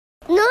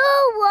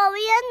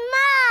Rory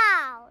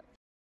Mal.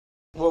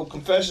 Well,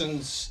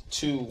 Confessions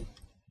 2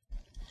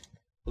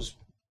 was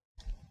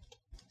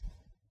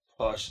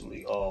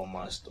partially all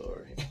my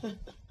story.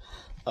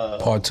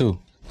 Part 2.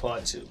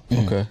 Part 2.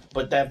 Okay.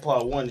 But that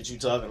part 1 that you're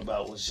talking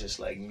about was just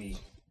like me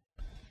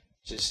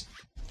just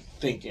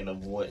thinking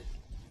of what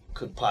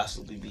could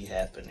possibly be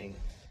happening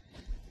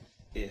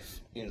if,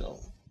 you know,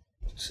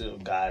 to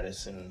guide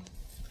us in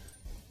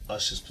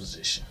Usher's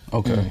position.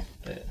 Okay.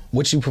 Yeah.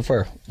 Which you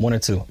prefer, 1 or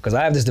 2? Because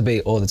I have this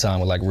debate all the time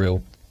with like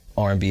real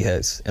R&B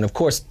heads. And of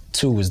course,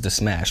 2 is the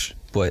smash,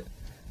 but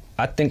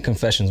I think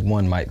Confessions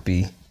 1 might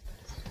be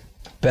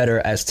better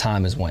as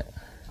time has went.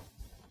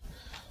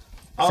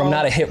 From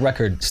not a hit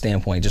record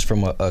standpoint, just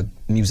from a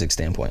music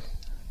standpoint.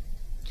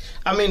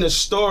 I mean, the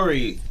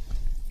story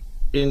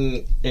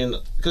in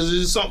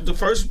because the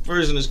first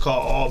version is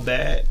called All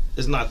Bad.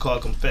 It's not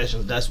called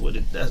Confessions. That's what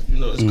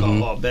it's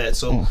called All Bad.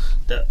 So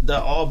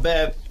the All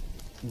Bad,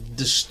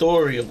 the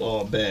story of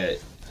All Bad,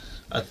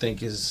 I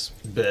think is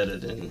better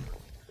than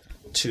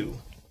 2.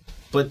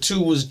 But 2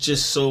 was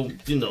just so,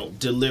 you know,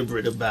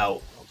 deliberate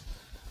about,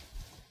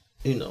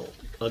 you know,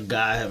 a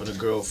guy having a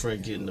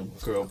girlfriend, getting a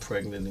girl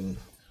pregnant, and,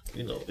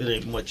 you know, it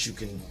ain't much you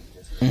can,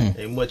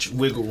 ain't much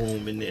wiggle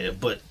room in there.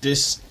 But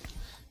this,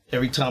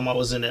 every time I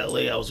was in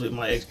LA, I was with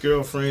my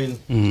ex-girlfriend.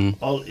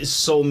 It's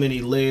so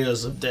many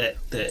layers of that,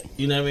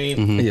 you know what I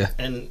mean? Yeah.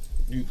 And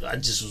I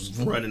just was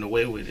running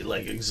away with it.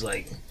 Like, it's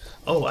like,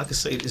 oh, I could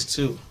say this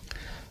too.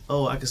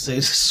 Oh, I could say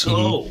this.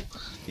 Oh,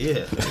 yeah. You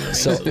know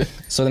what I mean?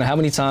 So then how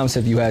many times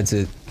have you had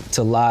to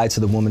lie to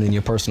the woman in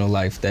your personal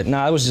life that,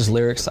 nah, it was just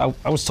lyrics. I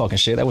was talking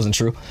shit. That wasn't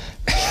true.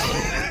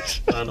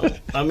 I know.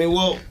 I mean,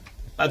 well,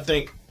 I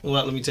think,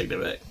 well, let me take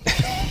that back.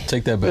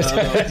 Take that back.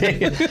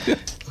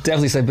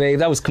 Definitely say,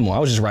 babe, come on, I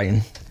was just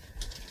writing.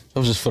 That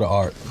was just for the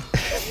art.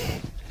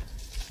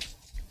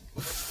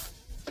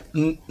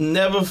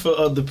 Never for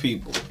other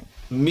people.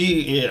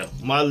 Me, yeah,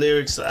 my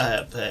lyrics, I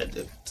have had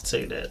to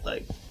say that,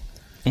 like,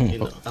 you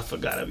know, I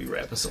forgot I be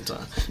rapping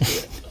sometimes.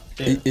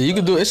 Yeah. You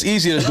can do it. It's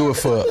easier to do it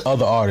for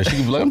other artists. You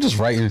can be like, I'm just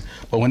writing.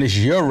 But when it's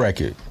your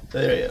record,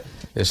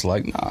 it's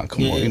like, nah,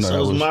 come on. You know, so that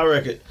it was my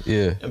record.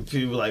 Yeah. And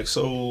people like,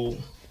 so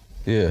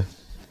Yeah.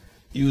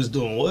 you was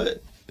doing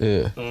what?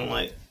 Yeah. And I'm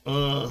like,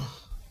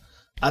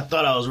 I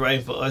thought I was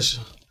writing for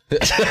Usher.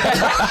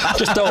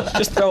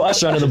 just throw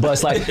Usher under the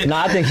bus. Like,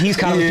 nah, I think he's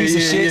kind of a piece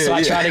of shit, so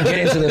I try to get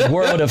into this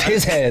world of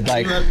his head.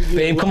 Like,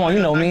 babe, come on,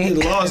 you know me. I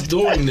get lost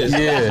doing this.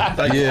 Yeah,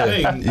 like,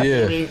 yeah, thing.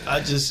 yeah. I mean,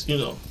 I just, you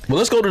know. Well,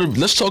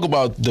 let's talk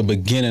about the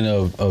beginning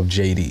of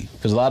JD,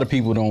 because a lot of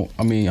people don't.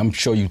 I mean, I'm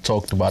sure you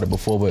talked about it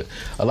before, but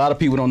a lot of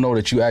people don't know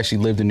that you actually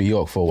lived in New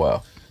York for a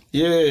while.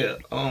 Yeah,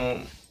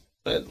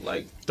 at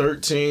like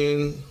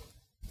 13,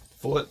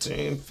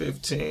 14,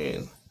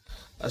 15,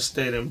 I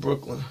stayed in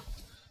Brooklyn.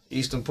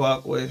 Eastern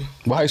Parkway.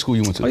 What high school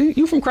you went to? Oh,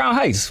 you from Crown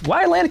Heights.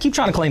 Why Atlanta keep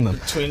trying to claim him?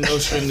 Between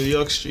North Street and New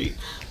York Street.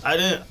 I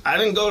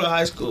didn't go to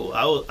high school.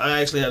 I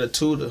actually had a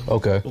tutor.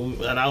 Okay.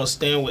 And I was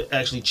staying with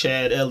actually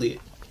Chad Elliott.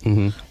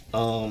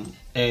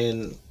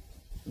 And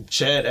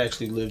Chad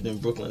actually lived in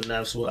Brooklyn, and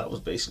that's what I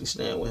was basically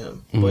staying with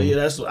him. But yeah,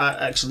 that's what I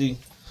actually,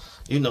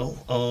 you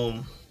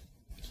know,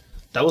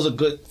 that was a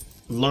good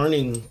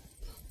learning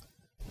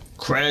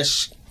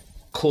crash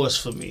course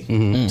for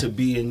me to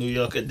be in New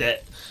York at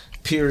that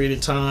period of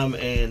time,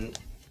 and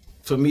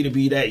for me to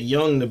be that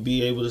young to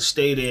be able to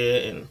stay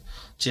there and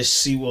just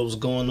see what was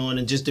going on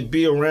and just to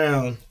be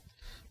around.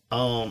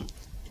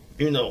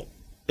 You know,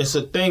 it's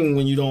a thing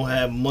when you don't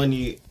have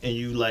money and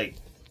you, like,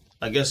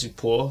 I guess you're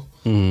poor.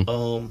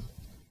 You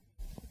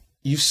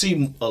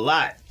see a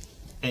lot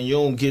and you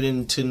don't get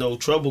into no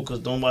trouble because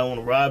nobody want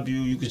to rob you.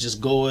 You could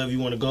just go wherever you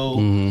want to go.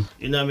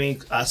 You know what I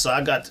mean? So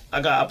I got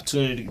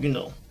opportunity, you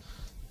know,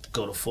 to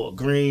go to Fort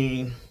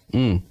Greene.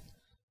 You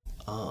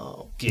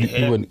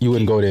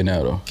wouldn't go there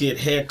now, though. Get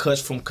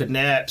haircuts from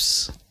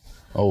Knapp's.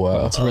 Oh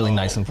wow, it's really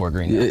nice in Fort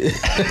Greene. You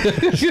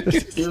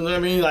know what I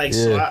mean? Like,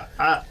 so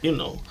I you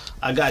know,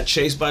 I got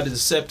chased by the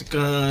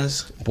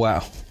Decepticons.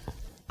 Wow.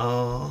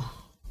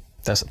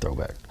 That's a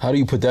throwback. How do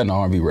you put that in an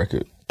R&B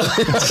record?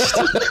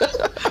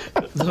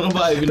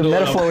 Nobody even the knows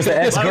metaphor was the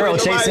ex-girl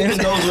chasing. Nobody even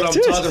knows what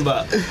I'm talking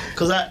about.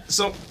 Cause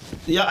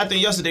I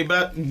think yesterday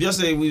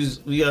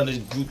we had a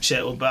group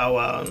chat with Bow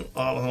Wow and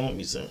all the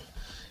homies, and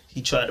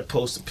he tried to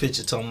post a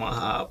picture talking about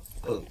how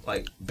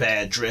like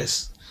bad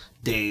dress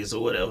days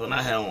or whatever, and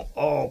I had on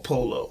all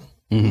polo,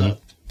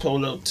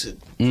 polo to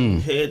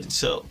head to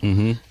toe,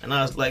 and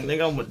I was like,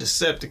 nigga, I'm a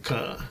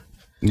Decepticon.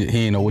 He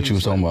didn't know what you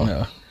was talking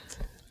about.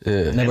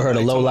 Yeah. Never heard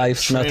of low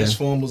life, nothing.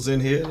 Transformers in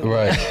here,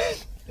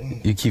 right?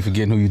 You keep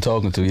forgetting who you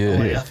talking to,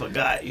 I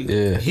forgot.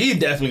 He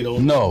definitely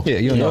don't know. No,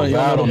 you don't know.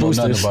 I don't know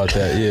nothing about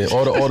that. Yeah,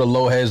 all the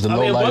low heads, the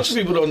low lights. A bunch of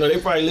people don't know. They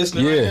probably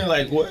listening right there,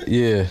 like, what?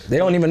 Yeah, they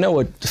don't even know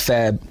what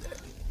Fab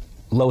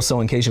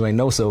Low-So, in case you ain't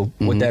know so,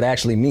 what that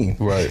actually mean.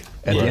 Right.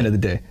 At the end of the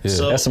day. Yeah.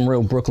 So, that's some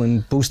real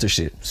Brooklyn booster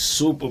shit.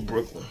 Super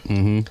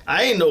Brooklyn.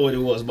 I ain't know what it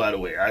was, by the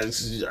way. I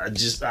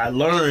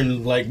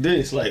learned like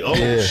this, like, oh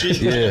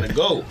shit, we gotta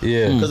go.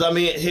 Yeah. Because I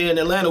mean, here in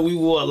Atlanta, we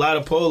wore a lot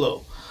of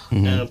polo,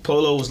 and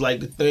polo was like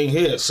the thing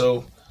here.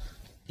 So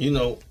you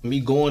know, me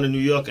going to New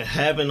York and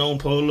having on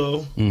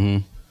polo,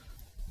 and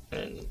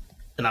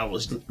I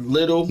was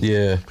little.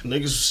 Yeah.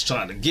 Niggas was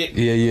trying to get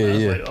me. I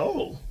was like,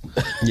 oh,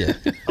 Yeah.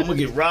 I'm gonna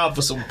get robbed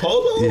for some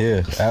polo.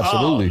 Yeah,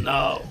 absolutely.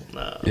 Oh,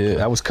 no. Yeah.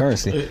 That was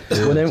currency.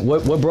 Well, then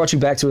what brought you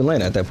back to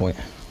Atlanta at that point?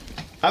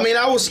 I mean,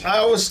 I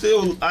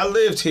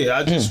lived here.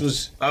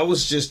 I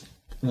was just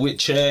with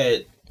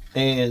Chad,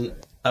 and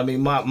I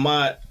mean,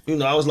 my you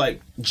know, I was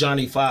like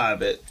Johnny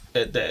 5 at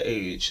that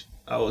age.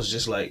 I was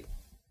just like,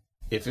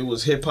 if it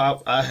was hip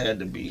hop, I had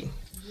to be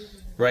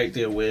right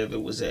there wherever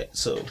it was at.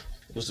 So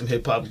with some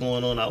hip hop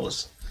going on, I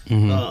was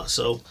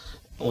so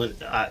when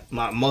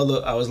my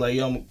mother, I was like,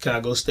 yo, can I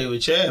go stay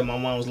with Chad? My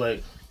mom was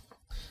like,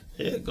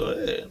 yeah, go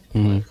ahead.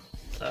 I'm like,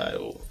 all right,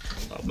 well,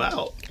 I'm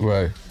out.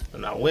 Right.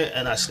 And I went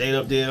and I stayed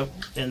up there,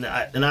 and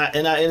I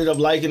ended up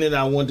liking it.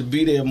 I wanted to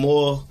be there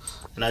more,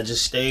 and I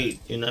just stayed.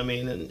 You know what I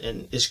mean?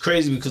 And it's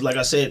crazy because, like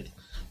I said,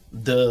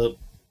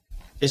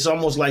 it's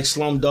almost like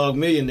Slumdog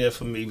Millionaire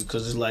for me,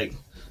 because it's like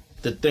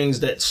the things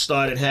that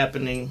started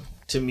happening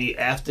to me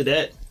after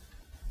that,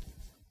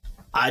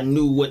 I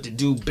knew what to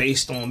do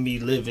based on me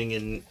living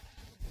in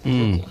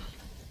Brooklyn.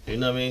 You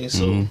know what I mean?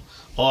 So,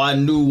 or I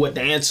knew what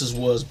the answers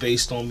was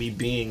based on me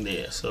being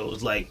there. So it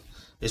was like,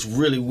 it's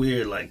really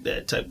weird, like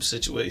that type of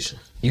situation.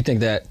 You think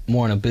that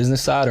more on a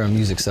business side or a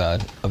music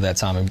side of that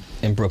time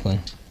in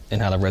Brooklyn,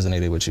 and how that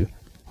resonated with you?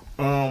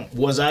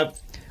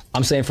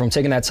 I'm saying from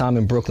taking that time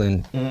in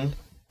Brooklyn,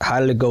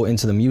 how did it go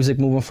into the music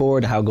moving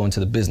forward, and how it go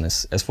into the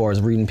business as far as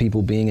reading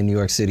people, being in New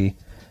York City,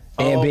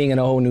 and being in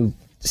a whole new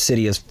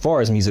city as far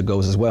as music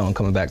goes as well, and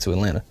coming back to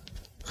Atlanta?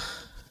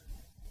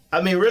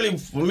 I mean, really,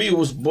 for me, it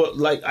was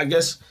like, I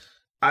guess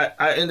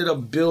I ended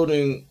up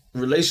building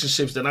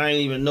relationships that I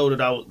didn't even know that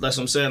that's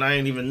what I'm saying. I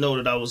didn't even know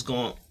that I was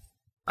going.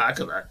 I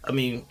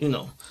mean, you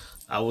know,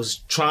 I was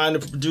trying to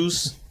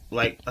produce,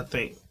 like, I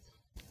think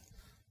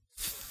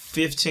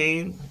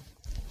 15.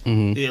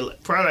 Yeah,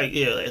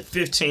 probably at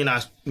 15,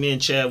 me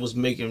and Chad was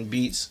making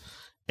beats,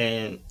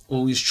 and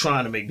we was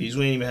trying to make beats.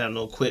 We didn't even have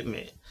no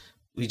equipment.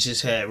 We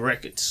just had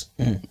records,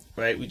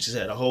 right? We just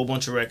had a whole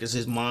bunch of records.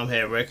 His mom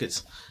had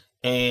records,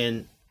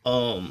 and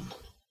I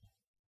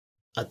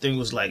think it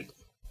was like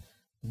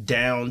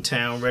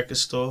Downtown Record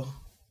Store.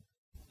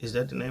 Is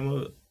that the name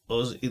of it? Or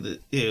was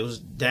it it was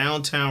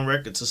Downtown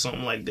Records or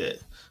something like that.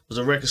 It was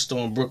a record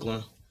store in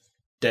Brooklyn.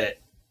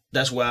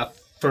 That's where I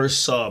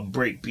first saw a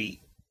breakbeat,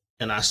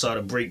 and I saw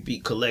the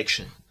breakbeat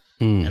collection,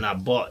 and I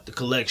bought the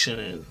collection,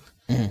 and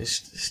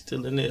it's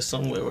still in there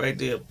somewhere right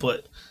there.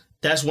 But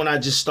that's when I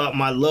just started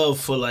my love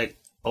for, like,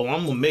 oh,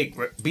 I'm gonna make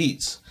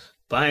beats.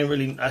 But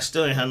I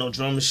still ain't had no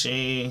drum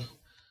machine,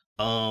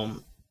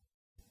 and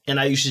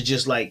I used to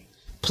just like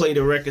play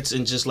the records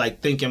and just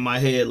like think in my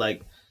head,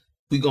 like,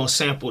 we gonna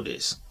sample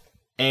this.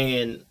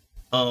 And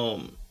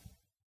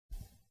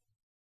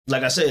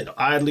like I said,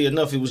 oddly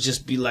enough, it was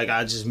just be like,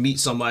 I just meet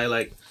somebody,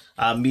 like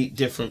I meet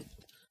different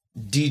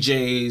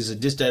DJs or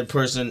this, that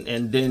person,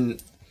 and then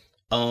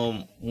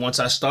once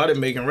I started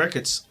making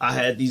records, I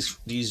had these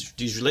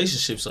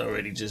relationships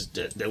already, just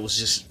that was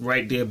just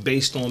right there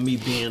based on me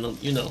being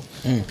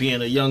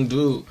being a young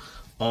dude.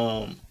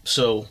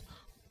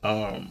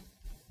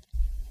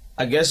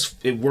 I guess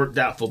it worked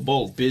out for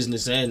both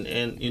business and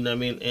you know what I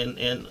mean,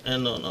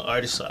 and on the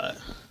artist side.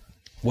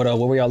 What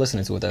were y'all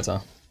listening to at that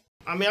time?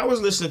 I mean, I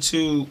was listening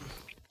to,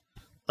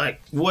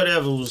 like,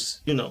 whatever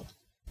was, you know,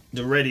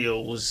 the radio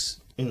was,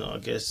 you know, I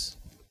guess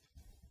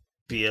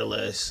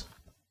BLS.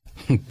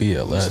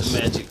 BLS.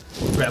 Magic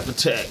Rap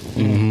Attack.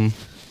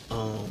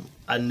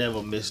 I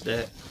never missed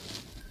that.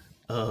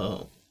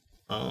 You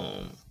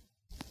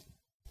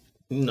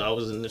know, I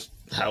was in this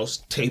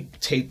house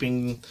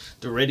taping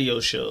the radio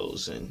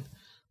shows, and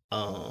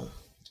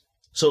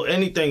so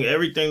everything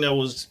that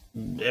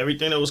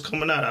was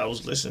coming out, I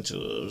was listening to.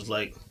 It was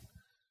like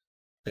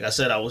I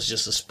said, I was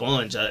just a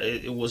sponge.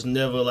 It was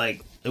never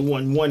like, it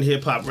wasn't one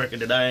hip hop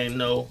record that I didn't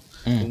know.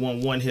 It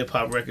wasn't one hip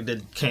hop record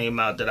that came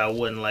out that I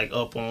wasn't like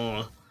up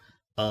on.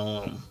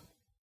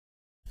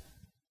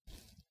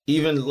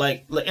 Even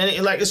like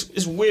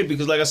it's weird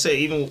because, like I said,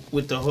 even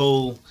with the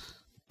whole,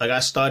 like, I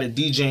started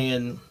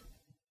DJing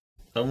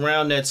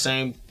around that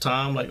same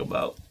time, like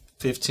about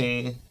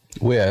 15.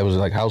 Where it was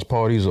like house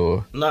parties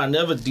or? No, I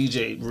never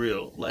DJ'd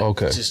real. Like,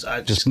 okay.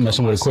 Just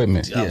messing with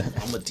equipment. Yeah,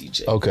 I'm a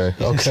DJ. Okay.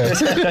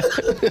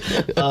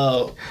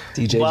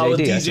 DJ while I was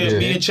JD. DJing,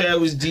 me and Chad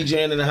was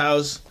DJing in the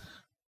house,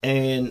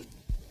 and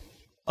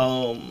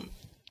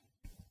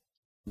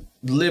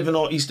living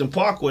on Eastern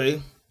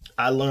Parkway,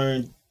 I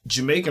learned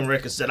Jamaican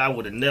records that I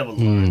would have never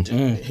learned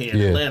here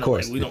in Atlanta. Of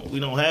course. Like, we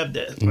don't have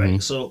that,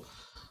 right? So,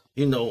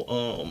 you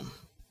know,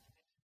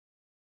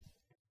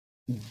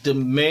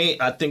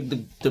 I think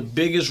the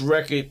biggest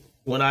record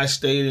when I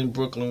stayed in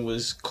Brooklyn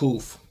was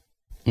Koof.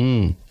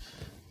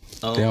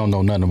 They don't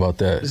know nothing about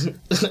that.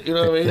 You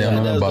know what I mean? They don't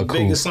know That was about the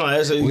biggest song.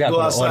 That's how you go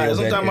outside.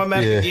 Sometimes I'm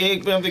at the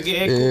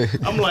gig,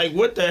 I'm like,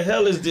 what the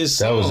hell is this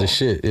song? That was the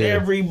shit. Yeah.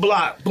 Every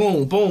block,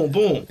 boom, boom,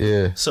 boom.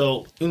 Yeah.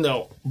 So, you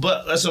know,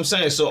 but that's what I'm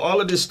saying. So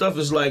all of this stuff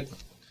is like,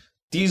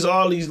 these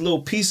all these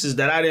little pieces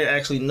that I didn't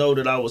actually know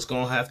that I was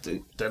gonna have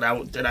to that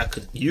I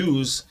could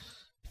use,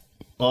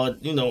 or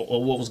you know,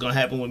 or what was gonna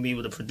happen with me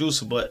with the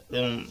producer. But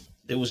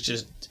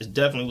it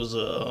definitely was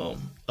a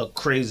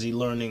crazy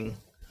learning.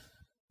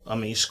 I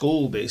mean,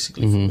 school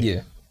basically for me.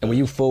 Yeah. And were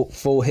you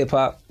full hip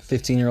hop,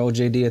 15-year-old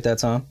JD at that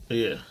time?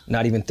 Yeah.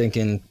 Not even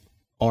thinking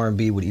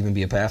R&B would even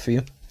be a path for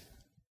you?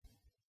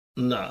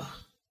 Nah.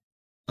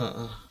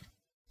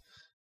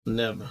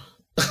 Never.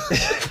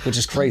 Which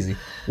is crazy.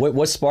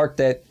 What sparked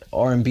that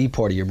R&B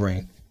part of your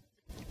brain?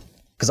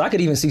 Because I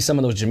could even see some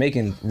of those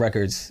Jamaican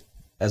records,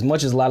 as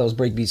much as a lot of those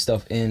breakbeat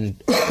stuff and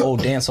old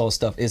dancehall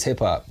stuff is hip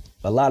hop.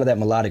 A lot of that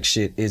melodic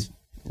shit is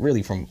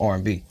really from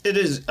R&B. It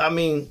is. I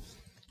mean,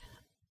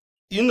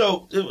 you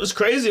know, it was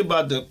crazy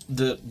about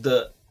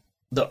the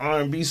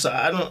R&B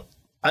side.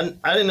 I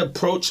didn't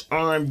approach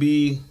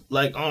R&B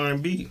like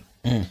R&B.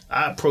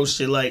 I approached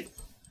it like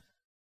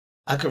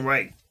I could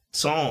write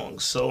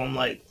songs. So I'm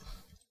like,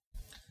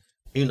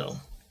 you know,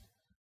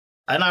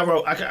 and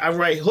I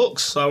write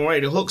hooks. So I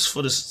write hooks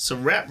for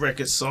some rap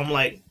records. So I'm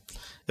like,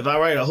 if I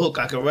write a hook,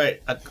 I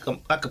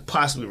could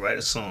possibly write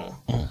a song.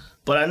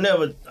 But I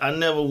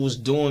never was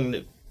doing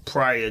it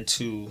prior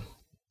to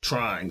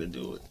trying to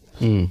do it.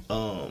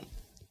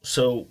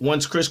 So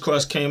once Kriss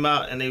Kross came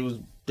out and they were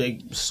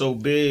so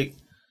big,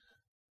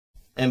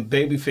 and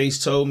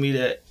Babyface told me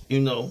that,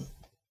 you know,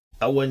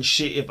 I wasn't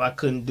shit if I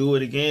couldn't do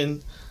it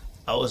again,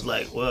 I was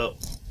like, well,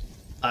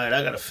 all right,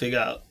 I gotta figure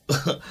out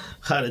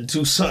how to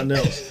do something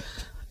else.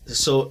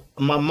 So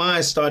my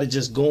mind started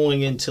just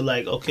going into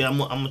like, okay, I'm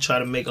gonna try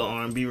to make an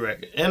R&B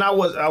record, and I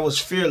was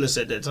fearless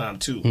at that time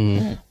too.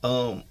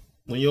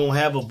 When you don't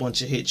have a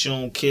bunch of hits, you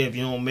don't care if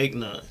you don't make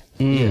none.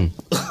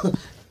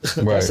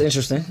 Right. That's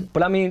interesting.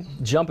 But I mean,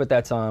 Jump at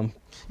that time.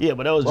 Yeah,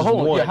 but that was Well, just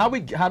hold on. one. Yeah,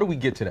 how do we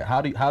get to that?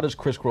 How does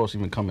Kriss Kross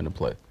even come into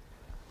play?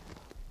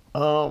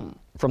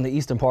 From the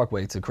Eastern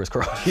Parkway to Kriss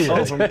Kross.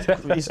 Oh, from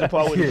Eastern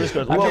Parkway to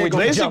Kriss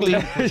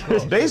Kross.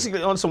 Well,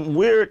 basically on some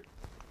weird,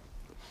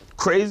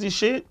 crazy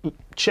shit,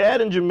 Shad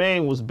and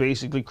Jermaine was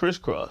basically Kriss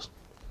Kross.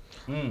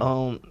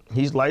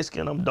 He's light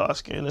skinned, I'm dark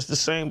skinned. It's the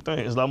same thing.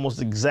 It's almost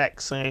the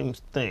exact same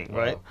thing,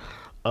 right?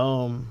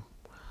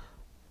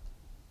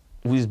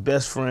 We was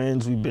best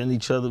friends. We've been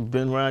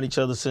around each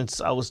other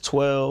since I was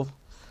 12.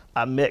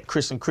 I met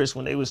Kriss and Kriss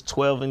when they was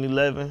 12 and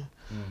 11.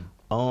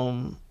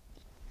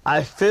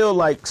 I feel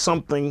like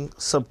something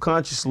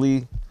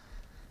subconsciously,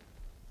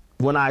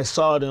 when I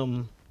saw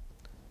them,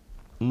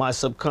 my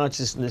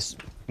subconsciousness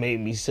made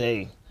me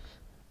say,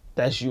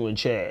 that's you and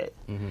Shad.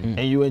 And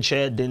you and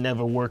Shad didn't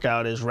ever work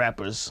out as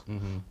rappers.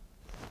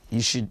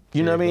 You should,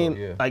 you know what I mean?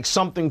 Yeah. Like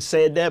something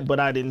said that, but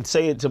I didn't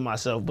say it to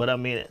myself. But I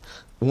mean,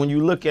 when you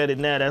look at it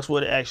now, that's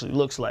what it actually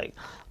looks like.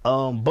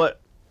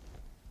 But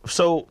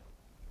so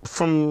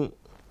from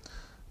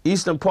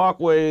Eastern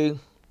Parkway,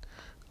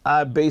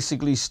 I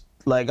basically,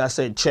 like I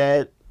said,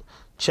 Chad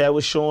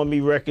was showing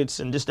me records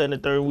and this, that, and the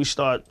third. We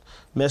start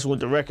messing with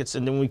the records.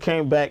 And then we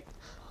came back,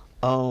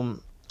 I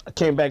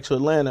came back to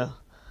Atlanta.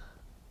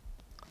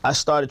 I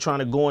started trying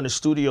to go in the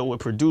studio with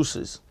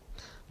producers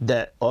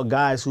or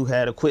guys who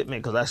had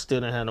equipment, because I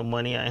still didn't have no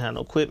money, I ain't had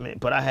no equipment,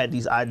 but I had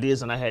these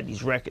ideas and I had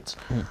these records.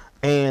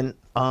 And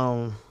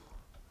I'd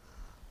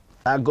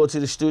go to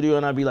the studio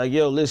and I'd be like,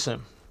 yo,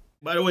 listen.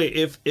 By the way,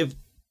 if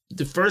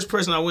the first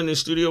person I went in the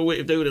studio with,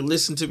 if they would have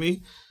listened to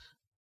me,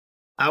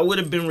 I would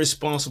have been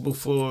responsible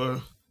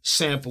for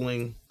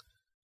sampling,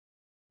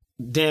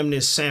 damn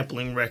near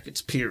sampling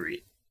records,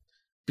 period.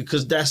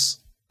 Because that's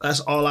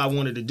all I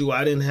wanted to do.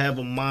 I didn't have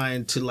a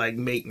mind to like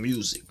make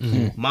music.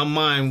 My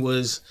mind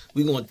was,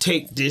 we're gonna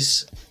take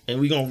this and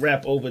we're gonna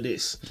rap over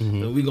this.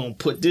 And we're gonna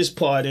put this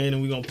part in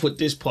and we're gonna put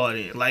this part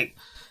in. Like,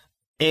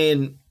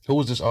 and Who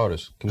was this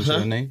artist? Can we say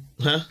the name?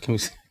 Can we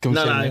say no,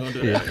 the I name? ain't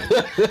gonna do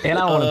that. And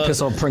I don't want to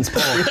piss off Prince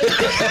Paul.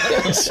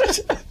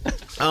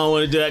 I don't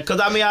want to do that, because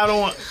I mean, I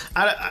don't want,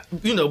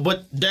 you know,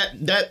 but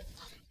that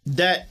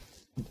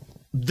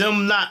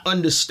them not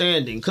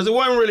understanding, because it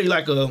wasn't really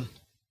like a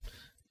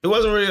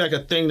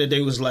thing that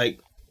they was like,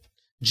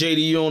 JD,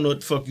 you don't know what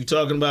the fuck you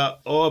talking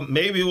about. Or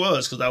maybe it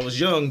was because I was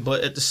young,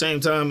 but at the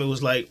same time, it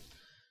was like,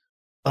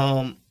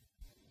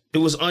 it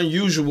was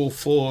unusual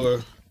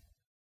for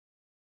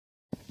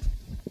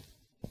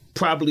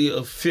probably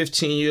a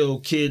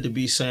 15-year-old kid to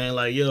be saying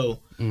like, yo,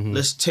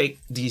 let's take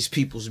these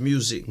people's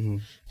music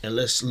and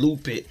let's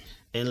loop it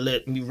and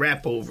let me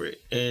rap over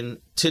it. And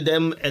to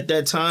them at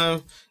that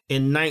time,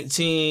 in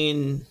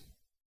 89,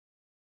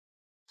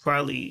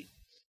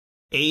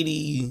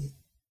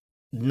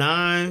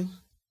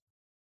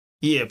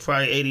 yeah,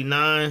 probably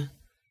 89,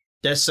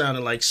 that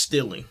sounded like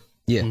stealing.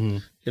 Yeah. You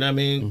know what I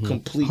mean?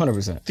 Complete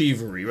 100%.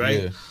 thievery,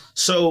 right? Yeah.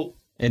 So,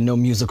 And no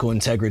musical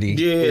integrity.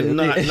 yeah,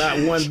 not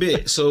one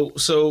bit. So,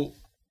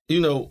 you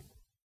know,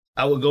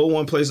 I would go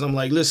one place and I'm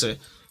like, listen,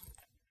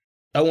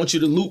 I want you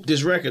to loop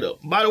this record up.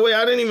 By the way,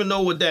 I didn't even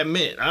know what that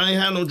meant. I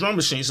ain't have no drum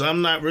machine, so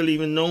I'm not really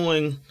even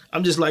knowing.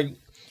 I'm just like,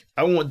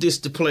 I want this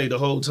to play the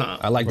whole time.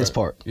 I like this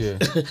part. Yeah.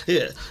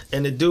 Yeah.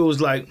 And the dude was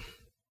like,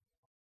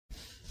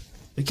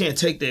 we can't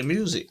take their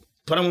music,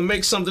 but I'm gonna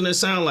make something that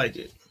sound like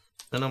it.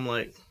 And I'm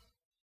like,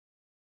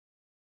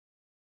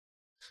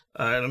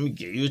 all right, let me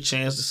give you a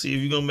chance to see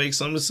if you're going to make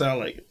something sound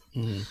like it.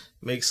 Mm-hmm.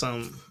 Make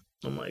something.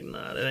 I'm like,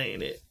 nah, that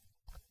ain't it.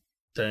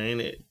 That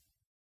ain't it.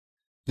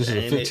 This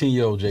is a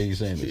 15-year-old JD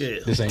saying this. Yeah.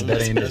 This ain't,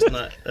 that ain't that's it.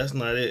 That's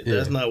not it. Yeah.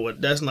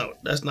 That's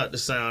not the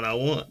sound I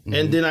want. Mm-hmm.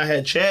 And then I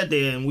had Shad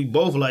there, and we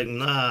both like,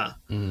 nah,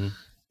 we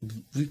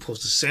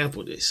supposed to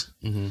sample this.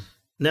 Mm-hmm.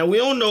 Now we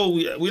don't know.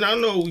 We don't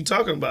know what we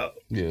talking about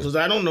because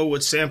I don't know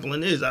what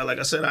sampling is. Like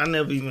I said, I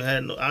never even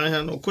had no. I didn't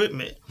have no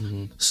equipment.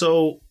 Mm-hmm.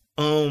 So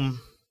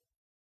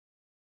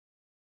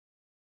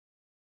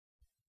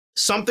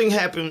something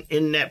happened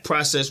in that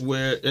process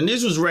where, and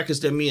these was records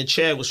that me and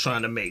Shad was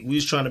trying to make. We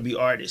was trying to be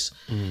artists,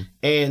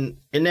 and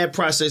in that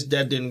process,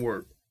 that didn't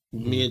work.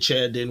 Me and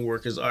Shad didn't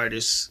work as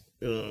artists.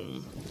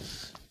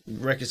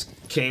 Records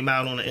came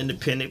out on an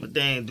independent, but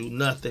they ain't do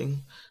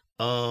nothing.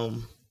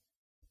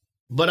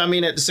 But I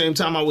mean, at the same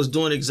time, I was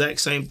doing the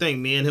exact same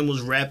thing. Me and him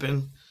was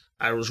rapping.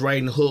 I was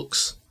writing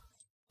hooks.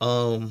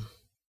 And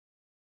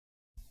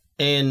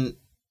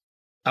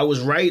I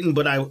was writing,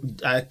 but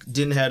I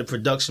didn't have the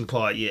production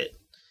part yet.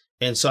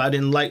 And so I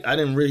didn't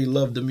really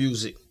love the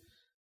music.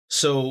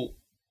 So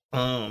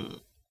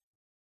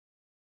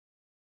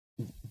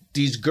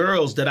these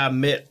girls that I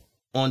met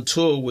on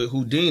tour with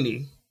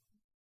Houdini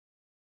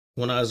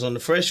when I was on the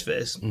Fresh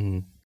Fest,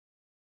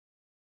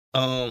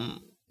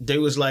 they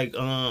was like,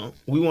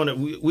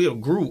 we a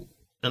group.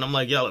 And I'm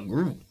like, y'all a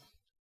group.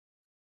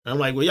 And I'm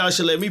like, well, y'all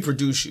should let me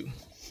produce you.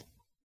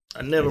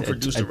 I never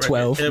produced a record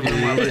 12. ever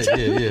in my life.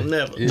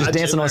 Never. Just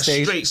dancing on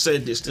stage. I straight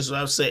said this. This is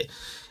what I've said.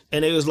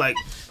 And they was like,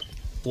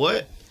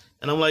 what?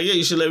 And I'm like, yeah,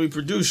 you should let me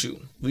produce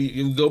you.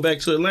 You go back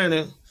to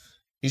Atlanta,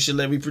 you should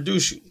let me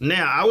produce you.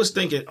 Now, I was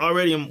thinking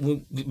already,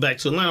 I'm back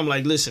to Atlanta, I'm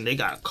like, listen, they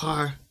got a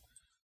car.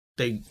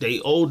 They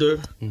older.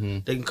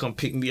 They can come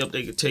pick me up.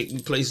 They can take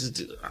me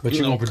places. But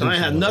you know, I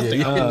ain't have nothing.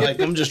 Yeah.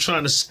 I'm just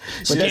trying to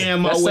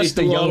scan my that's way the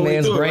through young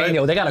man's brain. Right?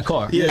 Yo, they got a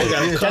car. Yeah, they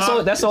got a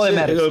car. That's all that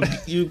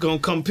matters. You gonna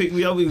come pick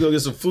me up? We go get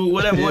some food,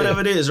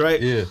 whatever it is,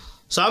 right? Yeah.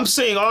 So I'm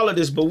saying all of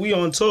this, but we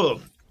on tour.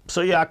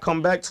 So yeah, I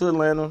come back to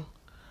Atlanta,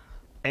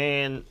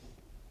 and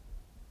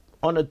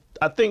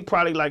I think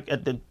probably like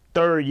at the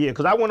third year,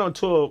 because I went on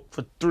tour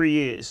for 3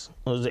 years.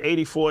 It was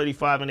 84,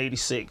 85, and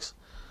 86.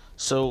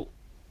 So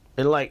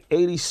in like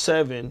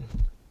 87,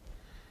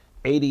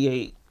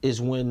 88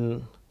 is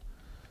when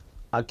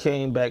I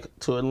came back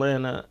to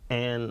Atlanta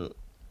and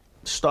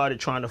started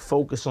trying to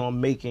focus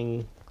on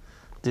making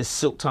this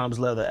Silk Times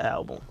Leather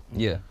album.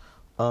 Yeah.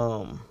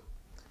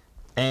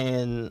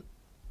 And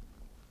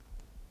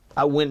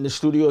I went in the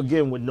studio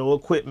again with no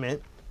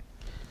equipment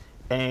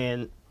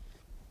and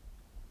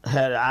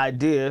had an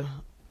idea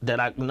that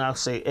I can now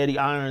say Eddie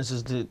Irons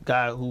is the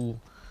guy who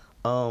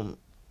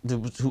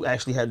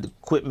actually had the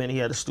equipment. He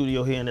had a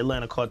studio here in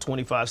Atlanta called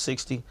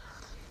 2560.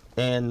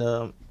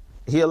 And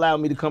he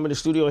allowed me to come in the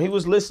studio. He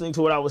was listening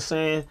to what I was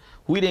saying.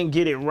 We didn't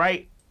get it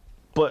right,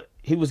 but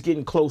he was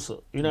getting closer.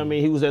 You know what I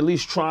mean? He was at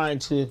least trying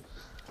to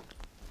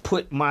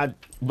put my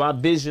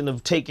vision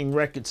of taking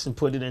records and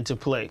put it into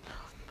play.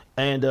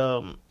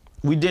 And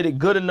we did it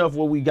good enough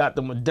where we got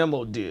them a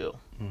demo deal,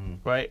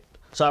 right?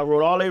 So I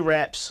wrote all their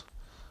raps.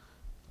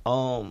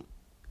 And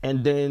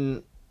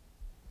then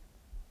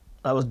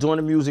I was doing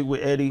the music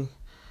with Eddie.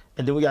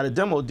 And then we got a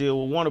demo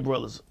deal with Warner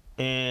Brothers.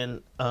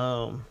 And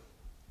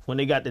when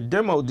they got the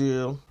demo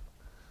deal,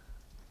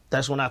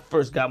 that's when I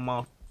first got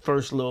my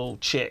first little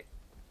check,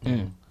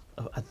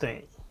 I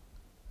think.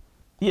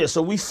 Yeah,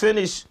 so we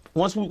finished,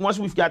 once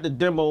we've got the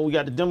demo, we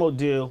got the demo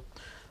deal,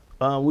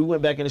 we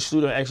went back in the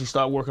studio and actually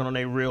started working on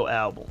a real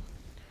album.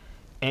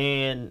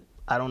 And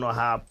I don't know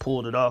how I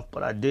pulled it off,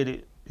 but I did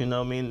it. You know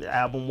what I mean? The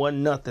album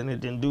wasn't nothing. It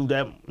didn't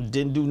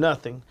do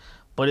nothing.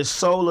 But it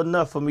sold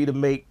enough for me to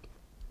make,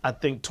 I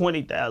think,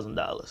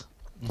 $20,000.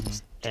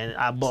 And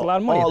I bought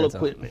all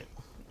equipment.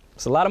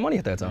 It's a lot of money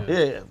at that time.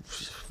 Yeah,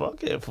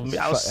 fuck it. For me,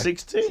 I was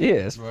 16. Yeah,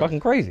 it's fucking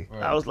crazy.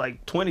 Right. I was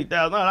like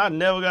 $20,000. I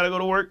never got to go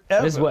to work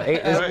ever. This is what?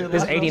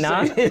 This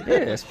 89? Yeah,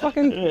 it's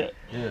fucking.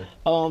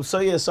 Yeah. So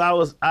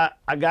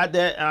I got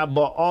that and I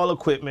bought all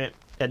equipment.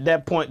 At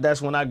that point,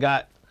 that's when I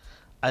got.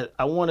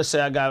 I want to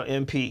say I got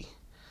an MP,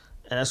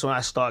 and that's when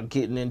I started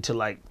getting into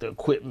like the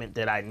equipment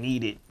that I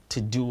needed to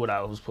do what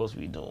I was supposed to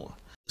be doing.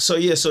 So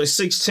yeah, so at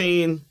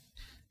 16,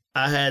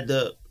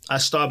 I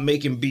started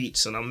making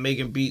beats, and I'm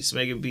making beats.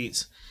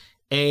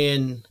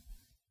 And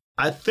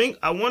I think,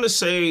 I want to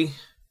say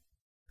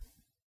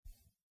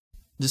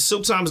the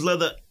Silk Times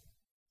Leather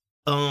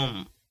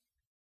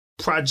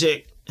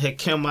project had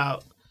come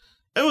out.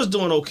 It was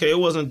doing okay. It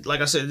wasn't,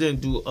 like I said, it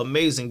didn't do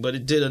amazing, but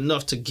it did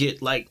enough to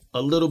get like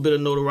a little bit of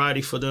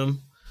notoriety for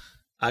them.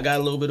 I got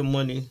a little bit of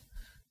money.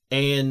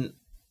 And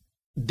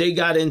they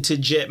got into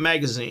Jet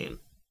Magazine.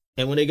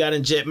 And when they got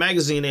in Jet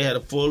Magazine, they had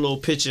a full little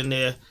picture in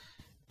there.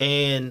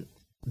 And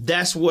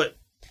that's what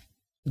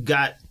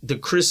got the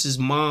Kriss's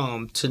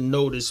mom to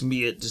notice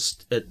me at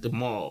the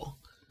mall.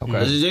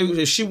 Okay.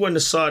 If she wouldn't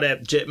have saw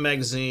that Jet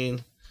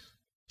Magazine,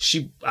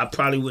 I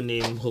probably wouldn't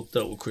even hooked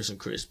up with Kriss and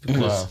Kriss,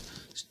 because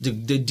the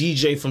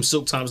DJ from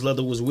Silk Times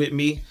Leather was with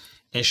me,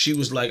 and she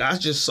was like, I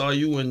just saw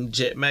you in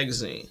Jet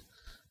magazine.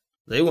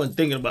 They weren't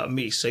thinking about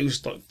me, so they was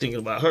thinking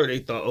about her. They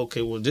thought,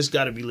 okay, well, this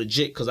got to be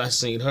legit because I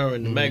seen her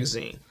in the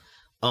magazine.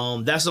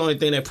 That's the only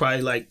thing that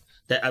probably like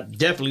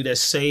that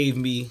saved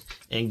me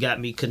and got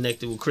me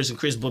connected with Kriss and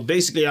Kriss. But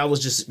basically, I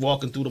was just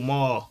walking through the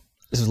mall.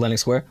 This was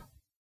Lenox Square?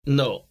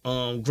 No,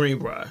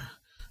 Greenbrier.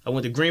 I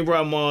went to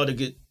Greenbrier Mall to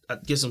get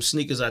some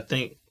sneakers, I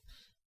think,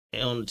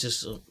 on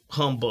just a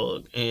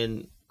humbug,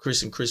 and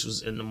Kriss and Kriss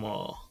was in the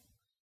mall.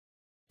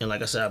 And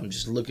like I said, I'm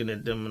just looking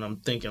at them and I'm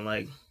thinking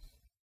like,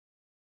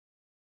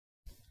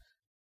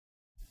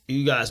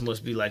 you guys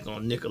must be like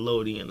on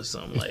Nickelodeon or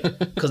something,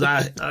 like, cause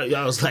I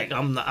was like,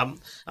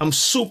 I'm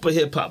super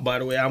hip hop, by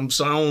the way. I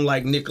don't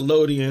like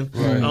Nickelodeon.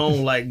 Right. I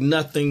don't like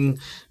nothing.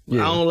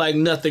 Yeah. I don't like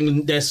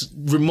nothing that's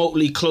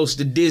remotely close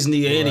to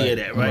Disney or any of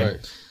that, right?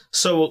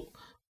 So,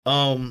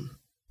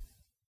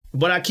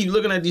 but I keep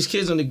looking at these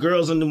kids and the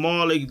girls in the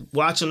mall, like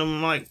watching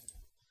them, like,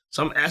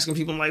 so I'm asking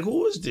people, I'm like,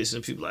 who is this?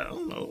 And people are like, I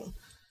don't know.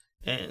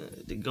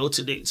 And they go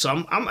to so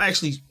I'm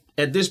actually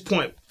at this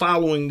point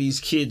following these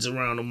kids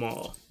around the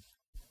mall.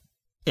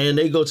 And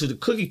they go to the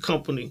cookie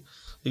company.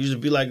 They used to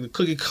be like the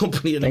cookie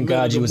company in the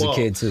middle of the mall. Thank God you was a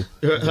kid too.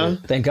 Huh?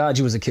 Thank God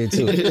you was a kid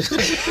too.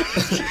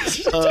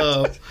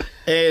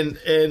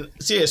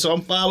 So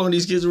I'm following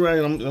these kids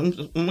around.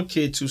 I'm a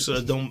kid too,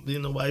 so don't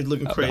nobody's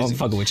looking crazy. I'm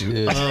fucking with you.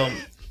 Yeah.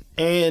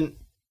 And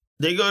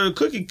they go to the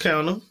cookie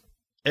counter,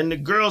 and the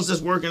girls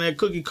that's working at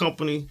cookie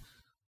company,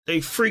 they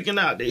freaking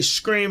out. They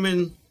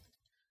screaming.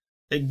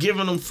 They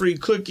giving them free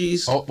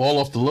cookies. All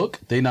off the look.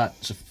 They not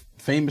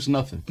famous.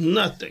 Nothing.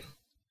 Nothing.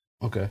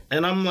 Okay.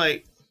 And I'm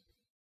like,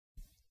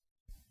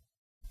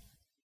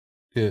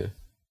 yeah.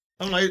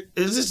 I'm like,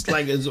 is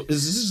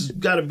this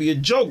got to be a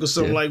joke or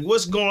something? Like,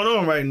 what's going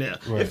on right now?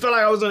 Right. It felt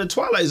like I was in the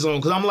Twilight Zone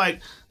because I'm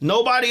like,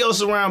 nobody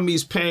else around me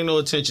is paying no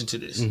attention to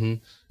this,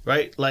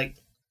 right? Like,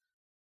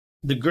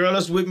 the girl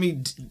that's with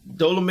me,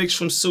 Dola Mix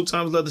from Silk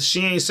Times Leather,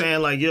 she ain't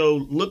saying like, yo,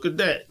 look at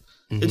that.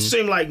 It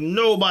seemed like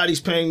nobody's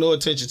paying no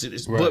attention to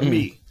this but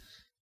me.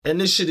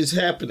 And this shit is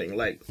happening.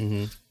 Like,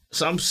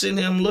 so I'm sitting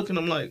here, I'm looking,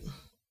 I'm like,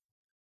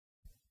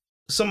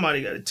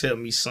 somebody got to tell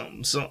me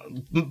something.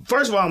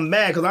 First of all, I'm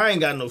mad because I ain't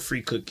got no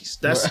free cookies.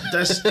 That's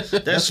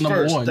first.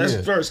 One, that's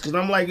first because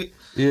I'm like,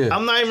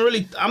 I'm not even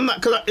really. I'm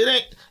not because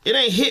it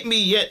ain't hit me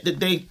yet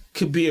that they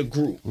could be a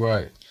group.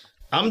 Right.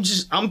 I'm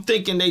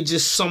thinking they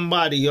just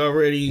somebody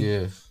already.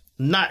 Yeah.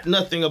 Not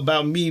nothing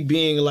about me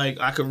being like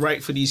I could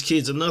write for these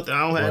kids or nothing.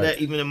 I don't have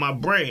that even in my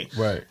brain.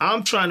 Right.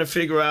 I'm trying to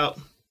figure out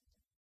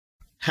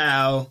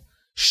how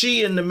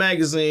she in the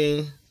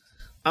magazine.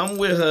 I'm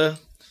with her.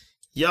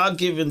 Y'all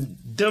giving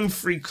them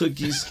free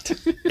cookies,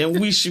 and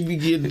we should be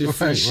getting the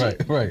free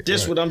shit. Right.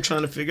 That's what I'm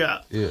trying to figure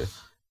out. Yeah.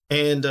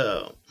 And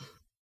I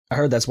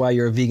heard that's why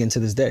you're a vegan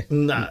to this day.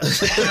 Nah,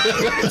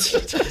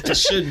 it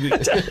should be.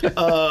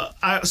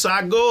 So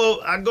I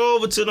go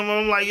over to them, and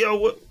I'm like,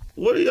 yo,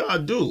 what do y'all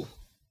do?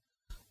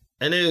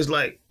 And they was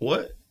like,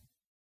 what?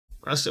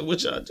 I said,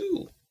 what y'all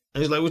do?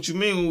 And he's like, what you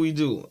mean what we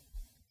do?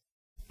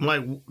 I'm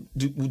like,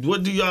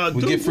 what do y'all do?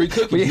 We get free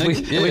cookies.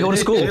 We go to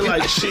school. They're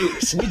like,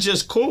 shit, we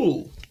just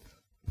cool.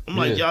 I'm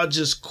like, y'all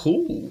just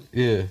cool.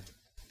 Yeah.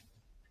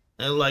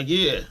 And like,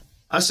 yeah.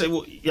 I said,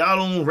 well, y'all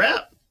don't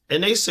rap?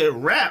 And they said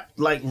rap,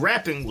 like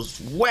rapping was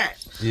whack.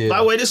 Yeah. By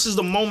the way, this is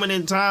the moment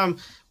in time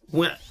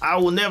when I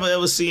will never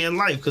ever see in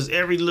life because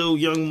every little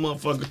young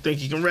motherfucker think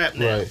he can rap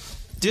now. Right.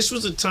 This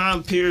was a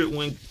time period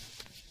when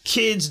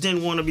kids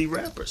didn't want to be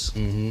rappers.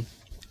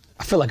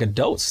 I feel like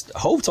adults.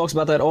 Hov talks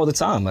about that all the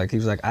time. Like he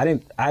was like,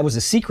 I was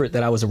a secret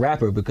that I was a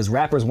rapper because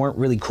rappers weren't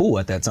really cool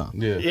at that time.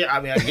 Yeah. I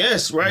mean, I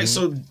guess right.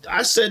 So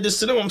I said this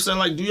to them. I'm saying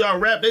like, do y'all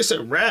rap? They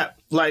said rap.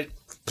 Like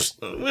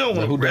we don't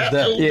want to rap.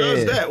 Who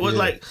does that? Was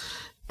like,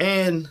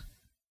 and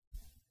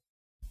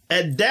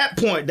at that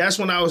point, that's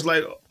when I was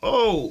like,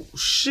 oh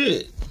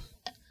shit,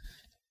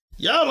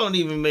 y'all don't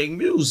even make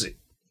music.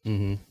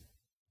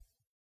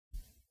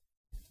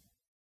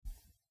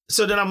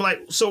 So then I'm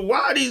like, so why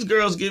are these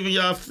girls giving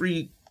y'all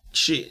free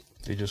shit?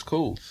 They just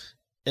cool.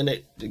 And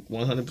they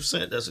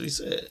 100%, that's what he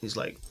said. He's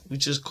like, we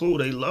just cool,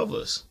 they love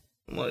us.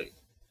 I'm like,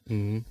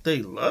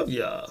 they love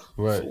y'all.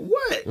 Right. For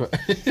what?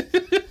 Right.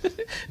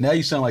 Now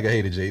you sound like a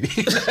hater, JD.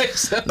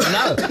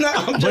 No,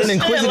 but an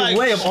inquisitive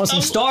way on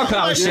some star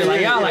power shit.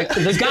 Like, y'all, like,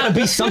 there's gotta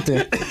be something.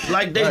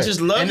 Like, they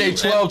just love you. And they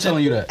 12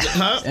 telling you that.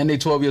 Huh? And they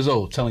 12 years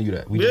old telling you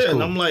that. We just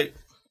cool. And I'm like,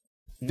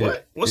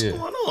 what? What's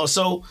going on?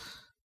 So,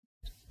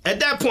 at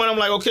that point, I'm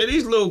like, okay,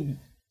 these little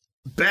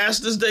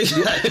bastards,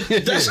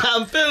 that's how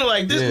I'm feeling.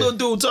 Like, this little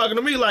dude talking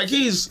to me like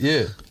he's...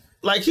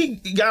 Like, he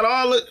got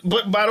all it,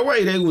 but by the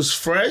way, they was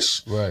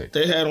fresh. Right.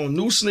 They had on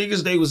new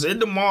sneakers. They was in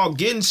the mall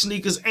getting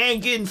sneakers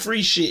and getting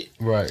free shit.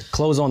 Right.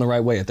 Clothes on the right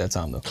way at that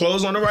time, though.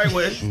 Clothes on the right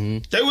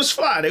way. They was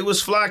fly. They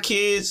was fly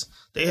kids.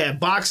 They had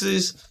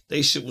boxes.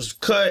 They shit was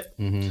cut.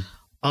 And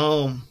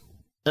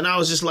I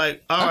was just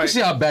like, all right. I can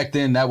see how back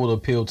then that would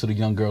appeal to the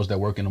young girls that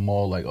work in the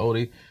mall. Like, oh,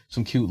 they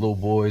some cute little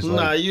boys.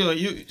 Nah, like,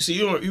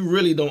 you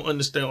really don't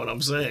understand what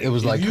I'm saying. It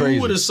was like if crazy.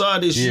 you would have saw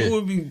this, you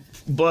would be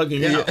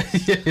bugging out.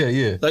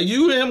 yeah. Like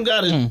you and him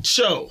got a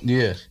show.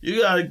 Yeah.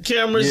 You got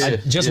cameras. Yeah. I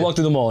just walked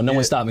through the mall. No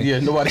one stopped me. Yeah,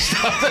 nobody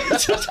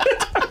stopped.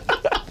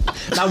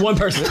 Not one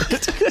person.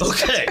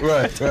 Okay.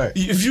 Right.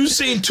 If you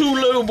seen two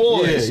little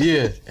boys.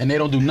 Yeah. And they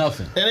don't do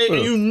nothing.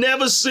 And you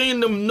never seen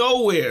them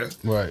nowhere.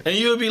 Right. And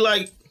you'll be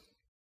like,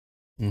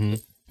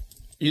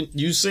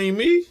 you seen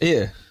me?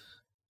 Yeah.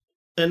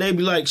 And they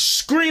be like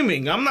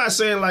screaming. I'm not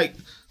saying like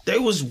they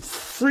was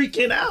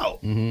freaking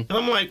out. And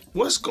I'm like,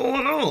 what's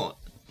going on?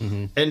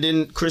 And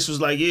then Kriss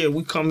was like, yeah,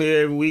 we come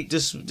here every week.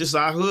 This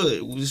our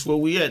hood. This is where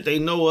we at. They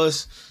know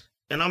us.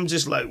 And I'm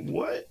just like,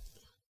 what?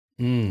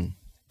 And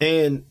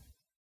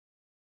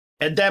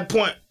at that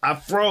point, I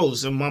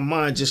froze and my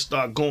mind just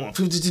started going.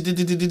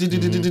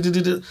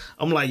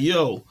 I'm like,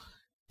 yo,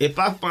 if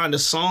I find a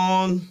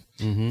song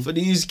for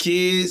these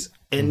kids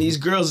and these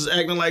girls is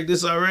acting like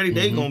this already,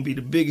 they gonna be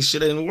the biggest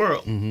shit in the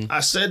world.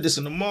 I said this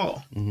in the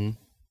mall.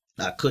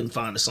 I couldn't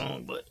find a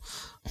song, but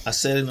I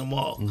said it in the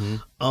mall.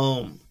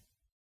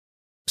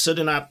 So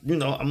then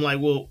I'm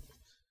like, well,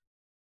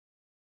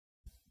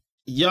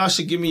 y'all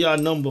should give me y'all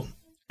number.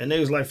 And they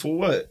was like, for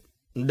what?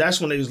 And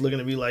that's when they was looking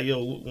at me like,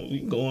 yo,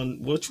 we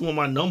going, what you want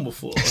my number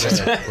for?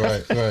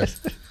 Right.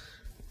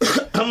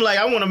 I'm like,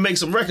 I want to make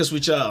some records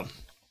with y'all.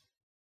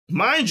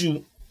 Mind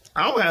you,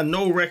 I don't have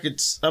no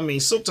records. I mean,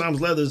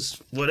 sometimes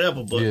leathers,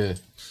 whatever, but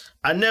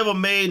I never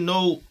made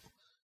a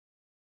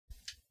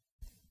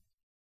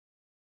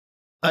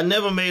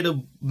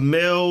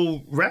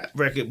male rap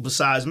record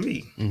besides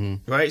me,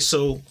 right?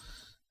 So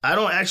I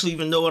don't actually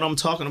even know what I'm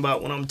talking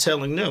about when I'm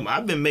telling them.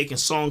 I've been making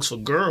songs for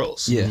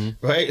girls,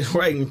 right?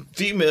 Writing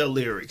female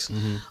lyrics.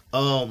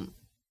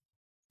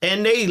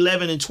 And they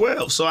 11 and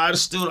 12, so I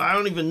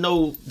don't even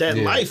know that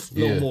life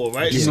no more,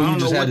 right? So So I you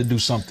don't just know had to do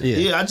something.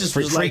 Yeah, I just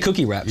was Free like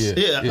cookie wraps.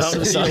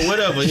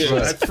 whatever.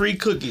 Like free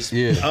cookies.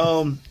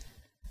 So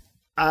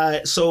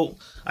I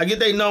get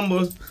their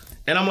number,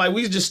 and I'm like,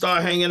 we just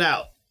start hanging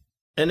out,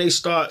 and they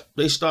start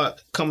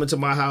coming to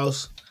my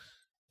house,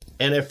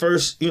 and at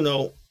first,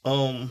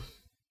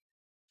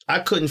 I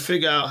couldn't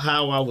figure out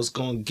how I was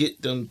gonna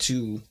get them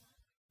to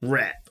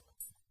rap,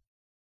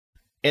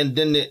 and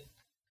then it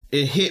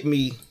hit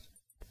me.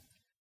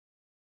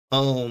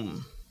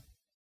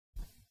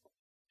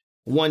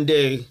 One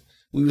day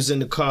we was in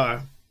the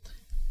car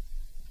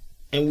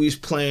and we was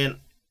playing,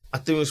 I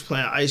think we was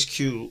playing Ice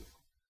Cube,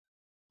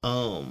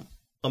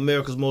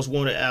 America's Most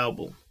Wanted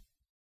album,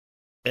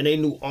 and they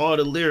knew all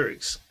the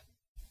lyrics.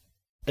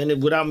 And then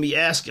without me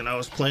asking, I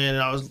was playing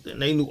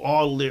and they knew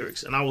all the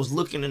lyrics. And I was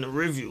looking in the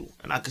review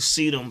and I could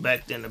see them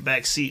back there in the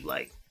back seat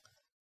like,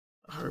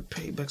 I heard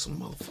payback some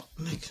motherfucker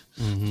nigga.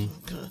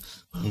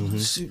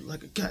 Shoot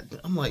like a goddamn.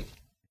 I'm like,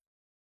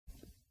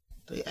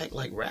 they act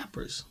like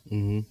rappers.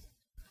 They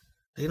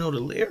know the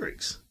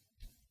lyrics.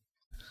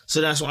 So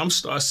that's when I'm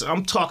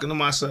talking to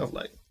myself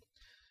like,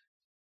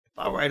 if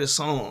I write a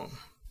song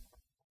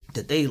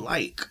that they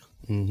like,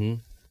 they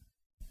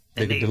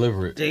can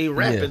deliver it. They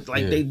rap it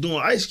like they doing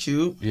Ice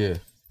Cube. Yeah.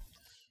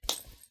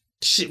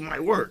 Shit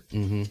might work.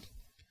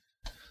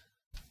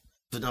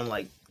 But I'm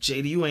like,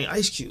 JD, you ain't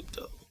Ice Cube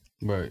though.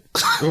 Right.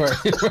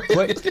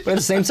 But at the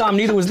same time,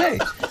 neither was they.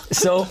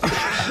 So,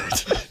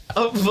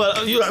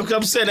 but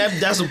I'm saying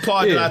that's a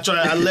part that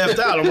I left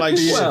out. I'm like,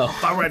 shit,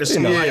 if I write a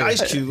song like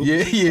Ice Cube,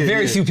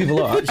 very few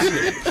people are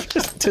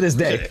to this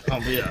day.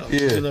 You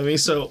know what I mean?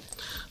 So,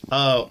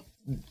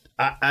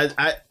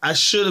 I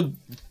should have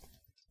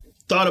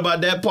thought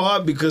about that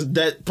part because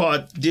that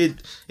part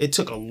it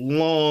took a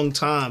long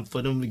time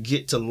for them to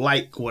get to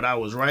like what I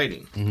was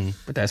writing.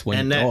 But that's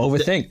when you don't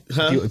overthink.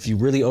 If you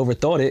really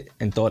overthought it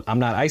and thought I'm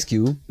not Ice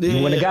Cube,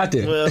 you wouldn't have got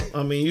there. Well,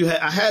 I mean,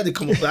 I had to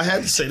come up. I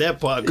had to say that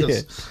part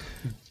because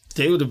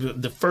they would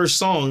have the first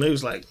song. They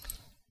was like,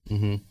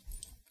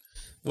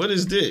 "What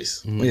is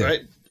this?"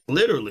 Right?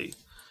 Literally,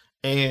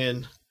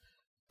 and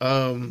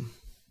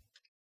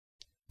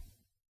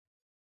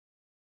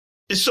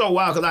it's so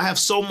wild because I have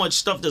so much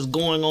stuff that's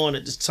going on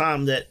at this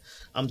time that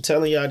I'm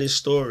telling y'all this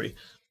story.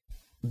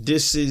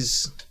 This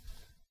is,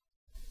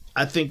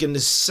 I think, in the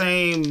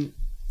same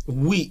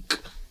week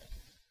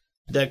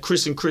that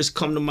Kriss and Kriss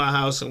come to my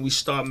house and we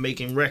start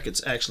making records,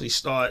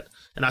 and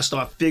I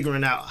start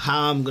figuring out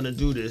how I'm going to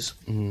do this.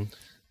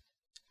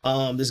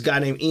 This guy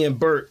named Ian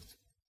Burt,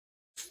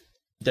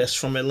 that's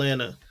from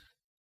Atlanta,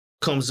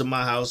 comes to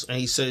my house and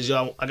he says,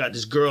 yo, I got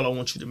this girl I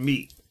want you to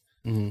meet.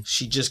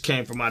 She just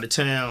came from out of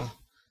town.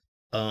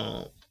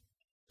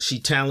 She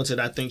talented.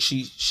 I think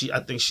she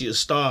a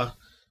star.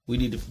 We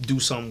need to do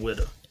something with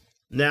her.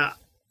 Now,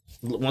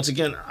 once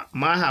again,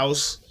 my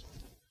house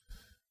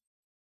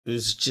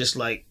is just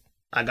like,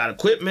 I got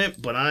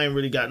equipment, but I ain't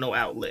really got no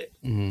outlet.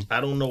 I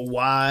don't know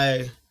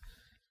why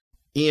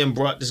Ian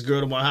brought this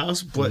girl to my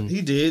house, but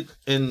he did.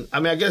 And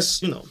I mean, I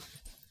guess,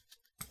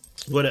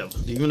 whatever.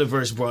 The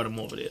universe brought him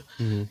over there.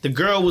 The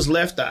girl was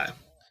LeftEye.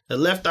 The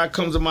LeftEye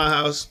comes to my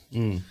house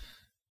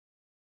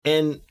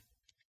and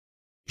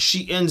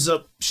she ends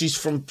up, she's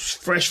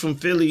fresh from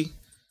Philly,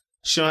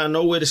 She don't have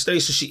nowhere to stay,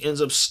 so she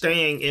ends up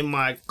staying in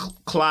my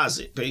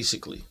closet,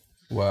 basically.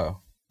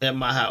 Wow. At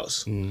my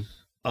house.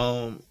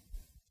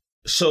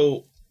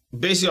 So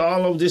basically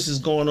all of this is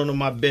going on in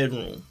my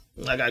bedroom.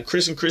 I got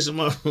Kriss and Kriss in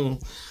my room.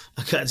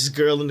 I got this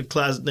girl in the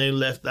closet named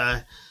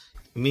LeftEye.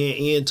 Me and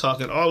Ian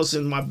talking. All this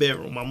in my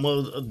bedroom. My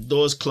mother,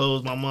 door's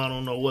closed. My mom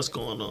don't know what's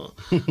going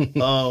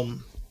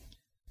on.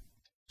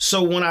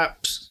 So when I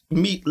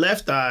meet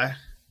LeftEye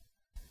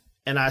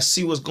and I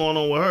see what's going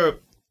on with her,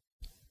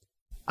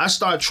 I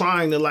start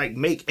trying to like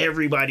make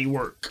everybody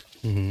work.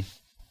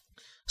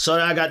 So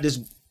I got this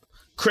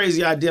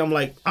crazy idea. I'm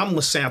like, I'm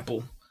gonna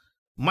sample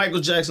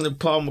Michael Jackson and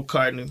Paul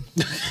McCartney,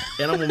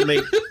 and I'm gonna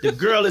make The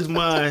Girl Is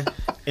Mine,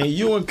 and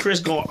you and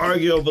Kriss gonna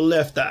argue over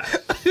LeftEye.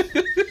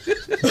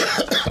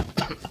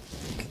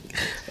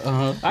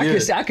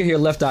 I can hear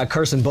LeftEye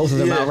cursing both of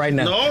them out right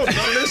now. No,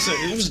 listen.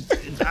 It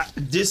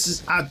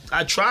was.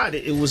 I tried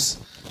it.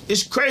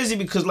 It's crazy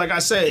because, like I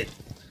said,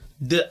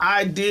 the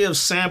idea of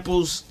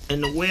samples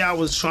and the way I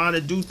was trying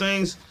to do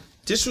things,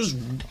 this was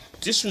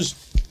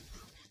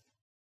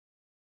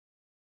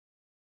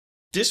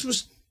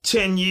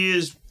 10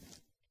 years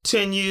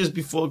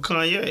before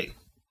Kanye.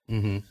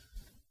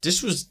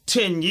 This was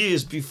 10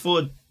 years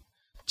before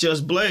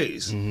Just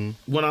Blaze.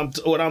 What I'm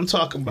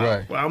talking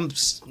about. Right. I'm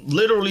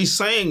literally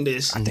saying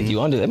this. I think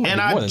you under that.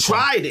 And I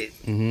tried it.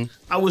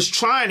 I was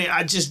trying it.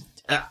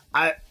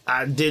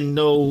 I didn't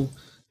know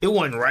it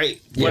wasn't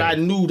right, but I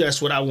knew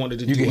that's what I wanted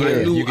to do.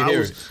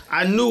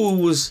 I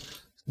knew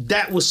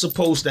that was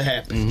supposed to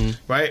happen,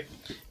 right?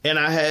 And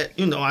I had,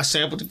 I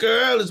sampled The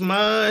Girl Is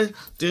Mine,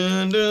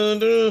 dun, dun,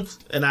 dun,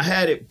 and I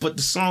had it, but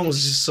the song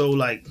was just so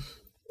like,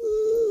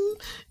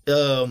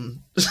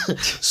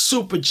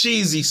 super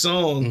cheesy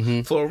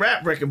song for a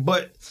rap record,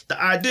 but the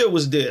idea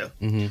was there.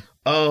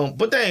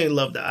 But they ain't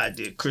love the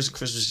idea. Kriss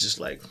was just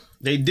like,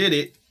 they did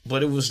it,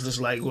 but it was just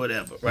like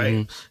whatever,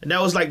 right? And that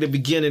was like the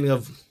beginning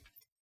of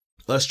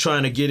us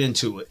trying to get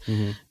into it.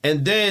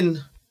 And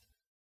then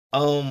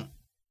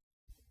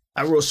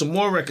I wrote some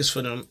more records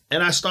for them,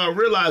 and I started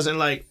realizing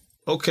like,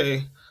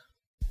 okay,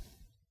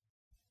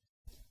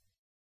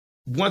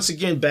 once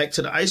again, back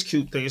to the Ice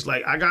Cube thing, it's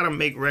like, I gotta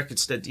make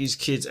records that these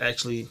kids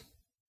actually,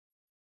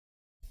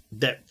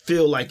 that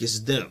feel like it's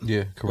them.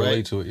 Yeah, can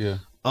relate to it, yeah.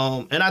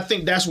 And I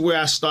think that's where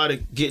I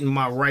started getting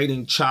my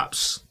writing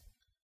chops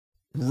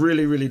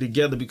really, really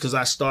together, because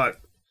I start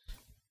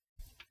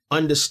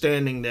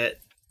understanding that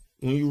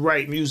when you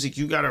write music,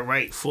 you gotta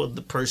write for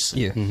the person.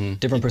 Yeah,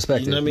 different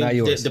perspective, you know what I mean?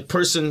 not yours. The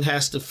person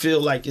has to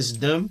feel like it's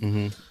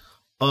them.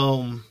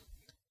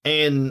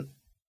 And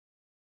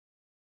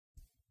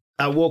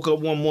I woke up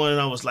one morning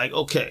and I was like,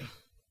 okay.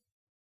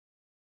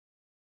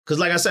 Cause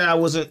like I said, I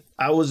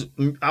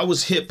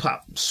was hip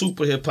hop,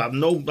 super hip hop.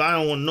 No, I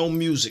don't want no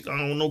music. I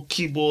don't want no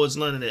keyboards,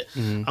 none of that.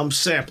 I'm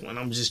sampling.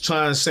 I'm just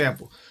trying to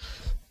sample.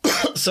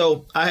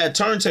 So I had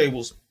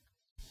turntables,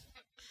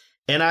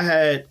 and I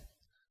had,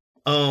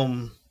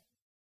 and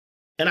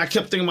I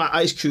kept thinking about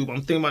Ice Cube. I'm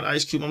thinking about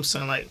Ice Cube. I'm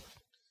saying like,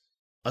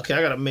 okay,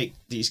 I gotta make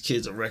these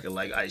kids a record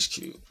like Ice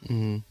Cube.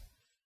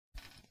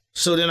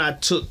 So then I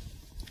took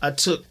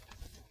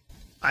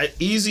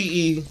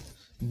Eazy-E,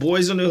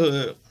 Boys in the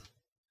Hood,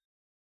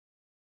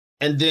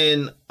 and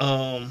then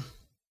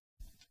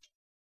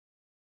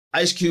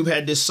Ice Cube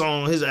had this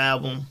song on his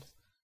album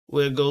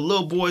where it go,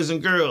 little boys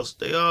and girls,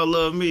 they all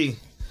love me.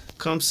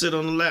 Come sit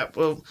on the lap.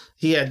 Well,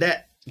 he had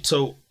that.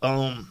 So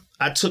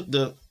I took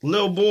the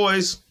little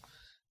boys,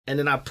 and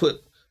then I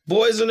put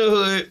Boys in the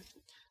Hood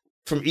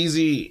from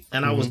Eazy-E,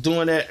 and I was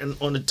doing that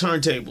on the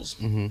turntables.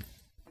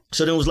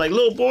 So then it was like,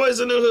 little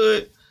boys in the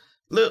hood,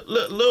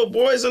 little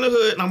boys in the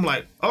hood, and I'm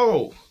like,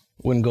 oh,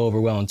 wouldn't go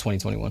over well in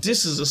 2021.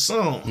 this is a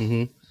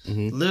song,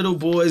 Little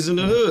Boys in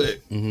the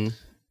Hood.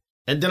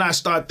 And then I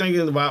start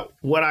thinking about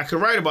what I could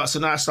write about. So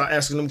now I start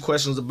asking them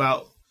questions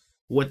about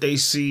what they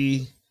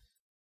see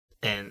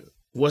and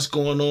what's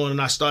going on,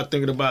 and I start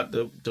thinking about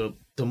the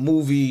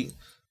movie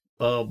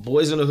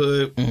Boys in the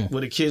Hood,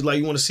 where the kids like,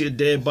 you want to see a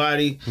dead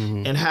body,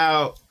 and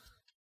how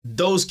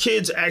those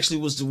kids actually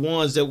was the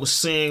ones that was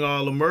seeing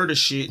all the murder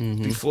shit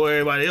before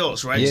everybody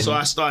else, right? So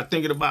I start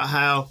thinking about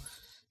how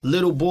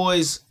little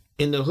boys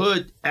in the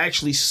hood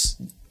actually,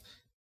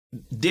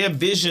 their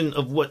vision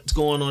of what's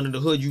going on in the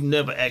hood, you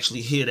never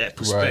actually hear that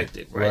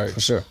perspective, right? For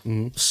sure.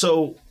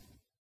 So,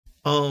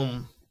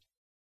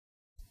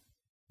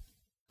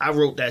 I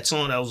wrote that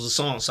song. That was a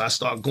song. So I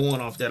start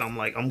going off that. I'm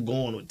like, I'm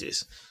going with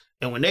this.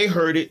 And when they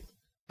heard it,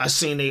 I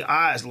seen their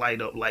eyes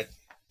light up like,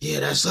 yeah,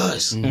 that's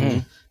us.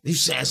 You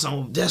saying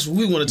something, that's what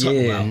we want to talk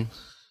about.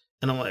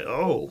 And I'm like,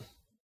 oh,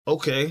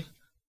 okay.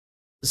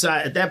 So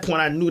at that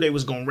point, I knew they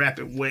was going to rap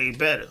it way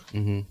better.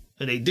 And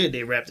they did.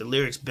 They rapped the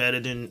lyrics better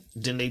than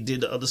they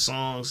did the other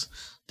songs.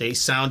 They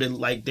sounded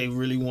like they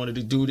really wanted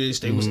to do this.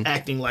 They was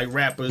acting like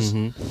rappers.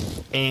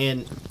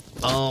 And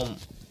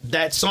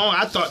that song,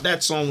 I thought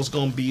that song was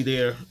going to be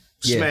their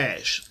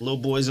smash, Little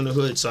Boys in the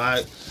Hood. So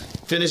I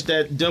finished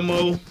that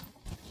demo,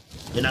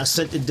 and I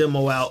sent the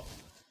demo out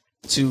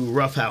to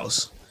Rough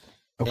House.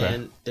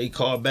 And they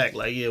called back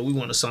like, yeah, we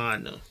want to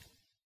sign them.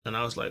 And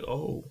I was like,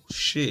 oh,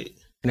 shit.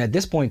 And at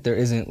this point, there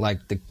isn't like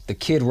the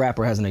kid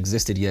rapper hasn't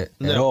existed yet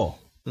at all.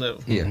 No.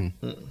 Yeah.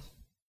 Mm-mm.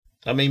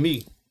 I mean,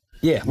 me.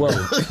 Yeah, well,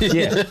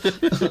 yeah.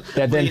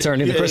 That then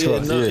turned into Kriss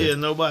Kross.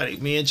 Nobody.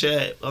 Me and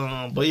Chad.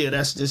 But yeah,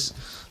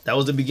 that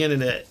was the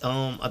beginning of that.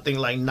 I think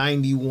like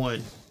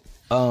 91.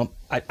 I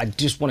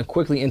just want to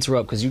quickly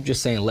interrupt because you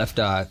just saying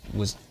LeftEye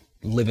was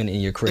living in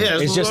your crib. Yeah,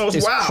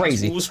 it's wild.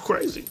 crazy. It was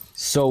crazy.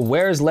 So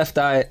where is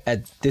LeftEye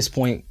at this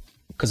point?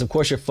 Because of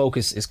course your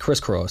focus is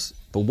Kriss Kross,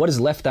 but what is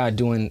LeftEye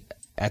doing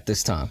at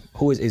this time?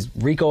 Who is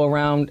Rico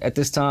around at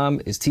this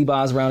time? Is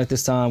T-Boz around at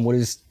this time? What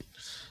is?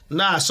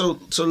 Nah, so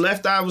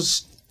LeftEye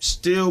was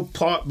still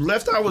part.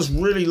 LeftEye was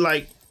really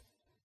like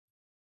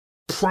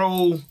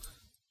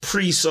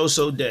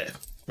pre-So Def,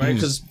 right?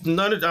 Because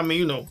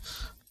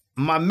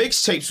my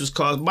mixtapes was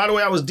called. By the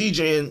way, I was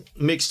DJing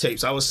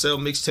mixtapes. I would sell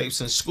mixtapes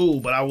in school,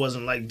 but I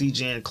wasn't like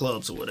DJing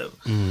clubs or whatever.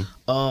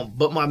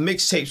 But my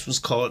mixtapes was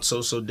called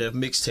So Def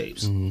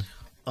mixtapes.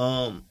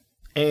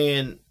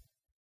 And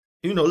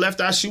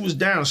LeftEye, she was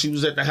down. She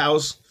was at the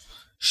house.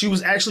 She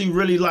was actually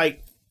really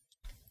like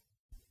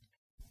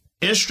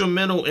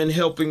instrumental in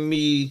helping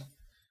me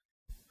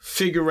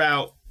figure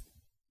out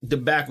the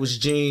backwards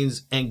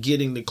jeans and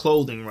getting the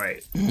clothing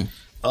right.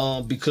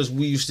 Because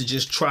we used to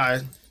just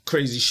try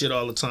crazy shit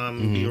all the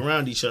time and be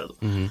around each other.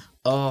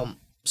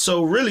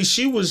 So really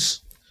she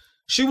was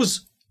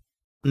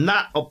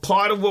not a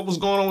part of what was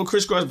going on with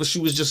Kriss Kross, but she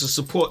was just a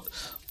support,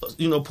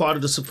 part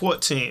of the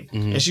support team.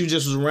 And she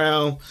just was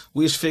around,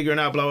 we was figuring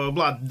out blah, blah,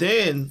 blah.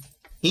 Then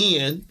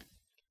Ian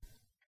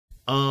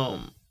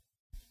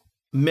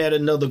met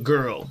another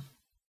girl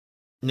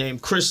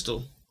named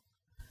Crystal,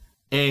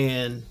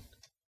 and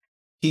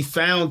he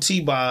found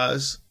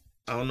T-Boz.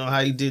 I don't know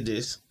how he did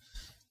this.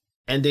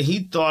 And then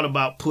he thought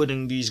about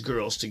putting these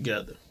girls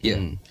together.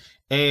 Yeah.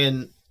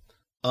 And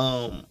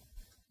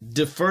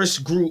the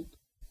first group,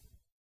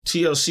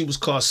 TLC, was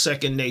called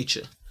Second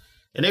Nature.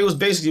 And they was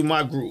basically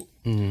my group.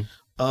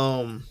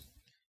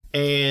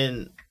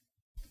 And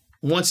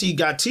once he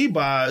got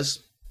T-Boz,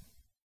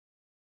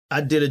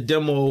 I did a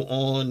demo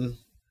on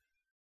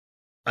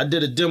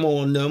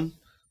them,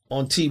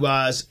 on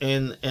T-Boz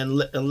and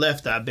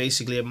LeftEye,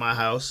 basically at my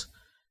house.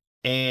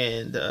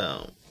 And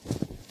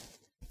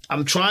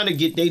I'm trying to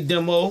get their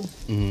demo,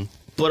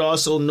 but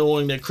also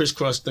knowing that Kriss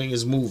Kross thing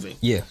is moving.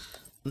 Yeah.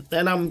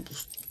 And I'm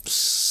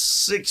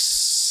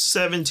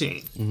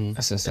 17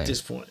 That's insane. at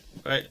this point,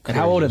 right? And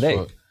how old are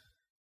they?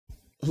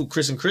 Who,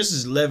 Kriss and Kriss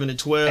is 11 and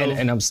 12.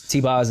 And I'm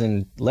T-Boz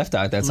and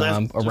LeftEye at that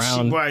time,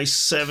 around... She probably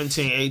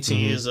 17, 18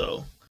 years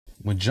old.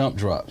 When Jump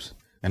drops,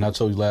 and I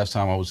told you last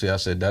time I was here, I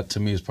said that to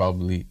me is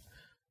probably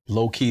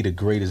low-key the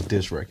greatest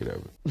diss record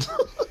ever.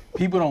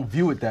 People don't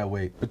view it that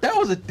way, but that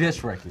was a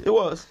diss record. It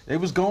was. It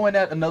was going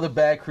at another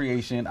bad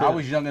creation. Yeah. I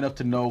was young enough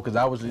to know because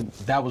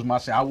that was my.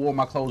 I wore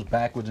my clothes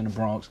backwards in the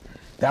Bronx.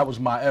 That was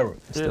my era.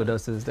 Still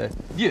does to this day.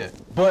 Yeah,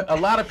 but a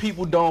lot of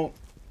people don't.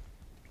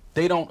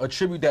 They don't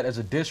attribute that as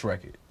a diss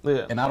record.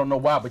 Yeah. And I don't know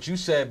why, but you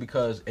said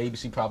because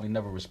ABC probably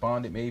never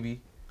responded,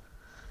 maybe.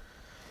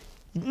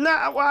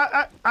 Nah,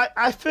 well,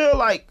 I feel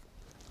like,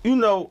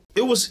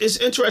 it's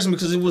interesting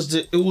because it was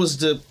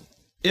the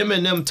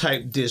Eminem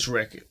type diss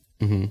record.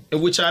 In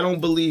which I don't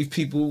believe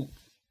people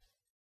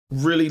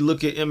really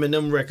look at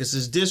Eminem records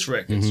as diss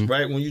records,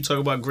 right? When you talk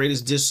about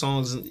greatest diss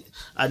songs,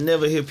 I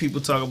never hear people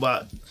talk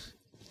about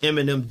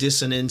Eminem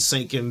dissing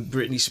NSYNC and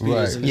Britney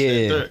Spears. Right.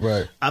 And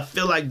Right. I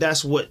feel like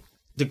that's what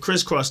the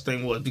Kriss Kross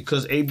thing was,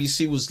 because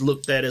ABC was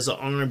looked at as an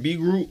R&B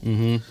group,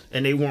 and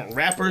they weren't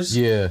rappers.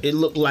 Yeah. It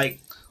looked like,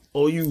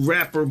 you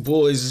rapper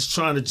boys is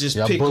trying to just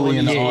pick on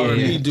bullying these the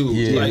R&B dudes.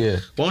 Yeah.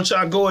 Why don't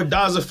y'all go with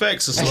Daz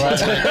Effects or something?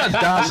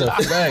 Daz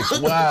Effects,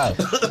 wow.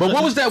 But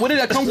what was that? Where did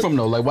that come from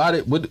though? Like,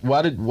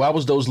 why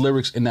was those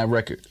lyrics in that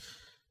record?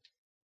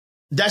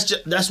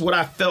 That's what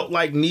I felt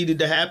like needed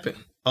to happen.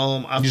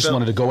 I just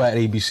wanted to go at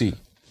ABC.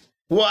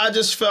 Well, I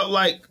just felt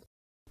like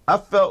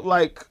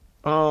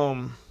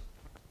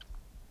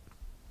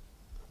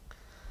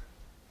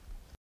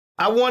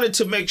I wanted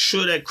to make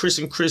sure that Kriss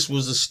and Kriss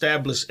was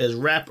established as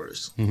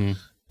rappers. And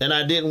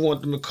I didn't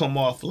want them to come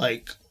off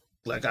like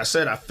I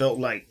said, I felt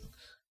like,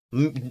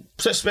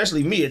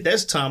 especially me at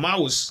this time, I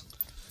was,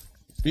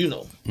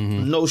 no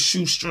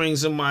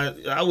shoestrings in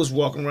I was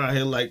walking around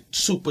here like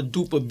super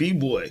duper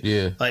B-boy.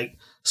 Yeah. Like,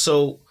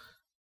 so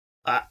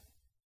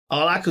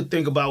all I could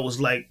think about was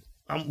like,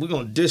 we're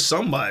going to diss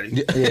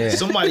somebody. Yeah.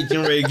 Somebody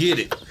getting ready to get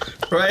it.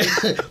 Right?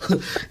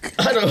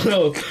 I don't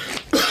know.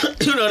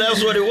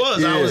 That's what it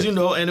was. Yeah. I was,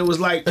 and it was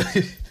like,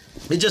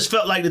 it just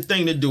felt like the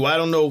thing to do. I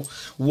don't know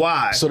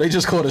why. So they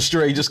just caught a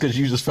stray just because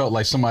you just felt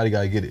like somebody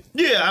got to get it.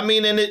 Yeah, I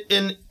mean,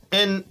 and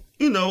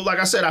like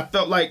I said, I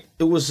felt like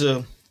it was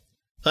an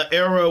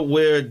era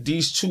where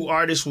these two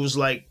artists was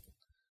like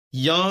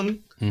young,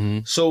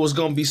 so it was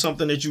going to be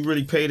something that you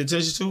really paid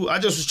attention to. I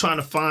just was trying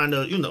to find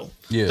a,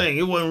 thing.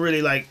 It wasn't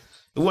really like,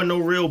 it wasn't no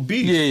real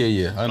beef.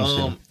 Yeah. I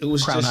understand. It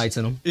was Crown just, Heights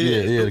in them.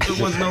 Yeah. It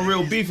wasn't no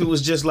real beef. It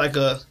was just like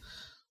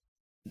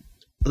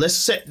let's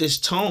set this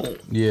tone.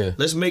 Yeah.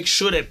 Let's make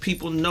sure that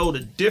people know the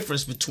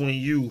difference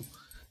between you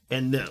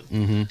and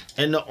them.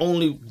 And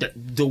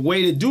the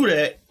way to do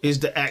that is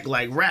to act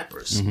like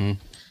rappers. You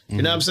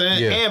know what I'm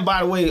saying? Yeah. And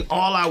by the way,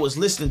 all I was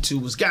listening to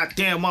was,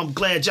 "Goddamn, I'm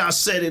glad y'all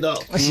set it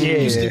up." Yeah.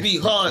 Used to be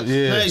hard.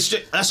 Yeah. Man,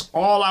 that's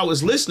all I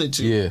was listening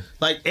to. Yeah.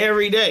 Like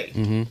every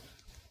day.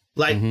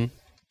 Like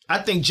I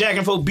think Jack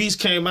and 4 Beats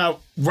came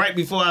out right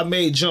before I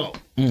made Jump.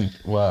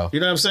 Wow. You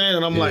know what I'm saying?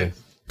 And I'm Yeah. like,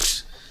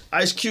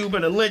 Ice Cube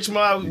and the Lynch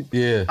Mob.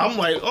 Yeah. I'm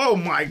like, oh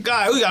my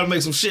God, we gotta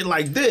make some shit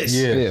like this.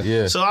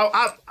 Yeah. So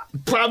I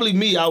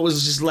probably I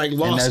was just like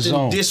lost in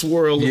zone. this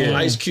world Yeah. with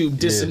Ice Cube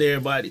dissing Yeah.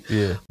 everybody.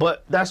 Yeah.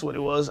 But that's what it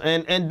was.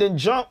 And then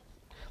Jump,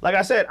 like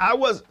I said,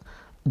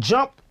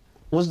 Jump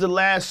was the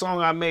last song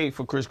I made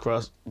for Kriss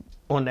Kross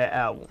on that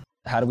album.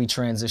 How do we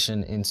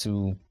transition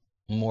into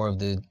more of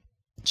the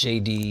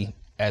JD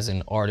as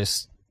an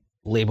artist,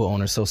 label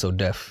owner, So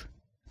Def?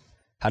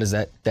 How does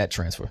that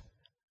transfer?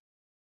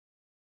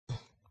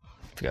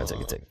 If you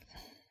gotta take it.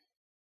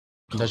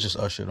 That's just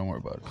us shit. Don't worry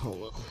about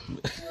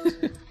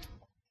it.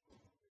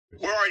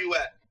 Where are you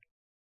at?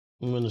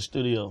 I'm in the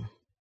studio.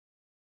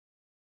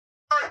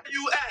 Where are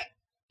you at?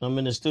 I'm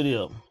in the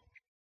studio.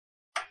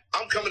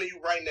 I'm coming to you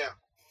right now.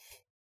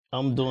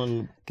 I'm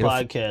doing Get a-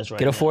 podcast right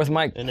Get now. a fourth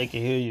mic. And they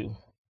can hear you.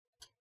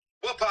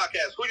 What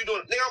podcast? Who you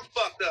doing? Nigga, I'm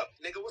fucked up.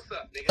 Nigga, what's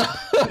up,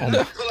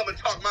 nigga? Pull up and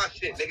talk my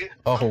shit, nigga.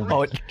 Oh, I'm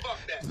oh. rich. Fuck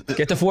that.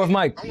 Get the fourth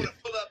mic. I want to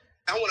pull up.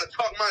 I want to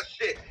talk my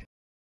shit.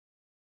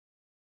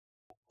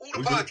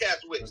 Who the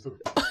podcast with?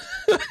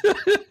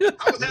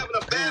 I was having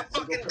a bad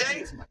fucking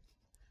day.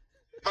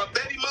 My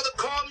baby mother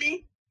called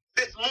me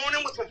this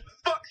morning with some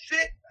fuck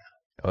shit.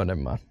 Oh, never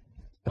mind.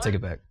 I'll take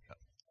it back.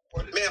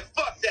 Man,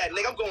 fuck that,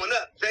 nigga. I'm going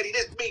up. JD,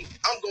 this me.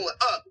 I'm going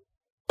up.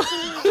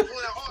 I'm pulling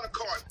out all the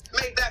cars.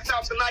 Maybach's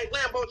out tonight.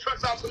 Lambo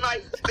trucks out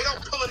tonight. Nigga,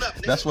 I'm pulling up,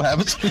 nigga. That's what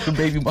happens to your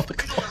baby mother.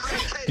 We doing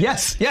 100K.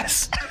 Yes.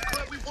 This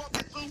club we walked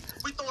into,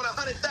 we throwing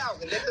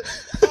 100,000,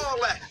 nigga. All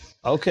that.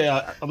 Okay,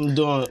 I'm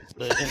doing.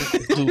 I'm on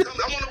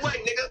the way,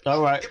 nigga.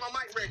 All right. Get my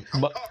mic ready. I'm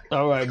But, talking.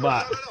 all right, Nigga,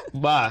 bye. No.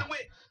 Bye.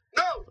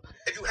 No.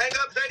 If you hang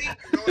up, JD, you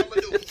know what I'm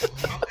gonna do.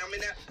 I'm in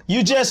that.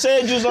 You just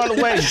said you was on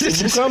the way. If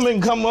you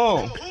come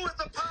on. Who is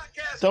the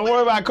podcast? Don't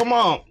worry about it. Come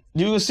on.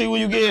 You can see what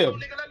you give.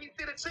 Nigga, let me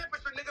see the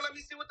temperature. Nigga, let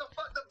me see what the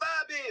fuck the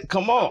vibe is.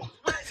 Come on.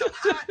 I'm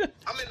hot.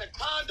 I'm in the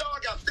condo. I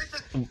got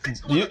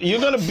bitches. You're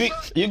gonna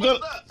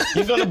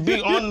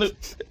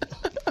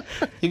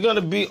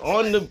be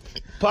on the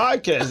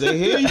podcast. They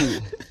hear you.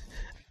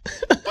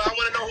 Well, I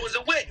want to know who's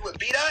it with. You with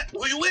B-Dot?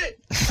 Who you with?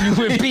 You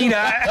would be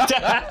that.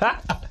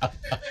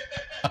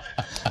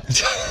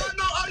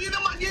 Oh, you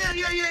know my, yeah,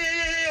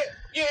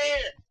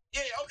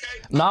 okay.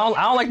 No,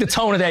 I don't like the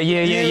tone of that.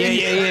 Yeah.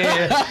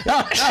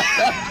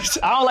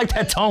 I don't like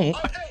that tone.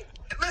 Okay,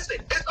 listen,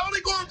 it's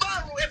only going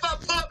viral if I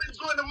pull up and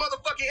join the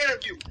motherfucking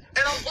interview.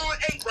 And I'm on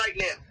 8 right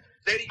now.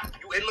 Lady,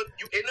 you in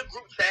the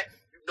group chat.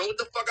 You know what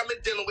the fuck I'm been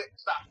dealing with.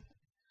 Stop.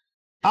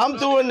 I'm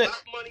doing it.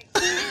 Money.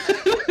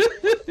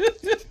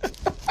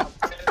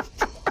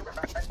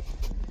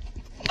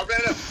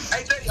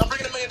 Hey, Lady, I'm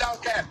bringing $1 million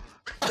cash.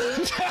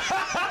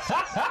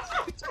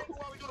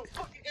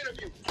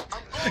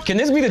 Can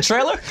this be the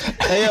trailer?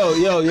 Hey,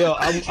 yo.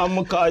 I'm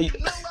gonna call you.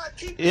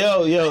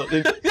 Yo.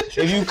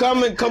 If you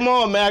coming, come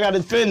on, man. I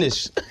gotta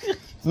finish.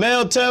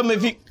 Mel, tell me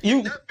if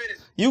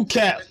you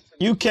cap.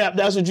 You cap.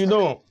 That's what you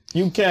doing.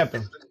 You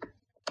capping.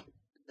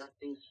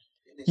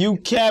 You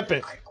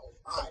capping.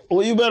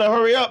 Well, you better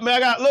hurry up,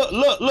 man.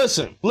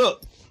 Listen,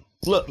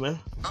 man.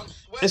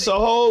 It's a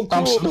whole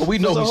crew. We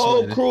know There's a he's whole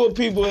sweating. crew of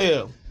people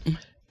here.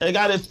 They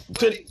gotta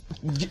fit.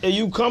 Are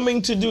you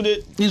coming to do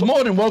the? He's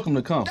more than welcome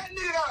to come. That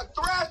nigga got a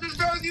Thrashers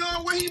jersey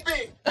on. Where he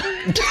been?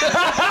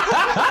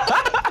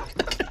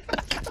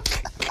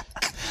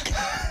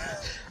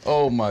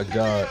 Oh my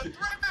God.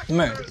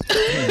 Man.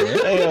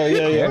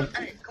 Yeah.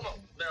 Hey, come on.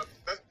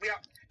 Let's be out.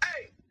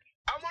 Hey,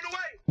 I'm on the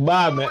way.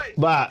 Bye, I'm on the man. way.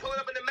 Bye. Pulling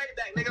up in the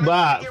Maybach, nigga.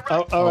 Bye. Let me get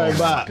right. All right, Oh,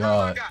 bye. my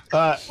God.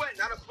 I'm sweating.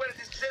 I done sweated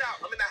this shit out.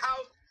 I'm in the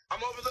house. I'm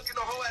overlooking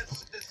the whole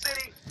ass the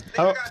city.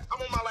 Oh.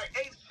 I'm on my like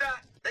 8th shot.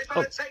 They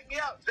trying to take me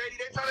out, JD.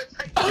 They trying to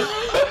take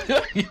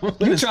me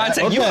out. You trying to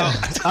take you Okay.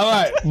 out. All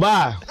right.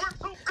 Bye.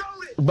 We're too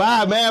goated.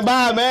 Bye,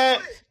 man.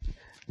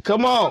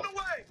 Come on. On the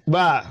way.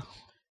 Bye.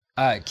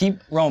 All right, keep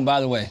rolling.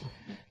 By the way,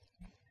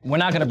 we're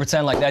not gonna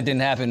pretend like that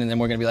didn't happen, and then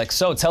we're gonna be like,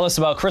 so tell us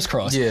about Kriss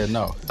Kross. Yeah,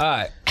 no. All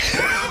right.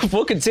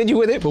 We'll continue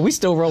with it, but we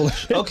still rolling.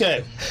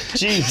 Okay.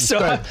 Jesus So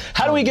Christ.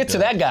 how do we get to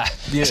that guy?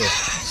 Yeah.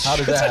 How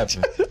did that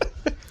happen?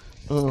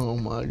 Oh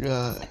my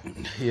God.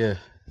 Yeah.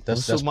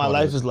 That's what my part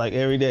life of it. is like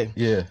every day.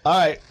 Yeah. All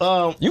right.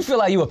 You feel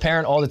like you a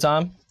parent all the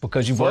time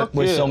because you've worked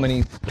with yeah. so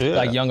many Yeah.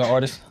 like younger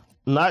artists.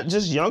 Not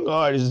just young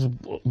artists,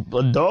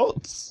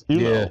 adults. You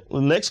Yeah. know,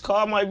 the next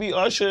call might be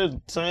Usher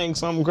saying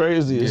something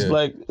crazy. It's Yeah.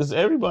 like it's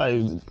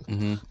everybody.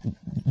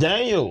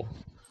 Daniel.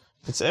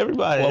 It's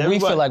everybody. Well, we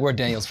Everybody- feel like we're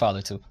Daniel's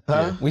father too.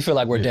 Huh? We feel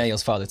like we're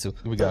Daniel's father too.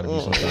 We gotta be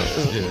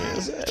sometimes. Yeah.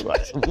 It's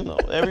everybody. You know,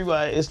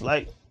 everybody. It's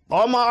like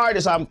all my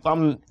artists.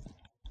 I'm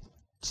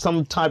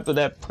some type of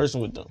that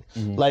person with them.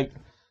 Like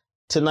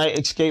tonight,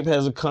 Escape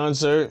has a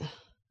concert,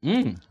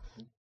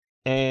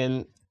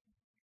 and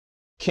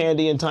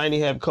Candy and Tiny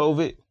have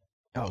COVID.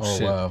 Oh,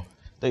 shit. wow.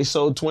 They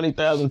sold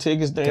 20,000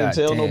 tickets. They didn't God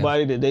tell damn.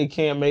 nobody that they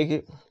can't make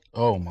it.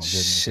 Oh my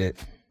goodness. Shit.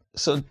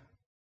 So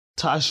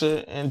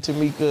Tasha and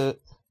Tamika,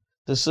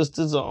 the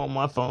sisters, are on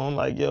my phone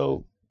like,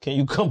 yo, can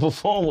you come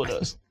perform with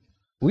us?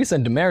 We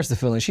sent Damaris the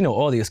feeling. She know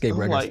all the Escape I'm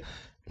records.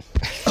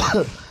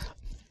 like,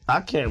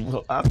 I can't.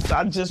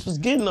 I just was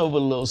getting over a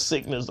little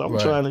sickness. I'm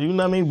Right. trying to, you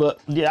know what I mean? But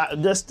yeah,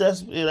 that's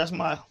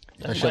my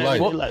That's your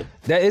life. everyday life.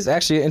 That is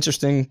actually an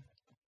interesting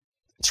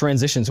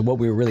transition to what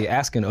we were really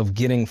asking of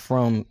getting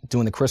from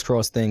doing the Kriss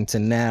Kross thing to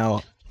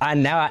now. I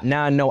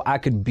know I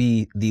could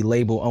be the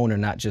label owner,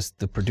 not just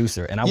the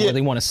producer, and I Yeah.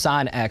 really want to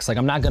sign acts. Like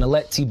I'm not gonna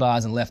let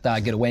T-Boz and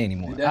LeftEye get away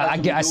anymore.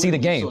 I see the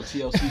game.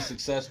 TLC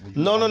successful.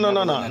 No.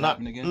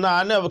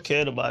 I never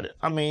cared about it.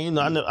 I mean, you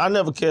know, I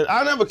never cared.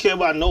 I never cared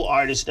about no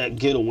artists that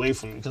get away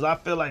from me because I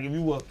feel like if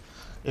you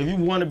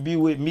want to be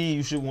with me,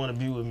 you should want to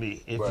be with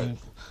me.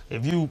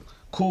 If you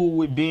cool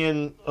with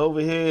being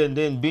over here and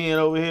then being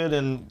over here,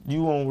 then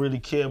you won't really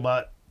care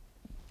about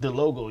the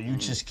logo. You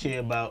just care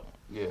about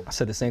I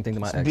said the same thing to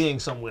my ex. being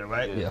somewhere,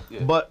 right? Yeah.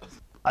 But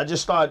I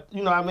just started,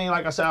 you know what I mean?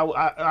 Like I said,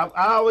 I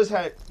always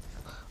had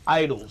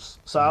idols.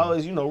 So I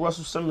always, you know,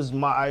 Russell Simmons is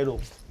my idol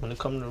when it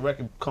comes to the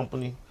record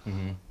company.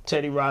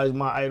 Teddy Riley is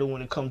my idol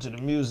when it comes to the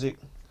music.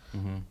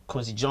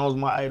 Quincy Jones is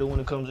my idol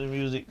when it comes to the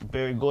music.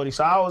 Barry Gordy.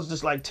 So I always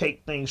just like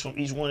take things from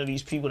each one of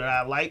these people that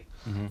I like,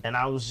 and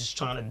I was just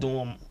trying to do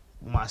them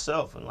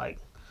myself. And like,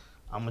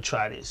 I'm gonna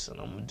try this, and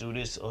I'm gonna do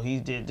this. Oh,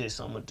 he did this,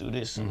 I'm gonna do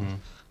this.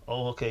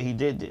 Oh, okay, he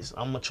did this.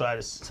 I'm gonna try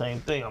the same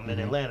thing. I'm in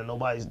Atlanta,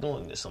 nobody's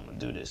doing this. I'm gonna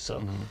do this.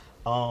 So,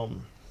 all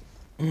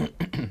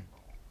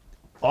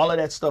of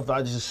that stuff,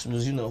 I just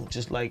was, you know,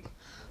 just like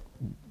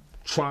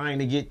trying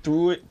to get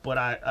through it. But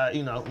I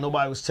you know,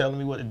 nobody was telling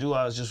me what to do.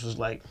 I was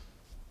like,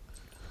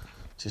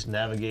 just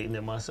navigating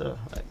it myself,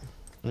 like,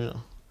 you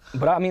know.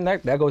 But I mean,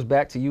 that goes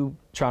back to you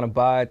trying to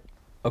buy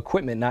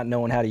equipment, not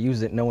knowing how to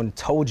use it. No one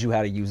told you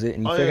how to use it,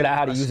 and you figured out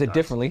how to use it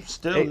differently.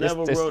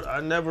 I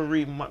never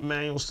read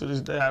manuals to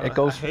this day. I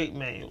hate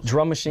manuals.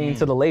 Drum machine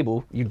to the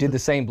label, you did the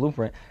same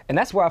blueprint. And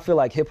that's where I feel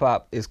like hip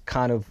hop is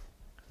kind of,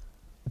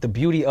 the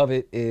beauty of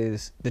it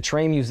is the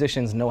trained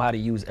musicians know how to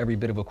use every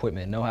bit of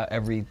equipment, know how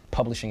every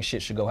publishing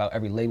shit should go, how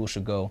every label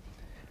should go.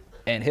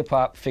 And hip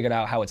hop figured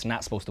out how it's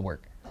not supposed to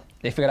work.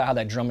 They figured out how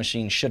that drum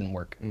machine shouldn't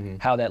work,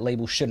 how that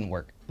label shouldn't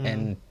work.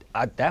 And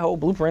that whole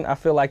blueprint, I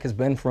feel like, has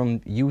been from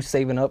you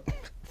saving up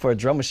for a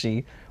drum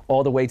machine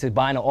all the way to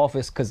buying an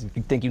office because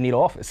you think you need an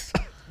office.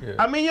 Yeah.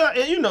 I mean, yeah,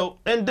 and you know,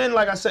 and then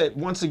like I said,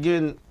 once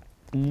again,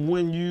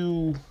 when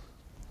you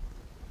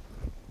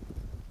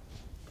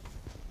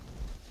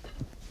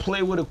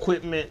play with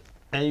equipment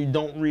and you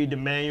don't read the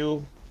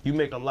manual, you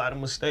make a lot of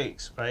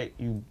mistakes, right?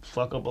 You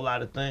fuck up a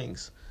lot of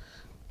things.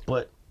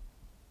 But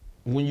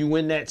when you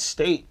in that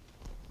state,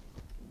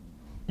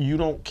 you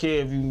don't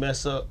care if you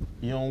mess up.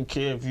 You don't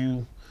care if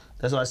you.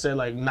 That's why I said,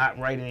 like, not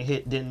writing a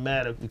hit didn't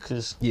matter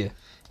because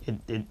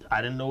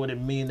I didn't know what it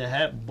mean to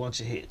have a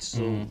bunch of hits.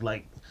 So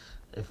like,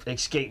 if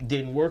Escape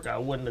didn't work, I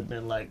wouldn't have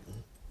been like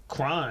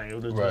crying. It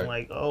would have been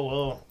like, oh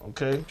well,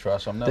 okay. Try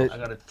something else. I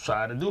gotta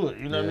try to do it.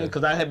 You know what I mean?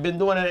 Because I had been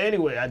doing it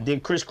anyway. I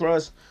did Kriss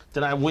Kross,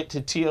 then I went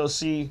to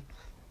TLC.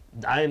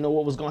 I didn't know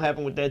what was gonna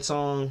happen with that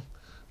song.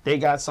 They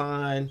got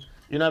signed.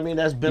 You know what I mean?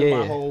 That's been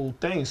my whole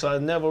thing. So I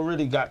never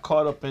really got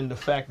caught up in the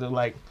fact of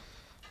like,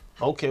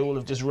 okay, well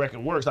if this record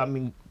works, I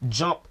mean,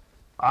 Jump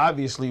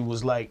obviously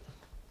was like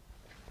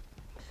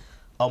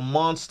a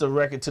monster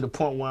record to the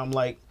point where I'm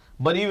like,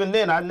 but even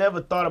then I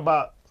never thought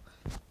about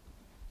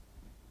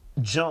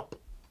Jump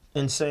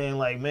and saying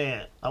like,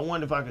 man, I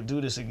wonder if I could do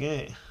this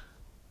again.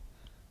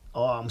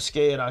 Oh, I'm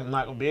scared I'm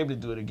not gonna be able to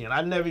do it again.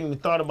 I never even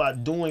thought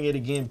about doing it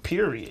again,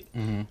 period.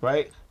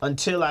 Right?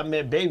 Until I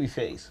met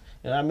Babyface.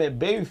 And I met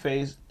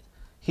Babyface,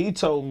 he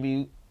told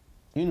me,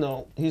 you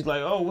know, he's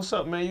like, oh, what's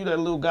up, man? You that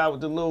little guy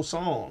with the little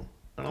song.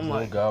 And I'm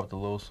like, guy with the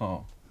little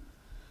song.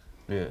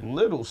 Yeah.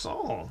 Little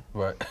song.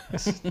 Right.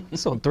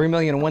 So 3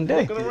 million in one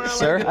day,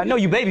 sir. like I know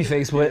you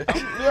Babyface, but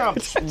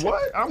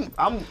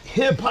I'm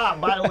hip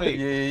hop, by the way.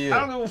 Yeah. I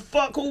don't give a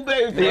fuck who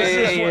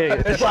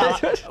Babyface is.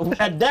 So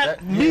at that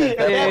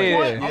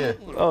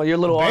point, oh, your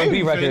little R&B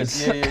Babyface.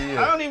 records.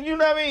 I don't even, you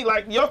know what I mean?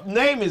 Like, your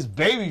name is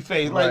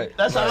Babyface. Like, Right.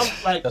 that's how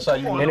I'm like. That's how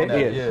you come know on,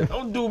 that.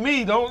 Don't do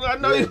me. I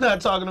know you're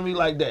not talking to me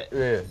like that.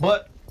 Yeah.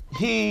 But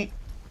he,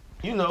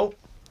 you know,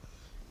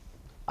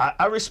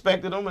 I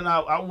respected him, and I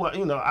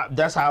you know,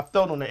 that's how I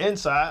felt on the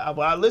inside.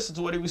 I listened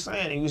to what he was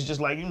saying. He was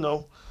just like, you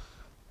know,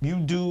 you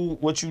do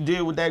what you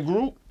did with that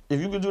group.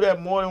 If you could do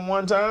that more than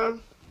one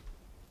time,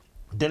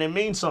 then it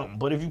means something.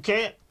 But if you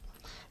can't,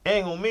 it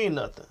ain't gonna mean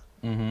nothing.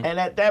 And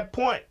at that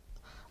point,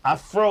 I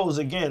froze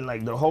again.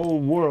 Like the whole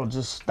world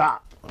just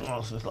stopped. And I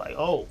was just like,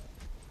 oh.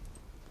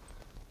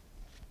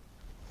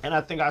 And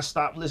I think I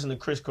stopped listening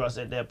to Kriss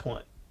Kross at that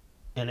point,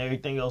 and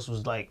everything else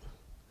was like,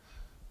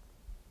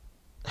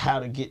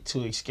 how to get to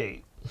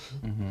Escape.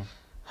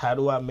 How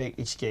do I make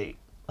Escape?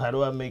 How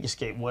do I make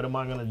Escape? What am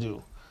I gonna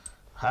do?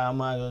 How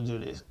am I gonna do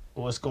this?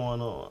 What's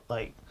going on?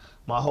 Like,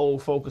 my whole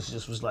focus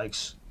just was like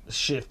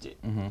shifted.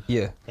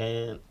 Yeah.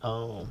 And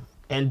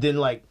then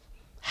like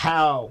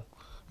how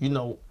you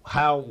know,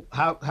 how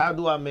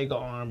do I make an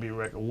R&B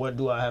record? What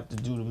do I have to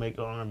do to make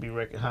an R&B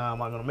record? How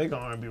am I gonna make an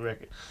R&B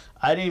record?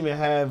 I didn't even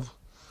have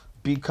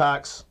B.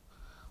 Cox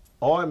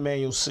or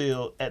Emmanuel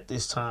Seal at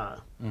this time.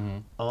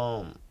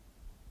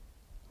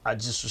 I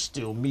just was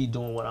still me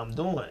doing what I'm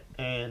doing.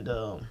 And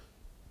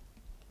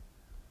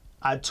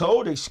I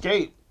told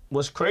Escape,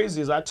 what's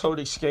crazy is I told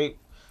Escape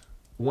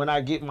when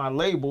I get my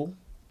label,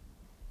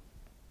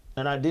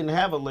 and I didn't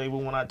have a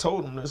label when I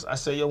told him this, I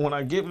said, yo, when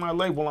I get my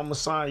label, I'm gonna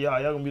sign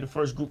y'all. Y'all gonna be the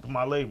first group of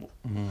my label.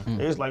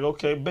 They was like,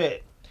 okay,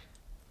 bet.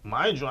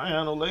 Mind you, I ain't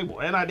had no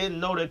label. And I didn't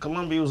know that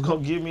Columbia was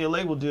gonna give me a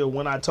label deal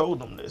when I told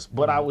them this.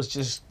 But I was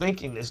just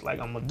thinking this, like,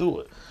 I'm gonna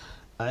do it.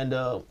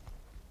 And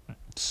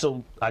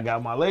so I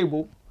got my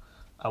label.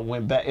 I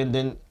went back, and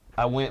then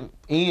I went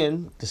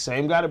in, the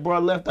same guy that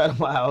brought Left out of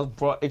my house,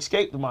 brought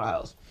Escape to my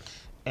house.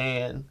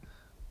 And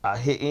I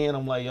hit in,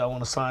 I'm like, yo, I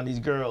wanna sign these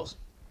girls.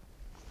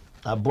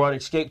 I brought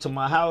Escape to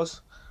my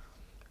house,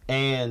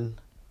 and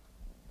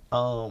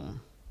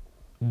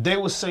they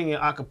was singing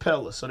a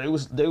cappella. So they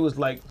was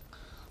like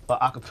an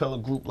a cappella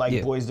group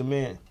like Boys II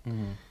Men.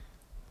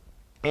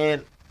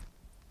 And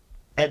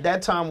at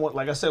that time,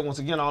 like I said, once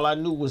again, all I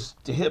knew was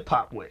the hip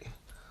hop way.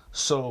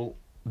 So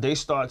they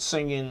start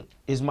singing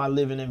 "Is My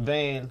Living in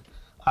Vain"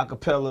 a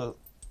cappella,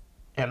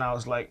 and I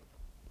was like,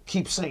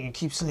 keep singing,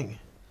 keep singing.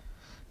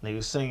 And they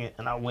was singing,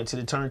 and I went to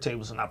the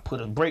turntables and I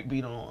put a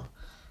breakbeat on.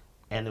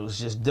 And it was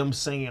just them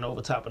singing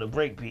over top of the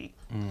breakbeat.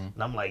 And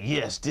I'm like,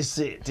 yes, this is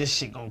it. This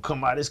shit gonna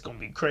come out. It's gonna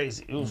be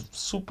crazy. It was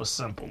super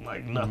simple,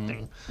 like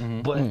nothing.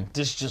 But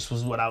this just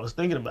was what I was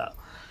thinking about.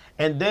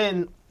 And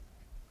then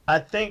I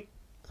think,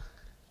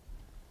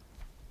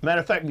 matter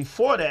of fact,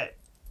 before that,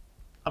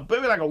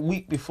 maybe like a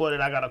week before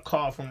that, I got a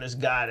call from this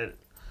guy that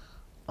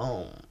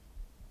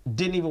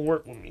didn't even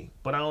work with me.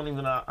 But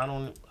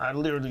I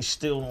literally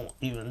still don't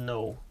even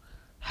know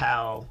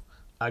how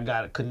I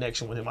got a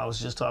connection with him. I was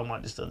just talking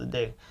about this the other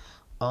day.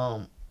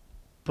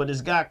 But this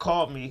guy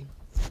called me,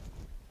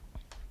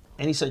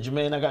 and he said,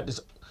 Jermaine, I got this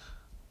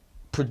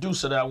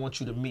producer that I want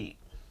you to meet.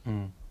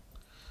 And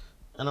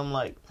I'm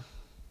like,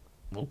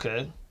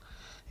 okay.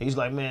 He's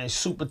like, man, he's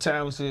super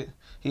talented.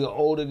 He an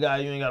older guy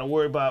you ain't got to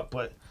worry about,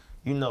 but,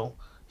 you know,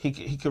 he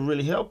could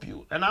really help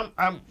you. And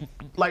I'm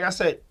like I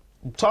said,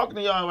 talking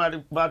to y'all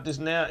about this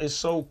now is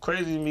so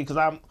crazy to me because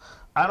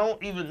I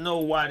don't even know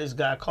why this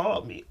guy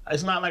called me.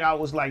 It's not like I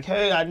was like,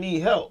 hey, I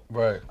need help.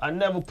 Right. I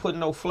never put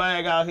no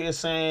flag out here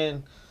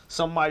saying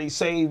somebody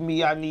save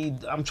me,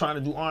 I'm trying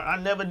to do art.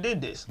 I never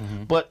did this.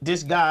 But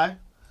this guy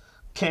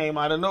came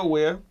out of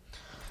nowhere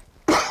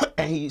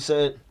and he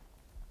said,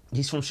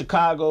 he's from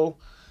Chicago.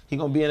 He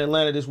gonna be in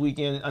Atlanta this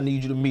weekend. I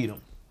need you to meet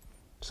him.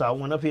 So I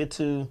went up here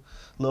to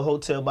a little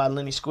hotel by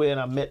Lenny Square and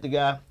I met the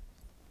guy.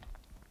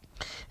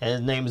 And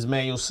his name is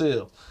Emmanuel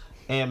Seal.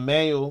 And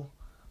Emmanuel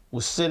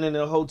was sitting in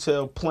the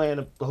hotel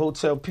playing the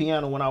hotel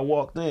piano when I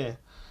walked in.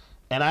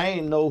 And I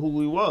didn't know who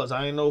he was.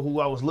 I didn't know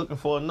who I was looking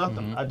for or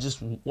nothing. I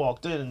just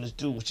walked in and this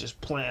dude was just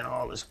playing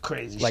all this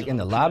crazy shit. Like in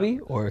the lobby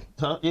or?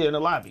 Huh? Yeah, in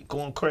the lobby,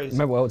 going crazy.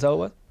 Remember what hotel it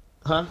was?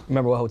 Huh?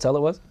 Remember what hotel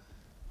it was?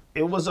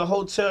 It was a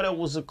hotel that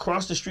was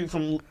across the street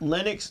from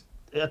Lenox.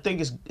 I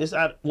think it's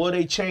at, well,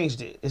 they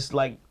changed it. It's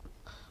like,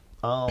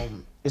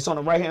 it's on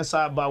the right-hand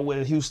side by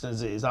where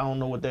Houston's is. I don't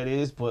know what that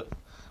is, but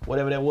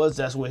whatever that was,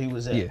 that's where he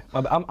was at. Yeah,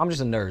 I'm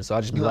just a nerd, so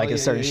I just be liking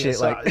certain shit.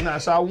 So,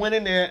 like, so I went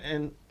in there,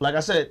 and like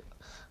I said,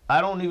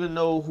 I don't even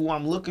know who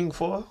I'm looking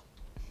for,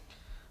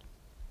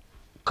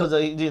 cause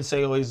he didn't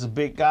say, oh, he's a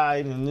big guy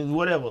and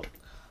whatever.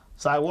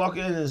 So I walk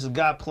in, and there's a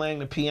guy playing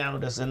the piano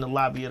that's in the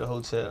lobby of the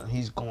hotel.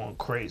 He's going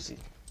crazy,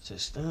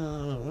 just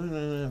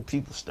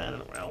people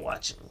standing around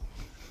watching.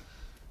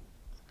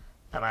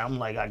 And I'm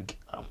like, I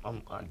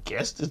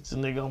guess this the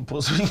nigga I'm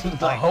supposed to be.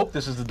 Like, I hope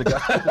this is the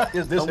guy.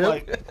 Is this him?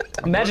 Like,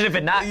 imagine if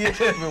it not. Yeah, if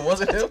it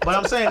wasn't him. But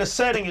I'm saying the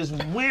setting is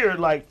weird.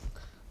 Like,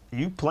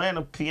 you playing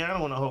a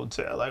piano in a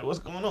hotel. Like, what's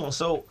going on?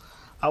 So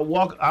I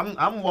walk.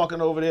 I'm walking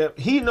over there.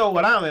 He know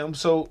what I am.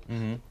 So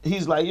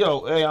he's like,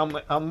 yo, hey,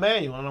 I'm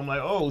Manuel. And I'm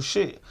like, oh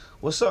shit,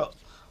 what's up?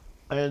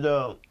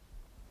 And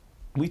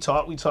we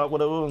talk,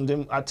 whatever. And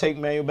then I take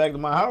Manuel back to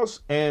my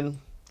house, and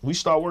we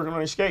start working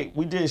on Escape.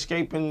 We did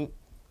Escape in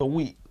a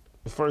week.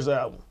 The first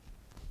album.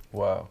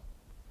 Wow.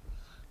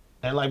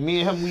 And like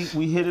me and him,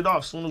 we hit it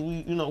off soon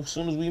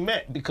as we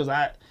met because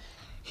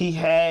he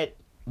had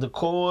the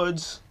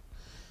chords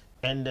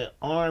and the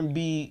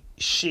R&B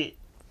shit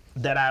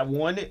that I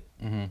wanted.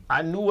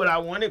 I knew what I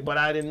wanted, but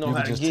I didn't know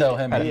how to get tell it.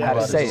 him how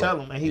to say tell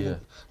him,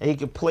 and he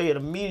could play it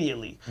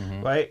immediately,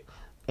 right?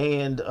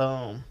 And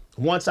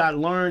once I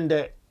learned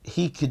that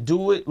he could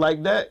do it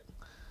like that,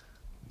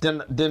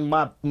 then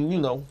my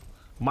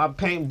my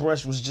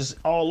paintbrush was just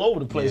all over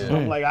the place.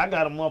 I'm like, I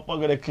got a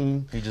motherfucker that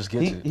can. He just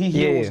gets it. He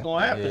hear what's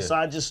gonna happen. So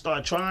I just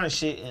started trying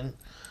shit,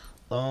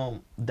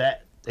 and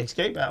that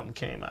Escape album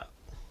came out.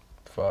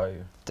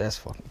 Fire. That's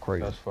fucking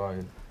crazy. That's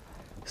fire.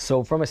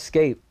 So from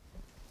Escape,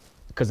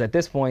 because at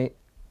this point,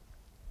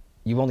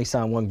 you've only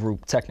signed one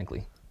group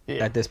technically.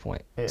 At this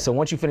point. So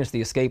once you finish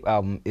the Escape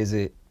album, is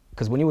it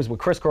because when you was with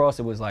Kriss Kross,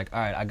 it was like, all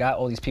right, I got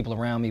all these people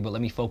around me, but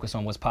let me focus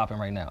on what's popping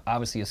right now.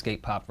 Obviously,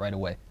 Escape popped right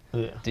away.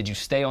 Yeah. Did you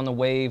stay on the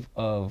wave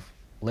of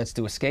let's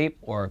do Escape,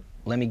 or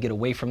let me get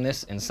away from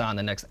this and sign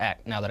the next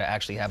act now that I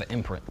actually have an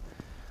imprint?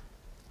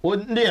 Well,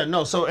 yeah,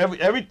 no. So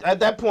every at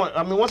that point,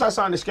 I mean, once I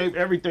signed Escape,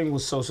 everything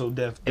was So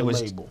Def. It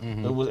was- label.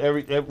 It was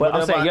every. But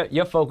I'm saying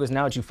your focus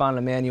now that you find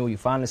the manual, you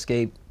find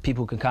Escape,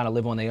 people can kind of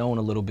live on their own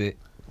a little bit.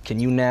 Can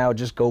you now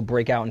just go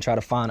break out and try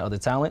to find other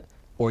talent?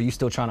 Or are you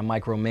still trying to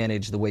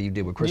micromanage the way you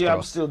did with Kriss Kross? Yeah,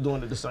 I'm still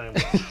doing it the same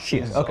way.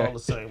 Yeah, It's okay. all the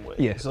same way.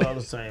 Yeah. It's all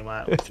the same.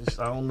 I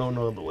don't know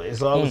no other way.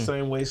 It's all the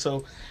same way.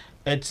 So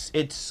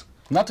it's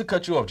Not to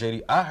cut you off,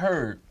 JD. I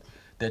heard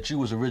that you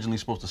was originally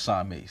supposed to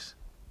sign Mace,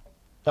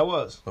 that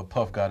was. but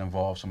Puff got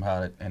involved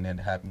somehow, and then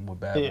it happened with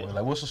Bad Yeah. Boy.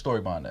 Like, what's the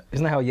story behind that?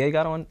 Isn't that how Ye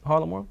got on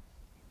Harlem World?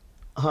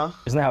 Huh?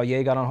 Isn't that how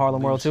Ye got on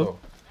Harlem World too? So,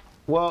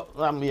 Well,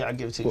 I mean, yeah, I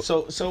give it to you.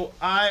 So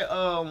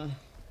I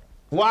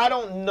I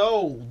don't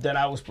know that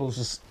I was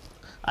supposed to.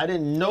 I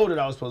didn't know that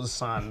I was supposed to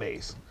sign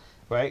Mace,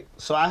 right?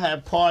 So I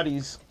had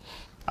parties.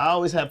 I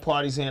always had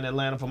parties here in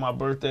Atlanta for my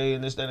birthday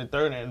and this, that, and the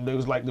third, and it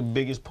was like the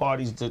biggest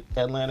parties that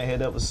Atlanta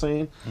had ever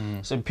seen.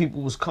 So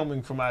people was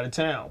coming from out of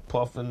town.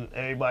 Puff and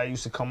everybody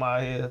used to come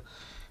out here,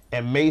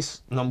 and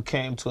Mace and them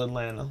came to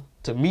Atlanta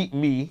to meet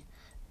me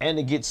and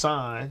to get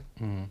signed.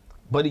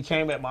 But he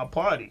came at my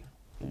party.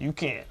 You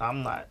can't.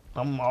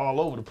 I'm all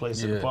over the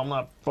place. Yeah. I'm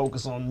not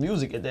focused on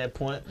music at that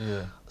point.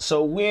 yeah.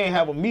 So we ain't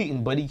have a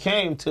meeting, but he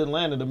came to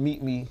Atlanta to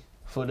meet me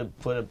for the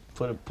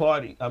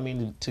party. I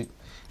mean,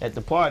 at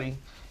the party,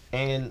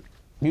 and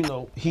you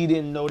know he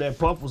didn't know that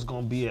Puff was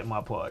gonna be at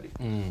my party,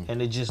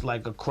 and it just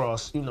like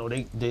across, you know,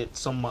 they did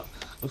some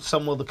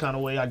other kind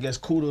of way. I guess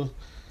Cuda,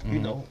 you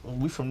know,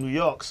 we from New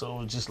York,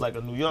 so it's just like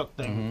a New York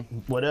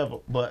thing, whatever.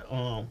 But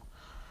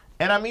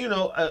and I mean, you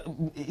know,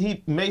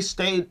 he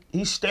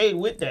stayed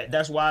with that.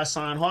 That's why I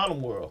signed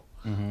Harlem World.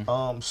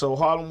 So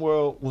Harlem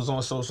World was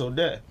on So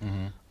Def.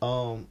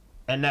 And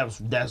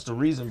that's the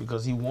reason,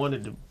 because he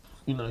wanted to,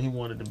 you know, he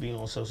wanted to be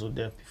on So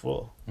Def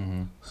before.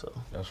 So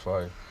That's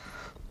fire.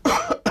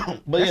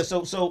 but yeah,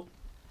 so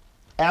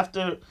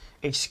after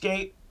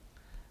Escape,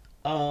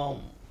 I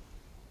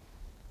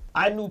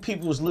knew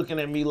people was looking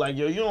at me like,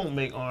 yo, you don't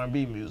make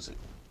R&B music.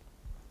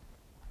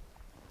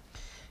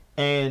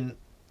 And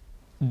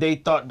they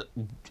thought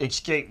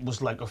Escape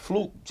was like a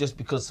fluke just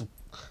because of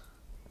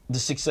the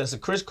success of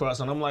Kriss Kross.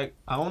 And I'm like,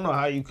 I don't know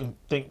how you can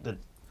think that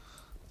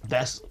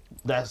that's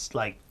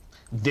like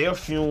their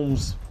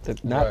fumes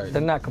Right.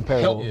 They're not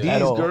comparable help at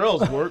these all.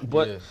 girls work.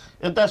 But Yeah.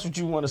 if that's what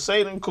you want to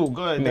say, then cool,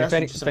 go ahead. I mean, That's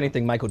what if you're saying.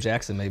 anything, Michael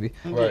Jackson maybe.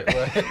 Right,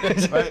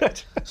 right.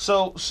 Right?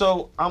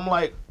 So I'm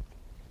like,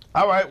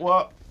 all right,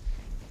 well,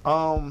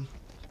 I'm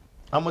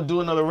gonna do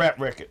another rap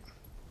record.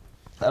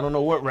 I don't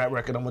know what rap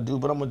record I'm gonna do,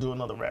 but I'm gonna do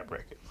another rap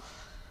record.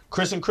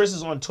 Kriss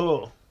is on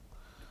tour.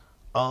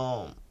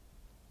 I'm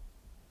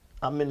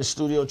in the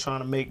studio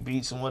trying to make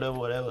beats and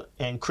whatever.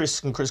 And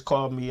Kriss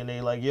called me and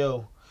they like,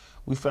 yo,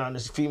 we found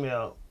this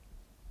female.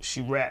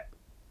 She rap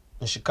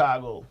in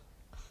Chicago.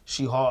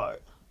 She hard.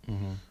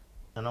 And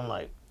I'm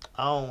like,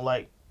 I don't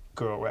like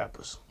girl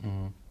rappers.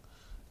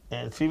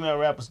 And female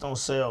rappers don't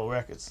sell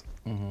records.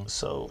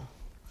 So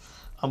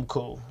I'm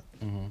cool.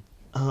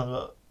 I hung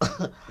up.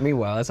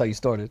 Meanwhile, that's how you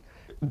started.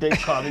 They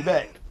called me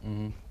back.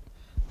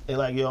 They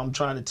like, yo, I'm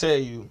trying to tell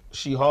you,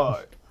 she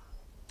hard.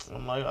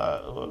 I'm like,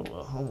 all right,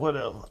 well,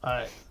 whatever. All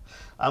right.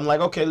 I'm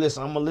like, okay,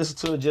 listen, I'm gonna listen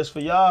to it just for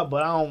y'all,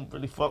 but I don't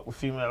really fuck with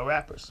female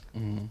rappers.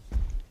 And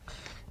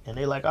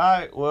they like, all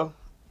right, well,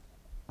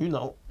 you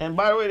know. And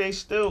by the way, they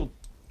still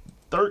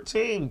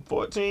 13,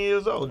 14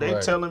 years old. They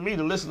Right. telling me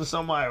to listen to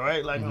somebody,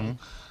 right? Like, I'm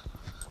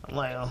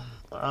like,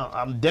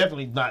 I'm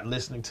definitely not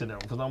listening to them,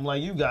 because I'm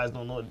like, you guys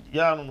don't know,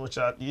 y'all don't know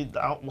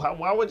what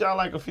why would y'all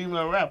like a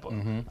female rapper?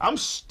 I'm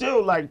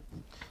still like,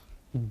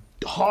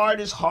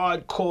 hardest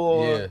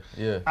hardcore.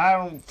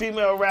 Yeah.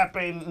 Female rap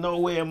ain't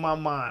nowhere in my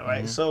mind,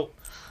 right? So,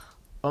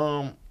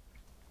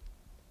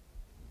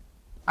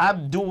 I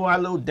do my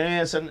little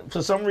dance, and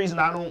for some reason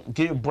I don't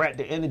give Brat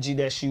the energy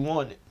that she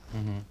wanted.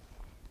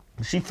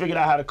 She figured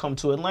out how to come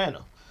to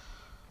Atlanta.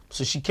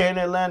 So she came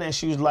to Atlanta and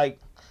she was like,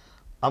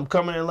 I'm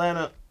coming to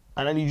Atlanta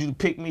and I need you to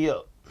pick me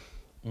up.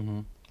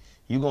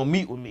 You gonna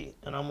meet with me?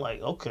 And I'm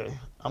like, okay,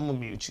 I'm gonna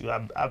meet with you.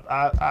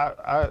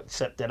 I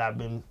accept that I've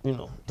been, you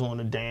know, doing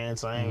the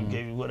dance. I ain't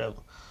gave you whatever.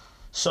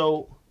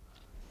 So,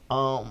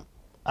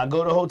 I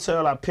go to the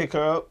hotel. I pick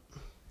her up,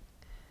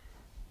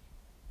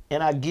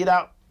 and I get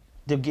out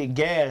to get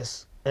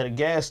gas at a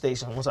gas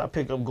station. Once I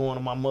pick up, going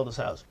to my mother's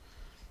house,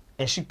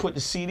 and she put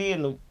the CD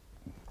in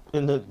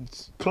the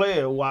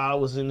player while I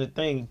was in the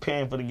thing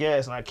paying for the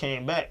gas, and I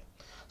came back.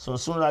 So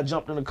as soon as I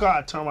jumped in the car,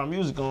 I turned my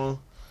music on,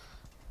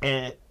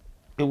 and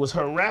it was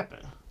her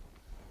rapping.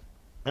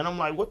 And I'm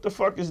like, what the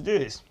fuck is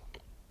this?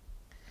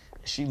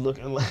 She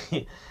looking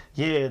like,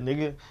 yeah,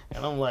 nigga.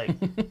 And I'm like,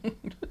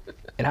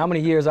 And how many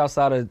years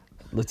outside of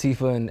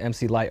Latifah and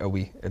MC Lyte are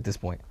we at this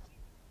point?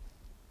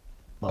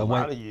 a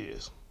lot of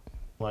years.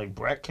 Like,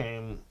 Brat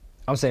came,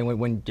 I'm saying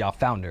when y'all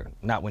found her,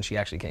 not when she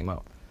actually came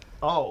out.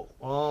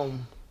 yeah,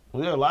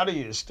 a lot of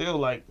years. Still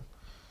like,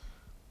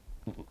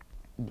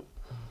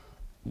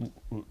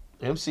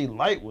 MC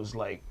Light was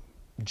like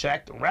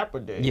Jack the Rapper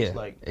days. Yeah,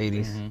 like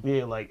 80s.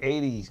 Yeah, like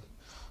 80s.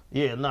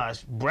 Yeah, nah,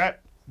 Brap,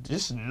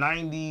 this is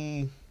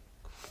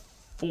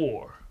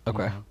 94.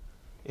 Okay.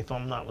 If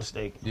I'm not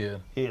mistaken. Yeah.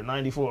 Yeah,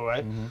 94,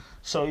 right?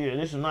 So yeah,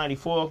 this is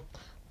 94.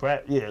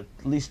 Brat, yeah, at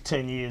least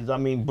 10 years. I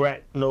mean,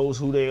 Brat knows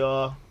who they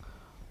are.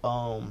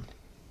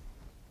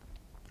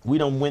 We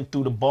done went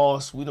through the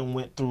Boss. We done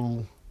went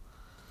through,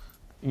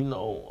 you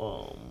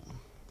know,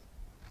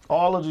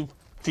 all of the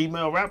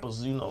female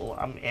rappers. You know,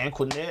 I mean,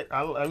 Anquinette.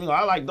 I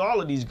liked all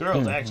of these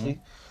girls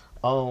actually.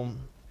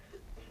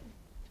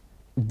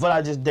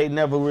 But they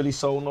never really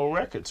sold no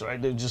records,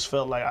 right? They just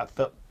felt like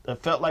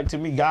it felt like to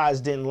me guys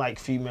didn't like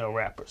female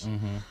rappers.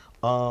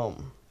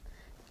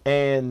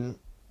 And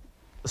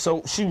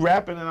so she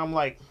rapping and I'm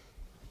like,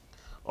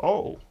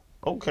 oh,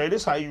 okay,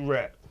 this how you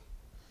rap.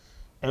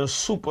 And it was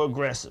super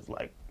aggressive,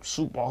 like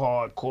super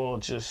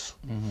hardcore, just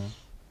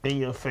in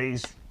your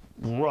face,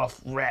 rough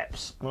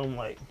raps. And I'm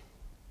like,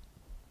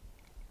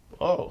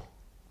 oh,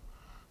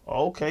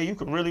 okay, you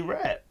can really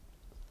rap.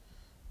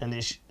 And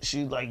then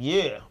she's like,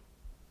 yeah.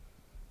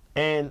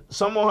 And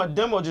some of her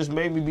demo just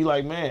made me be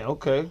like, man,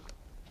 okay.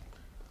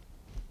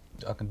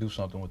 I can do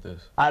something with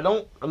this. I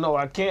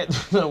can't do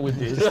nothing with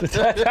this.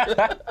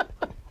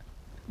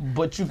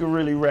 But you can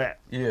really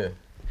rap. Yeah.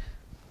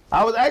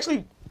 I was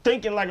actually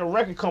thinking like a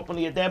record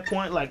company at that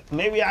point, like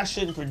maybe I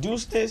shouldn't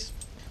produce this,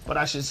 but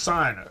I should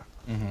sign her.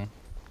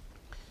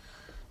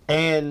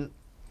 And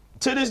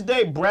to this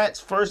day, Brat's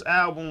first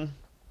album,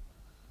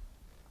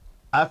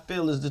 I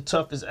feel is the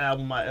toughest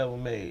album I ever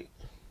made.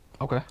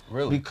 Okay.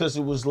 Really? Because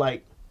it was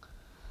like,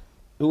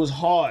 it was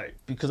hard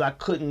because I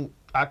couldn't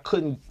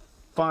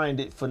find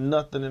it for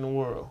nothing in the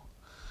world.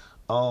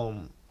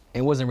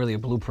 It wasn't really a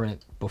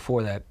blueprint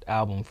before that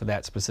album for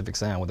that specific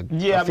sound with a I mean,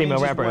 female it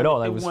just rapper at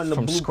all. That wasn't was a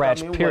from blueprint. scratch,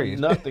 I mean, it period.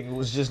 wasn't nothing. It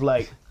was just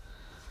like,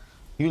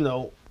 you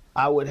know,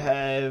 I would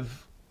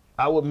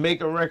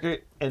make a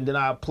record and then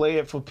I'd play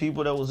it for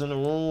people that was in the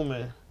room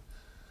and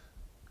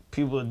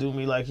people would do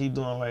me like he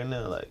doing right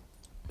now. Like,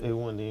 they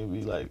wouldn't even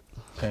be like,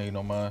 Paying you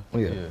no mind?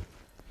 Yeah. and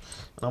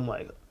I'm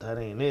like, that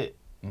ain't it.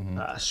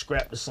 I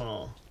scrap the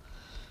song.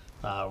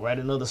 I write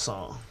another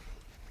song.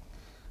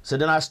 So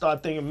then I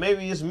start thinking,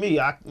 maybe it's me.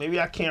 Maybe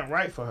I can't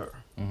write for her.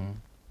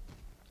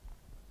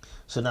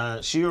 So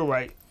now she'll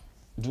write,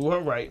 do her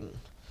writing.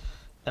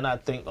 And I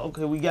think,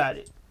 okay, we got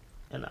it.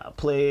 And I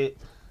play it.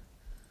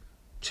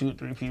 2,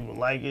 3 people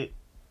like it.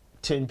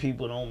 10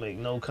 people don't make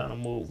no kind of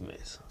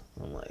movements.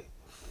 I'm like,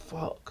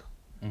 fuck.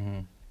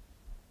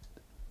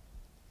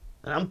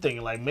 And I'm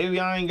thinking like, maybe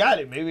I ain't got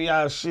it. Maybe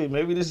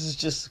maybe this is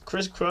just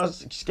Kriss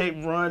Kross escape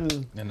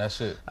run. And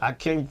that's it. I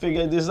can't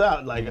figure this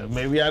out. Like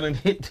maybe I done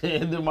hit the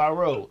end of my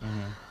road.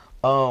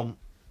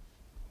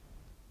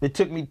 It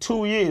took me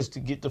 2 years to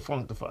get to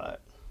Functified.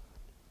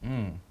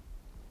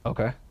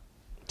 Okay.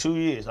 2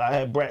 years. I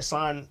had Brat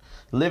signed,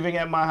 living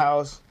at my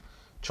house,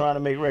 trying to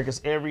make records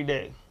every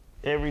day,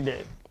 every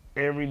night,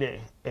 every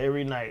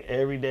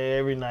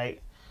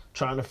night,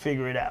 trying to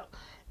figure it out.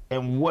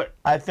 And what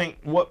I think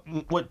what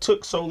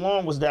took so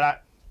long was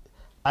that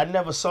I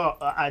never saw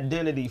an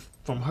identity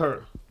from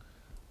her.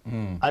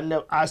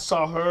 I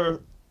saw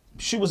her.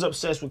 She was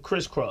obsessed with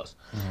Kriss Kross,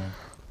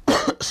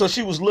 so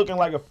she was looking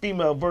like a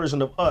female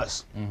version of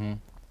us.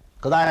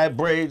 Cause I had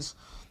braids,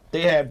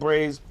 they had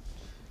braids.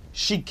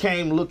 She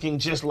came looking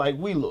just like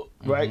we look,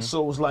 right?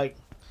 So it was like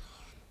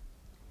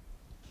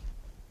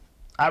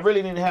I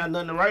really didn't have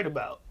nothing to write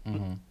about.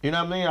 You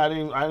know what I mean? I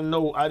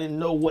didn't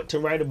know what to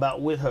write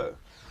about with her.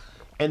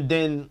 And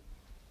then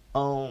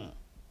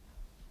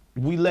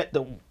we let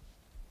the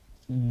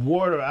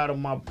water out of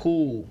my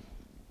pool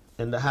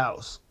in the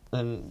house.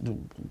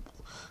 And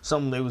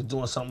they was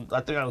doing something.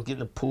 I think I was getting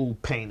the pool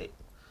painted.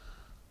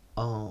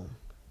 And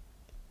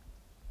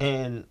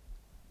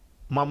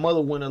my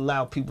mother wouldn't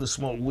allow people to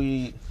smoke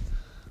weed.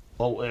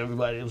 Or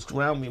everybody that was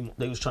around me,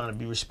 they was trying to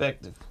be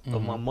respectful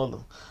of my mother.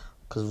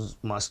 Because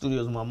my studio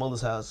was my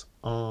mother's house.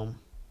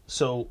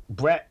 So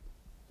Brat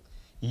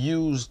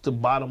used the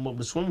bottom of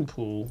the swimming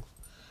pool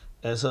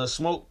as her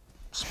smoke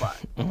spot,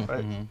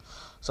 right?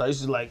 So I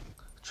used to like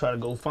try to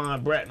go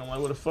find Brat, and I'm like,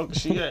 where the fuck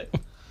is she at?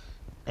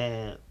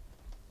 and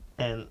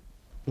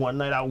one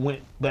night I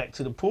went back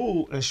to the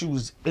pool, and she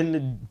was in the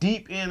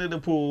deep end of the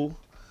pool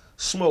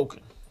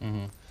smoking.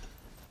 And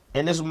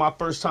this was my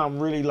first time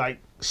really like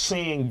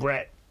seeing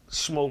Brat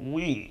smoke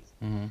weed.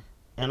 And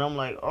I'm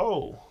like,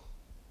 oh,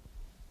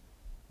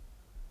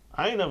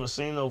 I ain't never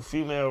seen no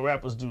female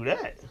rappers do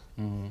that.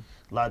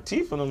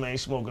 Latifah and them ain't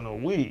smoking no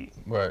weed.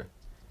 Right.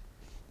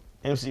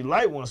 MC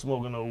Light wasn't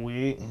smoking no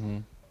weed.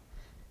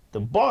 The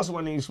Boss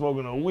wasn't even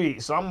smoking no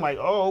weed. So I'm like,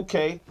 oh,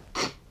 okay.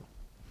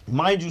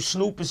 Mind you,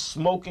 Snoop is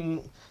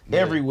smoking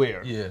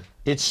everywhere. Yeah.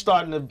 It's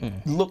starting to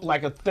look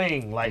like a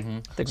thing. Like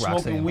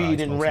smoking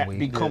weed and rap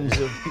becomes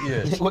a.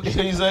 What did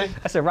you say?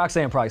 I said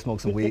Roxanne probably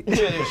smoked some weed.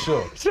 Yeah,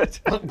 sure.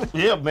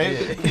 Yeah,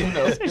 maybe. You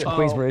know,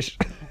 Queensbridge.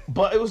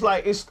 But it was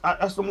like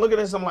I'm looking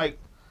at this. I'm like,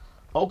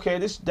 okay,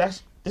 this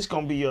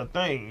gonna be your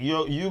thing.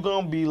 You're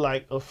gonna be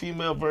like a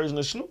female version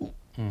of Snoop.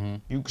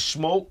 You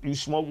smoke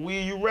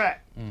weed, you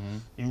rap.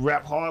 You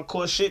rap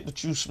hardcore shit,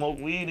 but you smoke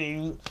weed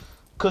and you,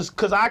 cause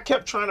I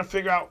kept trying to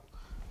figure out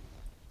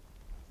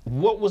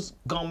what was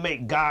gonna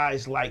make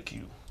guys like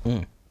you.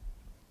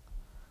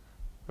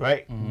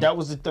 Right? That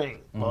was the thing.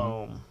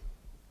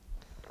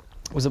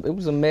 It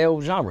was a male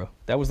genre.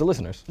 That was the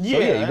listeners. Yeah,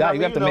 so you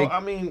got to make. I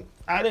mean,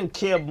 I didn't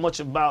care much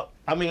about.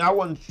 I mean, I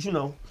wasn't. You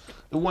know,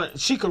 it wasn't.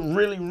 She could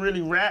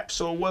really rap,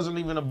 so it wasn't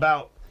even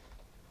about.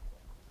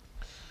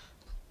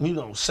 You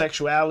know,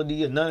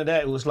 sexuality or none of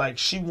that. It was like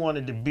she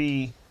wanted to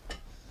be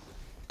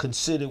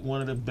considered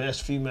one of the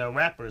best female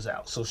rappers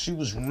out. So she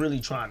was really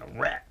trying to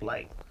rap,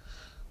 like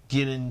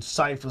get in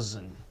ciphers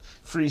and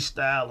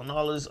freestyle and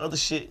all this other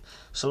shit.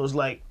 So it's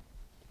like,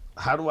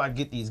 how do I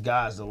get these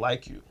guys to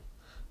like you?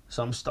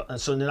 So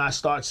so then I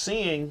start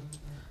seeing.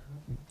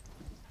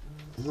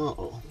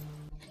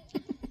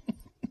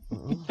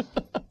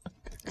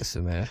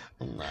 Listen, man.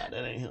 Nah,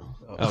 that ain't him.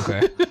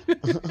 Okay.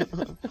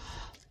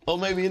 Oh,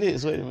 maybe it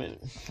is. Wait a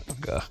minute.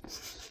 Okay.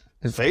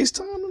 Is FaceTime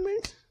to me?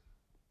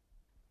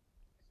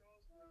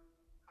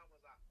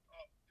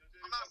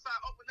 I'm outside,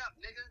 open up,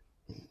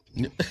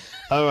 nigga.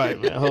 All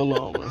right, man. Hold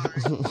on,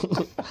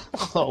 man.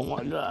 Oh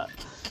my God.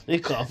 They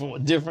call from a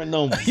different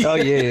number. Oh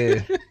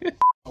yeah.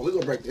 Oh, we're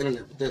gonna break the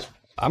internet with this.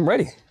 I'm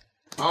ready.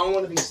 I don't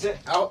want to be sent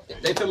out.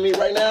 They put me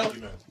right now.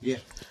 Yeah.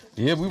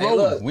 Yeah, we Hey, rolling.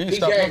 look, We ain't P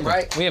stopped game, rolling.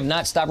 right? We have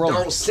not stopped rolling.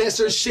 Don't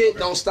censor shit.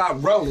 Don't stop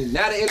rolling.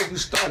 Now the interview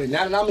started.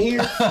 Now that I'm here,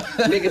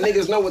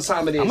 niggas know what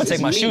time it is. I'm gonna take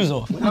It's my me. shoes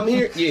off. When I'm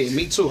here, yeah,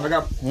 me too. I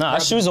got Nah,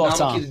 shoes off I'm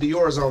time. gonna keep the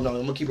Dior's on though.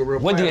 I'm gonna keep it real.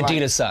 With the plain,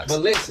 Adidas like. socks.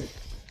 But listen,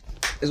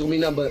 it's gonna be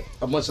nothing but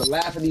a bunch of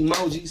laughing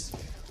emojis,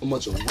 a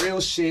bunch of real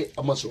shit,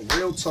 a bunch of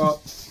real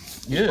talk,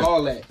 Yeah.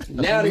 all that.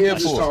 Now what the we here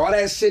interview for. start. All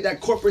that shit, that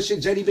corporate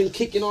shit, JD been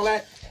kicking, all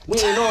that. We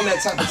ain't on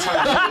that type of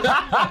time.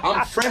 nigga.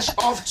 I'm fresh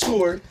off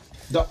tour.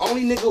 The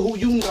only nigga who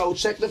you know,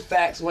 check the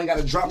facts, who ain't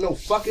gotta drop no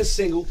fucking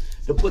single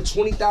to put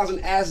 20,000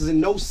 asses in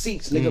no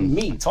seats, nigga.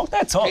 Me. Talk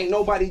that talk. Ain't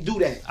nobody do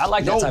that. I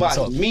like that nobody. type of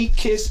talk. Me,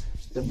 Kiss,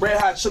 the Red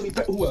Hot Chili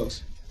Peppers. Who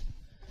else?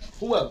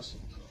 Who else?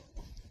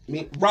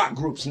 Me, rock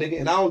groups, nigga.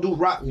 And I don't do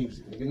rock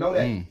music. Nigga, know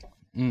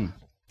that.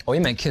 Oh,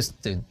 you meant Kiss.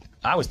 Dude.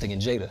 I was thinking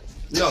Jada.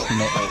 No.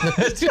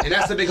 And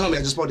that's the big homie. I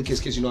just spoke to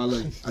Kiss. You know I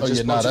love you. I just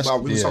spoke to you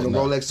about, we was talking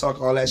Rolex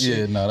talk, all that shit.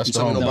 Yeah, nah, that's you the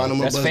talking homie. about them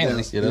That's buzz family.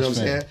 downs. Yeah, You know that's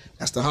what I'm family. saying?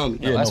 That's the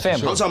homie. Yeah, That's no, for family.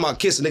 sure. I'm talking about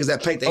Kiss, the niggas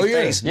that paint their Oh,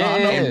 yeah. face Nah, I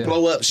know. and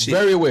blow up shit.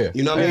 Very aware.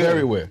 You know what I mean?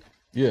 Very aware.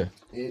 Yeah.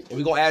 And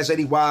we gonna ask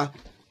JD why.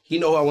 He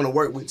know who I want to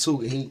work with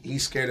too. And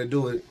he's scared to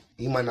do it.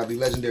 He might not be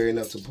legendary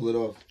enough to pull it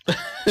off.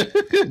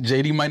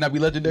 JD might not be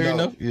legendary No.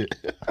 enough. Yeah.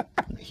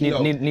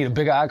 Need a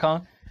bigger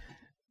icon.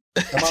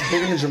 Am I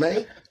bigger than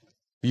Jermaine?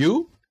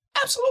 You?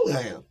 Absolutely,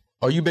 I am.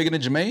 Are you bigger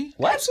than Jermaine?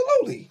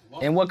 Absolutely.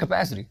 In what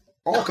capacity?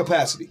 All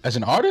capacity. As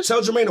an artist?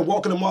 Tell Jermaine to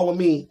walk in the mall with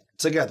me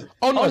together.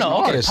 Oh, no, Oh as an no,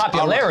 okay. artist.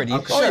 Popularity.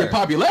 Okay. Oh, yeah,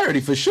 popularity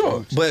for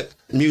sure. But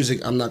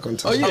music, I'm not gonna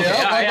touch. Oh, yeah.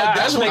 it.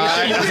 That's what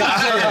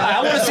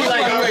I want to see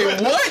like.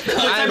 Wait, what?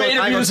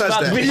 I ain't gonna touch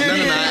that.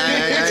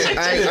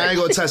 No, I ain't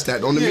gonna touch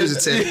that on the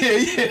music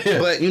tip. Yeah.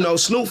 But you know,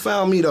 Snoop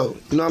found me though.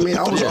 You know what I mean?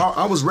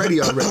 I was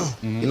ready already.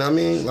 You know what I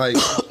mean? Like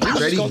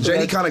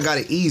JD kind of got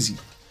it easy.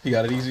 He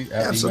got it easy.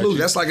 Absolutely.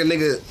 That's like a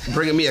nigga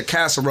bringing me a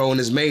casserole and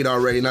it's made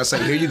already, and I say,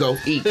 here you go,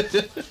 eat.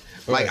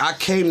 Like I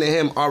came to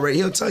him already.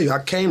 He'll tell you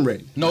I came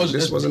ready. No,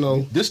 This wasn't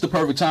no. This is the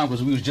perfect time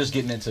because we was just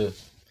getting into.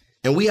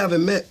 And we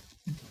haven't met.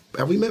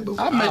 Have we met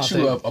before? I met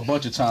you a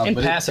bunch of times, In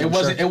but passing, it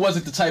wasn't. sure. It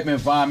wasn't the type of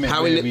environment.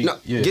 How where we? No,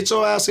 get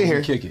your ass in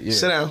here. Kick it. Yeah.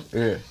 Sit down.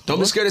 Yeah. Don't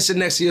be scared to sit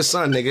next to your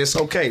son, nigga. It's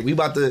okay. We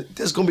about to.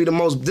 This gonna be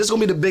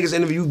the biggest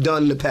interview you've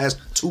done in the past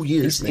 2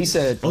 years. He nigga.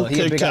 said he Okay,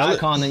 a bigger Khaled.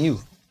 icon than you.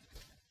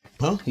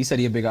 Huh? He said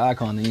he a bigger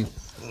icon than you.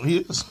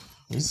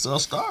 He's a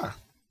star.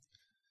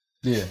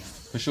 Yeah,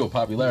 for sure.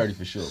 Popularity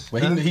for sure.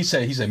 But he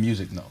said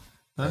music no.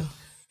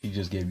 He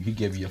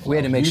gave you your. We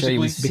had to make sure he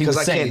was musically, because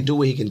I saying- can't do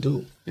what he can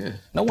do. Yeah.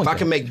 No one. If I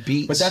can make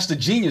beats, But that's the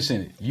genius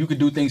in it. You could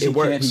do things he It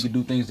can't. works. He could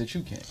do things that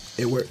you can't.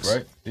 it works.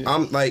 Right? Yeah.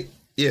 I'm like,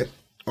 yeah,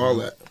 all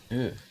that.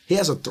 Yeah. He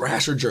has a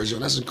Thrasher jersey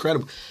on. That's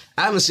incredible.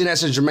 I haven't seen that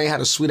since Jermaine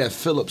had a suite at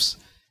Phillips.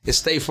 It's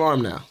State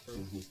Farm now.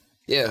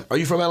 Yeah. Are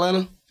you from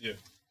Atlanta? Yeah.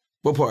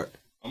 What part?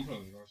 I'm from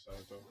the north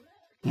side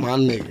though. My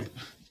nigga.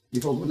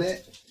 You from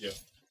Gwinnett? Yeah.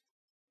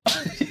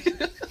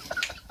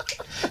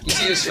 You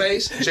see his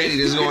face? JD,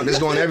 this is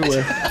going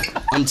everywhere.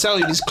 I'm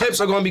telling you, these clips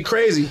are going to be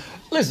crazy.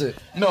 Listen,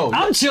 No,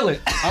 I'm chilling.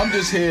 I'm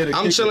just here to.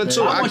 I'm kick chilling it,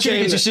 too. man. I want you to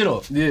came get your to- shit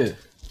off. Yeah.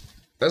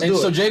 Let's And do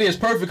so it. JD is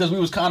perfect because we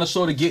was kind of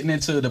sort of getting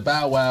into the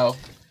Bow Wow.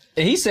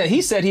 And he said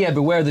he had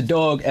Beware the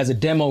Dog as a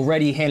demo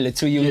ready, handle it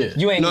to you. Yeah.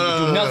 You ain't need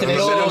to do nothing at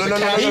all.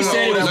 He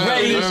said it was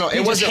ready.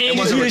 It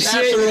wasn't a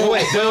casserole.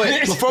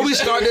 Wait. Before we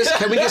start this,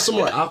 can we get some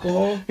more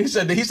alcohol? He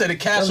said the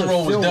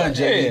casserole was feel done, like-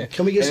 JD. Yeah.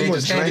 Can we get And some they more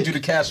just drink? handed you the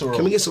casserole.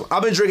 Can we get some?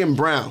 I've been drinking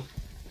brown. You know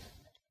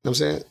what I'm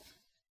saying?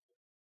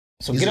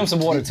 So get him some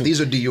water too.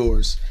 These are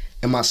Dior's,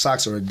 and my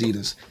socks are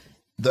Adidas.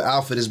 The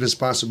outfit has been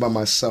sponsored by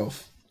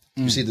myself.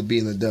 You see the B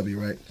and the W,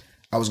 right?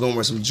 I was going to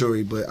wear some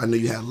jewelry, but I knew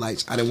you had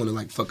lights. I didn't want to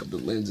like fuck up the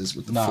lenses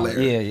with the flare.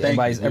 Yeah, Thank you.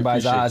 everybody's We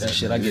appreciate eyes that, and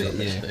shit. man. I get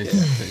it.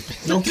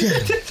 Yeah.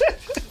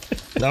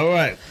 Okay. All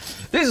right.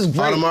 This is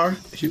great.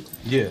 Audemars?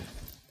 Yeah.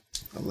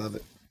 I love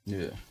it.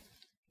 Yeah.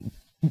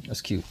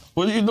 That's cute.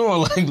 What are you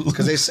doing? Like,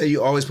 Because they say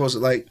you always supposed to,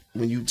 like,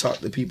 when you talk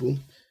to people,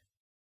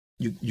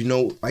 you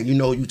know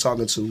who you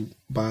talking to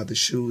by the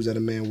shoes that a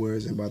man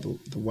wears and by the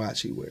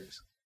watch he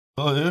wears.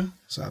 oh yeah.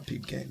 So I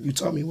peep game. You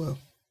taught me well.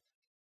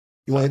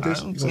 You want to hit I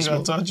this? don't You wanna think I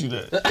smoke? taught you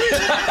that.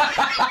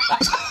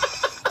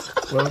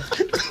 Well,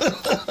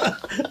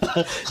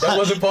 That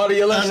wasn't part of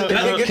your lesson. Can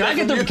I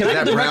get the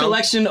That brown?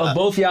 recollection of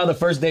both y'all the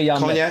first day y'all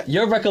Cognac? met?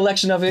 Your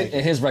recollection of it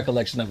and his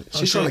recollection of it.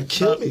 she's trying to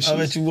kill me. I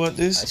bet you want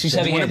this. She's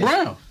heavy Wanted handed.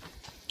 brown.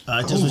 All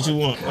right, just what you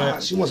want.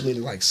 God, she wants me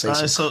to like say All right,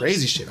 some so-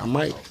 crazy shit. I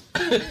might.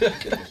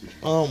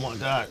 Oh my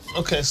God.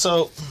 Okay,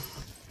 so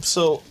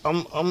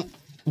I'm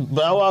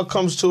Bow Wow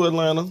comes to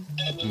Atlanta.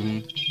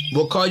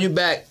 We'll call you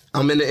back.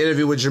 I'm in the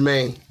interview with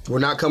Jermaine. We're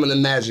not coming to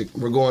Magic.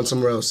 We're going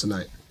somewhere else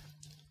tonight.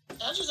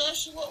 I just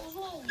asked you what was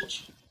wrong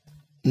with you.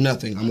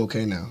 Nothing. I'm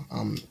okay now.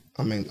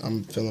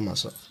 I'm feeling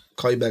myself.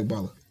 Call you back,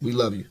 Baller. We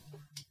love you.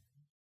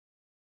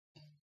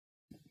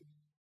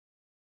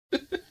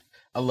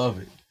 I love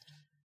it.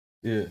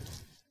 Yeah.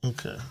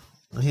 Okay.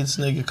 This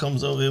nigga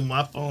comes over here,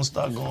 my phone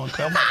start going.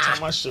 Come on,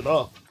 turn my shit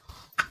off.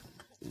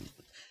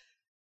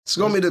 It's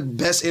gonna be the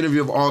best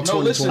interview of all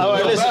 2020. listen. All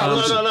right, listen. Bow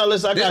Wow, No,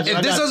 listen. I got you. If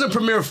I this got you. doesn't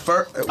premiere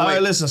first, All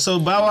right, listen. So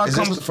Bow Wow Is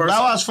this comes. the first-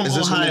 Bow Wow's from is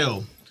this when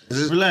Ohio. Is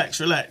this,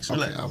 Relax. I'll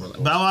relax.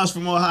 Bow Wow's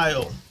from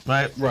Ohio,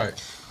 right? Right.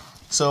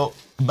 So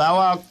Bow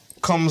Wow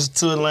comes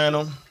to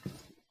Atlanta.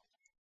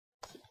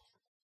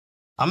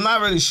 I'm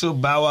not really sure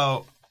Bow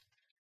Wow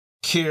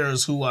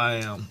cares who I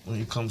am when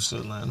he comes to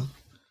Atlanta,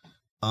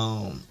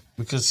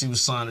 because he was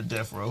signed to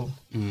Death Row,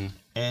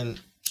 and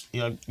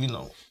you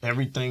know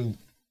everything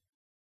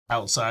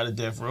outside of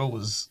Death Row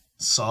was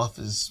soft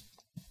as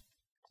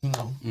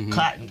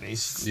cotton,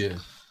 basically. Yeah.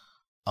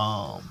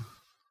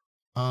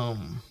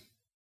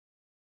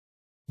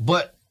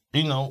 But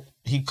he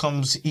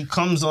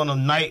comes on a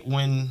night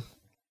when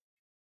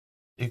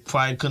it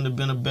probably couldn't have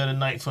been a better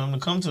night for him to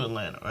come to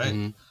Atlanta,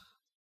 right?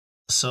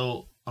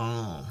 So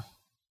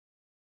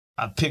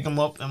I pick him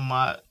up in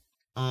my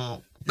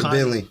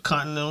Bentley.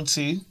 Continental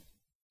T,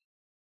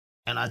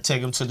 and I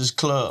take him to this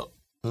club.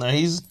 Now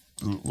he's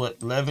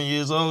 11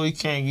 years old.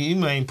 He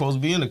ain't supposed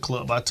to be in the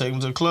club. I take him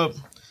to the club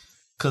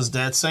because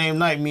that same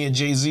night, me and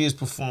Jay-Z is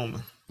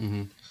performing,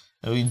 and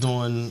we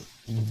doing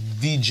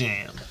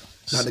V-Jam.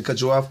 not to cut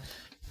you off,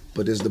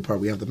 but this is the part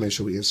we have to make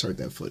sure we insert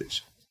that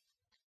footage.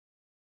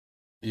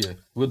 Yeah.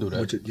 We'll do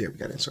that. Yeah, we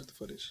gotta insert the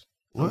footage.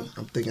 What?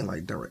 I'm thinking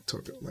like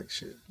directorial, like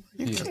shit.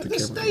 You got can't. the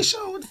This camera. they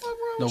show what the fuck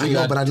wrong No, with I we know,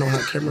 got. but I know how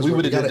cameras we work. We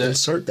would've did gotta that.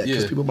 insert that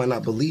because Yeah. people might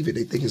not believe it.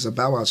 They think it's a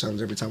Bow Wow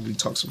challenge every time we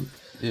talk some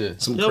Yeah. Yo,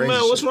 crazy man,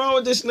 what's shit. wrong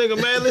with this nigga,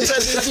 man? Let's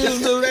let these dudes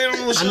do their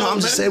own show, I know. I'm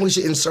man. just saying we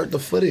should insert the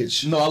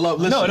footage. No, I love.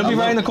 Listen, No, it'll be I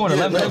right love- in the corner.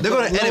 Yeah, Let- They're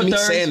gonna edit me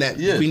thirds. saying that.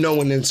 Yeah. We know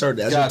when to insert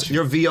that. Gotcha.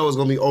 Your VO is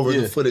gonna be over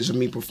Yeah. the footage of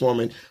me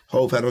performing.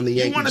 Hove had on the You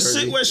Yankee want to jersey.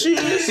 sit where she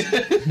is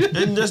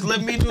and just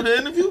let me do the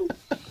interview?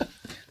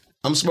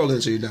 I'm smoking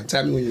until you're done.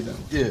 Tap me when you're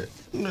done. Yeah.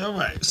 All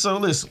right. So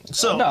listen.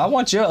 So No, I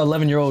want your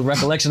 11-year-old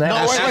recollection. No,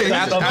 wait. After- You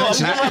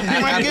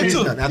after might get he's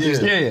to done, it. after he's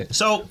done. Yeah.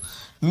 So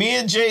me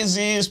and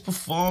Jay-Z is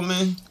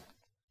performing.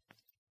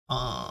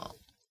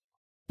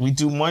 We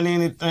do Money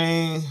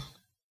Anything.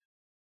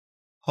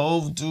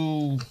 Hove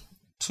do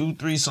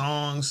 2-3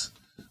 songs.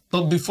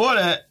 But before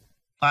that,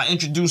 I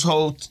introduced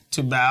Hove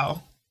to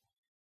Bow.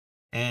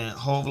 And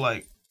Hove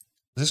like,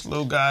 this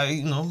little guy,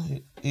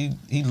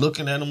 he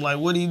looking at him like,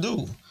 what do he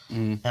do?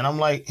 And I'm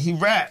like, he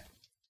rap.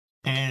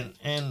 And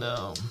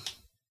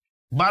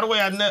by the way,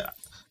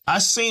 I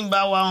seen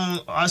Bow Wow on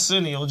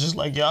Arsenio just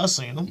like y'all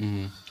seen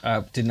him.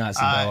 I did not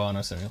see Bow Wow on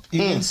Arsenio.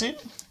 You didn't see him?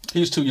 He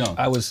was too young.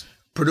 I was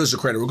Producer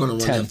credit. We're gonna run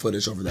 10. that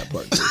footage over that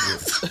part.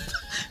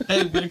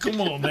 Hey man,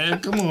 come on, man,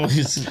 come on.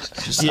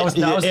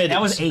 I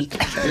was 8.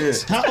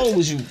 How old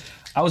was you?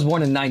 I was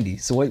born in 90.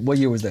 So what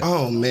year was that?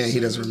 Oh man, he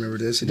doesn't remember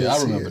this. He Yeah, didn't I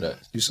see remember it. that.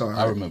 You saw it.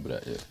 I remember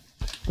that. Yeah.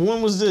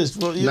 When was this?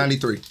 Well, you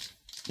 93.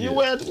 you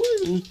were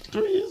 3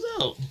 years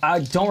old. I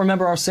don't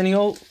remember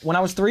Arsenio when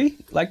I was 3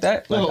 like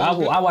that. Like Oh,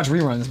 okay. I watch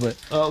reruns, but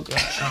Okay,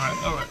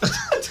 all right.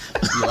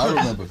 Yeah, I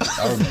remember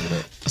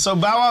that. So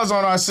Bow Wow was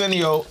on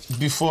Arsenio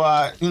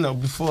before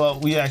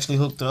we actually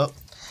hooked up,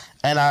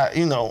 and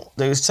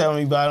they was telling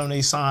me about him,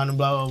 they signed and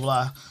blah blah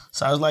blah.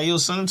 So I was like, yo,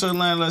 send him to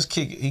Atlanta, let's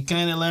kick it. He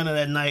came to Atlanta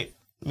that night.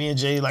 Me and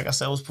Jay, like I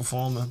said, was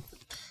performing.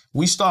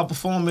 We start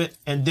performing,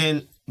 and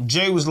then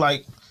Jay was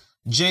like,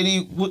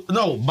 JD,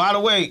 no, by the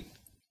way,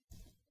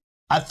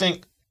 I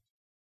think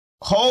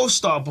Hov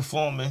started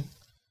performing,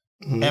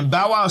 and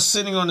Bow Wow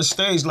sitting on the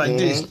stage like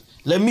this.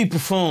 Let me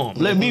perform.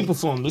 Let me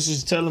perform. This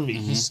is telling me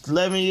he's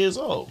 11 years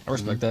old. I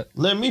respect that.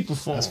 Let me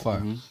perform. That's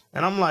fire.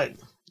 And I'm like,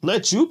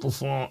 let you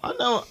perform. I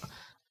know.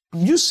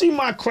 You see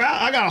my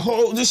crowd? I got a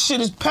whole, this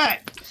shit is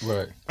packed.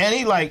 Right. And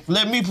he like,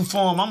 let me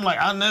perform. I'm like,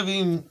 I never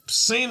even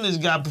seen this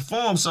guy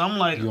perform. So I'm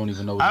like, You don't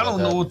even know what's I about don't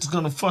to know happen. what's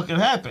gonna fucking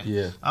happen.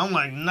 Yeah. I'm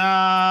like,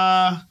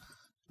 nah,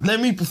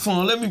 let me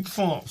perform.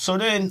 So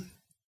then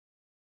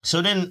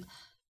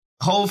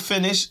whole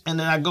finish, and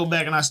then I go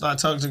back and I start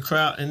talking to the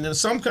crowd, and then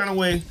some kind of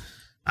way,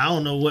 I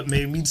don't know what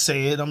made me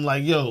say it. I'm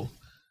like, yo,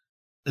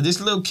 this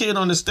little kid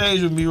on the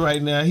stage with me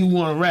right now, he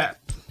want to rap.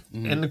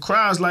 And the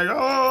crowd's like,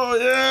 oh,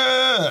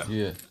 yeah.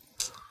 Yeah.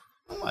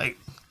 I'm like,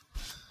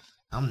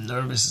 I'm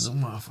nervous as a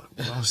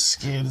motherfucker. I'm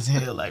scared as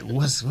hell. Like,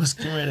 what's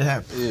getting ready to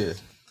happen? Yeah.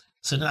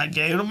 So then I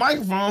gave him the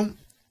microphone,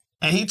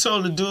 and he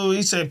told the dude,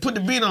 he said, put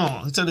the beat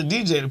on. He told the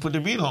DJ to put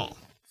the beat on.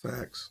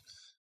 Facts.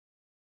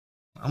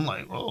 I'm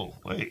like, oh,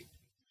 wait.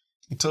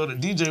 He told the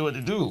DJ what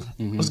to do.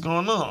 What's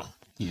going on?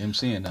 He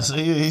MCing now. So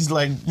he's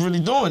like really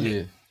doing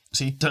it.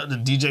 So he told the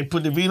DJ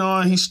put the beat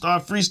on. He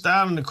started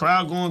freestyling. The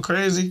crowd going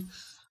crazy.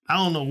 I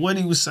don't know what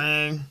he was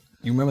saying.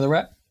 You remember the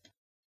rap?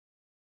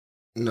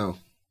 No,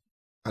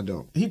 I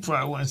don't. He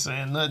probably wasn't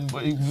saying nothing,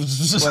 but he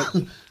was just.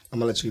 I'm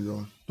gonna let you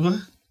go. What?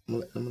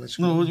 I'm gonna let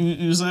you No, go.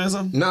 you were saying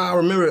something? Nah, I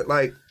remember it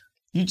like.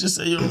 You just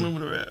said you don't remember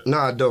the rap. No,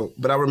 I don't.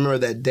 But I remember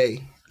that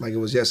day like it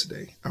was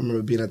yesterday. I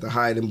remember being at the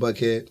Hyatt in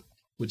Buckhead,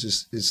 which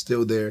is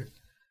still there.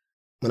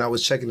 When I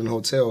was checking in the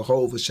hotel,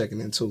 Hov was checking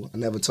in too. I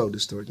never told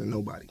this story to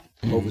nobody.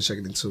 Hov was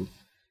checking in too.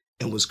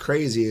 And what's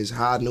crazy is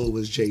how I knew it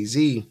was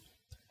Jay-Z.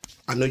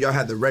 I know y'all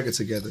had the record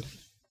together,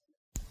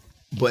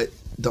 but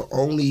the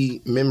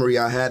only memory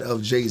I had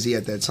of Jay-Z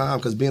at that time,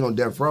 because being on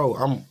Death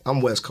Row,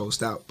 I'm West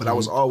Coast out, but I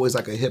was always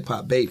like a hip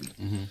hop baby.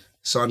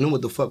 So I knew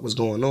what the fuck was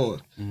going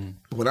on.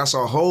 But when I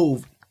saw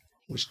Hov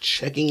was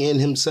checking in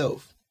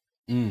himself,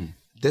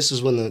 this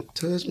is when the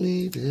touch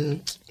me,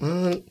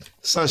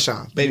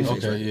 Sunshine,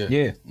 Babyface. Okay,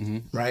 Yeah.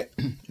 Right?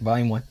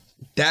 Volume 1.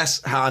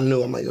 That's how I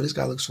knew. I'm like, yo, this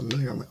guy looks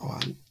familiar. I'm like, oh,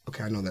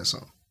 I know that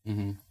song.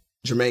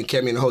 Jermaine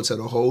kept me in the hotel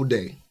the whole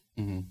day.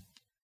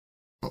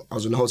 I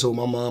was in the hotel with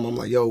my mom. I'm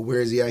like, yo,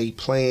 where is he at? He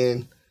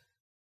playing.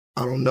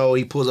 I don't know.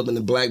 He pulls up in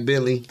the black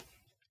Bentley.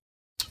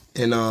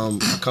 And I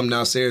come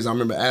downstairs. I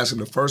remember asking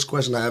the first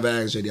question I ever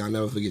asked JD. I'll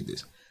never forget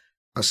this.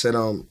 I said,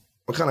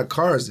 what kind of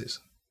car is this?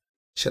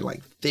 She had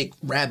like thick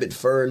rabbit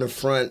fur in the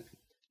front.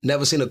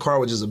 Never seen a car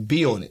with just a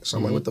B on it. So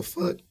I'm like, what the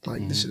fuck?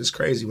 Like, this shit is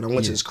crazy. When I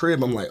went to his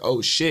crib, I'm like,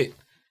 oh shit.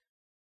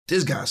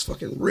 This guy's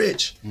fucking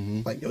rich.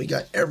 Like, yo, he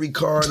got every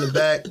car in the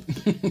back.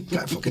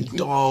 Got fucking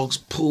dogs,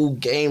 pool,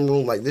 game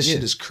room. Like, this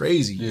shit is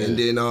crazy. And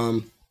then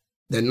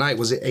that night,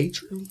 was it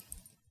Atrium?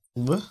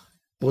 What?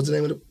 What's the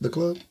name of the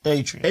club?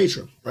 Atrium.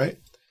 Atrium, right?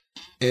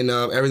 And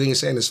everything you're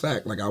saying is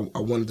fact. Like, I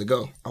wanted to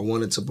go. I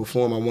wanted to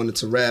perform. I wanted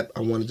to rap.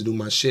 I wanted to do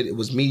my shit. It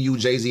was me, you,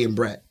 Jay-Z, and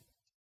Brat.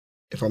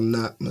 If I'm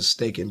not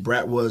mistaken.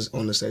 Brat was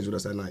on the stage with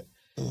us that night.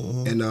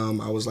 And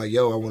I was like,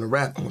 yo, I want to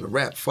rap. I want to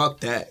rap. Fuck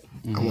that.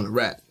 I want to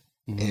rap.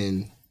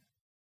 And,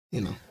 you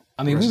know.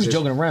 I mean, we was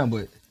joking around,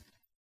 but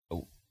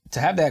to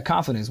have that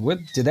confidence, where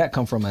did that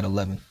come from at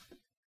 11?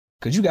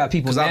 Because you got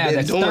people now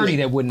that's 30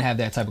 that wouldn't have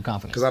that type of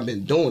confidence. Because I've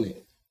been doing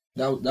it.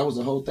 That was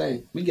the whole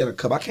thing. We get a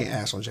cup. I can't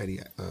ask on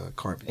JD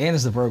carpet. And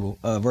it's the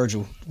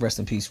Virgil, rest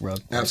in peace,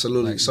 rug.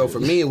 Absolutely. So for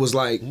me, it was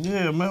like,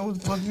 Yeah, man, what the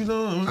fuck you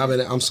doing?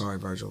 I'm sorry,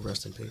 Virgil.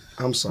 Rest in peace.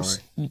 I'm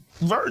sorry.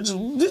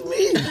 Virgil did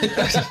me.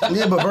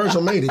 Yeah, but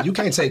Virgil made it. You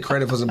can't take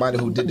credit for somebody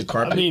who did the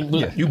carpet. I mean,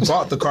 You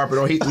bought the carpet,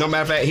 or no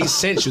matter of fact, he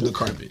sent you the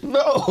carpet.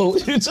 No,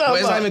 you talking Well,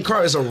 it's not even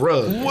carpet. It's a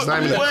rug. It's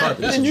not even a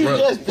carpet. It's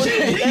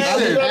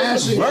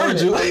a rug.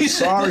 Virgil. I'm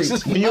sorry.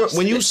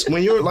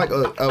 When you're like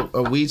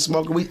a weed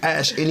smoker, we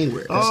ash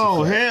anywhere.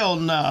 Oh, hell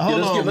no.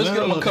 Hold on, let's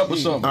get him a cup of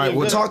something. All right,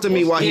 well, talk to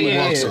me while he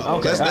walks up.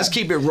 Okay. Let's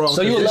keep it raw.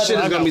 So you this shit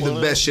is 11, gonna be the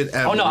best shit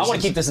ever. Oh no, I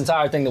want to keep this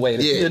entire thing the way it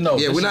is.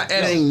 Yeah, we're not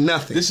editing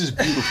nothing. This is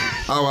beautiful.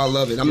 Oh, I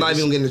love it. I'm not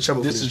even getting in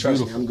trouble for This this. is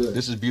Trust me, beautiful. I'm good.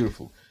 This is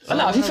beautiful.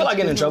 No, if you feel like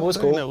getting in trouble, it's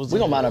cool. We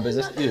gonna mind our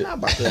business.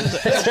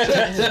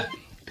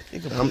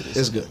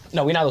 It's good.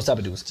 No, we're not those type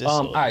of dudes.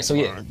 All right, so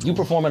yeah, you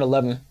perform at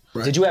 11.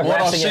 Right. Did you have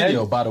raps in your head?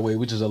 Arsenio, by the way,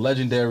 which is a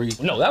legendary.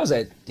 No, that was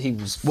he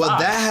was 5. Well,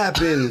 that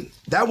happened.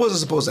 That wasn't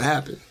supposed to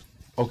happen.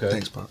 Okay.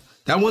 Thanks, Pop.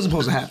 That wasn't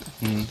supposed to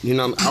happen. You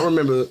know, I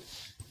remember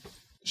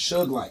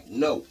Shug like,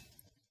 no.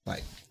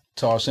 Like,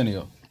 To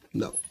Arsenio.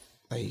 no.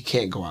 Like, you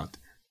can't go out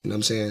there. You know what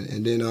I'm saying?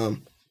 And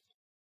then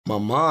my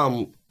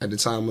mom at the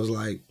time was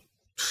like,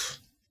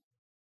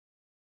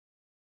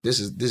 this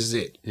is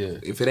it. Yeah.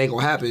 If it ain't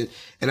gonna happen,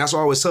 and that's why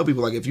I always tell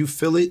people, like, if you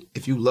feel it,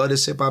 if you love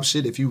this hip hop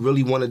shit, if you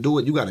really want to do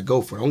it, you gotta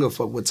go for it. I don't give a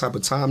fuck what type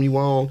of time you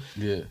on.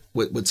 Yeah.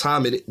 What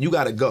time you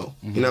gotta go.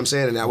 You know what I'm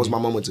saying? And that was my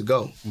moment to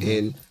go.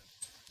 And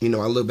you know,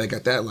 I look back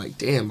at that like,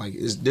 damn, like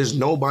there's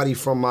nobody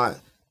from my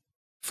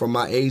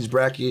age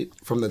bracket,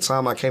 from the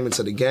time I came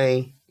into the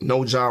game,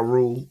 no Ja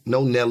Rule,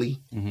 no Nelly.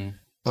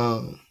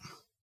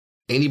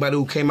 Anybody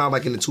who came out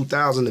like in the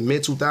 2000s, the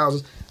mid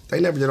 2000s, they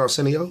never did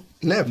Arsenio.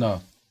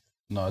 Never.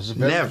 No, it's just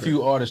very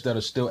few artists that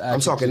are still active. I'm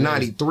talking today.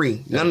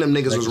 93. None of them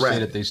niggas was Say rapping.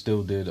 that they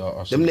still did Them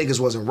Arsenio. niggas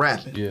wasn't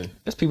rapping. Yeah.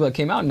 There's people that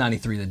came out in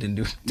 93 that didn't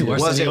do Arsenio.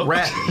 Wasn't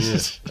rapping.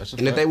 That's a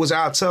And if they was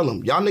out, I'll tell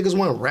them, y'all niggas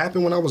weren't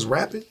rapping when I was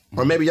rapping.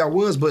 Or maybe y'all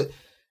was, but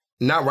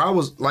not where I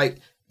was. Like,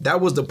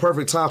 that was the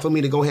perfect time for me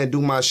to go ahead and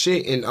do my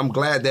shit. And I'm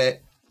glad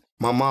that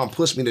my mom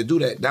pushed me to do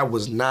that. That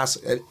was not,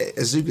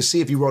 as you can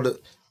see, if you roll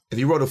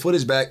the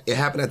footage back, it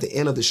happened at the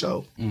end of the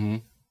show.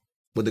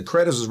 But the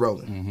credits was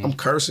rolling. I'm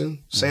cursing,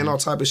 saying all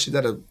type of shit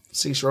that a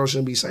 6-year-old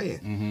shouldn't be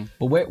saying.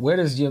 But where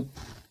does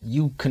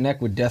you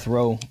connect with Death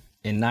Row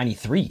in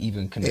 93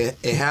 even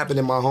connect? It happened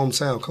in my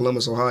hometown,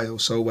 Columbus, Ohio.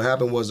 So what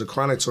happened was the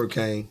Chronic Tour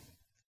came,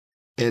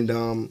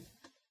 And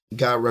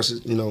God rest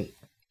his,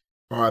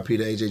 R.I.P.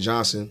 to A.J.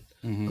 Johnson.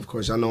 Of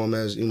course, I know him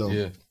as,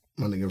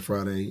 my nigga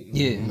Friday.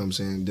 You know what I'm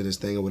saying? Did his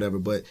thing or whatever.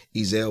 But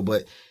Ezel,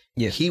 but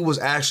he was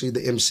actually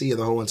the MC of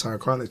the whole entire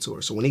Chronic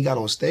tour. So when he got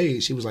on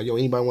stage, he was like, yo,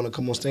 anybody want to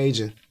come on stage?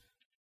 And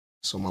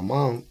so my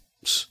mom,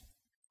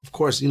 of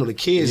course, the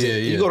kids,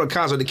 you go to a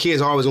concert, the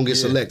kids are always going to get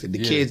selected. The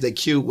kids, they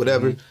cute,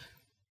 whatever.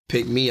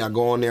 Pick me, I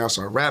go on there, I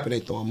start rapping, they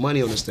throwing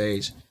money on the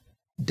stage.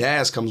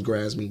 Daz comes,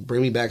 grabs me,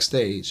 bring me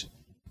backstage.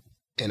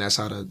 And that's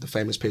how the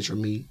famous picture of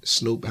me,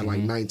 Snoop at like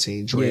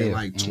 19, Dre at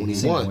like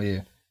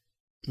 21.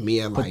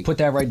 Me at like... Put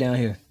that right down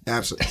here.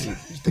 Absolutely.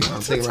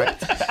 I'm thinking, right?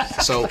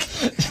 So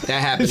that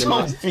happened in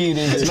my...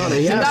 These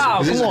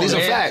are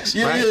facts,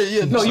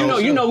 right?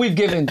 No, we've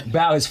given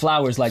Bow his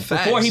flowers. Like,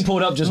 facts. Before he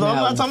pulled up just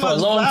now, for a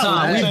long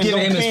time, we've given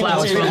him his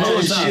flowers for a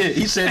long time.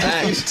 He said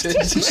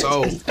that.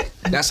 So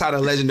that's how the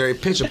legendary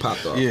picture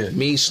popped off.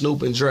 Me,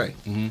 Snoop, and Dre.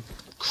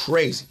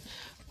 Crazy.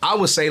 I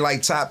would say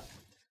like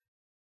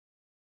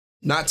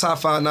not top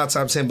 5, not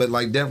top 10, but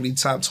like definitely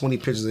top 20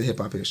 pictures of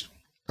hip-hop history.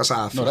 That's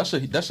how I feel. No, that's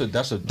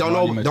a don't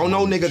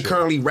know nigga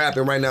currently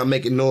rapping right now,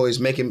 making noise,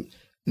 making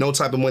no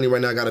type of money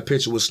right now. Got a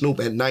picture with Snoop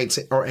at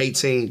 19 or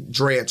 18,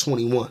 Dre at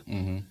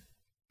 21.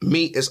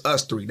 Me, it's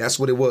us three. That's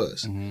what it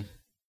was.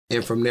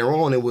 And from there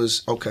on, it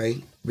was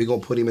okay. We're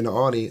gonna put him in the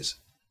audience.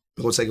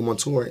 We're gonna take him on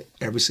tour.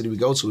 Every city we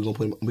go to,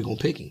 we're gonna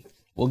pick him.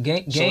 Well,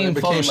 Game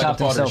photoshopped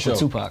himself with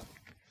Tupac.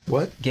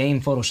 What?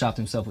 Game photoshopped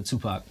himself with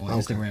Tupac on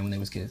Instagram when they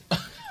was kids.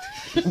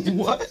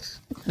 What?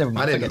 Never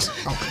mind. I didn't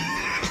know.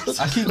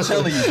 I keep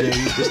telling you, Jay.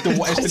 It's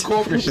the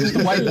corporate shit. It's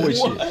the white boy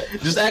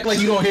shit. Just act like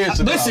you don't hear it.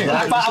 Listen,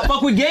 I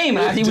fuck with Game.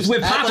 He was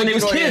with Pop when they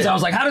was kids. I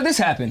was like, how did this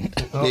happen?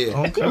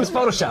 Okay. It was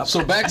Photoshop.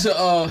 So back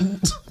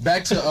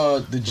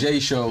to the Jay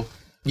show.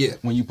 Yeah.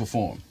 When you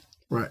performed.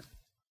 Right.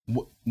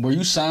 Were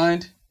you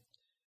signed?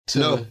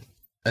 No.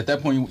 At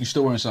that point, you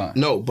still weren't signed.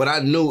 No, but I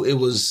knew it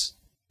was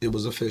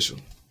official.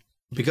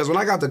 Because when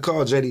I got the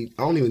call, JD,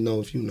 I don't even know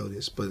if you know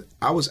this, but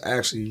I was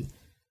actually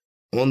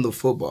on the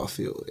football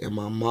field, and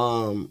my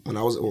mom, when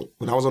I was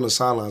on the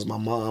sidelines, my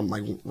mom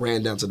like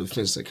ran down to the fence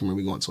and said, "Come here,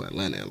 we going to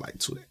Atlanta in like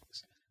 2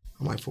 days."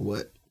 I'm like, "For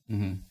what?"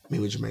 Me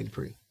with Jermaine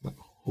Dupri. I'm like,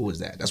 who is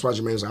that? That's why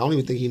Jermaine was like, "I don't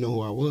even think he know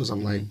who I was."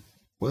 I'm like,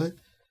 "What?"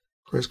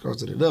 Kriss Kross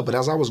did it up. But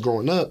as I was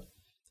growing up,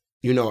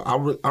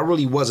 I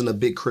really wasn't a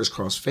big Kriss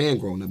Kross fan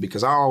growing up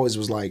because I always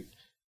was like,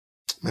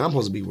 man, I'm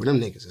supposed to be where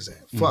them niggas is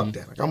at. Fuck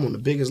that. Like, I'm on the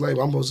biggest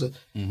label. I'm supposed to.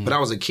 But I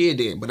was a kid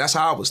then. But that's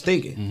how I was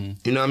thinking.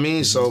 You know what I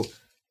mean? So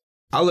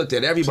I looked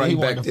at everybody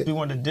back then. He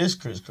wanted to diss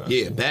Kriss Kross.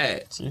 Yeah,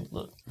 bad. See,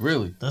 look.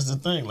 Really? That's the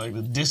thing. Like,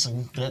 the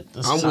dissing.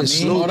 I'm with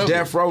Snoop,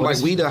 Death Row. Like,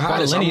 we the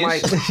hottest. I'm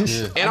like,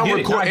 and I'm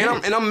recording,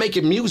 and I'm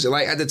making music.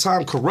 Like, at the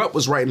time, Corrupt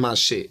was writing my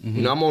shit.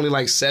 I'm only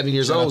like 7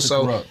 years old,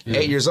 so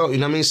 8 years old. You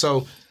know what I mean?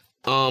 So,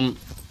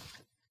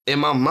 in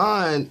my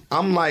mind,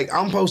 I'm like,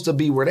 I'm supposed to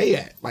be where they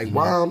at. Like,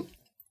 why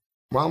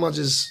am I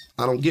just,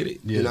 I don't get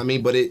it. You know what I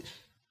mean? But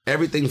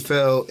everything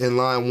fell in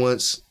line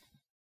once,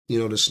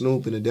 the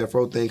Snoop and the Death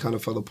Row thing kind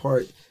of fell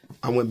apart.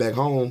 I went back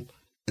home,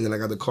 and then I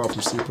got the call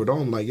from Steve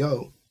Perdome, like,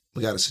 yo,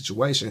 we got a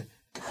situation.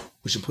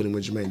 We should put him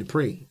with Jermaine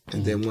Dupri.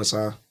 And then once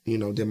I,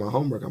 did my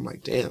homework, I'm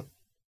like, damn.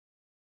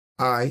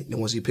 All right. Then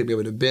once he picked me up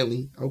with a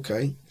Bentley,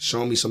 okay,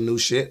 showing me some new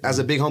shit, as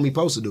a big homie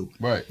supposed to do.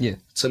 Right. Yeah.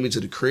 Took me to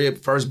the crib,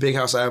 first big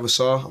house I ever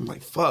saw. I'm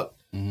like, fuck.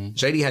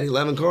 JD had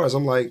 11 cars.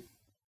 I'm like,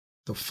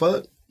 the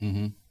fuck?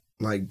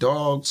 Like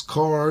dogs,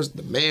 cars,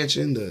 the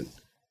mansion,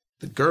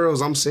 the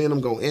girls. I'm seeing them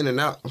go in and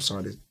out. I'm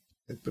sorry.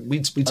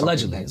 We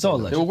allegedly. It's all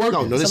alleged. They were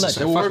working. No, this is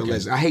They were fucking working.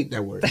 alleged. I hate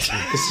that word. This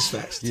is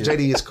facts.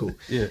 JD is cool.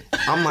 Yeah.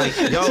 I'm like,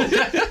 yo.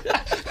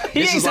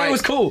 He ain't say it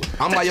was cool.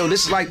 I'm like, yo,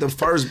 this is like the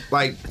first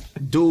like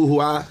dude who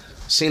I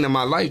seen in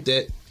my life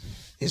that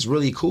is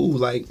really cool.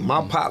 Like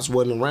my pops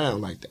wasn't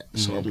around like that.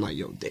 So I'm like,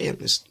 yo, damn,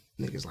 this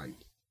nigga's like,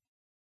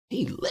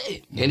 he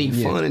lit. And he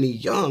fun and he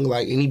young,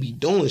 like, and he be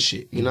doing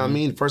shit. You know what I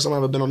mean? First time I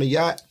ever been on a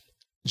yacht,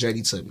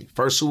 JD took me.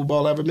 First Super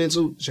Bowl I ever been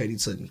to,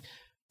 JD took me.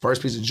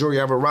 First piece of jewelry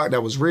I ever rocked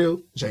that was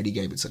real, JD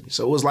gave it to me.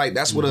 So it was like,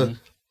 that's what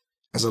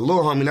as a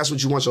little homie, that's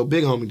what you want your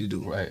big homie to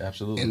do. Right,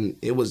 absolutely. And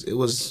it was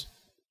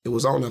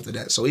on after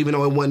that. So even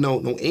though it wasn't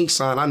no ink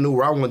sign, I knew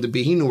where I wanted to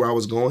be. He knew where I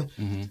was going.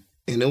 And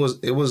it was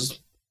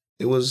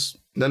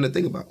nothing to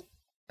think about.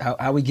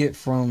 How we get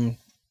from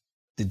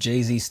the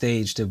Jay-Z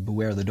stage to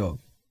Beware the Dog?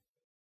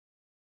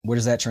 Where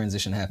does that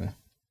transition happen?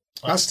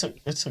 It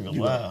took a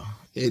while.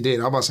 It did.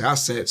 I'm about to say I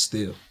sat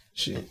still.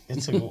 Shit.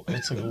 It took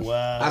a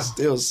while. I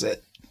still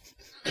sat.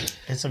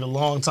 It took a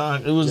long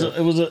time. It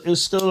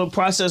was still a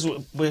process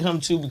with him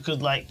too,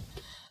 because like,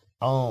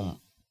 when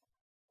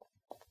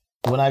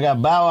I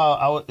got Bow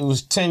Wow, it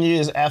was 10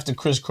 years after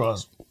Kriss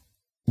Kross,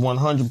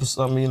 100%.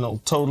 I mean,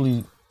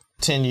 totally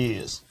 10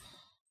 years,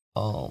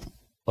 a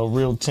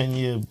real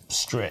 10-year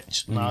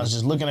stretch. And I was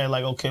just looking at it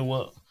like, okay,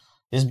 well,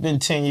 it's been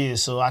 10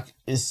 years, so I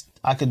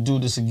could do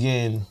this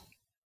again.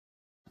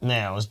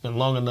 Now it's been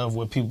long enough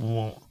where it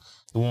won't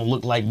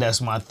look like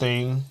that's my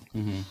thing.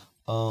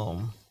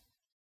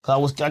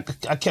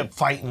 I kept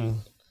fighting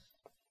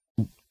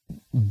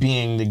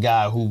being the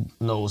guy who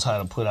knows how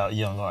to put out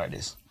young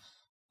artists.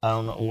 I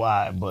don't know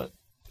why, but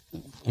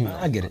you know,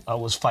 I get it. I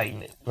was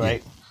fighting it,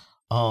 right?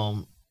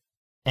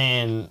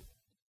 And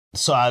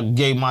so I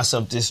gave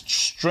myself this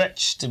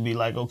stretch to be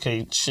like,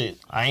 okay, shit,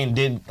 I ain't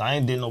did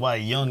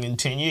nobody young in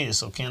 10 years,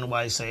 so can't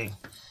nobody say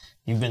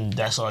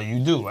that's all you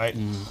do, right?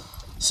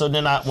 So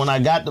then when I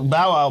got to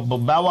Bow Wow, but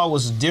Bow Wow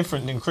was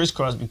different than Kriss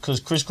Kross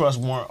because Kriss Kross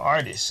weren't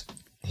artists.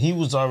 He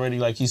was already,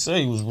 like he said,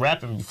 he was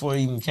rapping before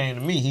he even came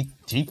to me.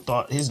 He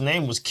thought his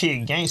name was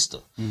Kid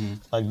Gangsta.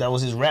 Like that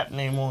was his rap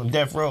name on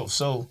Death Row.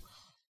 So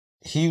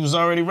he was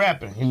already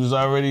rapping. He was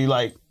already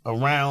like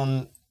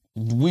around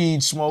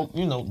weed smoke,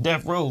 you know,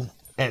 Death Row.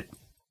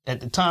 At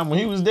the time when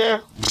he was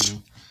there,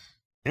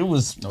 it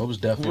was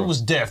Death Row. It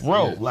was Death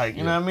Row. Yeah, like,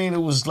 you know what I mean?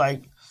 It was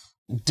like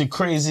the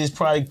craziest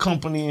probably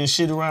company and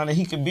shit around that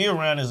he could be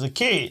around as a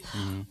kid.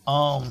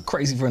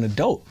 Crazy for an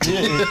adult. Yeah,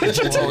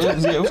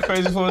 it was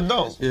crazy for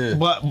adults. Yeah.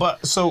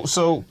 But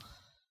so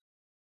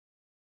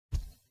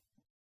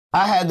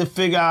I had to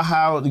figure out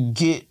how to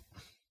get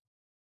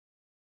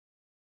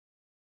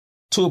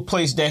to a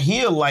place that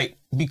he'll like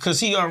because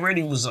he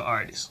already was an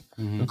artist.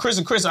 And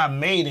Kriss I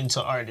made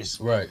into artists.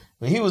 Right.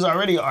 But he was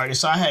already an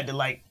artist, so I had to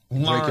like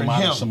learn Break him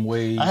out of some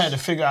ways. I had to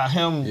figure out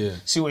him,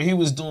 see what he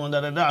was doing,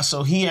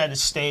 So he had to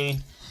stay.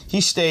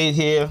 He stayed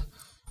here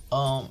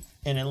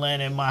in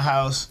Atlanta in my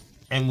house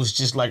and was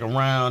just like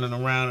around and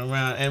around and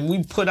around. And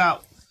we put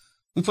out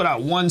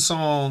one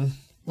song,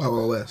 Wild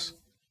Wild West,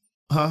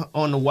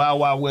 on the Wild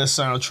Wild West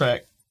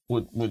soundtrack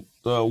with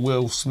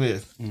Will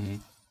Smith,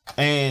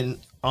 and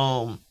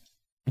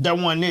that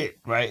wasn't it,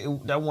 right?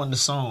 That wasn't the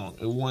song.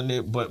 It wasn't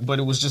it, but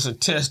it was just a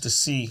test to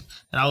see,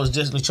 and I was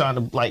just trying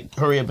to like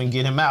hurry up and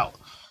get him out.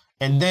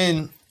 And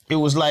then it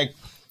was like,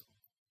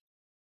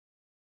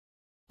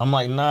 I'm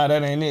like, nah,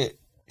 that ain't it.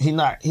 He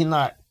not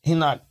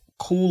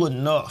cool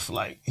enough.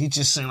 Like he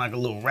just seemed like a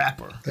little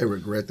rapper. They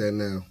regret that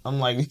now. I'm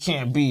like, he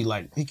can't be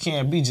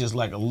just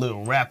like a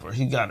little rapper.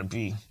 He gotta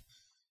be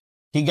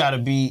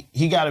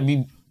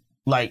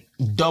like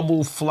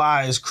double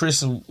fly as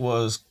Kriss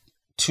was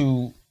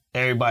to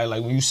everybody.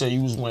 Like when you said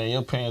you was wearing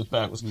your pants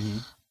backwards,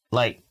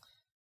 like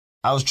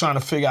I was trying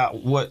to figure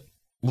out what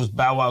was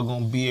Bow Wow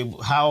gonna be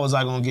able, how was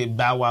I gonna get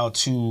Bow Wow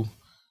to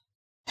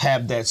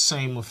have that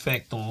same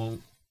effect on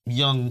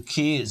young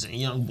kids and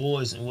young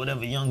boys and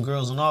whatever, young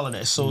girls and all of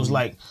that. So it's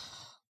like,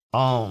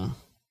 I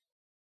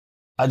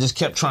just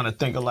kept trying to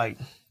think of like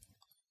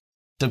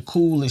the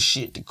coolest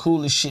shit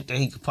that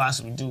he could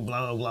possibly do,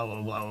 blah, blah, blah,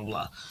 blah, blah, blah,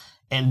 blah.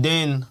 And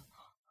then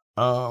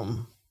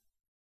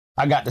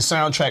I got the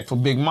soundtrack for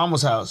Big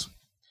Mama's House.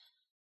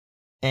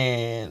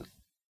 And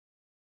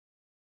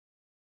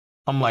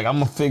I'm like, I'm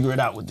gonna figure it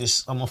out with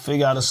this. I'm gonna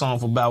figure out a song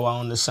for Bow Wow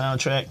on the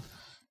soundtrack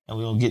and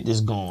we're gonna get this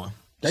going.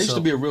 That used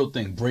to be a real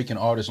thing, breaking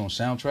artists on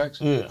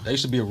soundtracks. Yeah. That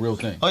used to be a real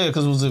thing. Oh yeah,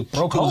 because it was a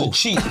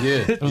cheat.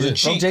 Yeah. It was a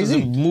cheat.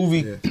 Jay-Z. A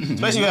movie,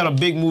 especially if you had a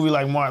big movie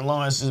like Martin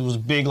Lawrence, it was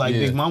big like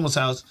Big Mama's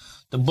House.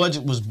 The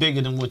budget was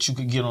bigger than what you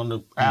could get on the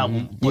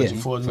album budget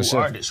for a new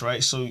artist,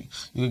 right? So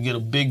you could get a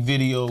big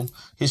video.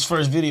 His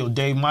first video,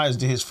 Dave Myers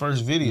did his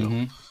first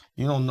video.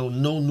 You don't know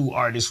no new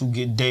artist who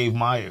get Dave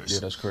Myers. Yeah,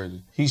 that's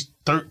crazy. He's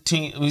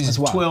 13. He's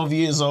 12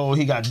 years old.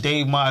 He got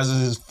Dave Myers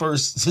as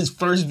his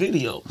first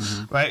video,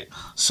 right?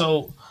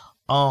 So,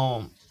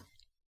 so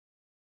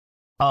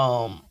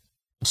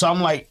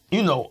I'm like,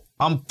 you know,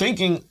 I'm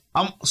thinking,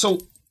 so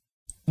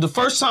the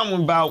first time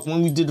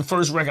when we did the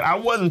first record, I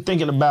wasn't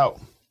thinking about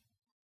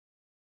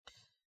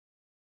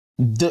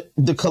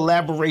the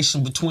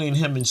collaboration between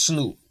him and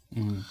Snoop.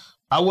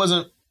 I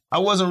wasn't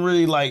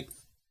really like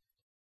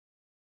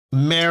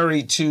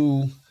married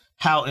to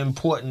how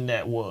important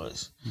that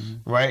was,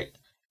 right?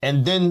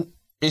 And then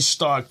it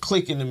started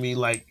clicking to me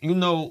like, you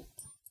know,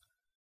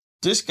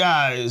 this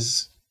guy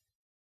is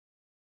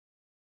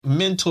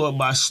mentored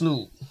by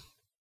Snoop,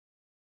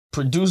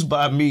 produced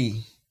by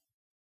me,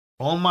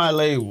 on my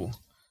label.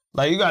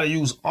 Like you got to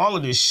use all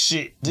of this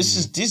shit.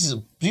 These are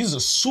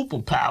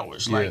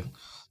superpowers. Like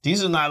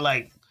these are not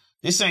like,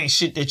 this ain't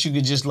shit that you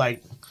could just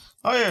like,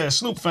 oh yeah,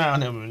 Snoop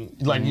found him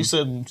and like you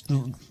said,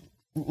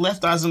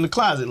 LeftEye's in the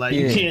closet. Like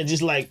you can't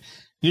just like,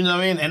 you know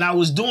what I mean? And I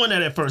was doing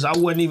that at first. I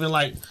wasn't even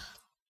like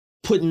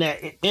putting that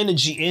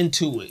energy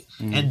into it.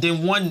 And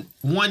then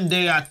one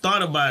day I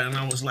thought about it and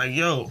I was like,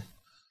 yo,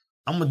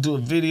 I'm gonna do a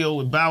video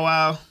with Bow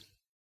Wow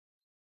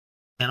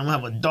and I'm gonna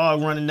have a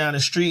dog running down the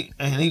street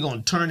and he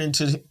gonna turn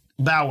into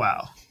Bow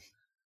Wow.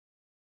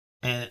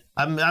 And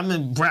I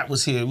mean, Brat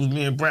was here. It was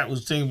me and Brat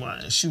was thinking about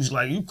it. And she was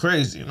like, you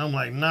crazy. And I'm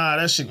like, nah,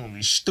 that shit gonna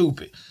be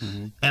stupid.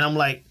 And I'm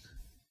like,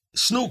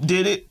 Snoop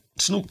did it.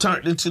 Snoop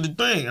turned into the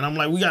thing. And I'm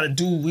like, we gotta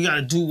do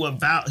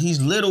what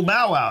he's Little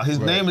Bow Wow. His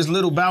name is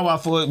Little Bow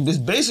Wow it's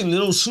basically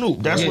Little Snoop.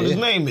 That's what his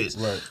name is.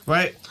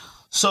 Right?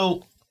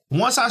 So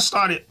once I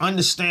started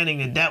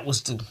understanding that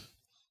was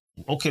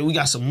okay, we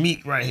got some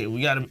meat right here.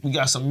 We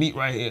got some meat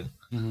right here.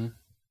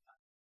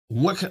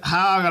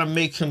 How I gotta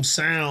make him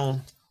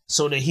sound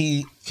so that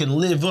he can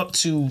live up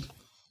to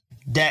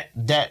that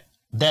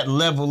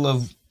level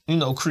of, you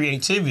know,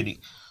 creativity.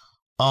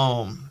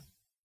 And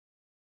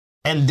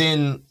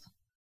then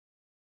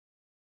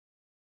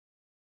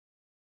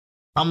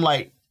I'm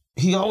like,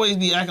 he always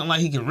be acting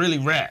like he can really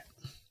rap.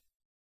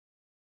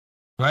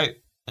 Right?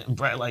 And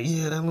Brat like,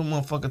 yeah, that little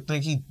motherfucker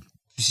think he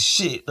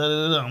shit.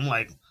 I'm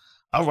like,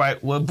 all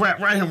right, well, Brat,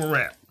 write him a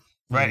rap.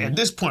 Right? At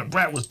this point,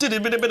 Brat was Man,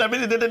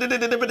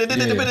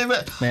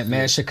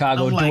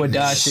 Chicago I'm do like, or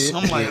die shit.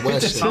 I'm like,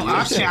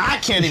 I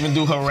can't even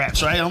do her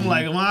raps, right? I'm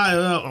like,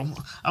 I'm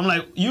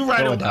like, you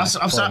write a,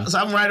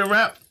 I'm write a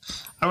rap,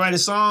 I write a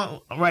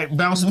song, I write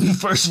Bounce Me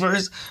first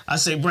verse. I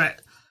say,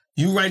 Brat,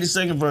 you write the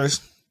second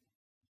verse,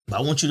 but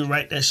I want you to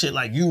write that shit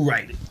like you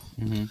write it.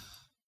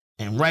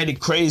 And write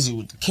it crazy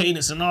with the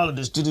cadence and all of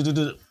this.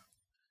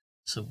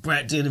 So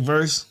Brat did the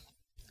verse.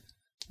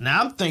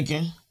 Now I'm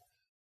thinking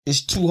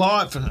it's too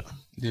hard for him.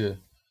 Yeah.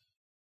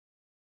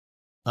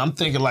 I'm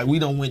thinking like we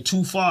done went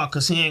too far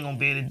because he ain't gonna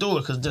be able to do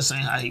it because this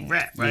ain't how he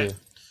rap, right? Yeah.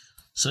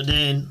 So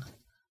then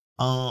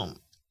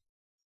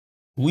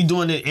we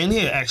doing it in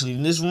here actually,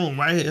 in this room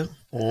right here.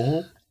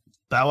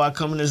 Bow Wow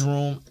come in this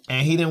room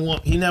and he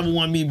never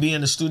wanted me to be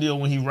in the studio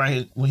when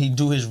he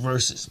do his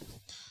verses.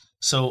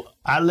 So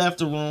I left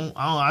the room.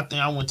 I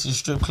think I went to the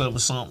strip club or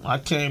something. I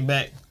came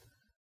back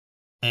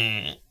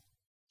and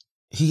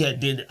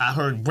I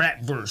heard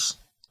Brat verse.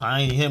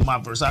 I ain't hear my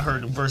verse. I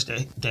heard the verse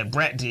that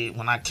Brat did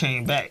when I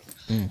came back.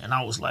 And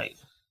I was like.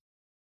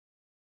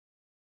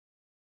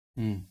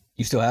 You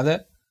still have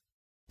that?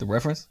 The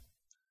reference?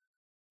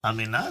 I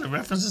mean, nah, the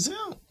reference is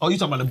him. Oh, you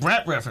talking about the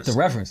Brat reference? The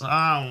reference.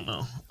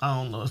 I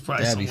don't know. It's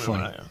probably That'd be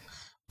somewhere funny. around here.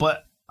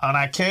 But when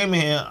I came in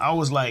here, I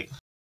was like,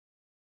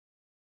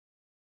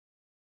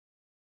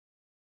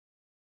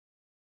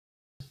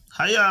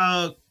 how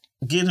y'all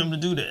get him to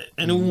do that?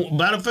 And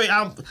by the way,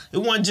 it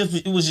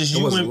was just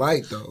you and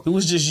light though. It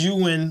was just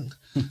you and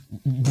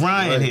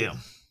Brian here.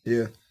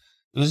 Yeah.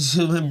 It was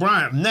him and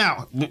Brian.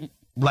 Now,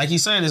 like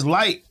he's saying, it's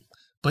light,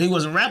 but he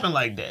wasn't rapping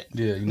like that.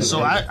 Yeah. You know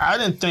So I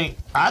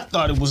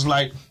thought it was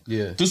like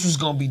this was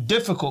gonna be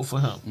difficult for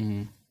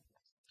him.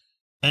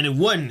 And it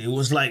wasn't. It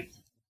was like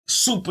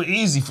super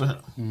easy for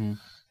him.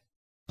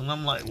 And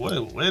I'm like,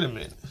 wait a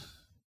minute.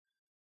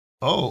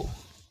 Oh,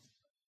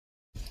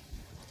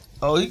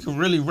 he could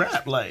really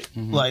rap like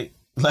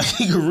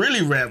he could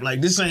really rap.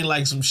 Like this ain't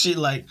like some shit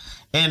like,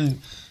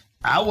 and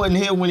I wasn't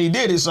here when he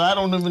did it, so I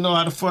don't even know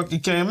how the fuck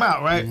it came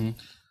out, right?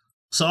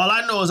 So all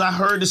I know is I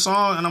heard the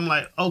song and I'm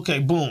like, okay,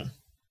 boom.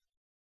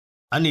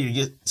 I need to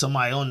get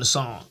somebody on the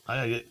song.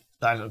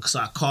 Cause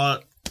I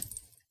called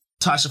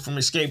Tasha from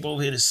Escape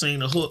over here to sing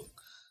the hook,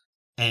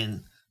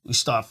 and we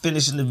start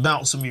finishing the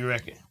Bounce Me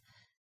record.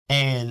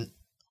 And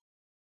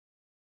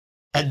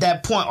at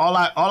that point, all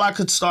I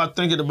could start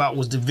thinking about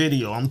was the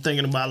video. I'm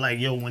thinking about like,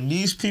 yo, when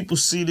these people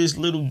see this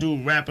little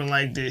dude rapping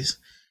like this,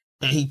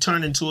 and he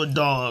turned into a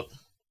dog,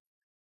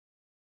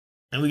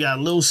 and we got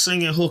a little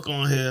singing hook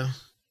on here,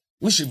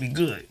 we should be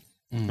good,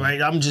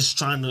 right? I'm just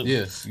trying to,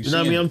 you know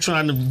what I mean? I'm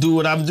trying to do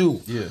what I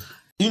do. Yeah.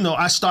 You know,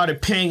 I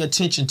started paying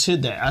attention to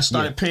that. I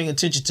started paying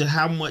attention to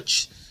how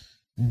much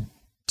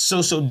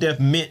So Def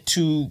meant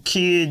to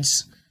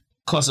kids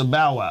because of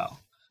Bow Wow.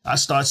 I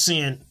start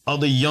seeing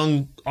other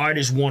young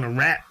artists want to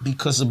rap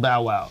because of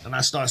Bow Wow. And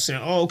I start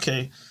saying, oh,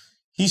 okay,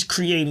 he's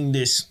creating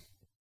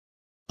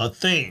a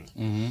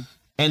thing.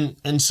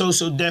 And So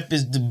Def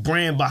is the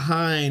brand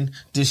behind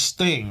this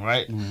thing,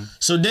 right?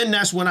 So then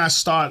that's when I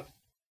started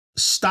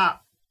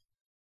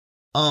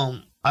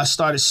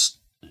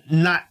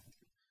not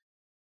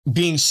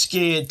being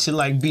scared to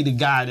like be the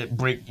guy that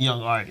break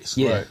young artists.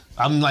 Yeah. Right.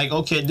 I'm like,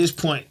 okay, at this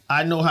point,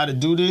 I know how to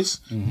do this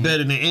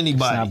better than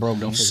anybody. It's not broke,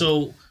 don't fix it.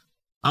 So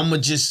I'm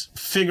going to just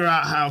figure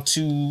out how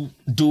to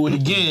do it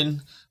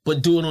again,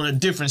 but do it on a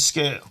different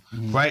scale,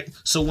 right?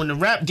 So when the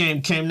rap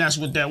game came, that's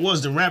what that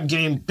was. The rap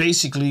game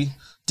basically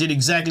did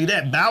exactly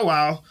that. Bow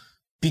Wow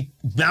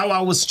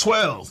was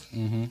 12.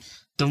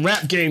 The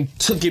rap game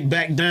took it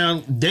back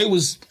down. There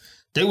was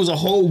a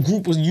whole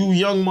group of you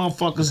young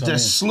motherfuckers that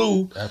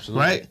slew,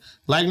 right?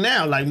 Like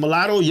now, like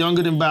Mulatto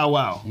younger than Bow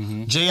Wow.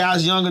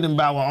 J.I.'s younger than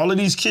Bow Wow. All of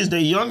these kids, they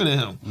younger than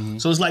him.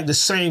 So it's like the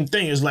same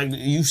thing. It's like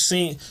you've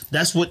seen,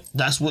 that's what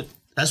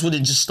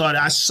it just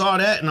started. I saw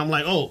that and I'm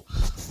like, oh,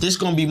 this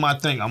gonna be my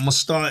thing. I'm gonna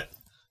start,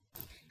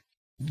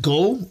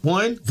 go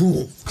one,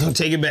 boom, gonna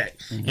take it back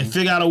and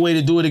figure out a way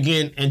to do it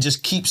again and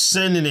just keep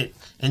sending it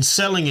and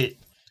selling it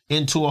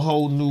into a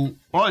whole new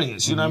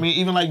audience. You know what I mean?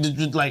 Even like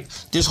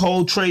this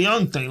whole Trey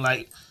Young thing.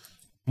 Like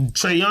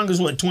Trey Young is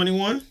what,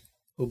 21?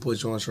 Who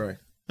put you on Trey?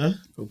 Huh?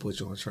 Who put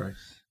you on Trey?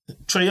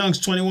 Trey Young's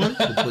 21?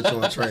 Who put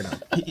you on Trey now?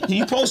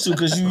 He supposed to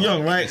because you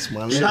young, right? That's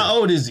my nigga. How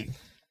old is he?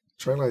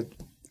 Trey like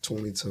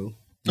 22.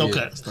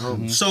 Okay.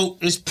 So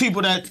it's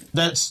people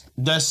that's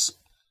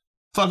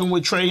fucking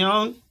with Trey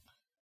Young,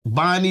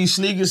 buying these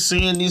sneakers,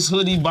 seeing these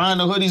hoodies, buying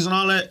the hoodies and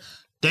all that.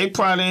 They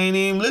probably ain't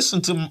even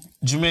listened to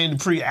Jermaine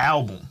Dupri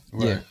album.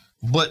 Right.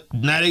 But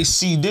now they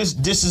see this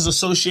is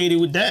associated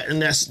with that,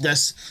 and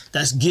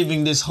that's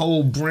giving this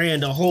whole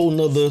brand a whole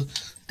nother,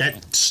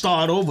 that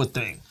start over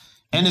thing.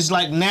 And it's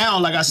like now,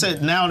 like I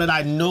said, now that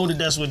I know that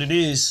that's what it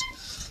is,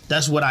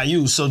 that's what I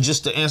use. So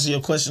just to answer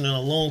your question in a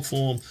long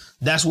form,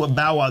 that's what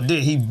Bow Wow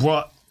did. He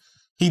brought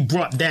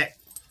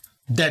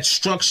that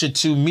structure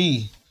to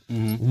me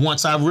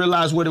Once I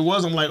realized what it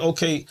was, I'm like,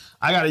 okay,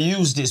 I gotta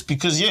use this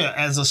because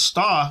as a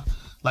star,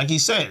 like he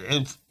said,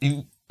 if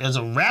you as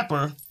a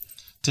rapper,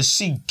 to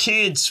see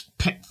kids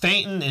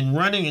fainting and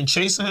running and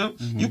chasing him,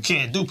 you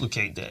can't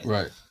duplicate that.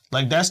 Right.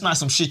 Like that's not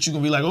some shit you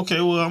can be like,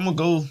 okay, well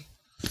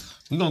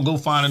we're gonna go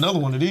find another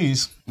one of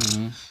these.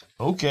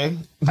 Okay.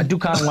 I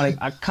kind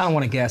of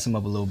want to gas him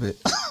up a little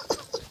bit.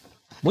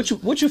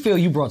 What you feel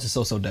you brought to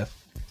So Def?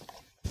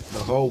 The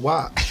whole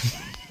why.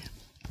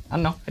 I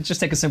don't know. Let's just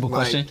take a simple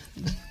question.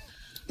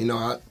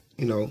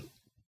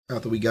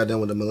 After we got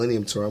done with the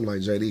Millennium Tour, I'm like,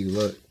 JD,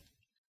 look,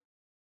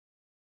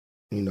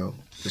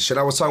 the shit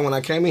I was talking when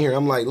I came in here,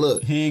 I'm like,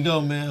 look. Here you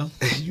go, man.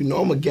 I'm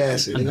going to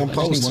gas it. I'm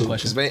supposed to.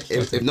 'Cause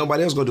if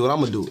nobody else going to do it, I'm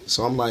going to do it.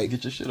 So I'm like.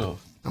 Get your shit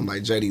off. I'm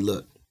like, JD,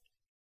 look.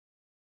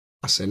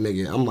 I said,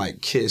 nigga, I'm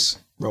like Kiss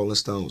Rolling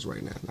Stones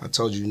right now. I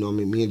told you,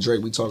 me and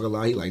Drake, we talk a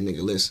lot. He like,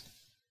 nigga, listen.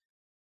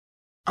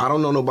 I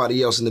don't know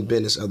nobody else in the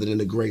business other than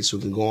the greats who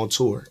can go on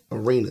tour,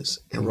 arenas,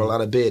 and roll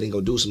out of bed and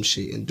go do some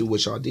shit and do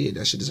what y'all did.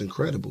 That shit is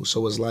incredible.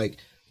 So it's like,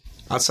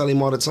 I tell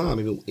him all the time,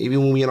 even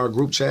when we in our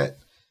group chat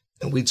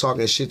and we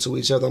talking shit to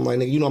each other, I'm like,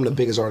 nigga, I'm the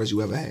biggest artist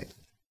you ever had.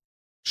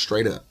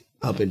 Straight up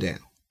and down.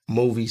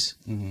 Movies.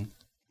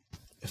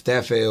 If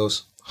that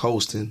fails,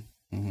 hosting.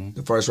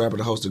 The first rapper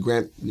to host the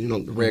Grand,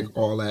 the reg,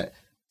 all that.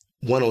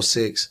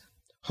 106.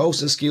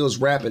 Hosting skills,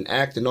 rapping,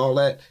 acting, all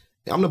that.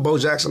 I'm the Bo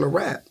Jackson of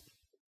rap.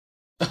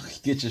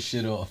 Get your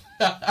shit off.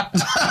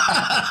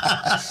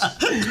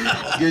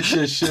 Get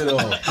your shit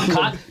off.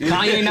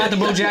 Kanye not the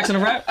Bo Jackson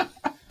of rap?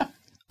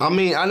 I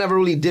mean, I never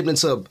really dipped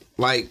into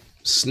like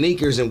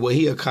sneakers and what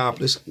he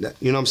accomplished. You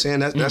know what I'm saying?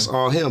 That's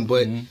all him.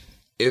 But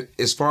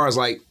as far as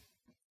like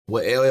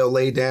what LL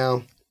laid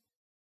down,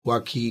 who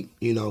I keep,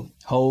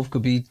 Hove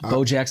could be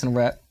Bo Jackson of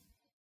rap.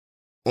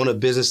 On a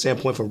business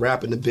standpoint, from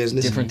rapping to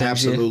business, different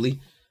absolutely.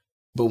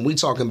 But when we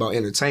talking about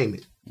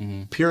entertainment,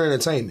 pure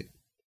entertainment,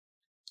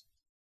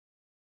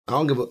 I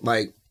don't give a,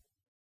 like,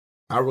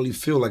 I really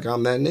feel like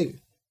I'm that nigga.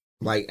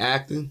 Like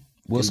acting,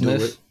 Will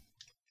Smith.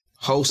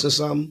 Hosting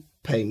something,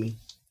 pay me.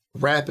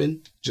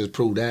 Rapping, just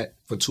prove that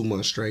for 2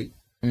 months straight.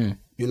 You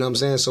know what I'm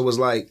saying? So it's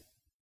like,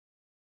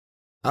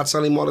 I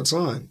tell him all the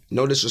time,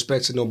 no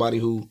disrespect to nobody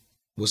who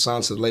was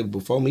signed to the label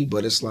before me,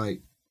 but it's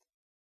like,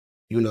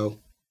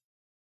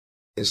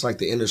 it's like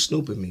the inner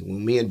Snoop in me.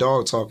 When me and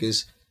Dog talk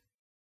is,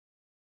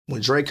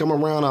 when Drake come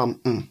around,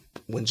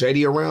 when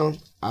JD around,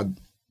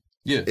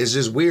 it's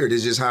just weird.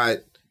 It's just how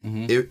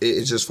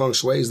it just feng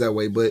shui's that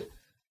way. But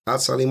I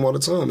tell him all the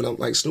time, and I'm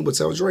like, Snoop would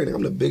tell Drake,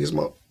 I'm the biggest,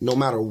 no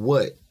matter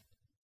what,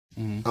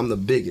 I'm the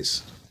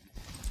biggest.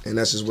 And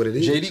that's just what it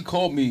is. JD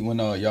called me when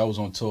y'all was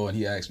on tour, and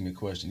he asked me a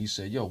question. He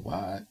said, yo,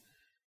 why?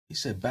 He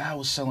said, Bow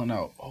was selling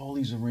out all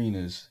these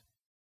arenas.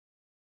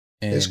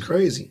 And it's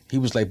crazy. He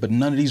was like, but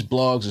none of these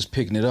blogs is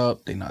picking it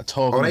up. They not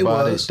talking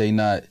about it. They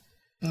not.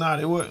 Nah,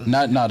 they weren't.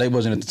 Nah, they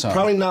wasn't at the time.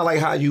 Probably not like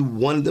how you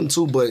wanted them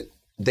to, but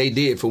they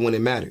did for when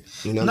it mattered.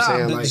 You know what I'm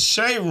saying? Nah, the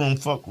Shade Room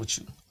fuck with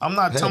you. I'm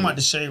not talking about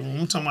the Shade Room.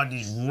 I'm talking about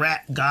these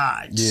rap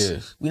guides. Yeah.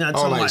 We not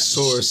talking about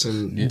Source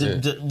and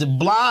the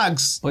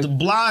blogs. The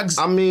blogs.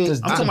 I mean, I'm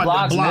talking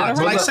about the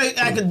blogs. Like say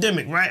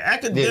Academic, right?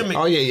 Academic.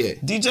 Yeah. Oh yeah.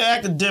 DJ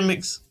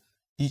Academics.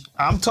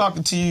 I'm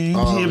talking to you.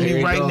 You hear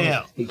me right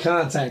now. He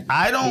contacted.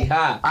 I don't.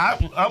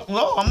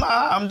 No, I'm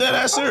not. I'm dead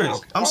ass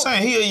serious. I'm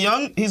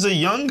saying he's a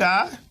young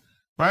guy,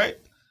 right?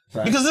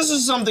 Because this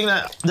is something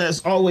that's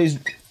always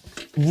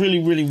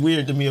really, really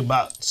weird to me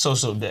about So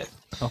Def.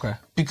 Okay.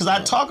 Because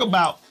I talk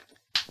about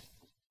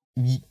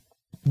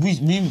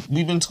we've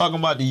been talking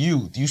about the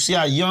youth. You see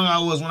how young I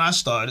was when I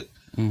started.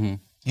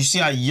 You see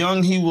how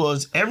young he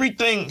was.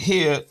 Everything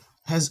here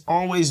has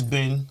always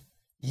been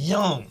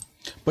young.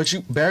 But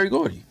Barry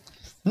Gordy.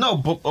 No,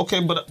 but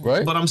okay, but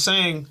right? But I'm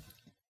saying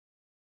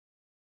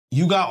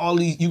you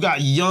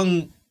got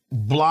young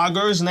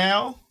bloggers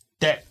now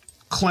that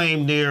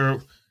claim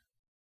they're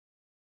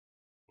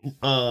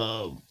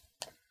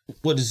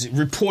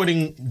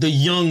reporting the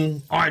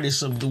young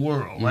artists of the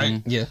world,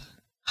 right? Yeah.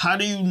 How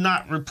do you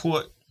not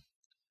report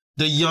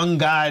the young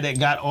guy that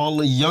got all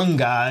the young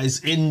guys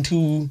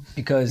into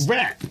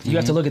rap? You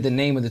have to look at the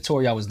name of the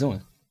tour y'all was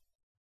doing.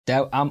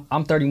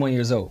 I'm 31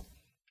 years old.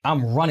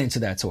 I'm running to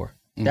that tour.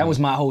 That was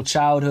my whole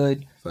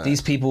childhood. Fact.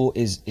 These people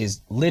is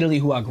literally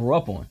who I grew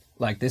up on.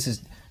 Like this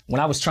is when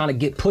I was trying to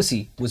get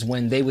pussy was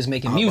when they was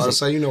making music. I was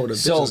about to say, you know where the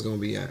bitch is gonna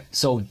be at.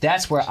 So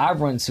that's where I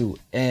run to.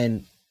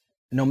 And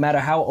no matter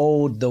how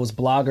old those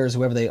bloggers,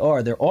 whoever they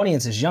are, their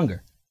audience is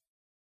younger.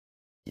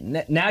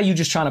 Now you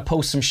just trying to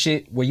post some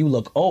shit where you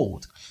look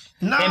old.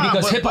 Nah, and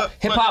because hip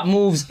hop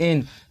moves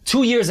in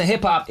 2 years in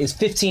hip hop is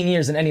 15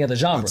 years in any other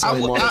genre.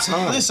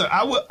 Listen,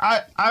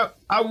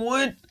 I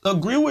would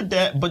agree with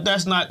that, but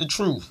that's not the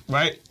truth,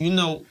 right? You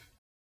know,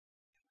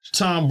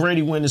 Tom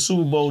Brady win the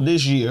Super Bowl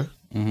this year.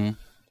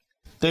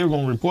 They were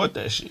gonna report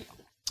that shit.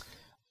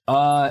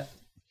 Because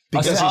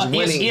he's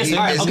winning. It's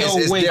different.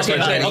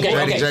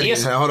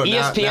 Hold on,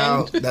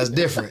 now that's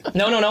different.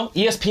 No.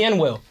 ESPN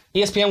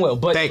will.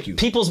 But thank you.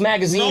 People's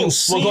Magazine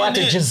will go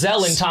after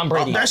Giselle and Tom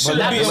Brady. That should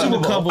be a Super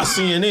Bowl.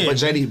 CNN. But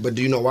JD,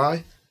 do you know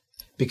why?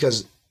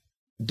 Because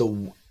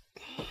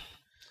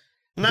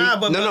Nah,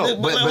 but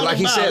like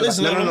he said,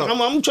 listen, no.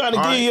 I'm trying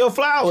to give you your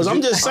flowers.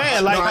 I'm just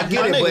saying, like, I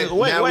get it, nigga,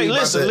 but wait,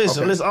 listen.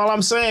 Okay. All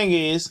I'm saying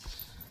is,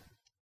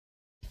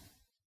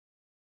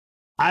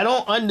 I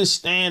don't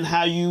understand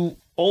how you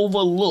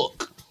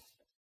overlook,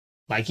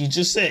 like you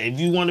just said, if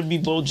you want to be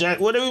BoJack,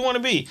 whatever you want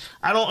to be.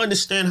 I don't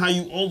understand how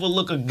you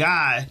overlook a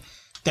guy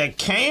that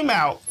came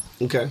out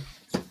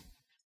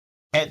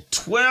at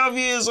 12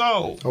 years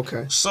old.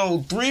 Okay.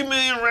 Sold 3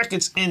 million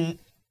records in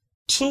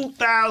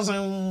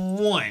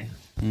 2001.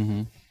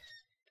 Mm-hmm.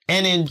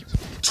 And in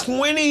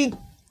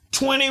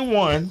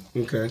 2021,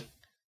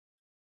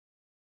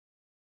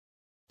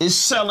 is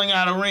selling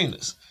out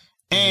arenas.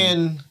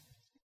 And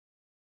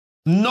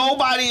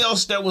nobody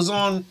else that was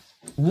on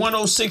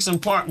 106 and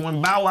Park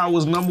when Bow Wow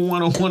was number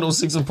one on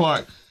 106 and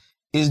Park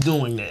is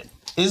doing that.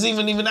 Is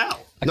even out.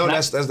 No,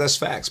 that's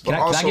facts. But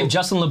can I give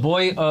Justin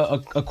LeBoy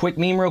a quick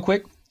meme real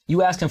quick?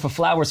 You asking for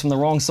flowers from the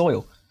wrong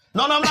soil.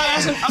 No, I'm not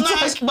asking. I'm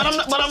not asking. But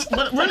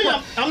really,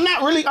 I'm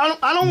not really. I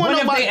don't want when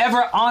nobody. When have they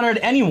ever honored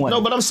anyone?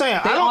 No, but I'm saying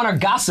they honor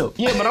gossip.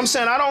 Yeah, but I'm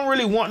saying I don't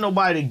really want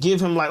nobody to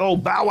give him like, oh,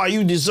 Bow Wow,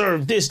 you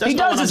deserve this. That's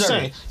not what I'm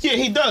saying. Yeah,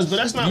 he does, but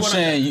that's not what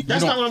I'm.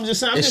 That's not what I'm just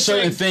saying. I'm just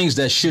saying certain things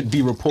that should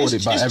be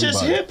reported by everybody. It's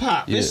just hip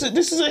hop. Yeah.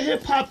 This is a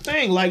hip hop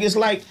thing. Like it's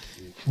like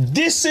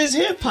this is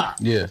hip hop.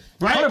 Yeah,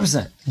 right.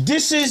 100%.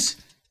 This is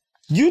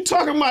you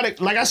talking about it.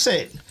 Like I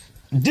said,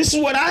 this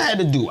is what I had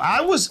to do.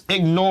 I was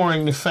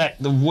ignoring the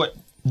fact of what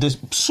the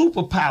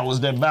superpowers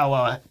that Bow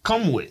Wow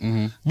come with.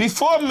 Mm-hmm.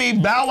 Before me,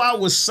 Bow Wow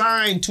was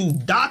signed to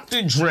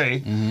Dr.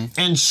 Dre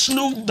and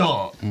Snoop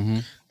Dogg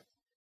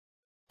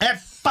at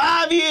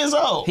 5 years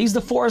old. He's the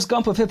Forrest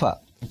Gump of hip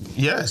hop.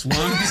 Yes, I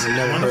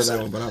never heard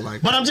that one, but I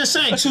like. But I'm just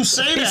saying to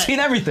say that. He's seen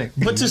everything.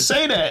 But to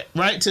say that,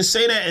 right? To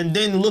say that and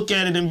then look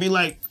at it and be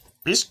like,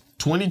 it's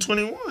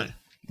 2021.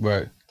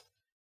 Right.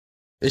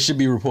 It should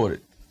be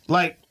reported.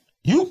 Like.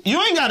 You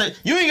ain't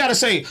gotta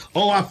say,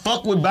 oh, I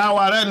fuck with Bow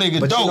Wow, that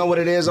nigga but dope. You know what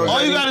it is?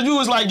 All you gotta do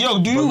is like, yo,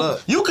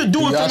 you could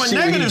do it from a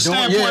negative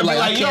standpoint. Yeah, like,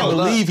 I can't yo,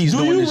 believe he's do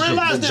doing you this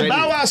realize shit. that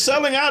Bow Wow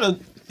selling out a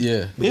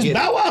did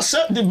Bow Wow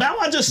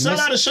just sell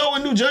out a show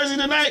in New Jersey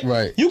tonight?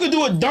 Right. You could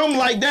do it dumb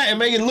like that and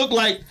make it look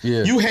like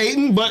you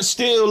hating, but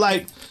still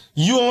like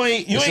you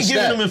ain't giving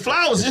them in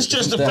flowers. It's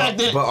just the fact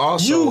that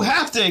also, you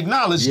have to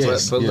acknowledge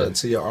this. But look,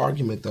 to your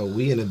argument though,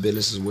 we in the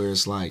business is where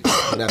it's like,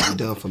 what have you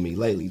done for me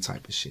lately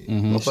type of shit.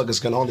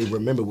 Motherfuckers can only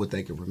remember what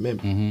they can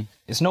remember.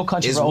 It's no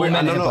country for old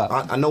men.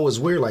 I know it's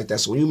weird like that.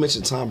 So when you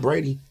mention Tom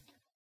Brady,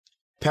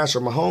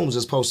 Patrick Mahomes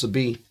is supposed to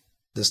be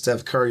the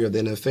Steph Curry of the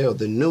NFL,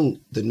 the new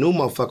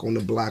motherfucker on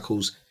the block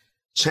who's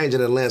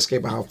changing the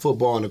landscape of how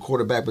football and the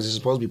quarterback position is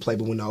supposed to be played.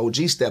 But when the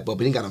OG step up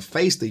and he got to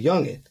face the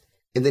youngin,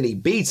 and then he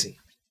beats him.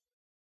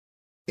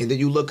 And then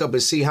you look up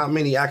and see how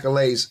many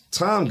accolades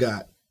Tom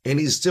got, and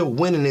he's still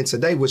winning it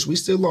today, which we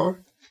still are.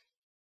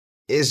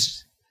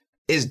 It's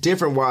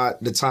different why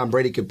the Tom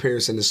Brady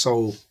comparison is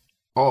so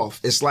off.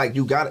 It's like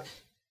you gotta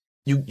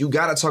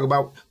talk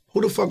about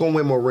who the fuck gonna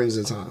win more rings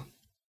than Tom?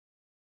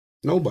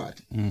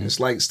 Nobody. It's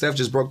like Steph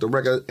just broke the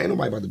record. Ain't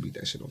nobody about to beat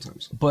that shit on time.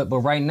 But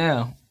right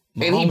now,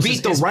 and he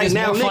beat the right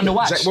now nigga. Fun to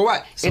watch. So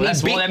and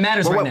that's all that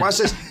matters right now. Watch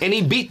this. And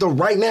he beat the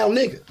right now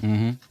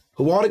nigga.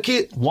 Who all the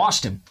kids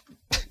washed him,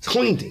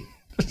 cleaned him.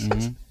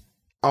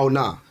 Oh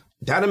nah,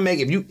 that'll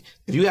make if you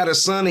had a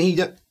son and he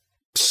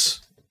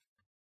just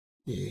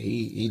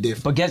he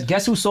different. But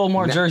guess who sold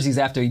more jerseys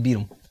after he beat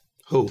him?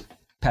 Who?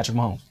 Patrick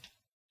Mahomes.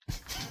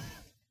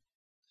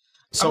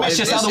 So that's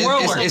just how the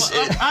world works.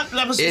 That's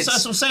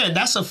what I'm saying.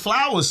 That's a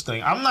flowers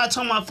thing. I'm not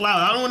talking about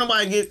flowers. I don't want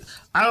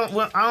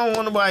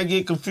nobody to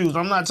get confused.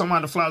 I'm not talking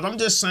about the flowers. I'm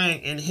just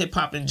saying in hip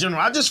hop in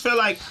general. I feel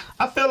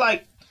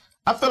like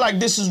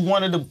this is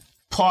one of the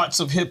parts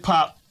of hip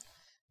hop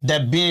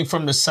that being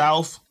from the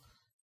South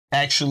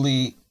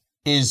actually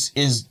is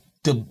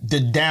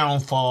the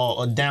downfall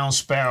or down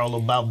spiral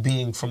about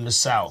being from the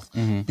South.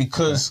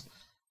 Because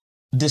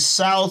the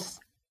South,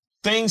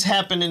 things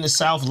happen in the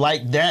South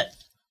like that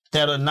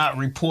are not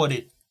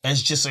reported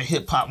as just a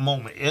hip hop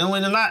moment. And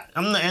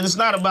it's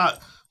not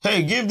about,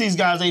 hey, give these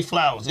guys their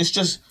flowers. It's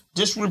just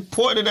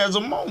reported as a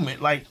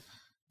moment. Like,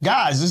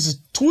 guys, this is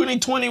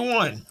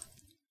 2021.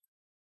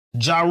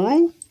 Ja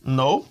Rule?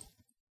 No.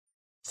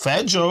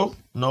 Fat Joe?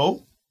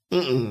 No.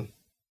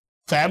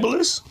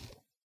 Fabulous?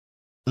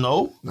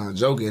 No. Nah,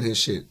 Joe get his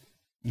shit.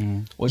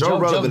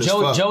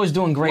 Well, Joe is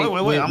doing great.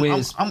 Wait.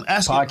 With I'm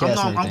asking.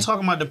 I'm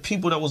talking about the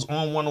people that was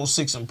on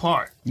 106 in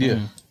Park.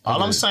 Yeah.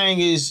 All I'm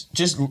saying is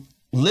just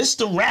list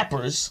the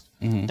rappers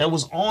that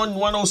was on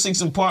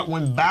 106 in Park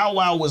when Bow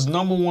Wow was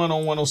number one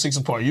on 106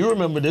 in Park. You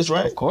remember this,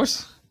 right? Of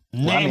course.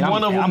 Name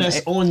one of them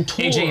that's on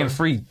tour. AJ and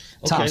Free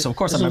Tom. So of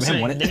course I remember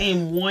him winning.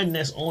 Name one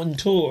that's on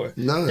tour.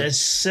 None. That's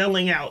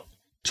selling out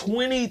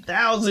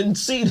 20,000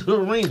 seat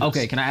arena.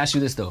 Okay, can I ask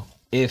you this though?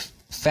 If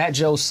Fat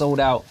Joe sold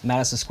out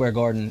Madison Square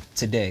Garden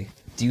today,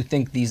 do you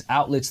think these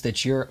outlets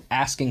that you're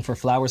asking for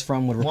flowers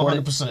from would report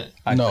 100%. it?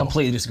 I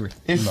completely disagree.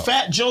 If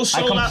Fat Joe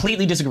I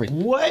completely disagree.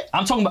 What?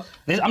 I'm talking about.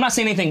 I'm not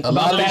saying anything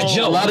about Fat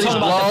Joe. A lot I'm of these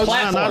talking about the blogs,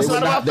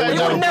 platform. They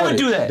They would never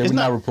do that. They would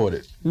not report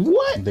it.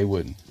 What? They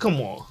wouldn't. Come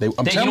on. I'm You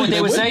know telling what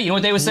they would wouldn't. say? You know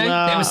what they would say?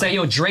 Nah. They would say,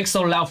 yo, Drake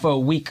sold out for a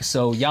week,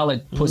 so y'all are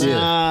pussy.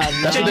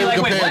 That's what they You're would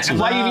like, wait, compare what? it to.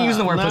 Why are you even using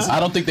the word Nah. pussy? I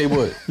don't think they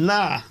would.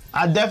 Nah,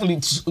 I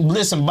definitely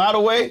listen. By the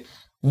way,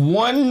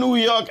 one New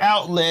York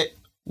outlet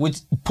would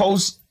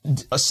post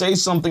say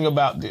something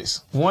about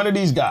this. One of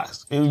these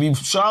guys. It would be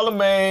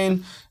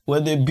Charlemagne.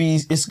 Whether it be,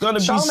 it's gonna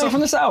be Charlemagne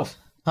from the South.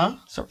 huh?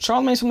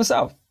 Charlemagne's from the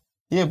South.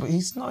 Yeah, but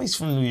he's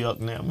from New York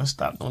now. Man,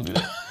 stop! Don't do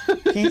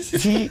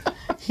that.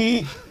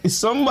 he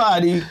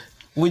somebody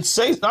would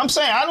say. I'm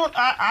saying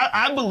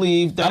I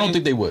believe that. I don't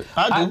think they would.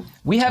 I do.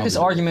 We have this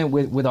argument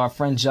with our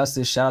friend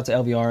Justice. Shout out to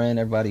LVRN,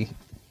 everybody.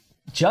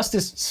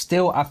 Justice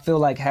still, I feel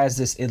like, has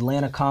this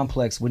Atlanta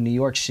complex with New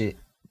York shit.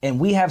 And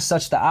we have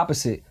such the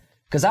opposite.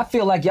 Because I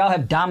feel like y'all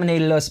have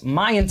dominated us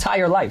my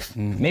entire life.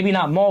 Maybe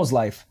not Maul's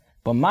life,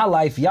 but my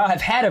life, y'all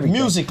have had everything.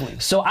 Musically.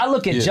 So I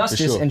look at Yeah, for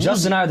Justice, sure. and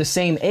Justice and I are the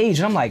same age,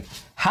 and I'm like,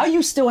 how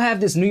you still have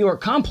this New York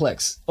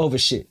complex over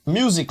shit?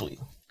 Musically,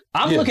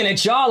 I'm looking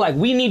at y'all like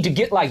we need to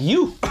get like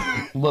you.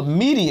 but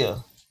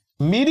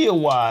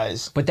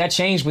media-wise, But that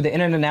changed with the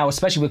internet now,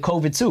 especially with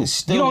COVID too.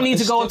 still- You don't need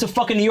to it's go still- to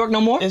fucking New York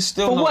no more. it's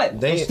still for no- what?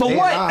 They For in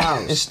what? our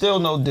house. it's still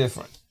no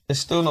different. It's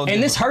still no different.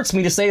 And this hurts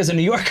me to say as a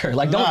New Yorker.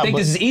 Like, don't Nah, think but,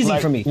 this is easy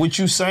like, for me. With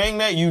you saying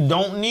that, you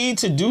don't need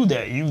to do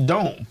that. You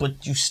don't,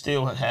 but you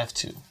still have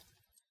to.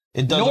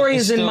 It doesn't. Nori it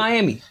is in still-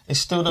 Miami. It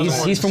still doesn't.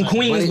 work He's the from same.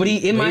 Queens, but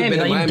he in Miami.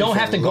 been Like, you don't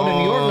have to go to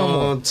New York no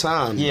more.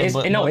 Time. Yeah, It's,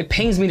 but, no, but, it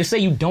pains me to say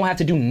you don't have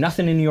to do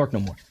nothing in New York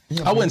no more.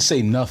 I wouldn't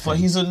say nothing. but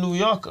he's a New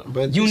Yorker.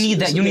 But You it's- need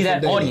that. it's a You need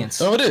different that day,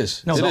 audience. Oh, it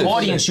is. No, It the is.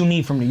 audience you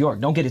need from New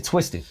York. Don't get it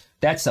twisted.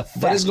 That's a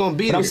fact. it's gonna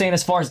be But I'm there. saying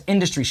as far as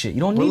industry shit, you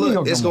don't But need New look,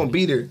 York it's no more. gonna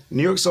be there.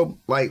 New York, so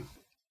like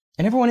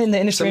And everyone in the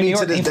to industry in New me to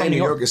York this ain't day, from New New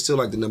York York. is still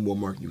like the number one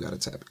market you gotta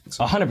tap into.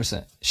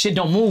 100%. Shit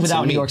don't move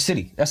without me. New York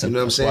City. That's a. You know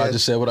what I'm Well, saying? I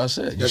just said what I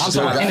said. You That's I'm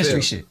still talking about got-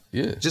 industry feel.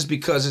 shit. Yeah. Just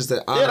because it's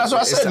the honor. Yeah, that's what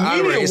I it's said. the honor,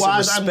 it's the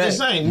Media-wise, I'm respect. just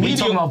saying. We Media,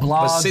 talking about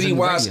blogs. But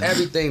city-wise, and radio.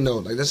 everything though,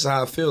 like that's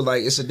how I feel.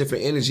 Like it's a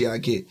different energy I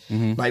get.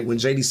 Like when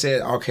JD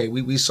said, "Okay,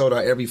 we sold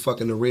out every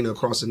fucking arena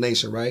across the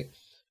nation, right?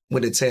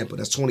 Went to Tampa,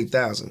 that's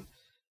 20,000.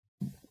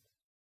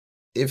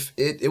 If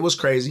it was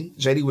crazy,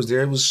 JD was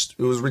there. It was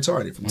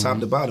retarded from top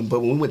to bottom.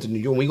 But when we went to New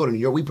York, when we go to New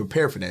York, we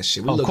prepare for that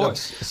shit. We Of look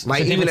course. up, It's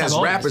like a different even type as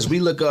of rappers, audience. we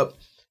look up.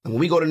 And when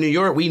we go to New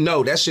York, we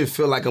know that shit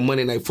feel like a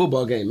Monday night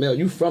football game. Mel,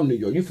 you from New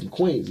York, you from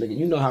Queens, nigga.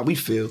 You know how we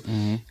feel.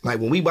 Like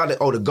when we about to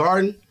the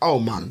Garden, oh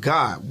my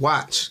God,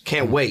 watch,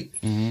 can't wait.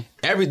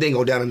 Everything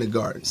go down in the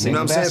Garden. You know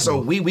what I'm saying? So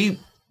we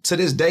to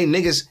this day,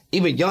 niggas,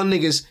 even young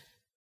niggas,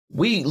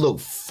 we look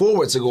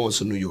forward to going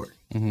to New York.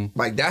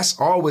 Like that's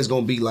always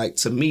gonna be like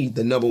to me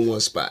the number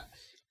one spot.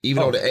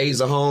 Even though the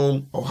A's are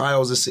home,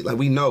 Ohio's a city, like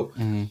we know.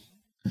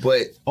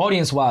 But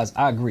Audience wise,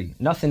 I agree.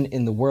 Nothing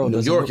in the world New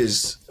doesn't York move.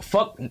 is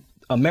Fuck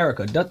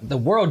America. The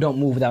world don't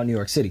move without New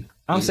York City.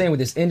 I'm saying with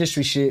this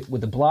industry shit, with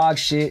the blog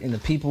shit, and the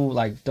people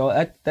like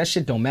dog, that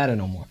shit don't matter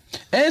no more.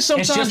 And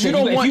sometimes just you that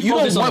don't if want you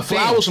focus on want the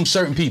fans. flowers from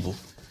certain people.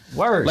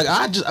 Word. Like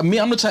I'm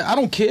the type. I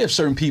don't care if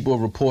certain people are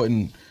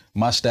reporting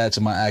my stats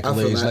and my feel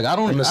accolades. that. Like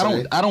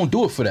I don't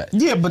do it for that.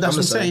 yeah, but that's I'm what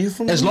I'm just saying. saying. You're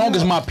from As New long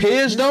as York. my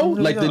peers You're though, from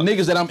New like the York.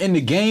 niggas that I'm in the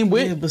game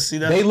with, Yeah, but see,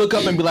 that's- they look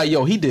up and be like,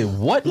 "Yo, he did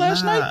what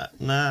last night?"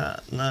 Nah.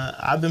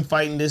 I've been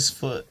fighting this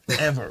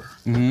forever.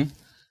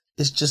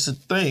 It's just a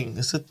thing.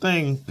 It's a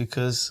thing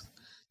because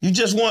you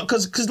just want,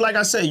 cause like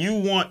I said, you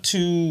want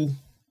to,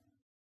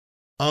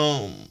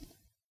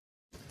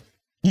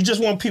 you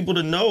just want people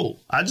to know.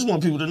 I just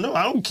want people to know.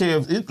 I don't care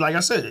if it, like I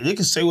said, they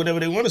can say whatever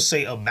they want to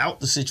say about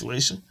the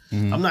situation.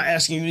 I'm not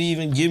asking you to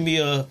even give me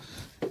your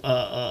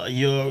No,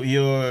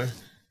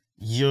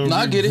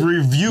 I get it.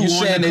 review You on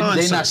saying the they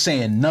concept. not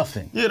saying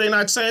nothing. Yeah, they're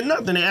not saying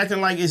nothing. They're acting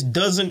like it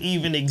doesn't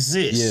even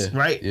exist, Yeah,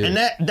 right? yeah. And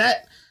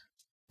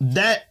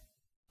that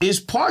is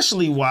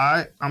partially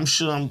why I'm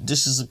sure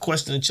this is a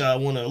question that y'all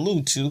want to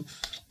allude to,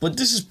 but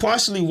this is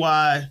partially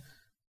why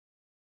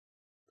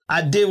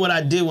I did what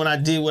I did when I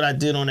did what I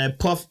did on that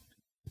Puff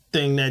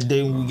thing that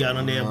day when we got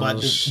on there about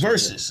the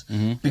verses,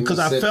 because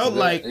I felt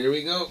like here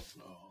we go.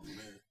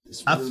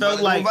 I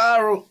felt like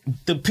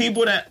the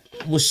people that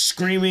was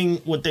screaming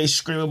what they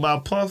scream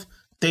about Puff,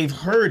 they've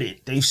heard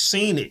it, they've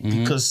seen it,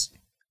 because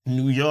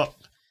New York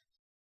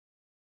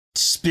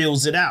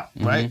spills it out,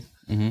 right?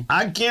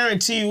 I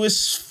guarantee you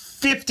it's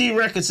 50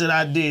 records that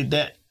I did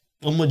that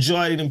a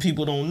majority of them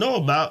people don't know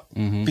about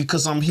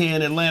because I'm here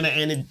in Atlanta,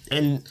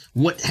 and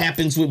what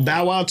happens with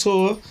Bow Wow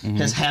Tour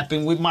has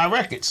happened with my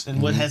records,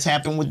 and what has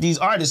happened with these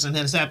artists, and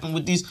has happened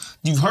with these.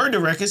 You've heard the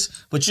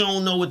records, but you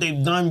don't know what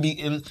they've done.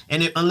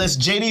 Unless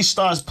JD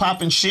starts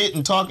popping shit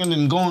and talking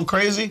and going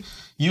crazy,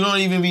 you don't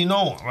even be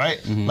knowing, right?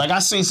 Like I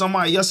seen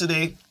somebody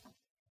yesterday,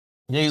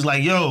 he's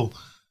like, "Yo,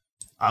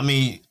 I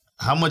mean,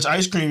 how much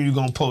ice cream you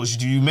gonna post?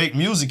 Do you make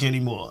music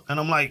anymore?" And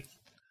I'm like,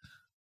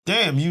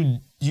 "Damn, you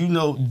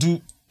know,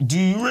 do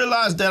you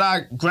realize that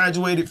I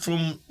graduated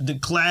from the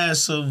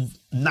class of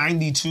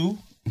 92?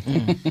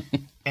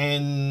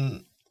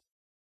 and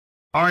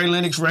Ari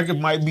Lennox record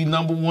might be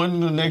 #1 in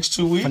the next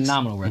 2 weeks.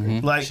 Phenomenal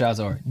record. Like, Shad's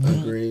Ari.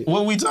 Agreed.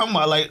 what are we talking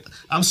about? Like,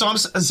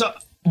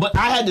 but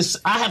I have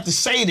to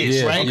say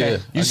this, right? okay.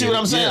 You see what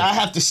I'm saying? Yeah. I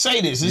have to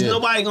say this. There's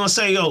nobody gonna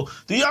say, yo,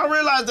 do y'all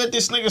realize that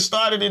this nigga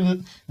started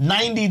in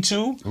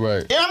 92?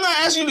 Right. And I'm not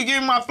asking you to give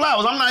me my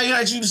flowers. I'm not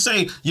asking you to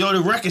say, yo,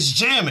 the record's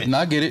jamming. No,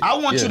 I get it. I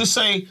want you to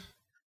say,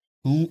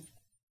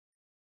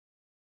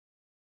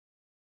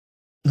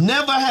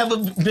 never have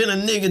been a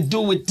nigga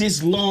do it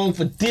this long,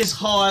 for this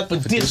hard, for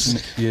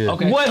this. Yeah.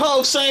 Okay. What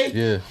Ho say?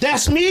 Yeah.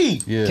 That's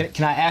me. Yeah.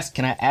 Can I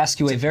ask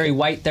you a very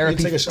white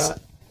therapy? Take a shot.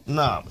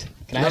 Nah.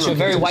 Can I ask you a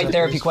very white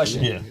therapy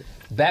question? Yeah.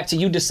 Back to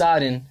you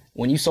deciding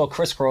when you saw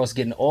Kriss Kross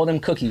getting all them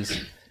cookies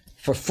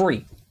for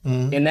free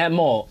in that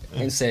mall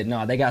and said,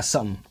 "No, they got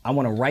something. I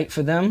want to write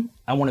for them.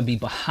 I want to be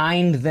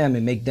behind them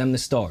and make them the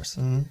stars."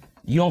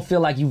 You don't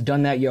feel like you've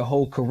done that your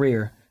whole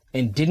career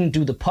and didn't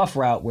do the Puff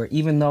route where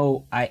even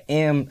though I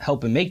am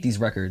helping make these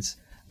records,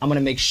 I'm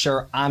gonna make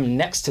sure I'm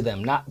next to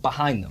them, not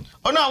behind them.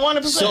 Oh no,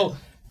 100%. So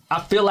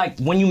I feel like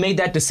when you made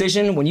that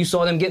decision, when you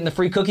saw them getting the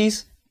free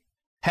cookies,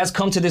 has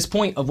come to this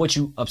point of what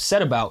you upset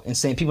about and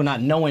saying people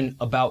not knowing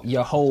about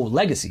your whole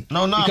legacy.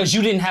 No. Because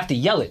you didn't have to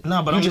yell it.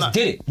 No, but you I'm just not,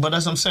 did it. But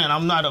that's what I'm saying.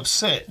 I'm not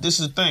upset. This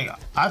is the thing.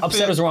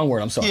 Upset is the wrong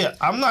word. I'm sorry. Yeah,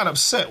 I'm not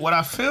upset. What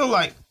I feel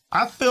like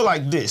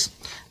this.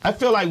 I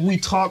feel like we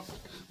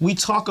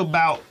talk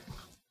about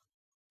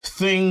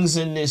things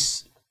in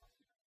this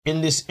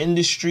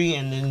industry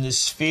and in this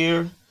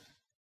sphere,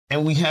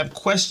 and we have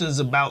questions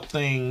about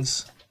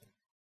things,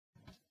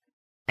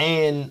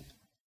 and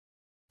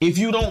if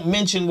you don't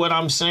mention what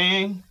I'm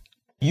saying,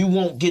 you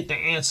won't get the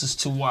answers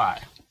to why.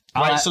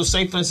 Right? So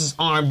say, for instance,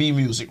 R&B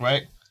music,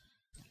 right?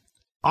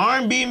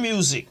 R&B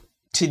music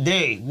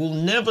today will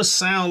never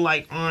sound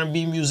like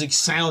R&B music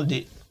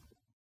sounded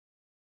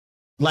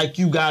like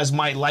you guys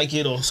might like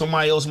it or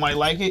somebody else might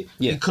like it,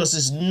 because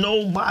it's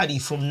nobody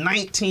from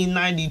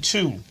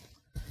 1992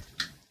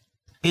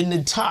 in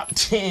the top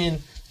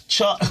 10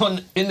 on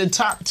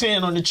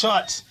the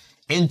charts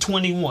in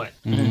 21,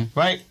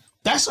 right?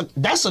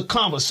 That's a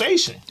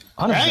conversation.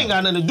 That ain't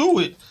got nothing to do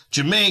with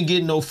Jermaine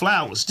getting no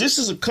flowers. This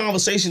is a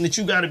conversation that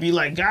you got to be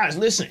like, guys,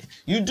 listen.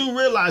 You do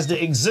realize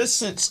the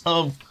existence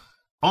of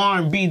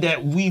R&B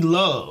that we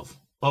love,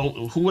 or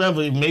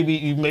whoever. Maybe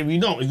you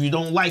don't. If you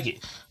don't like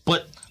it,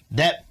 but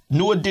that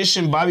New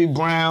Edition, Bobby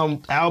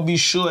Brown, Al B.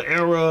 Sure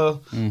era,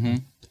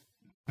 none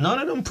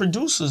of them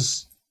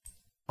producers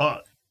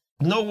are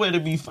nowhere to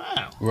be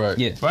found. Right.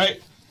 Yeah.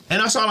 Right.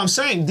 And that's all I'm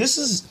saying.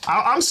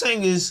 I'm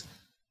saying is,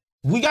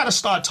 we got to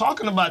start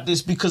talking about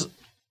this because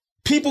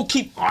people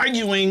keep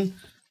arguing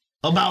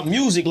about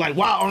music, like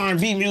why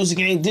R&B music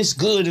ain't this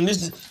good, and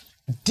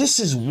this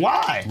is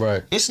why.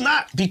 Right. It's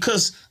not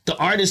because the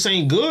artists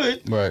ain't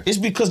good. Right. It's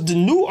because the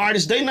new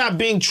artists, they not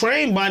being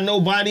trained by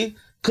nobody,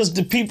 because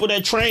the people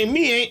that train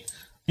me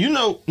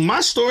ain't, my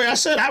story, I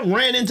said I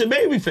ran into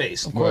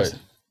Babyface. Of course.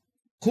 Right.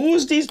 Who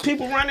is these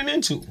people running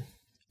into?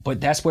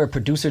 But that's where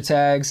producer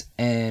tags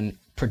and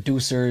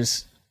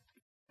producers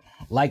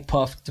like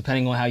Puff,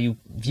 depending on how you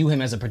view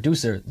him as a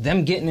producer,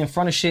 them getting in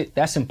front of shit,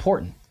 that's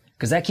important.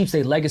 Because that keeps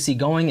their legacy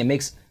going. It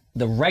makes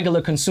the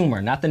regular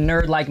consumer, not the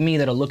nerd like me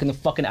that'll look in the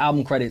fucking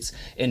album credits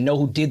and know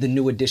who did the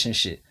New Edition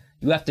shit.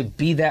 You have to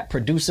be that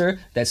producer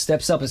that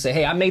steps up and say,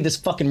 hey, I made this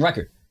fucking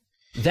record.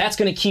 That's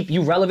gonna keep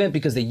you relevant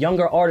because the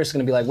younger artists are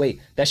gonna be like, wait,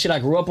 that shit I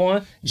grew up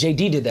on,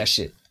 JD did that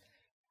shit.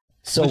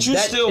 So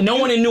no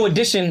one in New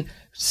Edition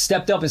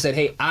stepped up and said,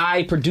 hey,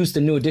 I produced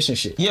the New Edition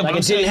shit. Yeah, like,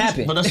 but it didn't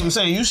happen. But that's what I'm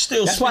saying. You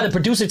still. That's why the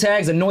producer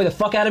tags annoy the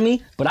fuck out of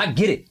me, but I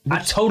get it. I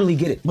totally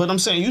get it. But I'm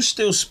saying you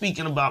still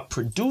speaking about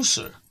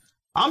producer.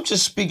 I'm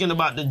just speaking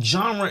about the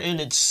genre in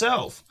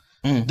itself.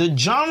 The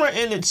genre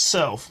in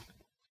itself.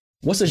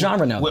 What's the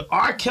genre now? With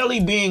R.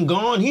 Kelly being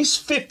gone, he's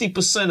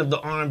 50% of the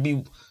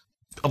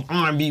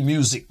R&B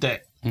music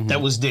that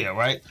was there,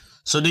 right?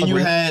 So then you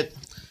had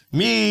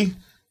me,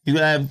 you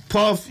have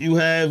Puff, you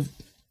have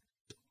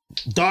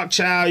Dark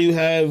Child, you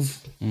have.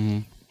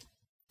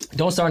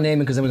 Don't start naming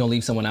because then we're gonna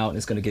leave someone out and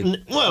it's gonna get.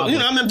 Well,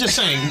 I'm just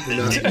saying.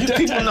 You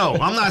people know.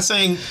 I'm not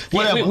saying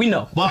whatever. Yeah, we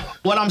know. But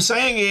what I'm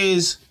saying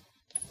is,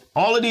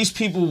 all of these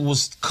people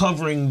was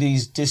covering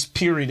this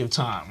period of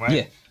time, right?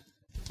 Yeah.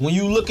 When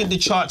you look at the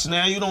charts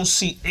now, you don't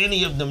see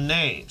any of them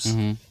names,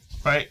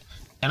 right?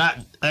 And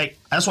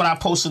that's what I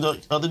posted the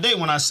other day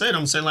when I said,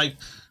 I'm saying, like,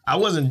 I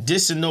wasn't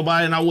dissing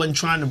nobody and I wasn't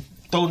trying to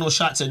throw no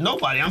shots at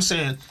nobody. I'm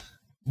saying,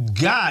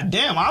 God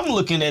damn, I'm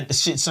looking at the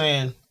shit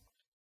saying,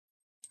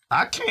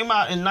 I came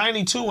out in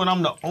 92 and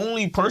I'm the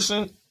only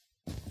person.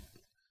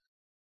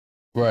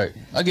 Right.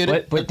 I get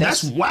it. But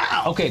that's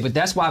wow. Okay, but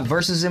that's why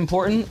Verzuz is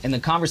important, and the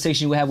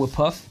conversation you have with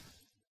Puff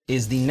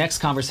is the next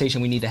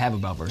conversation we need to have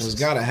about Verzuz. It's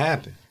gotta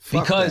happen.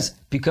 Because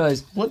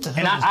what the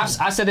hell? And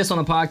I said this on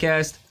the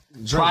podcast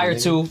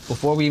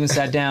before we even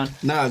sat down.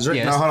 Nah,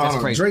 drink. Yeah, hold on.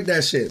 crazy. Drink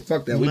that shit.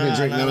 Fuck that. We've been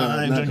drinking. No,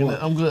 I ain't drinking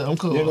that. I'm good. I'm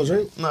cool. You ain't gonna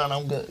drink? No,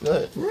 I'm good. Go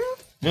ahead.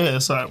 Yeah,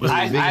 sorry.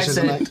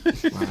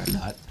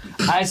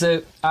 I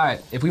said, all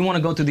right, if we want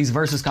to go through these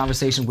Verzuz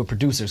conversations with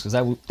producers,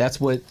 because that's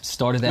what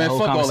started that whole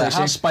fuck conversation. all that.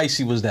 How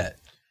spicy was that?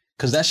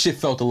 Cause that shit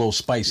felt a little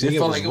spicy. It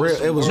felt like it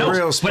was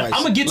real spicy. But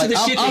I'm gonna get to the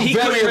shit that he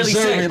couldn't really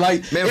say.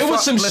 Like, man, it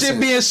was some shit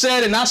being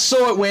said, and I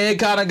saw it when it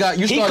kind of got.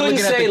 You he started couldn't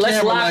looking say, at the "Let's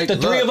camera, lock like, the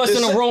three of us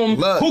in a room.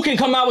 Who can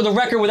come out with a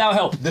record without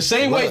help?" The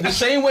same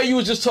way you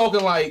was just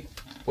talking like,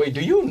 wait,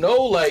 do you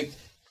know? Like,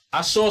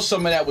 I saw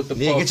some of that with the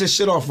Puff. Get your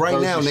shit off right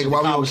now, nigga.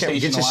 While we on camera,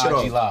 get your shit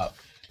off. Live.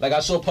 Like, I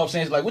saw Puff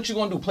saying, like, what you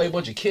gonna do? Play a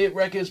bunch of kid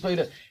records? Play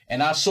that?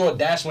 And I saw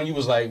that's when you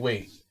was like,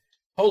 wait,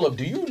 hold up,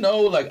 do you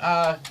know? Like,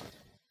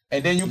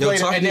 and then you played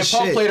it, and then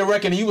Puff played a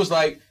record, and he was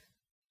like,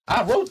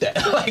 I wrote that.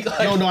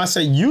 No, I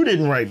said you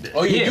didn't write that.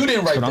 Oh yeah, you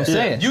didn't write that. I'm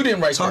saying. You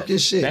didn't write talk that. Your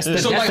shit.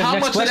 So like, how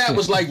much of that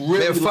was like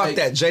really? Man, fuck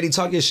that, JD.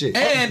 Talk your shit.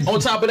 And on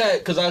top of that,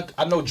 because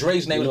I know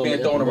Dre's name was being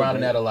thrown around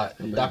in that a lot.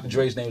 Dr.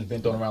 Dre's name was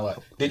being thrown around a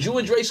lot. Did you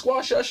and Dre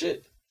squash your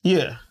shit?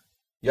 Yeah.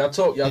 Y'all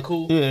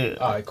cool? Yeah.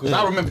 All right, cool.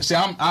 Yeah. I remember. See,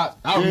 I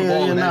remember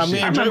all of that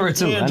shit. I remember it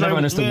too. I never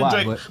understood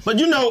why. But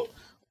you know,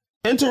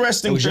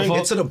 interesting thing.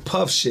 Get to the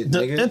Puff shit, the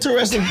nigga.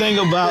 Interesting thing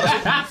about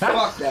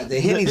fuck that. The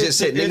Henny just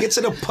said, nigga, get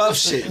to the Puff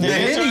shit. The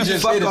Henny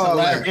just fuck all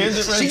that.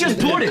 She just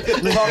poured it.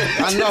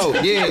 I know,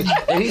 yeah.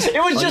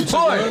 It was just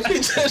poured.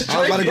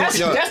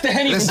 That's the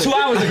Henny from 2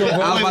 hours ago,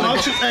 bro.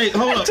 Hey,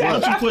 hold up. Why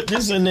don't you put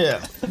this in there?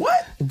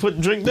 What?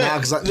 Drink that. Nah,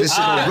 because this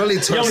shit gonna really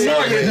turn. Yo,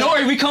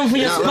 Nori, we come for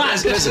your spot.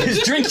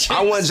 Drink.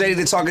 I want JD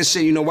to talk his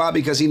shit. You know why?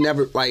 Because he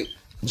never like.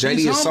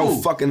 JD is so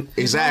fucking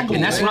exactly,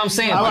 and that's what I'm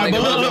saying. All right,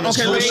 but look,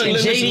 okay, listen.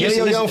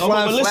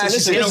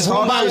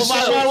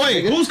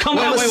 Who's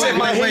coming out?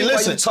 Wait,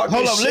 listen.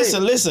 Hold up,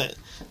 listen.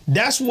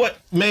 That's what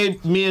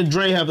made me and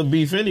Dre have a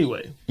beef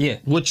anyway. Yeah.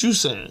 What you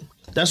saying?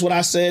 That's what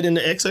I said in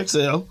the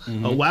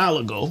XXL a while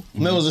ago.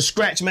 It was a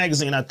Scratch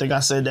magazine. I think I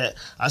said that.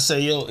 I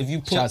said, yo, if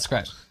you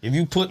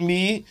put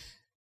me,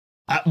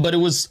 but it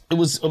was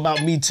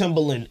about me,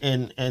 Timbaland,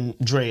 and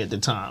Dre at the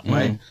time,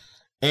 right?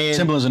 And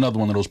Timbaland's another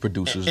one of those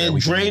producers. And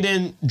Dre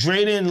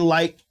didn't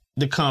like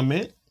the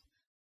comment.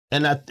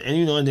 And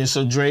then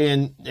so Dre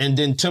and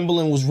then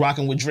Timbaland was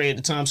rocking with Dre at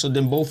the time. So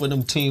then both of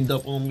them teamed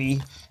up on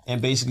me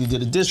and basically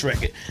did a diss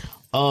record.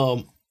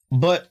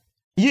 But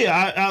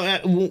yeah,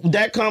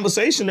 that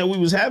conversation that we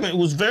was having, it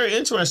was very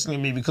interesting to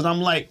me because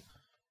I'm like,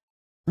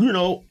 you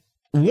know,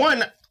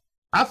 one,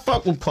 I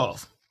fuck with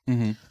Puff.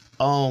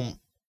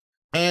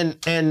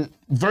 And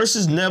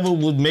Verzuz never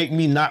would make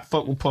me not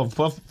fuck with Puff.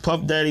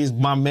 Puff Daddy's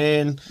my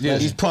man. Yeah,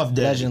 he's Puff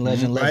Daddy.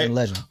 Legend.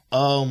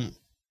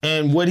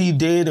 And what he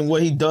did and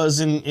what he does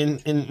in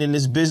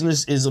his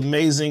business is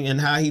amazing, and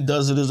how he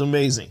does it is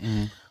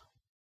amazing.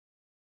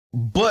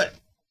 But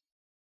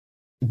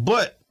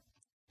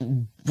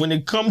when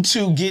it comes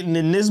to getting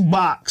in this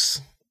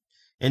box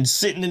and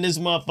sitting in this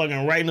motherfucker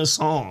and writing a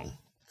song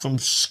from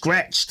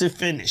scratch to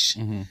finish,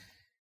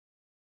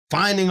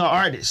 finding an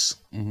artist,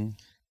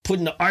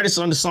 putting the artist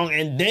on the song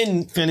and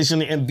then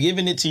finishing it and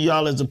giving it to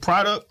y'all as a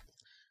product,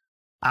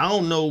 I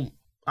don't know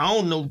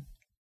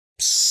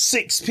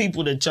 6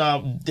 people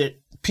that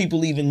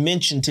people even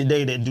mention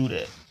today that do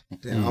that.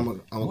 Damn,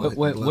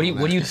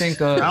 what do you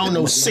think? I don't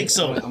know 6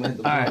 of them. I'm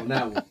gonna hit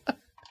the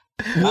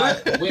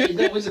What?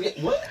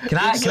 What? Can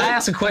I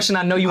ask a question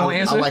I know you won't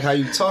answer? I like how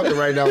you talking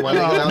right now. No,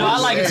 I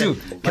like it too.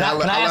 Can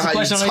I ask a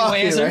question I know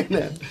you won't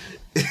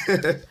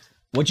answer?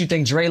 What you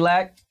think Dre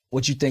lack?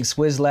 What you think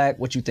Swizz lack?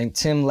 What you think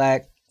Tim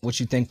lack? What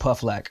you think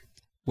Puff lack?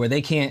 Where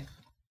they can't.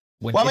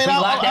 Well, I mean,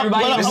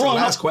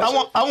 last question.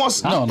 I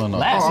want. No.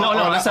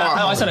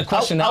 I said a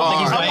question. I don't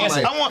think he's gonna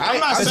answer.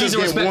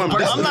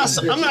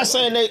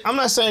 I'm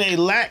not saying they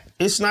lack.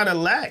 It's not a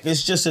lack.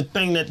 It's just a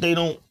thing that they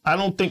don't. I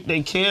don't think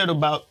they cared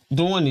about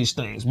doing these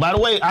things. By the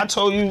way, I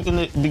told you in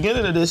the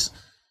beginning of this,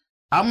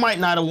 I might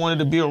not have wanted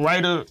to be a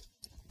writer,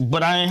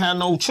 but I ain't had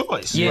no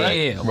choice.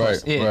 Right.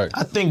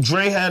 I think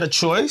Dre had a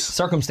choice.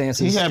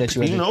 Circumstances. He had,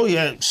 he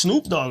had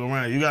Snoop Dogg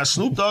around you. You got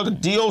Snoop Dogg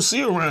and DOC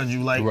around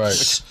you. Like,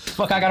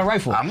 fuck, I got to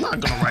write for. I'm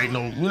not gonna write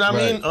no. You know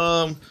what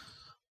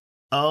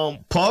I mean?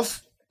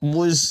 Puff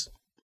was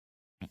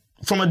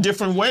from a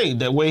different way.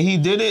 That way he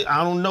did it,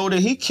 I don't know that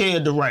he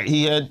cared to write.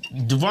 He had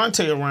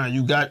Devontae around.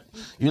 You got,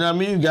 you know what I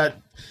mean?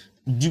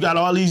 You got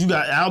all these. You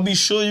got I'll Be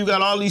Sure. You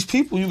got all these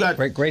people. You got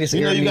greatest.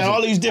 You got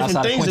all these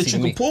different things that you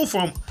can pull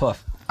from.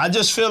 Puff. I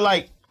just feel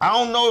like I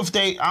don't know if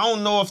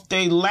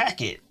they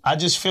lack it. I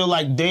just feel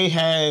like they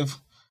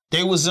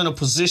was in a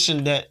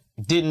position that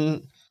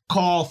didn't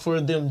call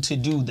for them to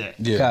do that.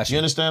 Yeah. Gotcha. You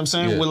understand what I'm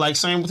saying? Yeah. With like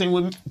same thing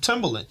with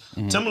Timbaland.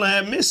 Timbaland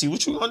had Missy.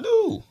 What you gonna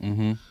do?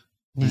 You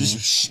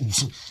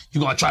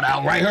gonna try to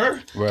outright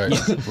her? Right.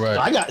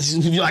 I got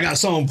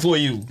something for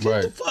you.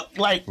 What the fuck?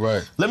 Like,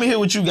 let me hear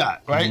what you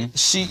got. Right?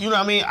 She, you know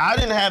what I mean? I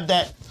didn't have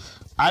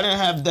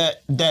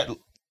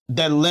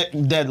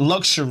that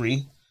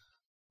luxury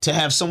to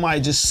have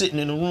somebody just sitting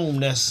in a room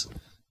that's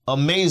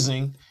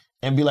amazing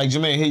and be like,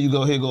 Jermaine, here you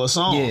go, here go a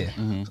song.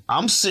 Yeah.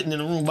 I'm sitting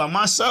in a room by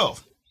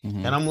myself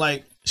and I'm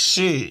like,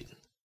 shit.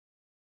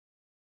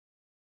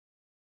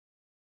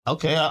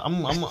 Okay,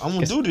 I'm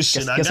gonna do this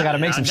shit. I gotta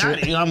make some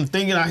shit. You know, I'm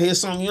thinking I hear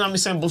something, you know what I'm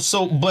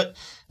saying? But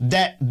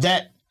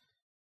that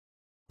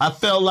I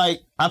feel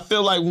like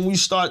when we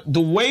start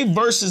the way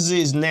Verzuz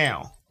is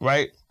now,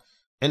 right?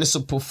 and it's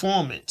a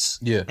performance.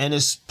 Yeah. And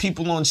it's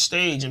people on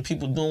stage and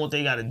people doing what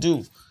they got to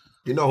do.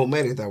 You know who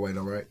made it that way,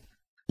 though, right?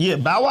 Yeah,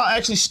 Bow Wow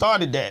actually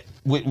started that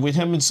with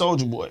him and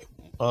Soulja Boy.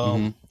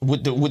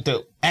 With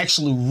the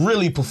actually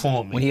really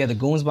performing. When he had the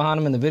goons behind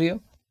him in the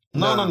video?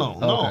 No.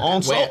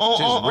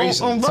 On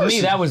recent. To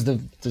me, that was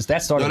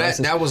that started. No,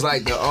 that was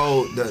like the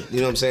old, you know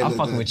what I'm saying? I'm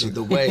fucking with you.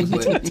 The way,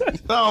 but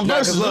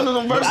Versus.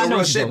 I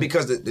know shit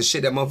because the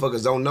shit that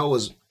motherfuckers don't know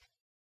is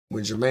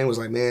when Jermaine was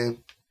like, man,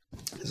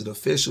 is it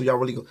official? Y'all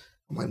really go?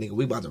 I'm like, nigga,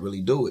 we about to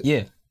really do it.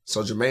 Yeah.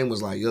 So Jermaine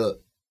was like,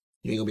 look,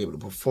 you ain't gonna be able to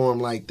perform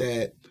like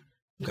that.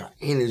 You got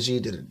energy.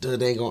 They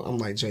ain't gonna. I'm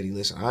like, JD,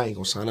 listen, I ain't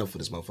gonna sign up for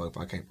this motherfucker if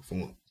I can't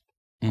perform.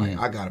 Like,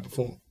 I gotta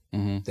perform.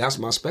 That's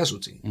my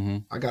specialty.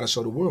 I gotta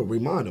show the world,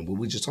 remind them what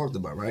we just talked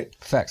about, right?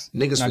 Facts.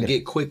 Niggas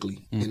forget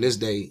quickly in this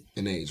day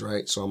and age,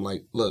 right? So I'm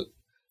like, look,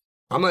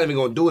 I'm not even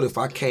gonna do it if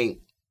I can't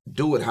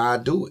do it how I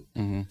do it.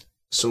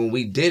 So when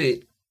we did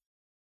it,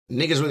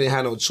 niggas really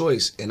had no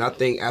choice. And I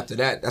think after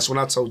that, that's when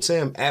I told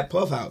Tim at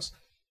Puff House.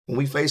 When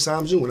we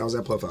FaceTimed you when I was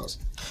at Puff House.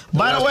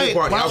 By the way,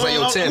 I was like,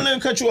 yo, Tim, I'm gonna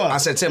cut you off. I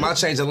said, Tim, I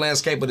changed the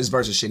landscape of this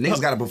Verzuz shit. Niggas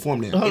gotta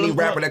perform there. Any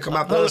rapper that come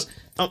out to us,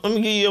 let me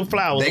give you your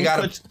flowers.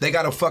 They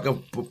gotta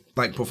fucking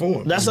like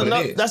perform. That's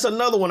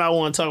another one I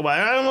want to talk about.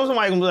 I don't know,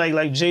 somebody gonna be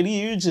like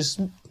JD, you just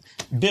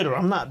bitter.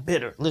 I'm not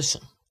bitter.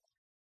 Listen,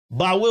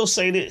 but I will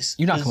say this: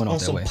 you're not coming off on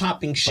that some way,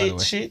 popping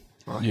shit.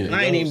 And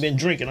I ain't even been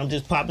drinking. I'm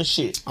just popping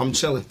shit. I'm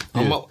chilling.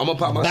 I'm gonna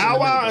pop my shit. Bow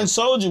Wow and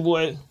Soulja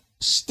Boy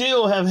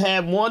still have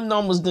had more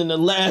numbers than the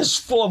last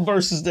 4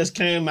 verses that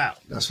came out.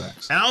 That's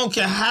facts. And I don't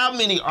care how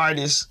many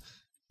artists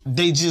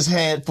they just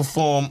had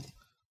perform.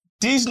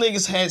 These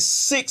niggas had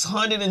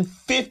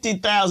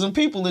 650,000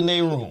 people in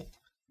their room.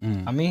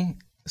 I mean,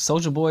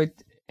 Soulja Boy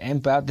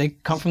and Bow, they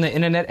come from the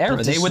internet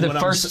era. They were the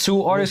first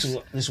 2 artists.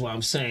 This is what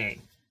I'm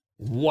saying.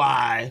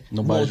 Why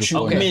Nobody's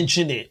won't you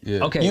mention it?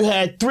 Yeah. Okay. You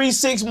had 3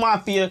 6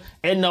 Mafia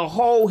and the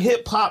whole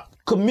hip hop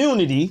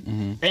community,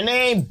 and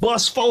they ain't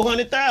bust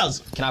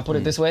 400,000. Can I put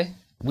it this way?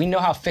 We know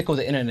how fickle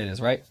the internet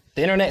is, right?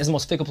 The internet is the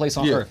most fickle place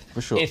on earth.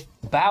 For sure. If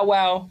Bow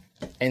Wow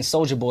and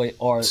Soulja Boy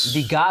are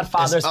the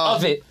godfathers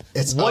of it,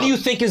 what do you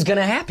think is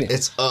gonna happen?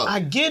 It's up. I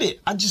get it.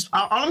 All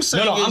I'm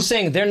saying I'm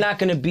saying they're not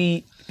gonna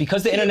be,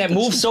 because the internet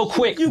moves so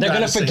quick, they're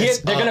gonna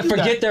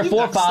forget their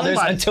forefathers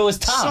until it's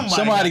time.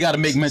 Somebody got to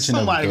make mention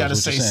of it. Somebody got to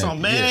say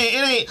something, man.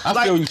 It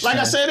ain't like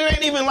I said, it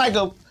ain't even like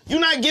you're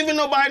not giving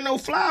nobody no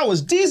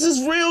flowers. These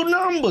is real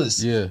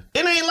numbers. Yeah.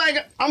 It ain't like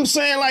I'm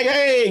saying like,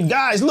 hey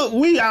guys, look,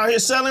 we out here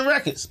selling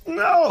records.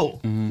 No.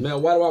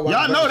 Man, why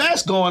y'all know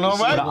that's going on,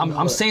 right?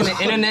 I'm saying the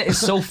internet is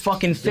so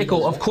fucking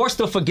fickle. Of course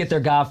they'll forget their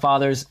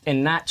godfathers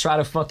and not try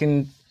to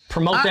fucking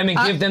promote them and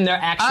give them their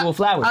actual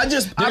flowers. I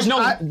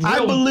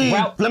believe.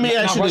 Let me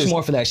ask you this.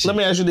 More for that shit. Let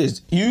me ask you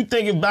this. You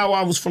think if Bow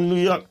Wow was from New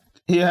York,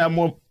 he'd have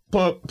more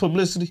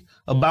publicity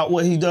about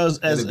what he does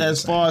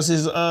as far as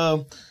his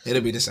It'll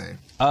be the same.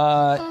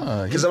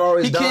 Because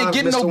he can't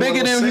get no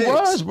bigger than he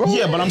was, bro.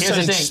 Yeah, but I'm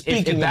Here's saying, the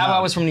thing. If Bow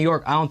Wow was from New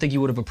York, I don't think he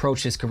would have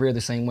approached his career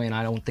the same way, and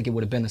I don't think it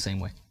would have been the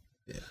same way.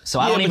 Yeah. So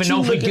I don't even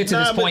know if we get to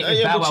this point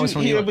if Bow Wow was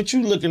from New York. Yeah, but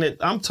you looking at,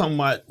 I'm talking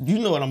about, you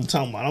know what I'm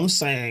talking about. I'm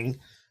saying,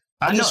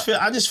 I just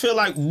feel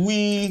like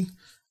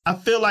I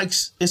feel like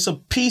it's a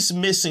piece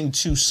missing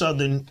to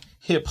Southern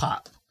hip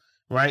hop,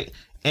 right?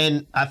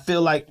 And I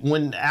feel like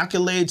when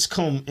accolades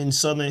come in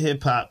Southern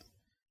hip hop,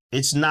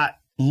 it's not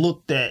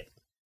looked at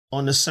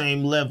on the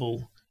same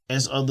level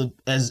as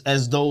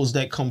those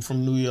that come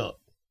from New York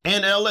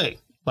and LA.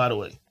 By the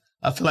way,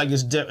 I feel like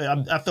it's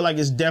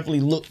definitely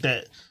looked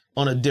at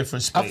on a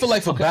different space. I feel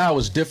like for Bow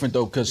it's different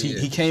though, because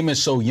he came in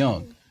so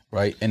young,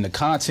 right? And the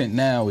content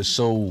now is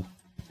so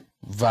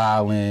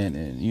violent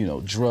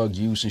and drug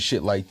use and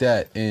shit like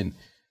that, and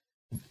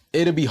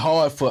it'll be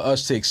hard for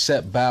us to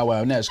accept Bow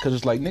Wow next, because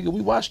it's like, nigga,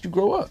 we watched you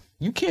grow up.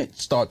 You can't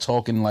start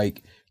talking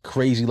like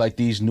crazy like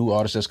these new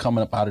artists that's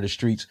coming up out of the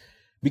streets,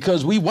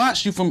 because we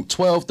watched you from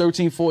 12,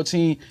 13,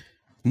 14,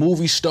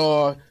 movie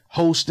star,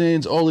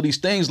 hostings, all of these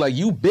things. Like,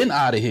 you've been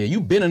out of here.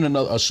 You've been a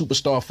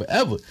superstar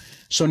forever.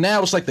 So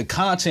now it's like the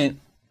content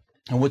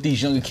and what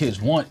these younger kids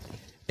want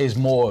is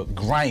more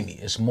grimy.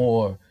 It's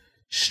more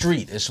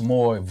street. It's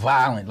more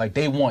violent. Like,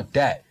 they want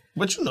that.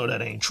 But you know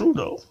that ain't true,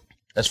 though.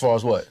 As far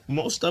as what?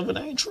 Most of it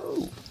ain't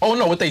true. Oh,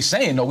 no, what they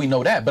saying, no, we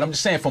know that. But I'm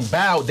just saying, from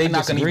Bow, they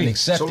not going to even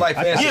accept so like,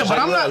 it. Yeah, but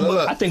I'm not.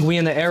 Look, I think we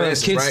in the era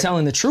of kids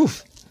telling the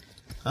truth.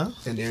 Huh?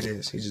 And there it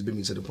is. He just beat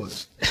me to the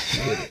punch.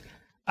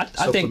 I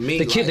think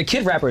the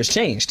kid rapper has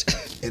changed.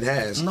 It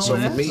has. No, so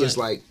for me, hasn't. it's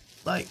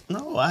like,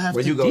 no, I have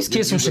to. These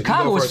kids from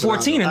Chicago is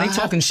 14 and they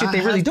talking shit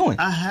they really doing.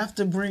 I have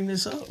to bring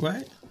this up,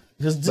 right?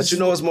 But you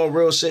know it's more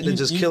real shit than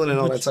just killing and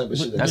all that type of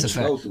shit. That's a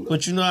fact.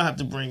 But you know I have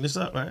to bring this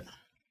up, right?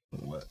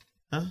 What?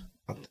 Huh?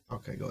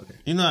 Okay, go there.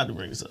 You know I have to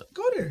bring this up.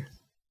 Go there.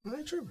 I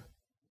ain't tripping.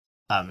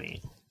 I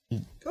mean,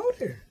 go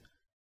there.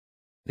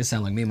 It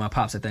sounds like me and my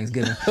pops at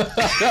Thanksgiving.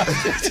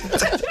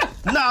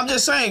 No, I'm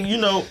just saying,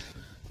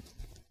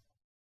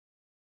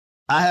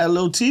 I had a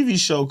little TV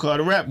show called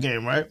The Rap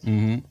Game, right?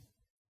 Mm-hmm.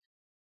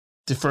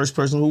 The first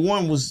person who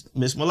won was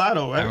Miss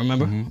Mulatto, right? I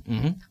remember.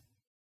 Mm-hmm.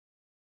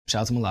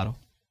 Shout out to Mulatto.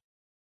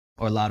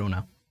 Or Lotto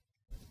now.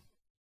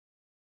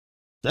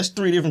 That's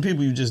 3 different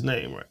people you just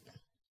named, right?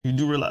 You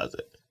do realize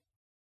that?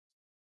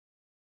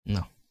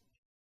 No.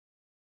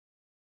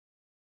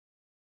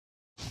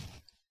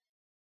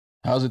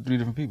 How's it 3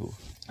 different people?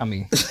 I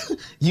mean,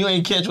 You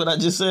ain't catch what I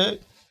just said?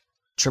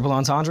 triple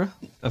entendre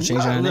of changing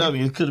her name. I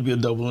mean, it could be a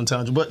double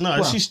entendre, but no,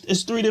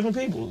 it's 3 different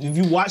people. If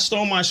you watched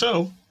on my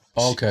show,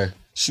 Okay.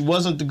 she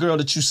wasn't the girl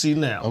that you see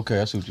now. Okay,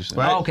 I see what you're saying.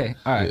 Right? Oh, okay,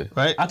 all right. Yeah.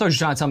 Right? I thought you were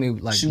trying to tell me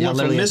like She y'all went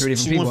from literally had Miss. 3 different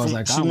She people. went I was from,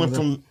 like, she I don't went know.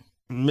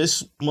 from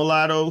Miss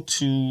Mulatto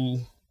to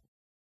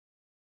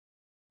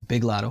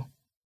Big Lotto.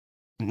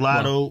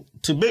 Lotto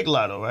to Big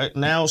Lotto. Right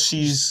now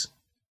she's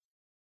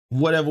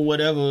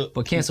whatever.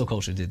 But cancel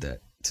culture did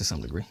that to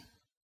some degree.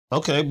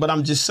 Okay, but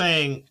I'm just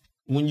saying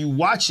when you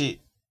watch it,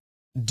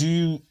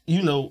 do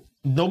you know?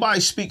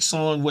 Nobody speaks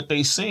on what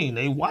they seen.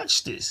 They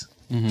watch this.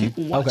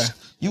 People watch. Okay.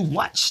 You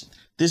watch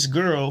this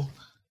girl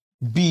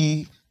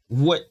be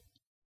what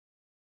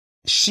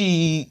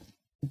she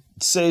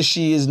says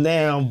she is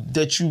now.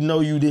 That you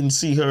know you didn't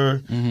see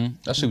her.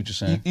 I see what you're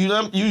saying.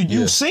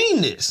 You've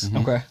seen this.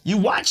 Okay. You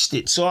watched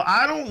it. So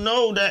I don't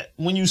know that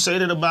when you say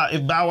that about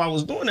if Bow Wow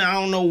was doing it, I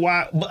don't know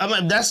why. But I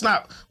mean, that's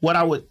not what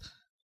I would.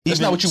 That's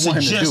not what you want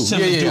him to do. suggest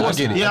Yeah, I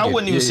get it. I I get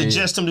wouldn't it. even Yeah, yeah,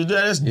 suggest him to do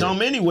that. That's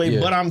dumb anyway. Yeah.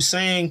 But I'm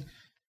saying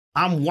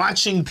I'm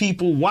watching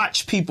people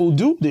watch people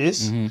do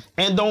this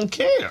and don't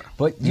care.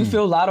 But you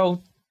feel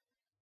Lotto,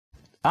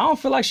 I don't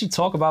feel like she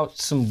talk about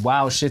some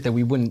wild shit that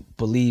we wouldn't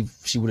believe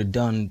she would have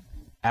done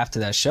after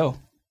that show.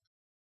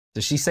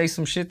 Did she say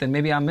some shit that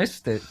maybe I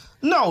missed it?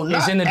 No,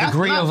 It's in the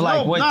degree of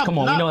like, what? Come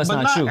on, we know it's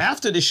but not true.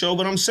 after the show,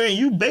 but I'm saying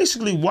you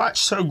basically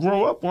watched her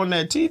grow up on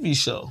that TV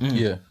show.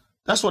 Yeah.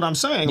 That's what I'm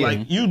saying.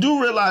 Like, you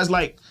do realize,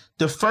 like,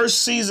 the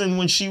first season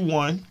when she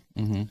won,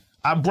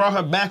 I brought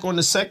her back on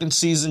the second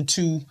season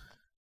to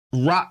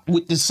rock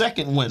with the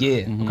second winner.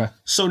 Yeah, okay.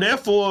 So,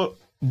 therefore,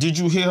 did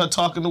you hear her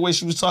talking the way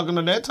she was talking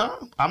at that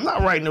time? I'm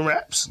not writing the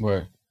raps.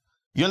 Right.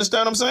 You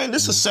understand what I'm saying?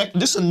 This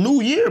is a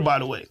new year, by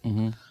the way.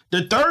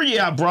 The third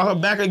year, I brought her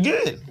back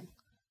again.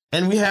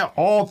 And we had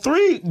all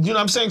 3, you know what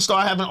I'm saying,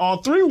 start having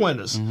all 3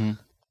 winners.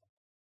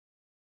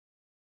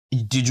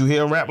 Did you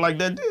hear a rap like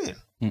that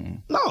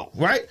then? No,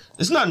 right?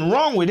 There's nothing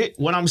wrong with it.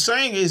 What I'm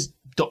saying is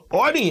the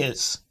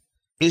audience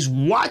is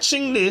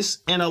watching this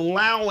and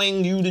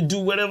allowing you to do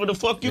whatever the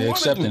fuck you want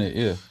to do. Accepting it,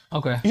 yeah.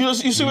 Okay. You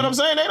see what I'm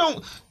saying? They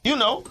don't, you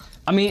know.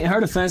 I mean, in her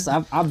defense,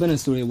 I've been in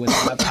studio with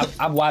her.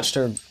 I've watched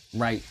her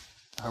write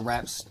her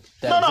raps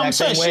that I'm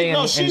exact saying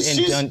same way.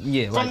 she's done,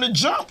 yeah, from the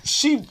jump.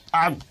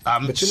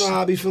 But you know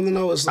how I be feeling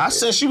though? It's like, I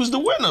said she was the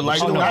winner. Like,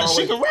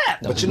 she could rap.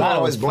 but you know I Lotto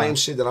always was blame fine.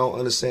 shit that I don't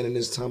understand in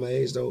this time of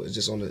age though. It's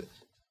just on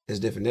it's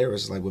different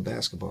eras, like with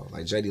basketball.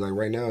 Like JD, like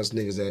right now, it's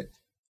niggas that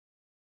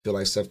feel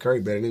like Steph Curry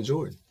better than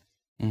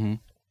Jordan.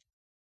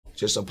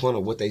 Just upon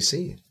of what they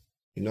see.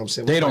 You know what I'm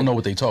saying? They don't know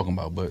what they talking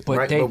about, but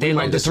Right, they but we love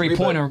might the disagree,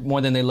 3-pointer more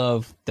than they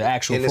love the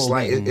actual and it's full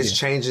like game. it's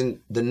changing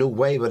the new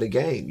wave of the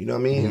game. You know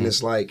what I mean? And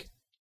it's like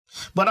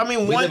But I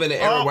mean, we live in an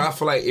era where I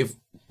feel like if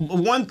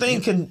one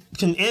thing can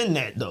end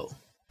that though.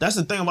 That's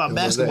the thing about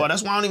what's basketball. that?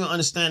 That's why I don't even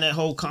understand that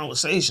whole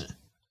conversation.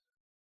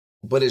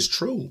 but it's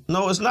true.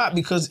 No, it's not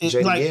because it,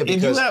 JD, like yeah, if you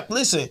because have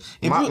listen,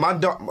 if My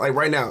dog, like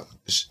right now,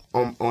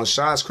 on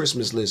Shad's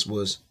Christmas list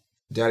was,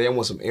 Daddy, I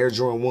want some Air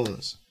Jordan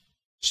 1s.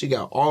 She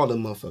got all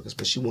them motherfuckers,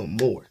 but she want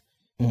more.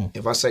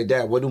 If I say,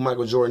 Dad, what do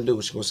Michael Jordan do?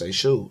 She gonna say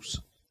shoes.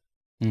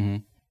 You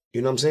know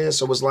what I'm saying?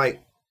 So it's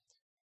like,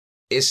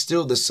 it's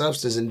still the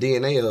substance and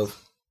DNA of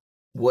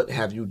what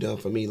have you done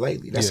for me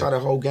lately? That's how the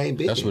whole game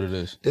been. that's what it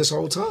is. This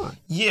whole time.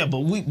 yeah, but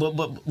we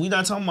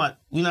not talking about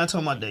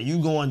that. You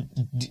going?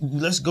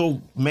 Let's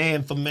go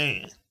man for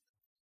man.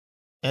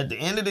 At the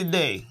end of the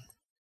day,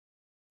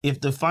 if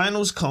the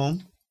finals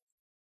come,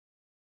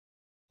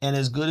 and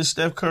as good as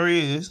Steph Curry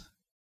is,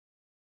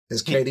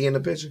 Is KD in the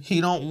picture?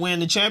 he don't win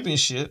the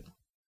championship.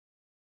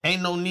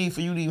 Ain't no need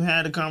for you to even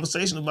have the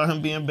conversation about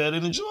him being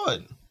better than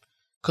Jordan.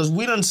 Because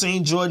we done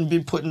seen Jordan be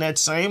put in that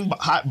same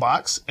hot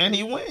box, and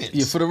he wins.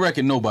 Yeah, for the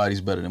record,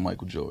 nobody's better than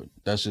Michael Jordan.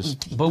 That's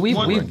just But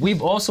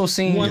we've also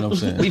seen, You know what I'm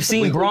saying? we've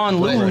seen Braun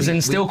lose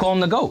and still call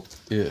him the GOAT.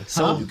 yeah.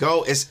 So You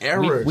go, it's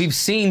error. we've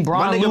seen My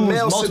Braun nigga lose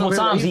Mel sitting multiple over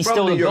here, times. he He's from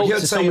still New the York. GOAT He'll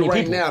to so tell you many right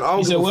people. now, I don't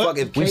He give said a what? fuck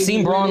if We've KD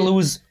seen Braun win it.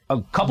 lose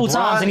a couple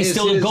times, and he's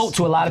still the is GOAT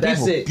to a lot of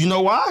that's people. it. You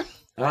know why?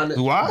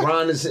 Why?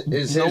 Bron is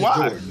his know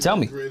why? Jordan. Tell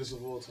me. You see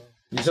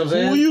what I'm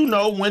saying? Who you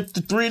know went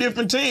to 3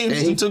 different teams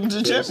And he- and took him to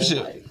the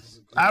championship?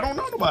 I don't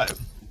know nobody.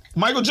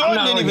 Michael Jordan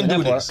not didn't even do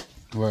arguing that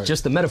this. Right.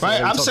 Just the metaphor. Right?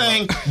 that we're I'm talking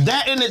saying about.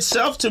 that in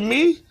itself, to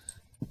me,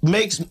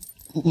 makes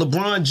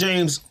LeBron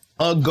James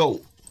a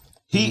GOAT.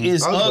 He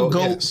is a GOAT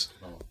yes.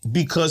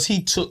 because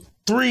he took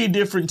 3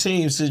 different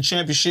teams to the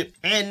championship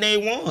and they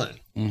won.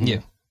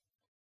 Yeah.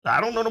 I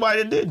don't know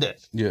nobody that did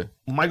that. Yeah.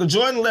 Michael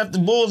Jordan left the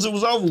Bulls, it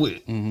was over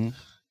with.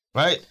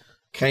 Right?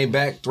 Came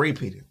back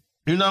three-peated.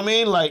 You know what I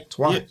mean? Like,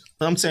 Twice.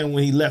 yeah, I'm saying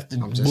when he left the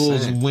just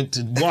Bulls saying. and went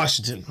to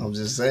Washington. I'm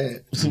just saying.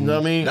 You know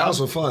what I mean? That was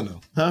for fun,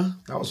 though. Huh?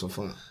 That was for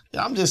fun.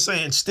 I'm just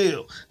saying,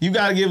 still, you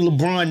got to give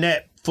LeBron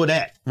that for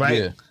that, right?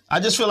 Yeah. I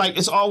just feel like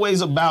it's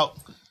always a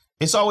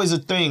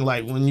thing.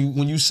 Like when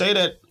you say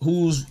that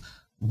who's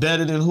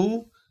better than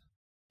who,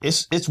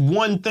 it's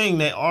one thing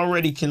that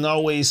already can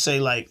always say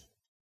like,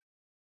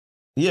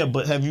 yeah,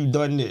 but have you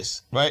done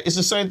this? Right? It's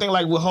the same thing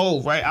like with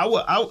Hov, right? I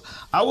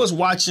was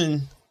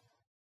watching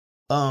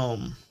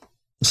I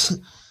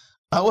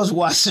was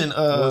watching What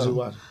was you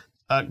watching?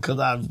 Cause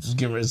I was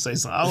getting ready to say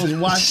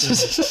something.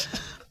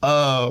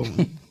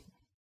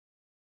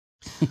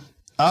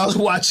 I was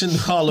watching the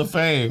Hall of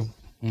Fame.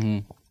 Mm-hmm.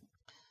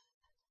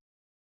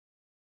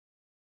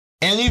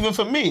 And even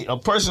for me, a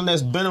person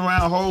that's been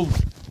around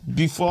Hov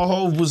before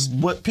Hov was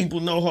what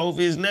people know Hov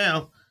is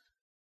now,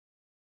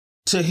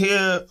 to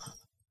hear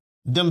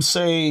them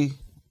say,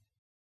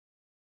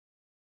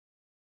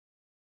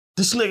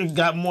 this nigga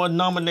got more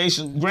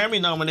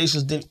Grammy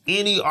nominations than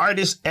any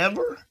artist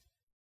ever.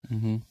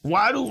 Mm-hmm.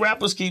 Why do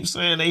rappers keep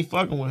saying they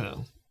fucking with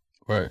him?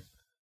 Right.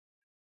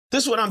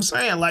 This is what I'm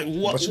saying. Like,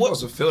 what? But you're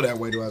supposed to feel that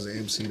way though as an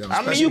MC though.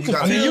 I mean, you can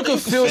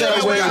feel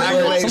that way.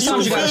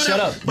 Sometimes you gotta shut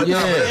up. But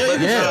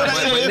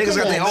niggas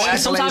got their own accolades.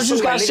 Sometimes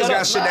you gotta shut up. Niggas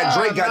got shit that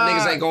Drake got.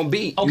 Niggas ain't gonna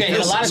beat. Okay, and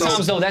a lot of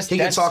times though, he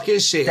can talk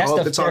his shit.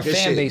 Hov can talk his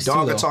shit.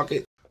 Dog can talk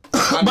it.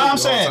 But I'm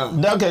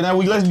saying, okay, now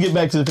let's get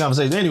back to the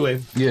conversation.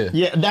 Anyway,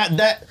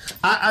 that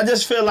I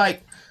just feel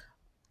like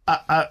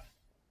So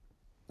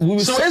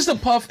is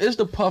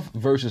the Puff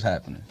versus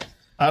happening?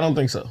 I don't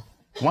think so.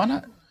 Why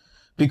not?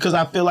 Because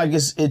I feel like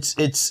it's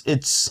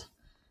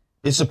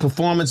a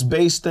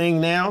performance-based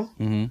thing now,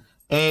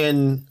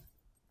 and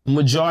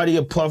majority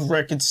of Puff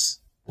records,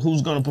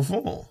 who's gonna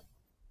perform?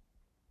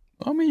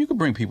 I mean, you could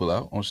bring people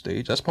out on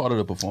stage. That's part of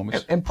the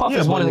performance. And Puff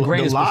is one of the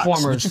greatest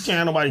performers. But you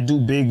can't nobody do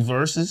big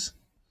verses.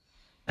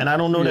 And I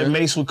don't know that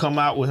Mace would come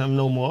out with him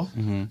no more,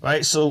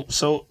 right? So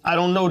I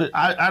don't know that.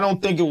 I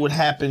don't think it would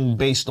happen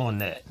based on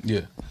that.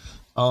 Yeah.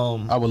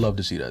 I would love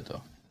to see that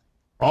though.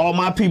 All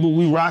my people,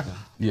 we rocking.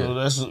 Yeah. So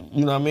that's,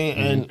 you know what I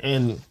mean?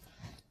 And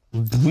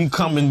we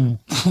coming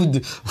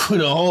with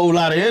a whole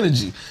lot of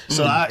energy.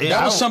 So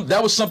that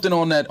was something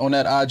on that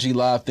IG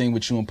Live thing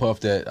with you and Puff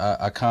that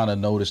I kind of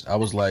noticed. I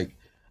was like,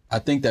 I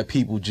think that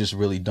people just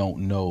really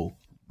don't know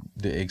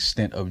the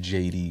extent of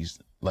JD's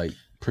like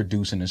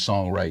producing and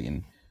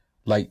songwriting.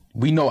 Like,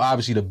 we know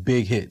obviously the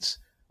big hits,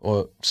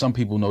 or some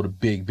people know the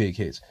big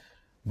hits,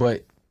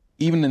 but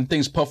even in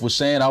things Puff was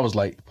saying, I was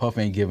like, Puff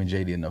ain't giving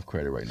JD enough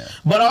credit right now.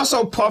 But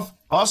also Puff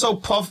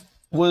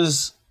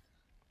was,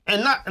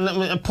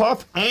 and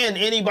Puff and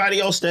anybody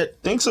else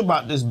that thinks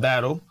about this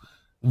battle,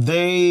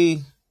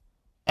 they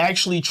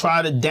actually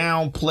try to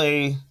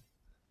downplay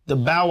the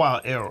Bow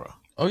Wow era.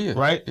 Oh yeah,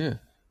 right? Yeah.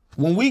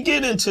 When we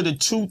get into the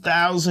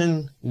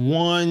 2001s,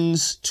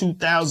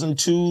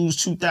 2002s,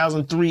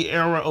 2003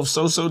 era of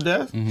So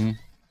Def, I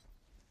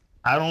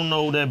don't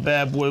know that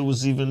Bad Boy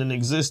was even in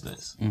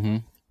existence.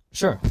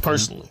 Sure.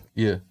 Personally.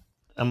 Yeah.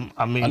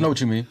 I mean, I know what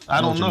you mean. I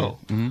don't know.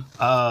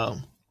 I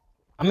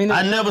mean,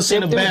 I never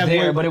seen a Bad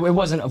Boy, but it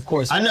wasn't, of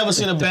course. I never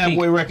seen a Bad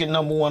Boy record #1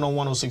 on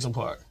 106 and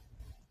Park.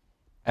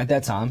 At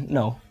that time,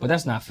 no, but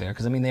that's not fair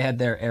because I mean they had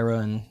their era,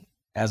 and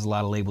as a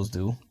lot of labels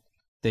do.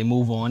 They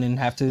move on and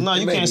have to. No,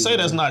 you can't say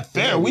that's not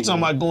fair. We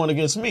talking about going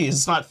against me.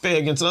 It's not fair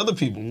against other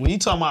people. When you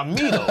talking about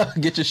me though,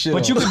 get your shit.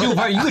 But you could do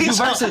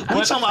verses.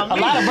 We talking about me.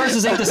 A lot of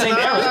verses ain't the same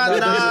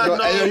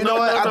era. You know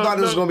what? I thought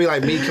it was gonna be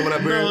like me coming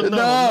up here.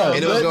 No,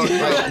 and it was going,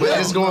 but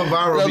it's going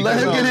viral. Let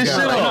him get his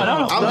shit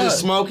on. I'm just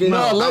smoking.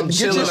 I'm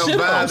chilling. I'm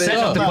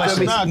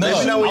vibing. Let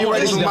me know when you're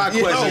ready for my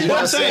question.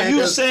 What I'm saying,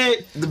 you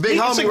said the big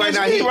homie right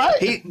now.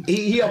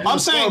 He up on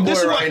the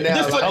scoreboard right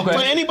now. For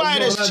anybody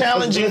that's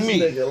challenging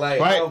me,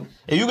 right?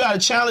 If you gotta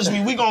challenge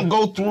me, we gonna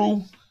go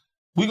through.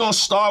 We gonna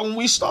start when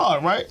we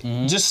start, right?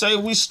 Just say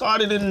we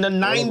started in the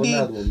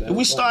 90s.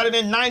 We started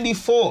in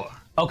 94.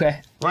 Okay.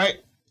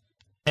 Right?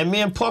 And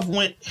me and Puff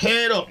went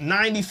head up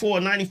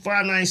 94,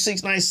 95,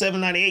 96,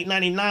 97, 98,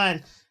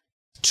 99,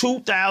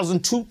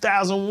 2000,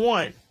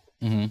 2001.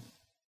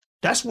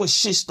 That's where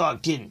shit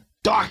start getting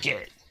dark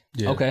at.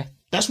 Yeah. Okay.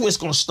 That's where it's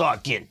gonna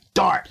start getting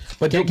dark.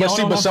 But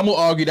some will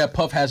argue that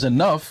Puff has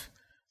enough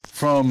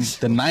from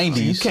the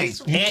 90s to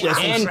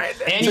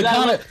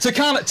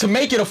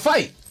make it a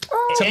fight.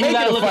 To make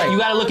it a fight. You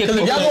gotta look at if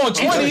y'all going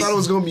 20, I thought it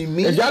was gonna be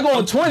me. If y'all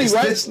going 20,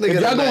 right? If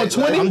y'all going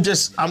 20,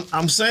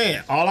 I'm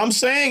saying. All I'm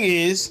saying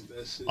is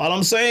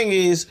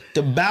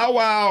the Bow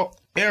Wow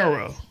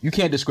era. You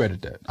can't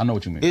discredit that. I know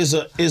what you mean. Is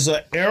a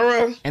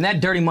era. And that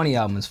Dirty Money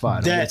album is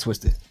fire. Don't get it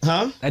twisted.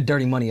 Huh? That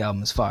Dirty Money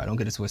album is fire. Don't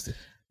get it twisted.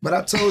 But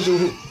I told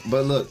you.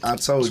 But look, I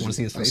told you. I just want to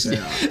see his face.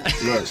 Look,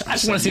 I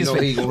just want to see his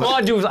face. All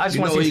I do is I just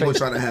want to see his face. You know he gonna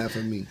try to have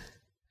for me.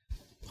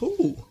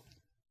 Who?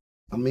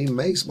 I mean,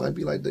 Mace might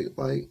be like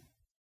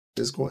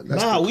it's going.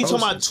 Nah, we talking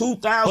about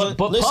 2000.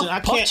 But listen, Puff, I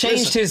can't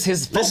changed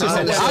his focus.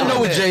 I know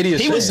what JD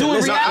is. He was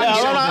doing reality.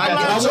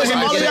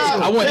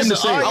 I want him to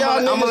say.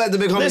 I'm gonna let the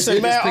big homie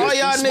listen, man. All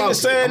y'all niggas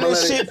saying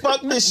this shit.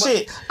 Fuck this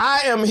shit.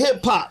 I am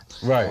hip hop.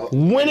 Right.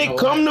 When it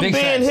come to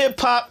being hip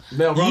hop,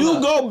 you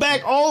go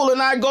back old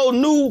and I go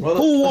new.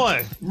 Who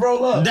won?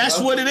 Roll up. That's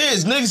what it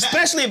is, nigga.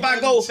 Especially if I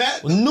go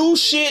new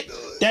shit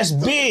that's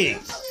big.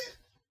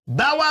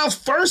 Bow Wow's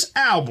first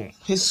album,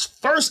 his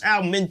first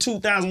album in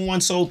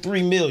 2001 sold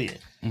 3 million.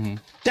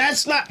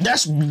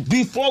 That's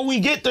before we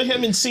get to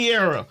him in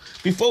Sierra,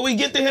 before we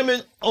get to him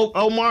in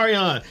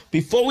Omarion,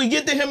 before we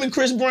get to him in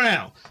Chris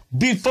Brown,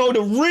 before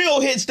the real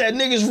hits that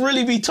niggas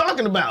really be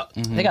talking about.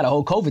 They got a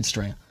whole COVID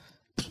strain.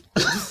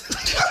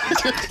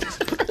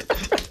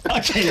 I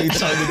can't even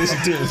talk to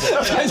this dude.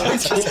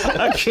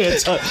 I can't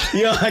talk.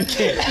 Yo, I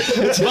can't.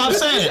 That's what I'm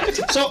saying.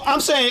 So I'm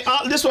saying,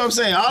 this is what I'm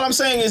saying. All I'm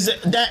saying is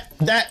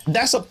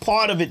that's a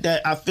part of it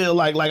that I feel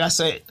like I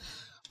said,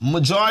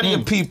 majority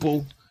of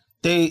people,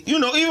 they, you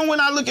know, even when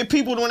I look at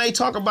people when they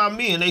talk about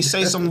me and they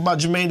say something about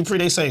Jermaine Dupri,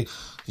 they say,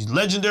 he's a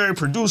legendary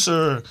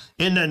producer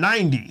in the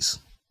 90s.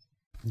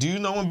 Do you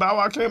know when Bow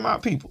Wow came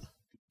out, people?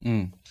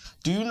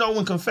 Do you know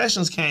when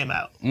Confessions came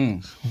out?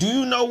 Do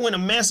you know when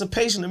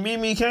Emancipation of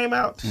Me came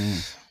out?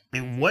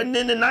 It wasn't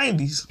in the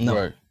 90s.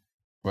 No.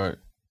 Right.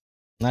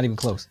 Not even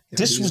close.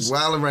 This was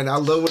wilding right now. I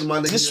love when my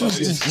niggas. This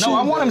was No,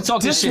 I want him to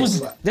talk this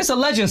shit. This a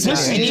legend.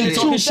 This is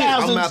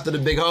 2000. I'm after the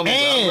big homies.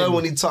 I love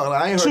when he talk.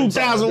 I ain't heard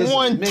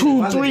 2001,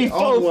 2, 3,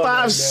 4,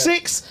 5,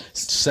 6,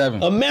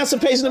 7.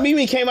 Emancipation of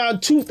Me came out in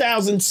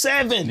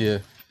 2007. Yeah.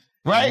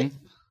 Right?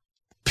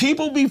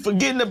 People be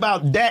forgetting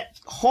about that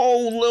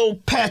whole little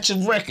patch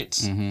of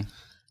records.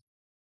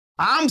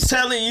 I'm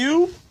telling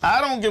you,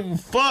 I don't give a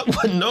fuck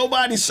what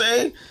nobody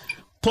say.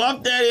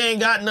 Puff Daddy ain't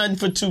got nothing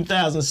for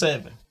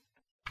 2007.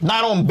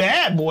 Not on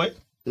Bad Boy.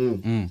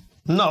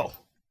 No.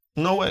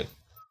 No way.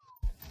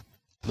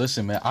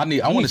 Listen, man, I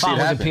want to see it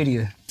happen.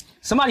 Wikipedia.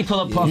 Somebody pull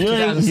up Puff You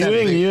 2007.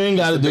 ain't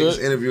got to do it.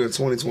 Interview in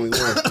 2021.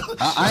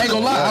 I ain't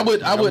gonna lie.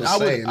 I would.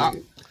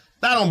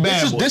 Not on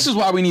Bad Boy. This is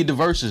why we need the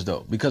verses,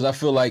 though, because I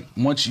feel like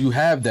once you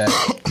have that,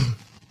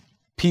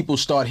 people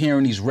start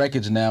hearing these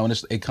records now,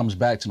 and it comes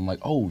back to them like,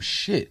 oh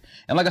shit.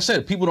 And like I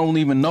said, people don't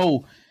even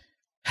know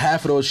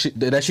half of those shit.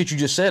 That shit you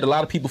just said. A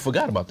lot of people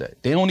forgot about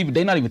that. They're not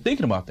even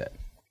thinking about that.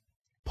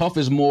 Puff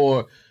is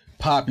more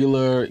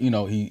popular. You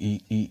know,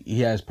 he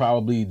has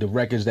probably the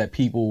records that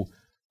people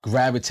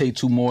gravitate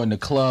to more in the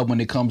club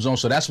when it comes on.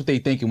 So that's what they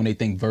thinking when they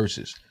think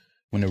verses.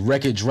 When the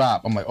record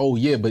drop, I'm like, oh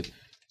yeah, but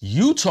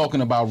you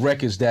talking about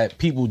records that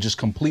people just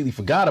completely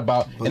forgot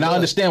about. And I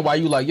understand why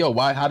you like, yo,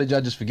 how did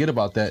y'all just forget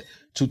about that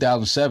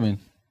 2007?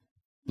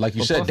 Like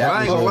you said,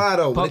 I ain't gonna lie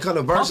though, when it comes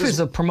to Puff verses, is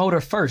a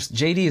promoter first.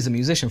 JD is a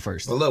musician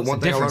first. but look, one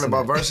It's a thing I learned difference in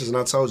about that. verses, and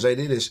I told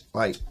JD this,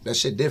 like, that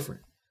shit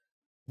different.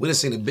 We done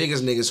seen the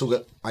biggest niggas who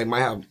got, like,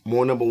 might have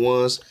more number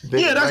ones.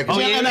 Yeah, that's, records,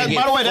 and and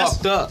by the way,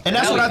 fucked up. And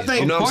that's what I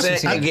think. You know what I'm saying?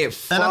 Of course I get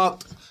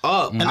fucked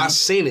up. I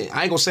seen it.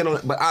 I ain't gonna say no,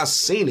 but I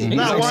seen it. You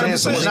know what I'm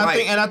saying? So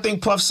I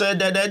think Puff said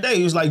that day.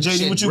 He was like, JD,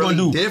 Shit what you really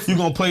gonna do? different.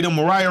 You gonna play them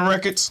Mariah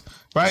records,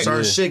 right?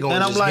 certain shit gonna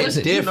And I'm just like, get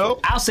Listen, different. you know,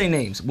 I'll say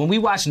names. When we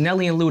watched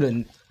Nelly and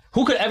Luda,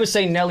 who could ever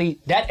say Nelly,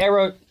 that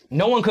era,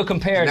 no one could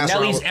compare that's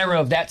Nelly's what era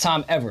of that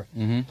time ever.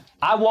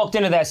 I walked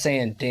into that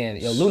saying, damn,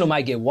 yo, Luda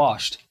might get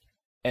washed.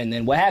 And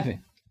then what happened?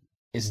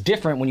 It's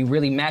different when you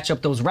really match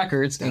up those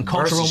records and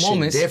cultural Versus shit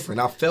moments. different.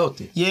 I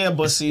felt it. yeah,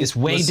 but see, It's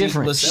way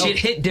different. But Shit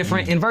hit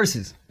different in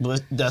verses.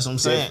 But that's what I'm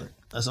saying. Different.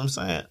 That's what I'm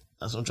saying.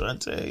 That's what I'm trying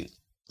to tell you.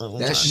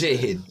 That shit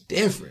hit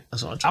different.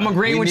 That's what I'm trying. I'm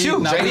agreeing with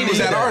you. JD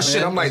was at our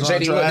shit. I'm like, That's what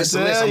I'm JD, trying look, to this is the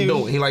list tell I'm you.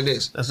 doing. He like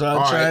this. That's what I'm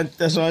All trying. right.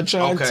 That's what I'm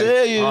trying to Okay.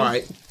 tell you. All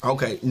right.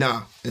 Okay.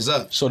 Nah, it's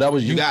up. So that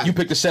was you. got You it.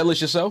 picked the set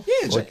list yourself?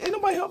 Yeah, ain't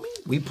nobody help me.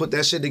 We put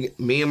that shit together.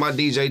 Me and my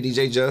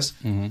DJ Just,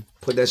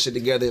 put that shit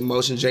together in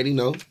motion. JD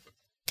know.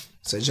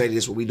 Said, JD,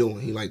 this what we doing.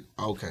 He like,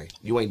 okay,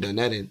 you ain't done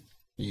that in.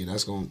 Yeah,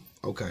 that's going,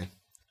 okay.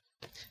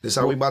 This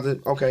how we about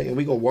to, okay, and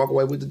we gonna walk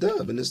away with the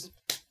dub and this,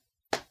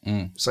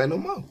 say no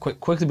more.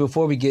 Quickly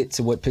before we get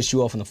to what pissed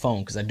you off on the phone,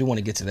 because I do want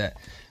to get to that.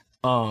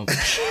 I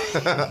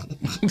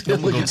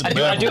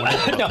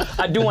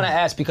do want to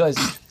ask because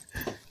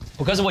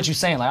of what you're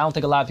saying. Like, I don't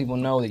think a lot of people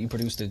know that you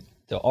produced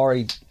the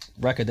Ari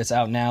record that's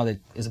out now that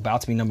is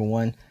about to be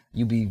 #1.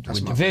 You be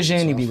with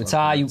Division, you be with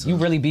Ty, you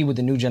really be with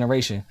the new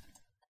generation.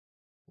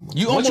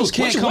 You almost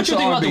can't come to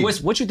R&B.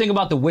 What you think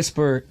about the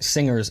whisper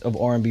singers of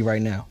R&B right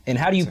now, and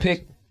how do you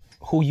pick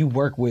who you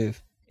work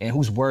with and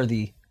who's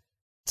worthy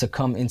to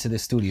come into the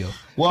studio?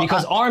 Well,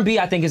 because R&B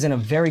I think is in a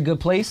very good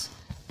place,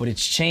 but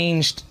it's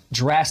changed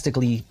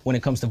drastically when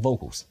it comes to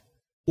vocals.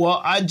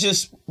 Well,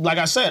 like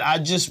I said, I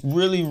just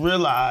really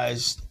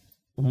realized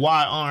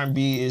why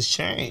R&B is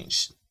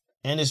changed,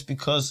 and it's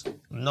because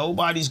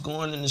nobody's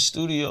going in the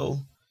studio.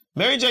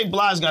 Mary J.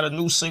 Blige got a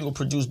new single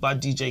produced by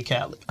DJ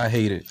Khaled. I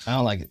hate it. I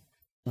don't like it.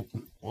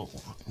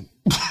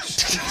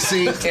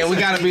 See, and we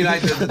gotta be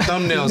like the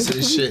thumbnails to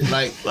this shit.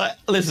 Like, But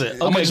listen,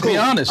 I'm gonna just be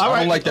honest. I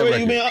don't like that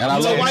record. And I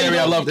love Mary,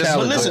 I love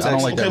Khaled, but I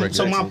don't like that record.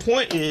 So my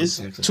point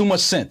is, Too much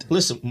scent.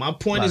 listen, my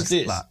point is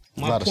this.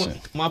 Lot of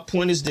sense. My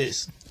point is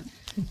this.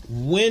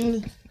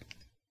 What's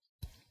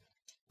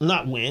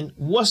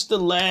the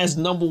last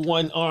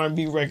 #1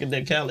 R&B record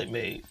that Khaled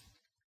made?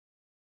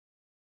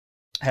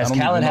 Has I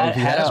don't Khaled even know had if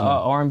he a has one.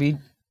 R&B?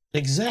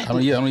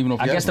 Exactly. I don't even know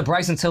if I he guess has the one.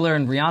 Bryson Tiller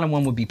and Rihanna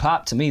one would be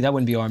pop. To me, that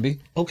wouldn't be R&B.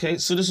 Okay,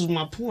 so this is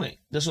my point.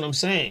 That's what I'm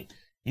saying.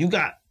 You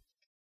got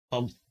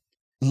a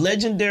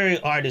legendary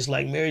artist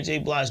like Mary J.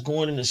 Blige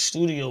going in the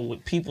studio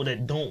with people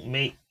that don't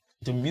make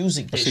the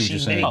music that see what she you're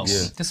saying. makes.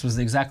 Yeah. This was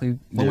exactly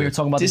when we were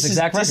talking about this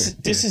exact record.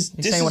 This is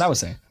saying what I was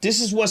saying.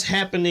 This is what's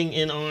happening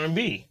in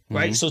R&B,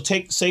 right? So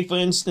say for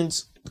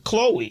instance,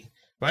 Chloe,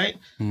 right?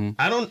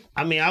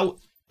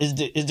 Is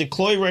the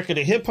Chloe record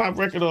a hip hop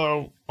record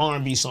or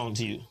R&B song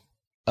to you?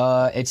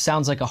 It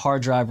sounds like a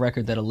hard drive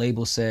record that a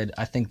label said,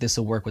 I think this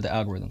will work with the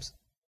algorithms.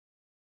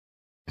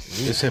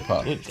 It's hip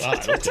hop.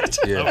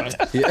 Yeah. Right.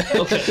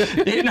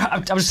 Yeah.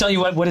 I'm just telling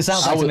you what it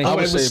sounds like to me. I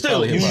would But say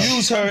still, you hip-hop.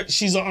 use her.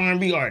 She's an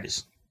R&B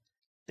artist.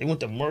 They went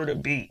to murder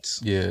beats.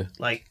 Yeah.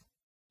 Like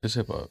It's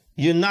hip hop.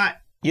 you're not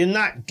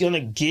gonna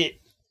get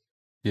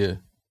Yeah.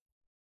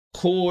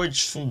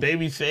 chords from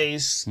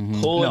Babyface,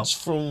 chords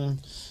from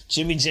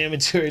Jimmy Jam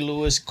and Terry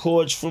Lewis,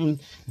 chords from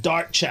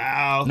Dark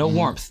Child. No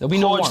warmth. There'll be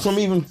no chords warmth. from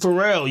even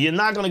Pharrell. You're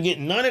not gonna get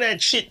none of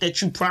that shit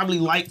that you probably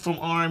like from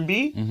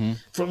R&B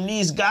from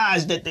these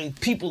guys that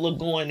people are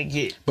going to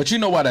get. But you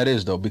know why that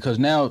is though, because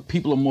now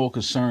people are more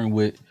concerned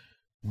with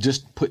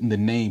just putting the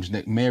names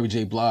that Mary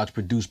J. Blige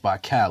produced by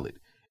Khaled.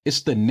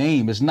 It's the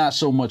name. It's not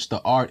so much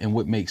the art and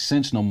what makes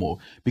sense no more.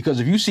 Because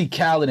if you see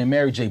Khaled and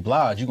Mary J.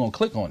 Blige, you're gonna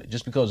click on it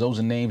just because those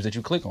are names that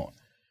you click on.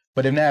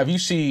 But if you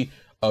see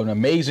an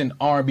amazing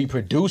R&B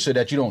producer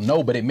that you don't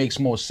know, but it makes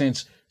more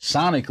sense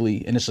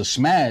sonically and it's a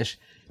smash,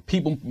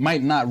 people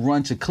might not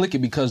run to click it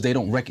because they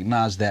don't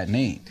recognize that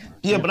name.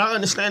 Yeah, but I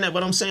understand that.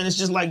 But I'm saying it's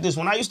just like this.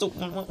 When I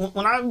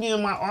would be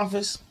in my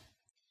office,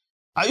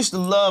 I used to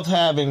love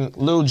having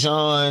Lil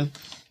Jon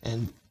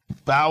and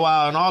Bow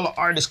Wow and all the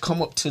artists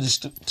come up to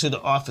the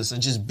office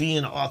and just be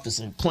in the office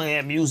and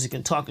playing music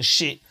and talking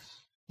shit.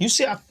 You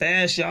see how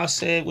fast y'all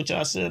said what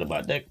y'all said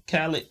about that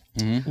Khaled,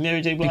 Mary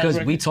J. Blige Because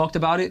record? we talked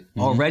about it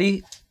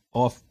already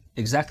off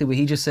exactly what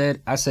he just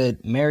said. I said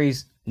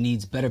Mary's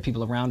needs better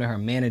people around her. Her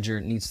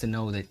manager needs to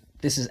know that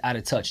this is out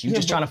of touch. You're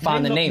just trying to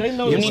find the name.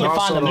 You need to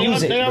find the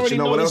music. But you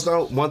know what else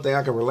though? One thing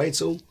I can relate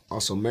to,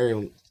 also Mary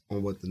on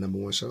what, the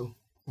 #1 show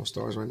on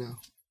Stars right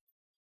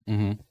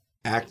now?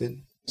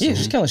 Acting. Yeah,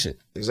 she's killing shit.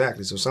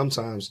 Exactly. So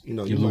sometimes, you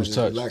might lose just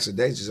touch. relax the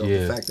days just on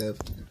the fact of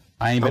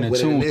I ain't been in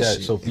tune with that.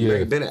 shit. So And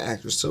Mary been an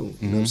actress too.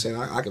 You know what I'm saying?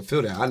 I can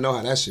feel that. I know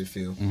how that shit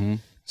feel.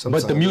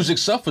 But the music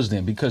suffers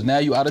then because now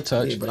you out of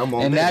touch. Yeah, but I'm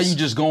on and this. now you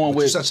just going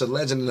with You're such a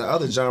legend in the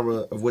other genre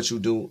of what you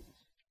do.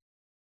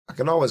 I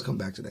can always come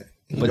back to that.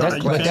 But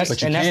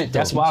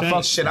that's why I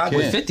fuck Shit, I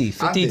with did. 50.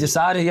 50 I did.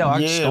 decided, yo,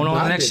 I'm just going on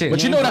to the next shit. But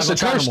You you know ain't that's a gonna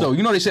try curse no more. though.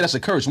 You know they say that's a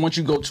curse. Once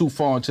you go too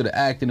far into the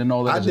acting and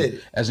all that I did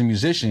it. as a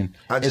musician,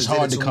 it's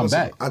hard to come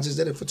back. I just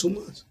did it for 2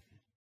 months.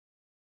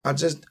 I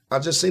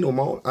just seen them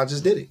all. I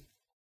just did it.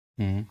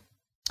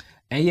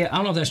 And yeah, I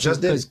don't know if that's true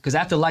Just did. because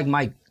after Like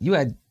Mike, you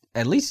had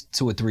at least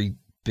 2 or 3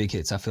 big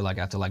hits. I feel like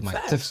after Like Mike,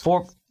 Facts. to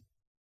 4.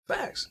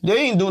 Facts. They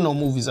ain't doing no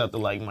movies after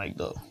Like Mike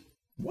though.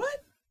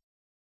 What?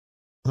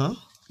 Huh?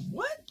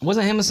 What?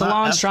 Wasn't him and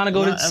Solange after- trying to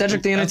go to after-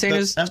 Cedric the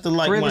Entertainer's after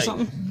Like crib or Mike.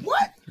 something?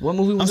 What? What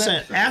movie I'm was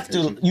saying that? after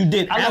you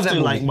did I love that after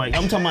movie. Like Mike.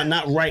 I'm talking about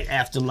not right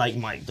after Like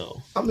Mike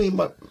though. I mean,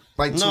 but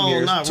like 2 No,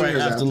 years. not 2 right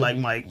years after Like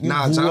Mike. You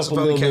Nah, grew Johnson up a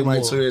probably little came bit like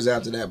more. 2 years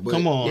after that. But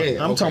Come on,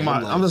 yeah, I'm talking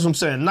about. like, That's what I'm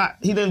saying.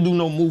 He didn't do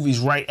no movies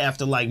right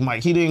after Like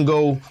Mike. He didn't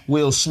go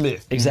Will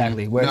Smith.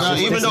 Exactly. Where No, Now,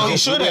 even though he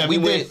should have, we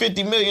he did went-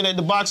 50 million at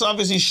the box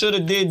office. He should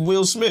have did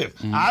Will Smith.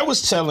 I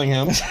was telling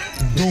him,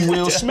 do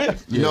Will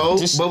Smith. No,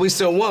 Just- but we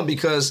still won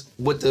because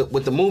with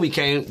the movie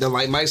came the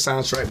Like Mike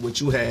soundtrack,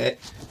 which you had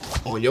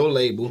on your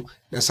label.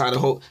 That's how the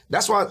whole.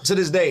 That's why to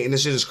this day, and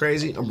this shit is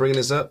crazy. I'm bringing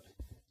this up,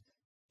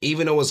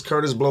 even though it's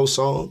Curtis Blow's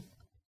song.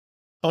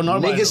 oh,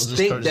 nobody knows Niggas this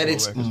think Curtis that Blow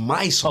it's record.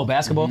 my song. Oh,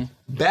 basketball?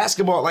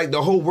 Basketball, like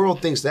the whole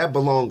world thinks that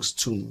belongs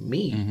to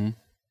me.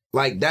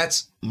 Like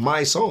that's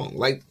my song.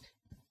 Like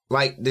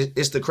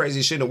it's the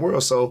craziest shit in the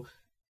world. So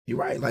you're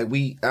right. Like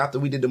after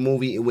we did the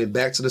movie, it went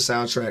back to the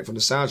soundtrack. From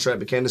the soundtrack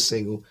became the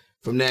single.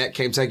 From that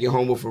came Take You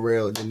Home with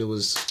Pharrell. And then it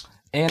was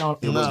And on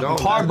was gone.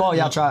 Hardball,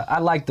 y'all try. I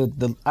like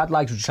I'd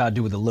like to try to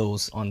do with the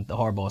Lils on the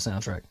Hardball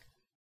soundtrack.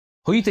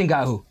 Who you think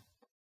got who?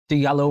 Do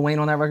you got Lil Wayne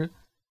on that record?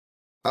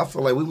 I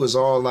feel like we was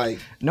all like,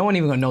 No one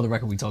even gonna know the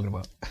record we talking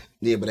about.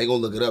 yeah, but they gonna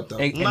look it up though.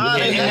 And Nah,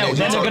 then they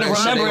they're talk gonna that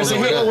shit, remember they it's a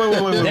gonna hit.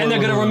 know it. Then they're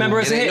gonna remember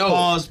it's a hit.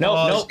 Pause.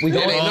 Nope. We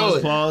Yeah, they know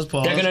it. Pause.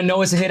 They're gonna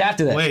know it's a hit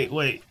after that.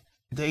 Wait.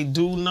 They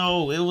do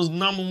know it was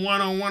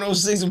 #1 on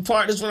 106 and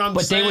Park. That's what I'm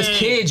But saying. they was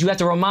kids. You have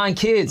to remind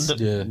kids.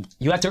 Yeah.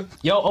 You have to.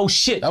 Oh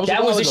shit. That was a That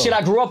was while the ago. shit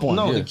I grew up on.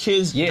 No, Yeah. the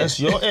kids Yeah. that's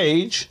your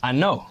age. I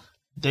know.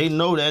 They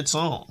know that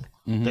song.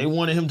 They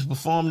wanted him to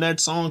perform that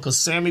song because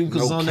Sammy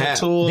was No on cap. that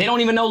tour. They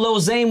don't even know Lil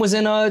Zane was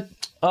in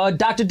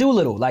Dr.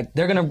 Doolittle. Like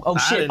they're gonna. Oh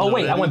shit. didn't Oh know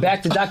wait. that I went either.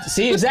 back to Dr.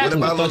 See exactly.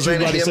 What about Lil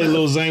Zane? about to say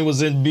Lil Zane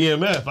was in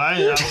BMF.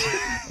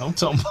 I'm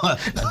talking about.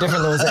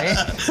 Different Lil Zane.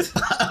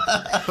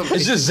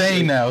 It's just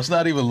Zane now. It's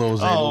not even Lil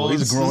Zane. Oh,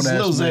 He's a grown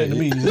Lil ass Zane to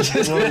man. me.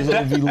 It's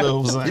gonna be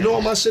Lil Zane. You know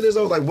what my shit is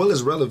though? Like, what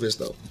is relevance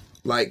though?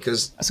 Like,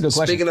 cause That's a good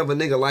question. speaking of a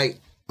nigga like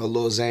a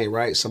Lil Zane,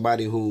 right?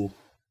 Somebody who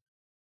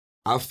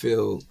I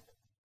feel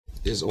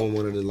is on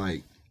one of the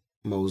like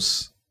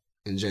most,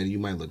 and Jada, you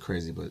might look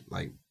crazy, but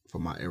like for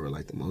my era,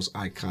 like the most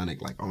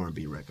iconic like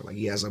R&B record. Like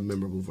he has a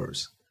memorable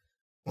verse.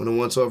 On the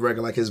 112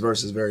 record, like his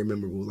verse is very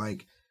memorable.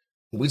 Like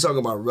we talk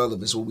about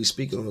relevance, what we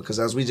speaking on, because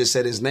as we just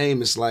said his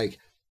name, it's like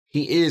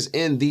he is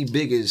in the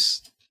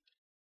biggest,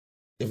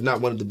 if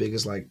not one of the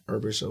biggest, like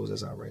urban shows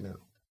that's out right now.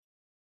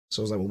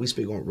 So it's like when we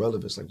speak on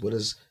relevance, like what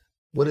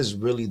is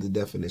really the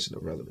definition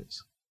of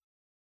relevance?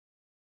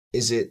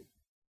 Is it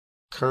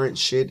current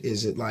shit?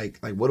 Is it like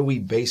what are we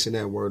basing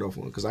that word off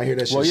on? Because I hear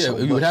that shit. Well, yeah, so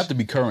it much. would have to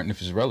be current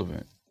if it's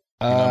relevant.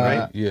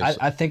 Right? Yeah.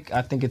 I think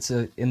it's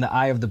in the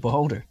eye of the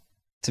beholder,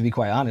 to be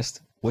quite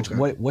honest.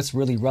 What's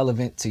really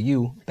relevant to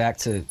you? Back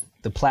to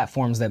the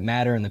platforms that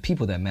matter and the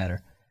people that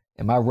matter.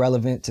 Am I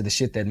relevant to the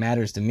shit that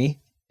matters to me?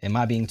 Am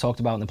I being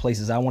talked about in the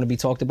places I want to be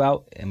talked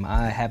about? Am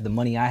I have the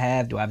money I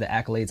have? Do I have the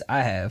accolades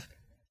I have?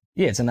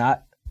 Yeah, it's in the eye.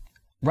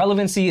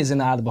 Relevancy is in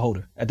the eye of the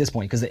beholder at this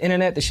point, because the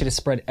internet, the shit has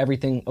spread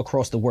everything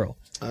across the world.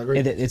 I agree.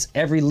 It's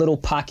every little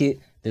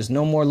pocket. There's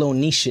no more little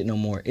niche shit no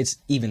more. It's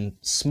even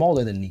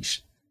smaller than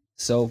niche.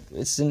 So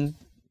it's in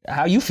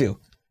how you feel.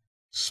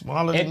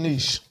 Smaller than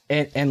niche.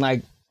 And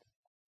like,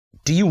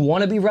 do you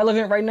want to be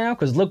relevant right now?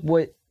 Because look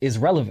what is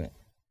relevant.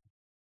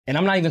 And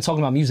I'm not even talking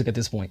about music at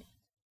this point.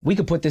 We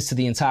could put this to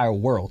the entire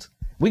world.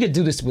 We could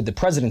do this with the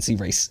presidency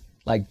race.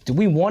 Like, do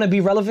we want to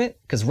be relevant?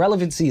 Because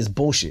relevancy is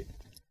bullshit.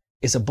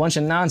 It's a bunch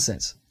of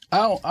nonsense.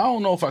 I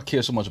don't know if I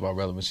care so much about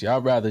relevancy.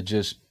 I'd rather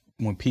just,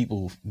 when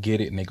people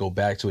get it and they go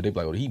back to it, they be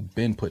like, oh, he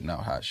been putting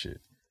out hot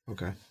shit.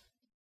 Okay.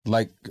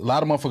 Like, a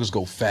lot of motherfuckers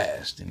go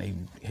fast and they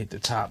hit the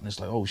top and it's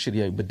like, oh shit,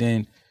 yeah. But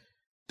then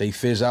they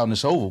fizz out and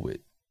it's over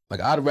with. Like,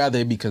 I'd rather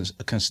it be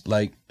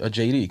like a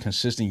JD,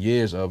 consistent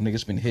years of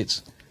niggas been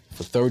hits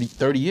for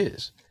 30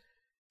 years.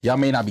 Y'all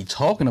may not be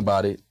talking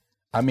about it.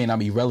 I may not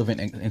be relevant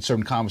in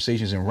certain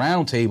conversations and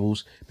round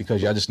tables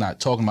because y'all just not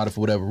talking about it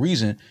for whatever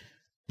reason.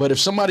 But if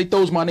somebody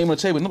throws my name on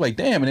the table and they're like,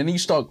 damn, and then you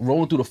start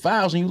rolling through the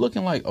files and you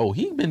looking like, oh,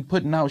 he been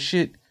putting out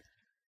shit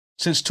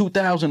since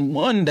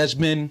 2001 that's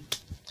been...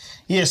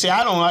 Yeah, see,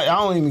 I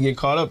don't even get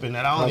caught up in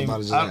that.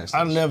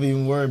 I never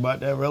even worry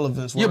about that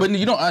relevance word. Yeah, but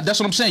you don't. That's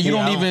what I'm saying.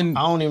 I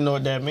don't even know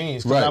what that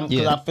means. Because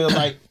I feel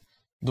like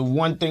the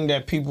one thing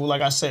that people,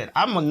 like I said,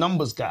 I'm a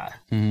numbers guy.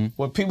 Mm-hmm.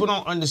 What people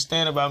don't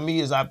understand about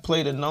me is I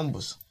play the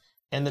numbers.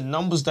 And the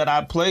numbers that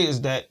I play is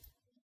that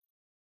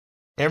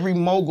every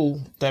mogul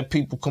that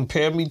people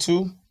compare me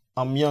to,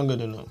 I'm younger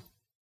than them.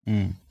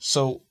 Mm.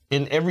 So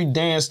in every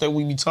dance that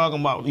we be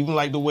talking about, even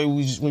like the way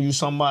when you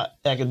talking about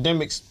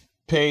academics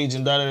page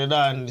and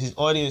and his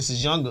audience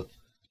is younger.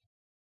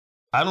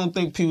 I don't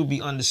think people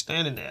be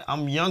understanding that.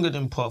 I'm younger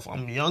than Puff.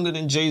 I'm younger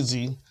than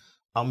Jay-Z.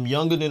 I'm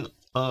younger than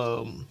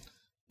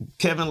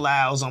Kevin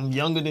Lyles. I'm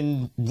younger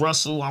than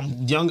Russell.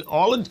 I'm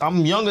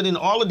younger than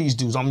all of these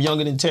dudes. I'm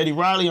younger than Teddy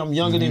Riley. I'm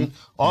younger than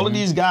all of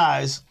these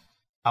guys.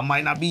 I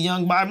might not be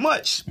young by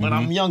much, but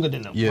I'm younger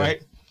than them,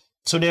 right?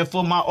 So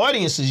therefore, my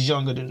audience is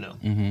younger than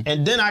them.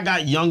 And then I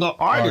got younger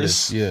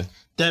artists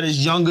that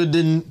is younger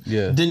than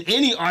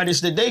any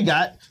artist that they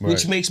got,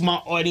 which makes my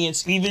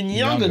audience even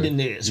younger than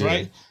theirs,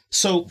 right?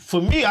 So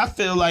for me, I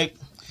feel like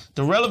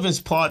the relevance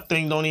part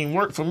thing don't even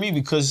work for me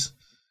because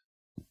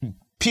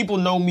people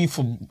know me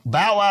for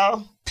Bow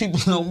Wow, people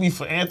know me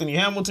for Anthony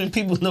Hamilton,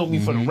 people know me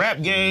for the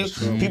rap game,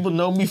 people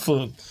know me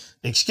for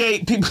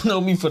Escape, people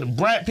know me for the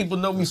Brat, people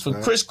know me for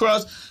Kriss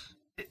Kross.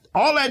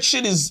 All that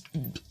shit is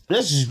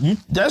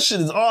that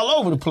shit is all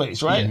over the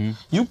place, right?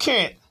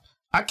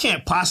 I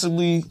can't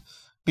possibly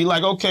be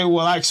like, okay,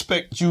 well, I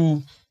expect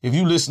you, if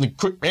you listen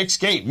to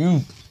Escape,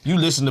 you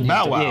listen to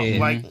Bow Wow.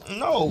 Like,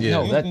 no,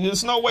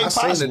 there's no way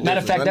possible.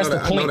 Matter of fact, that's the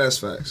point. I know that's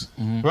facts.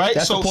 Right?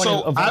 That's the point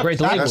of how great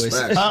the label is.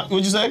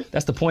 What'd you say?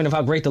 That's the point of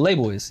how great the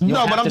label is.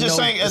 No, but I'm just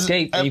saying,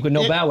 Escape, you could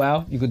know Bow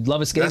Wow, you could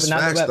love Escape, and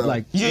not know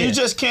like. You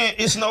just can't.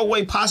 It's no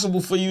way possible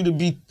for you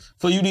to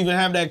even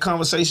have that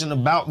conversation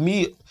about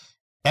me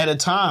at a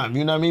time.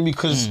 You know what I mean?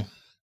 Because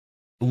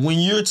when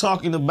you're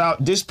talking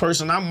about this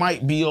person, I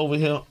might be over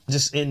here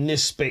just in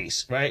this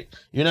space, right?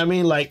 You know what I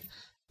mean? Like,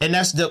 and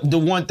that's the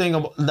one thing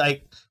about,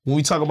 like, when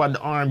we talk about the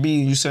R&B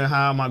and you saying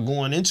how am I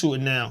going into it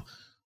now?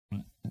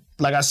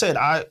 Like I said,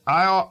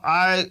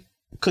 I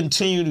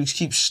continue to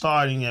keep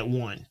starting at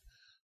 1.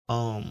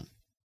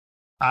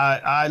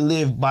 I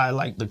live by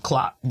like the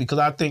clock because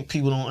I think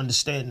people don't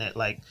understand that.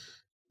 Like,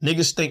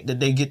 niggas think that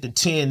they get to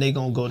 10, they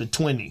gonna go to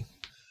 20.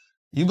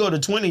 You go to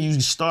 20, you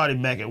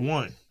started back at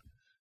 1.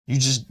 You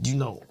just,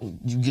 you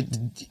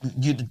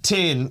get to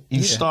 10,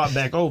 you start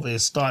back over. It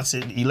starts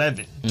at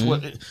 11.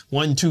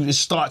 1, 2, it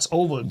starts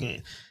over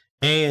again.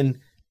 And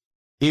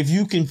if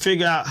you can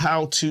figure out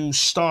how to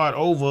start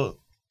over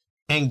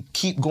and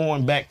keep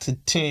going back to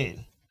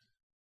 10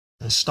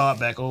 and start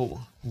back over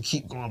and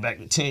keep going back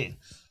to 10,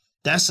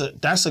 that's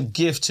a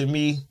gift to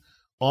me,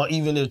 or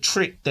even a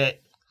trick that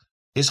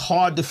it's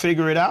hard to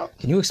figure it out.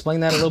 Can you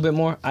explain that a little bit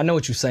more? I know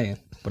what you're saying,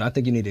 but I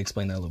think you need to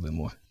explain that a little bit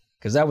more.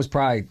 Because that was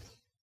probably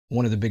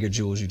one of the bigger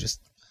jewels you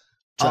just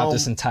dropped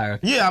this entire...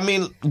 Yeah, I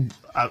mean,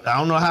 I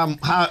don't know how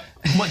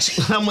much...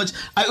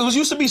 It was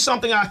used to be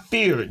something I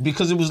feared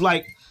because it was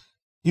like,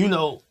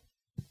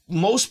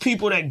 most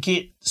people that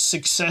get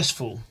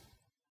successful,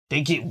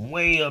 they get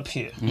way up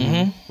here,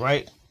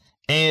 right?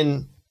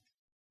 And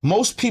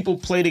most people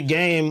play the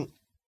game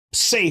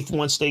safe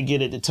once they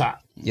get at the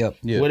top. Yep.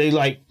 Where they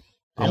like,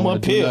 I'm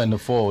up here. In the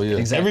fall,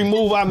 Exactly. Every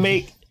move I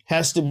make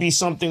has to be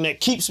something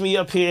that keeps me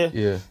up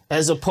here,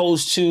 as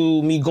opposed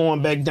to me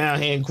going back down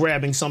here and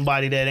grabbing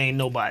somebody that ain't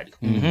nobody.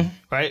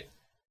 Right?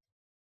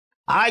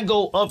 I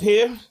go up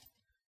here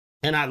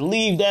and I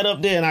leave that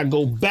up there and I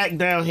go back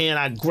down here and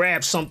I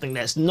grab something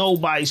that's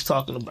nobody's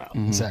talking about.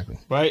 Exactly.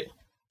 Right?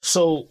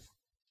 So,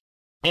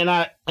 and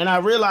I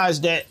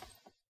realized that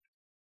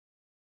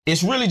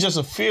it's really just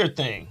a fear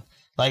thing.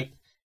 Like,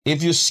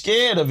 if you're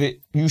scared of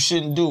it, you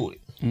shouldn't do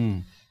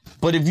it.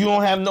 But if you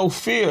don't have no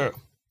fear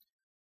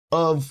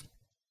of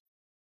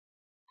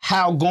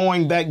how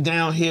going back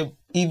down here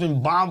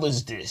even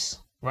bothers this,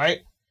 right?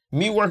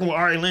 Me working with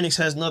Ari Lennox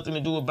has nothing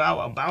to do with Bow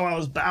Wow. Bow Wow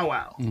is Bow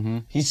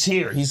Wow. He's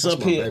here. He's That's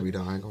up my here. baby,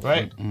 though. I ain't gonna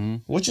right?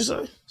 front. What you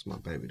say? That's my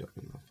baby,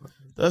 though.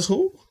 That's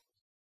who?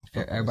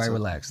 Everybody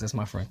relax. That's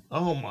my friend.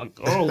 Oh my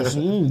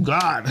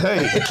God.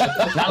 Hey.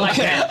 Not like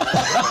that.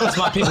 That's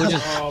my people.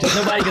 Just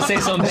nobody can say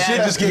something bad. Shit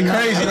just get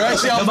crazy, right?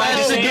 Nobody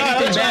can say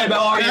anything bad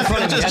about Ari in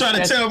front of me. I'm just trying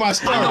to tell my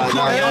story.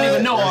 I don't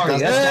even know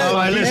Ari.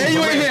 And you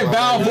ain't hear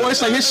Bow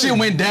voice like his shit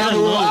went down a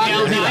little. I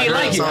ain't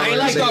like it. I ain't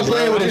like Stop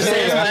playing with his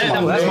hands.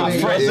 That's my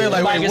friend. They're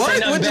like, Nobody wait, can say what?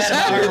 nothing What just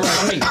bad about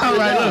happened? her. All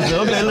right, listen.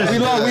 Okay,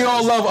 listen. We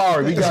all love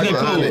Ari. We got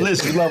Cool.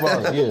 Listen. We love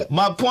Ari. Yeah.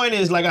 My point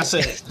is, like I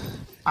said,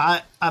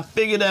 I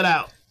figured that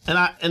out.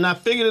 And I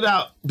figured it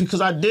out because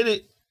I did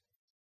it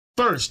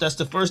first. That's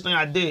the first thing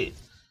I did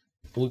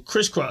with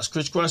Kriss Kross.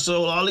 Kriss Kross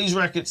sold all these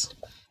records,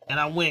 and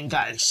I went and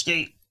got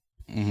Escape.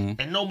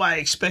 And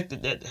nobody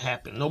expected that to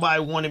happen. Nobody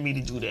wanted me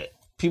to do that.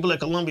 People at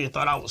Columbia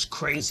thought I was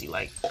crazy.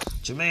 Like,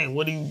 Jermaine,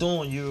 what are you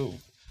doing? You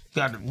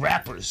got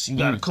rappers. You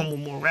got to come with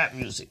more rap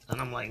music. And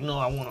I'm like, no,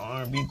 I want an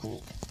R&B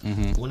group.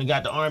 When they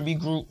got the R&B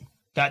group,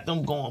 got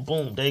them going,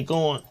 boom, they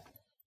going,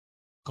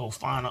 go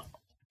find a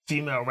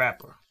female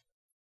rapper.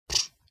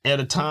 At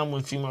a time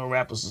when female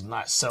rappers is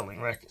not selling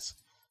records.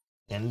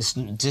 And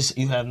this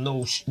you have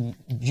no,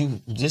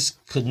 this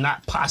could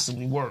not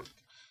possibly work,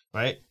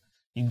 right?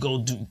 You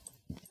go do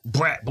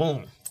Brat,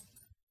 boom.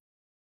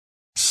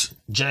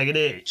 Jagged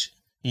Edge.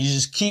 You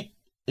just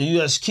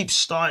keep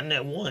starting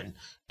at one.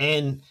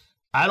 And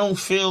I don't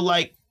feel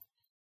like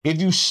if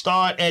you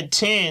start at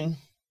 10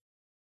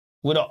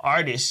 with an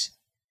artist,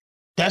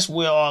 that's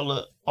where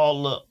all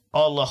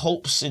the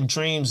hopes and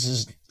dreams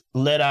is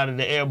let out of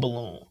the air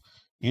balloon.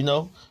 You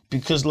know,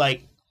 because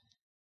like,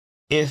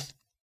 if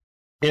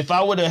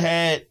I would have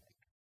had,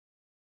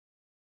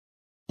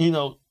 you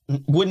know,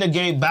 wouldn't have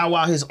gave Bow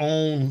Wow his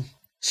own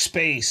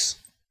space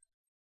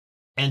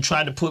and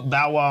tried to put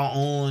Bow Wow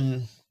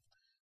on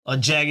a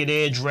Jagged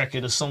Edge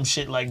record or some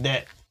shit like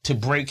that to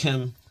break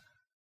him,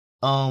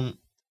 I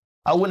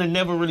would have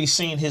never really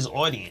seen his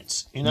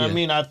audience. You know what I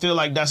mean? I feel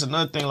like that's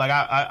another thing. Like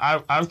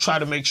I try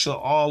to make sure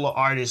all the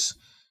artists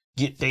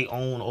get their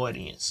own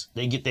audience.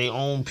 They get their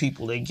own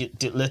people. They get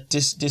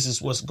this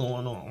is what's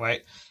going on,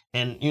 right?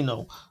 And you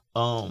know,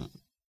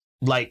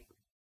 like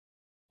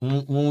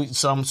when we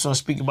so I'm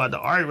speaking about the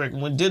Ari record.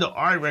 When we did the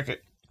Ari record,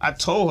 I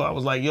told her, I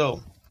was like,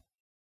 yo,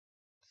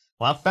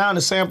 when I found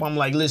the sample, I'm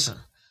like, listen,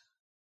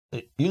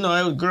 you know,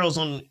 there was girls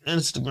on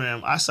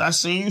Instagram. I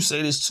seen you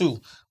say this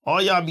too.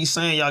 All y'all be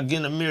saying, y'all get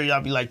in the mirror,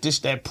 y'all be like, this,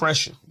 that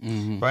pressure,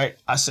 right?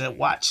 I said,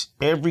 watch,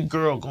 every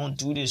girl gonna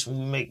do this when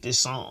we make this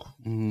song.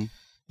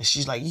 And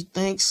she's like, you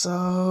think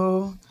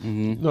so?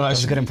 No,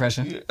 That's a good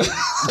impression.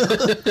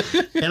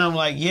 And I'm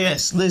like,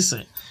 yes,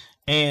 listen.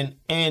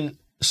 And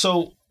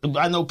so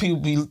I know people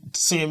be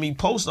seeing me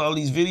post all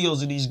these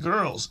videos of these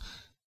girls.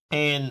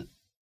 And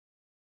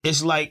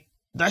it's like,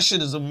 that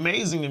shit is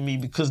amazing to me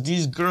because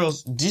these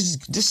girls, this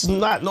is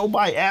not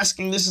nobody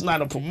asking. This is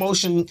not a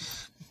promotion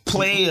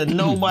play or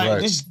nobody.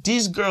 Right.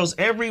 These girls,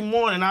 every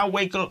morning I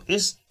wake up,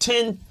 it's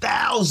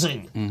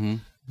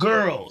 10,000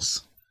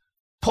 girls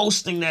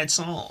posting that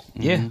song.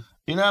 Yeah.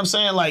 You know what I'm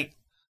saying? Like,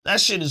 that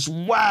shit is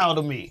wild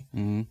to me.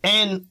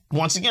 And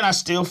once again, I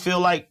still feel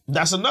like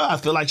that's another. I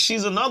feel like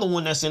she's another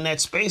one that's in that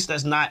space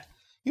that's not,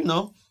 you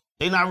know,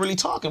 they're not really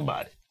talking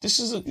about it. This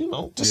is a, you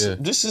know, this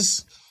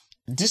is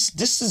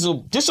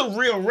a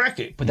real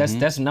record. But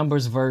that's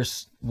numbers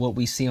versus what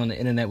we see on the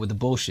internet with the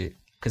bullshit.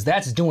 Because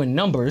that's doing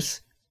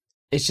numbers.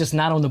 It's just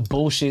not on the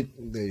bullshit.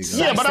 There you go.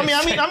 Yeah, but I mean,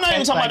 I'm not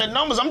even talking about the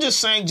numbers. I'm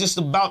just saying just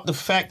about the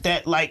fact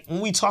that, like,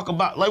 when we talk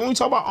about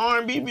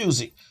R&B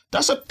music,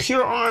 that's a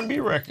pure R&B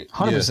record.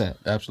 100%.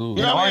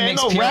 Absolutely. You know what I mean? Ain't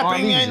no rapping,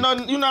 R&B ain't no,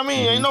 you know what I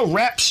mean? Ain't no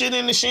rap shit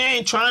in the she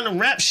ain't trying to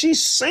rap,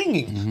 she's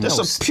singing. That's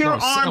a pure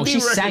R&B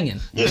she's record. singing.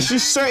 Yeah,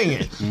 she's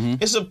singing.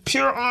 It's a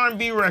pure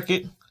R&B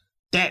record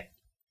that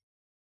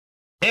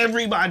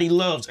everybody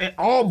loves. And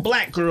all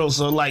black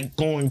girls are like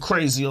going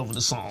crazy over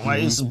the song,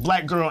 right? It's a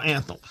black girl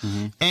anthem.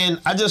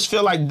 And I just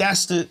feel like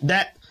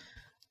that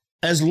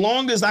as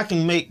long as I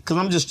can make, because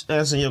I'm just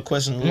answering your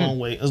question the long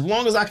way, as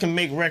long as I can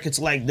make records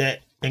like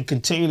that and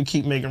continue to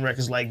keep making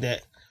records like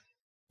that,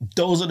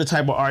 those are the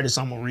type of artists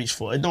I'm gonna reach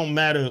for. It don't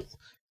matter,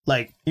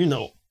 like, you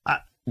know,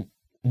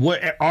 what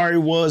Ari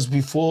was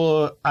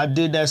before I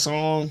did that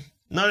song,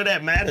 none of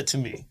that mattered to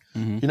me.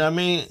 You know what I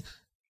mean?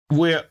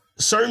 Where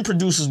certain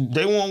producers,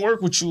 they won't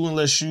work with you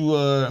unless you,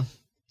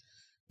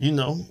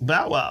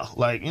 bow wow.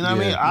 Like, you know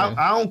what I mean?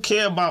 I don't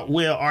care about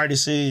where an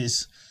artist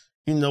is.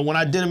 You know, when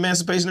I did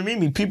Emancipation of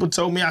Mimi, people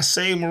told me I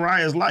saved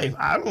Mariah's life.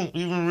 I don't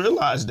even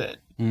realize that.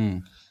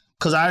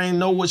 Because I didn't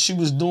know what she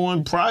was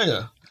doing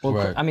prior. Well,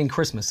 right. I mean,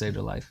 Christmas saved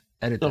her life.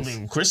 Edit this. I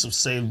mean, Christmas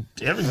saved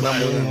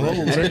everybody.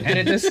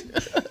 Edit this.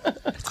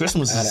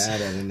 Christmas is... I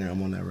add that in there.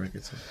 I'm on that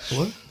record too.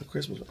 What? The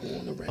Christmas, I'm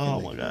on the record.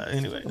 Oh, my God.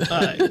 Anyway.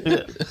 All right.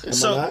 Yeah.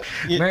 So,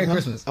 Merry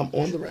Christmas. I'm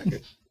on the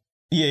record.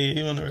 Yeah,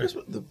 you're on the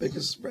record. The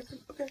biggest record.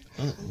 Okay.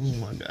 Oh,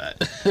 my God.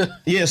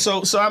 Yeah,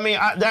 so I mean,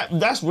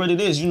 that's what it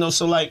is, you know.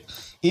 So, like,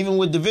 even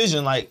with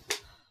Division, like,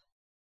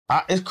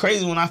 it's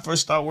crazy when I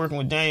first started working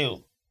with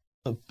Daniel,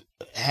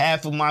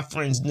 half of my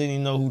friends didn't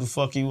even know who the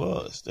fuck he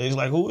was. They was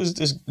like, who is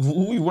this?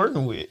 Who we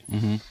working with?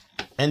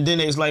 And then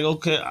they was like,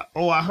 okay,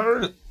 I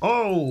heard it.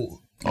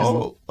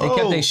 They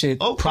kept their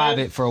shit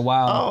private for a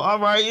while. Oh, all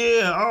right,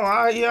 yeah.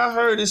 I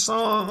heard this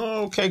song.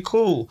 Oh, okay,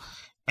 cool.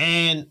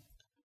 And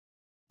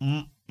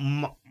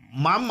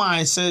my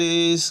mindset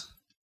is,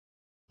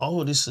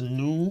 this is a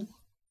new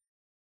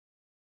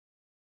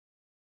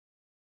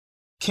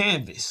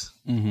canvas.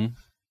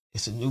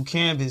 It's a new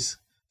canvas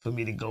for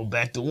me to go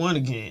back to one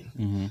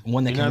again.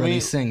 One that can really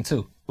sing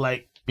too.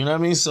 Like, you know what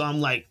I mean? So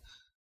I'm like,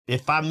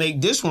 if I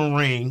make this one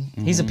ring...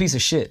 He's a piece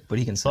of shit, but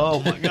he can sing.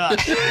 Oh, my God.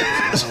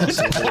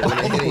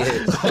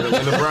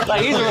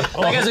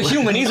 Like, as a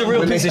human, he's a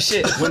real piece of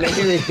shit. When they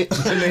hit it.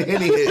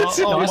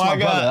 Oh, my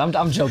God.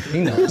 I'm joking. He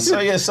knows.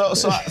 So, yeah, so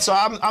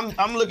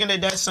I'm looking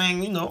at that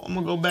saying, you know, I'm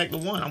going to go back to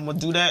one. I'm going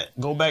to do that,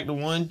 go back to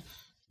one,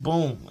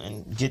 boom,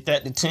 and get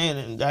that to 10.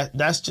 And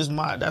that's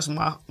my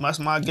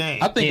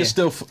game. I think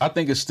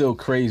it's still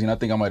crazy, and I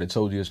think I might have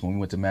told you this when we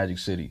went to Magic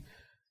City.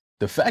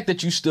 The fact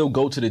that you still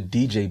go to the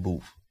DJ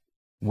booth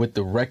with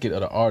the record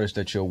of the artist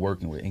that you're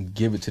working with and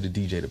give it to the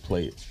DJ to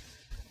play it.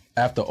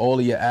 After all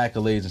of your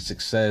accolades and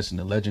success and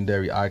the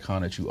legendary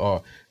icon that you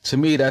are, to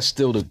me, that's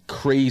still the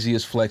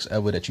craziest flex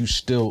ever, that you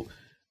still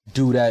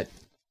do that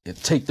and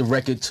take the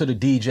record to the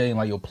DJ and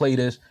like, yo, play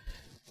this.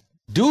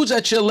 Dudes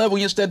at your level,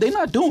 instead, they're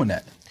not doing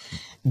that.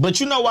 But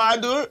you know why I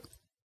do it?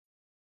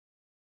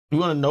 You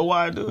want to know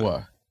why I do it?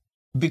 Why?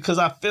 Because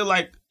I feel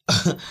like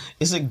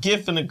it's a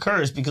gift and a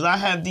curse, because I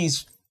have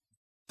these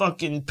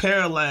fucking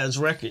paralyzed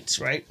records,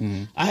 right?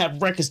 I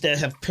have records that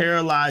have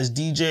paralyzed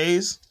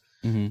DJs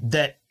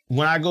that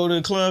when I go to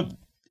the club,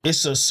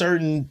 it's a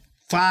certain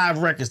 5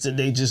 records that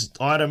they just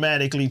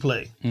automatically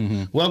play.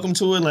 Welcome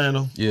to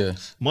Atlanta. Yeah.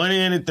 Money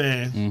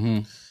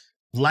Anything.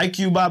 Like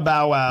You by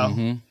Bow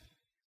Wow.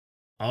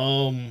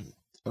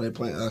 They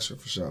playing Usher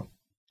for sure.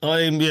 Oh,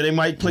 yeah, they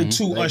might play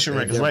 2 Usher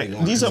records, right?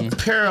 These are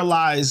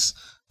paralyzed.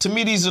 To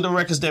me, these are the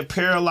records that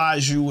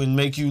paralyze you and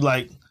make you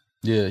like,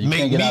 yeah, you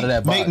can't get out of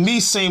that box. Make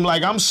me seem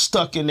like I'm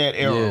stuck in that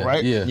era,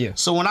 right? Yeah.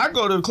 So when I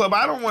go to the club,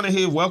 I don't want to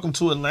hear Welcome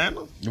to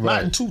Atlanta.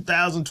 Not in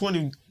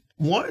 2021.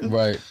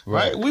 Right.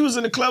 We was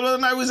in the club the other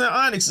night. We was in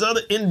Onyx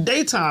in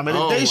daytime at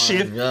a day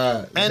shift.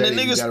 God. And the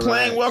niggas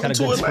playing Welcome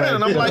to Atlanta.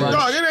 And I'm like,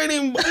 dog, it ain't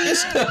even,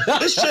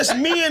 it's just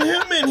me and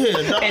him in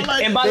here. Dog.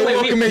 And by the way,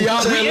 we're in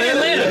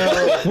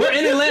Atlanta. We're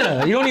in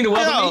Atlanta. You don't need to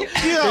welcome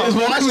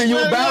me. You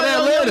about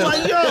Atlanta.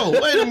 I'm like,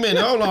 yo, wait a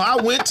minute, hold on.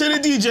 I went to the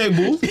DJ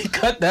booth. He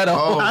cut that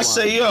off. I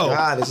say, yo,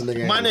 this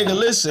nigga my nigga,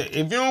 listen, if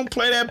you don't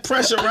play that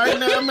pressure right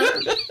now, man,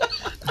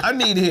 I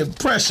need to hear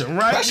pressure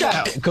right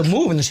now. Could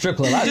move in the strip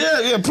club.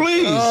 Yeah,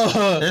 please.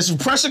 There's some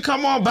pressure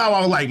come on, Bow. I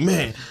was like,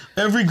 man,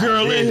 every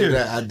girl in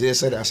here. I did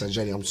say that. I said,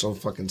 Jenny, I'm so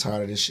fucking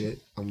tired of this shit.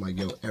 I'm like,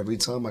 yo, every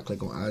time I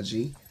click on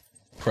IG,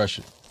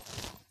 pressure.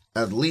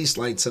 At least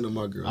like 10 of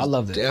my girls. I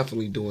love that.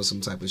 Definitely doing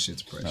some type of shit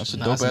to pressure. That's a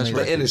dope ass record.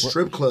 But in a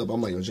strip club,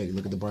 I'm like, yo, Jenny,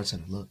 look at the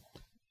bartender. Look.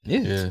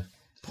 Yeah.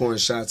 Pouring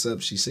shots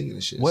up, she's singing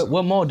and shit.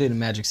 What mall did in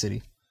Magic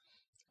City?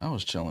 I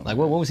was chilling. Like,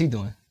 what was he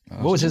doing?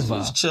 What was his vibe?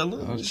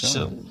 I was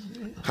chilling.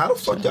 How the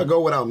fuck y'all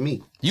go without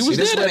me? You was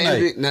there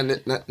that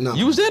night. No.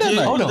 You was there that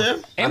night. Hold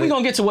on. And we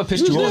gonna get to what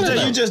pissed you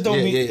off. You just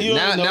don't be.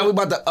 Now we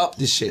about to up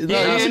this shit.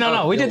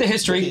 No. We did the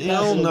history. You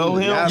don't know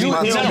him.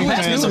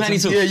 Pass me some Henny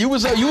too. Yeah, you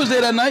was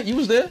there that night. You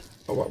was there.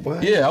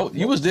 What? Yeah,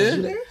 you was there.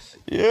 You there?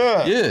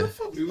 Yeah.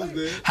 We was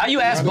there. How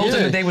you asked both of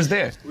them if they was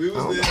there? We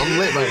was there. I'm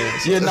lit right now.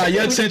 Yeah, nah,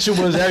 your attention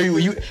was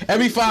everywhere.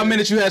 Every 5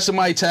 minutes you had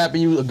somebody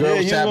tapping you, a girl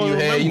was tapping your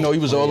head. You know, he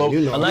was all over.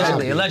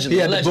 Allegedly. He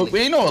had the book.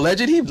 Ain't no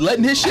alleged. He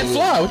letting his shit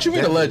fly. What you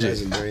mean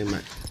alleged?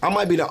 I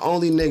might be the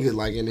only nigga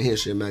like in the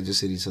history of Magic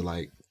City to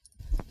like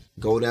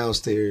go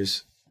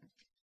downstairs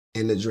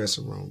in the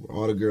dressing room where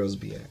all the girls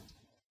be at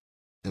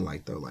and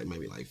like throw like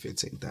maybe like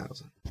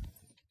 15,000.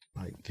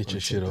 Like get your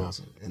shit off,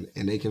 and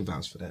they can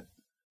vouch for that.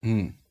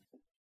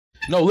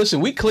 No, listen,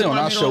 we clear on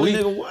our show.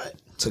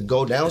 To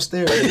go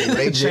downstairs when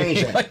they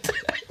change that,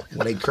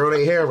 when they curl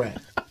their hair right.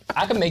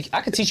 I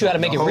could teach you how to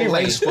make it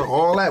re-race for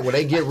all that. When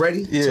they get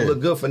ready to look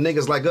good for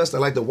niggas like us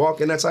that like to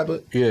walk in that type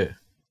of. Yeah.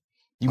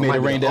 You made it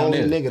rain down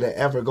there. The only nigga that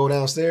ever go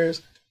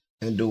downstairs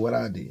and do what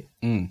I did.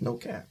 No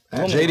cap.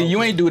 JD,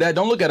 you ain't do that.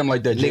 Don't look at him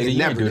like that, JD.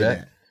 You ain't do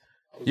that.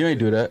 You ain't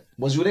do that.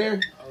 Was you there?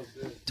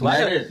 Do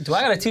I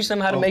gotta teach them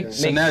how to make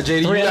so now,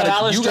 JD,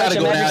 you gotta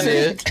go down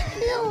there.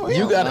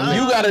 You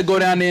gotta go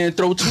down there and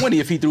throw 20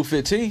 if he threw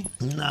 15.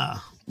 Nah.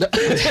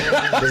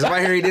 Because if I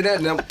hear he did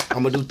that, then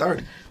I'm gonna do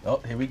 30. Oh,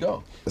 here we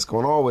go. It's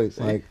going always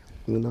like,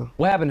 you know.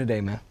 What happened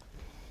today, man?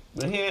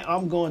 But here,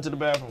 I'm going to the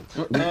bathroom.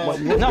 No,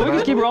 we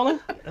can keep rolling.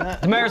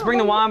 Damaris, bring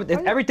the wine.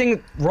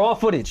 Everything raw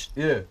footage.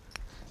 Yeah.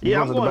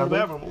 Yeah, I'm going to the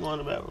bathroom. I'm going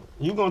to the bathroom.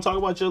 You gonna talk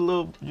about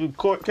your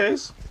court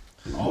case?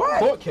 What?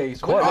 Court case.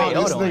 Court, wait,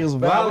 hold on. Niggas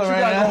What violent you right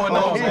got now.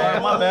 going on,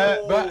 man? My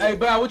bad. Hey,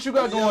 Bow, what you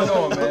got going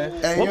on,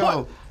 man? Hey,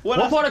 yo,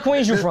 What part of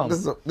Queens you from?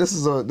 this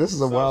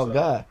is a wild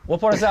guy.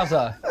 What part of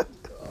Southside?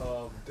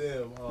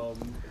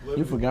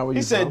 You forgot where you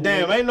He said, from?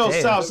 damn, ain't no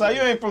Southside.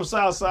 You ain't from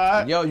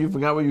Southside. Yo, you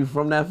forgot where you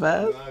from that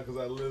fast?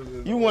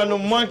 You one of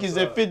them monkeys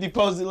that 50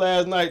 posted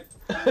last night.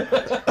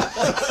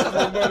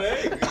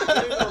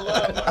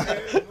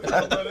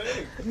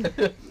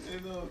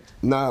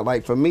 Nah,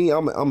 like for me,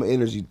 I'm an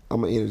energy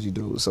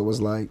dude. So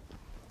it's like,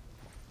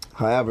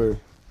 however,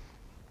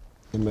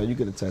 and man, you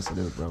could attest to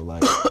this, bro.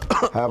 Like,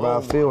 however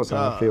I feel is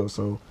how I feel.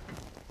 So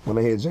when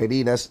I hear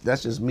JD,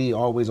 that's just me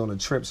always on a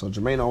trip. So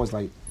Jermaine always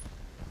like,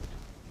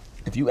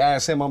 if you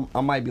ask him,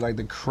 I might be like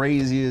the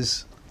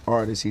craziest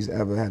artist he's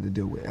ever had to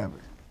deal with, ever.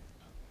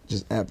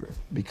 Just ever.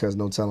 Because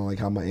no telling like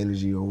how my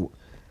energy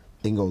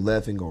can go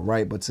left and go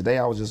right. But today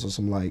I was just on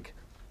some like,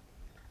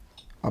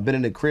 I've been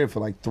in the crib for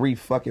like 3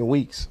 fucking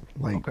weeks.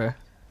 Like,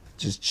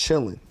 just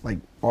chilling. Like,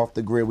 off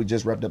the grid. We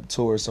just wrapped up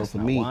tour. So for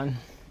me,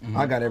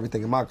 I got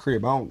everything in my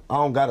crib. I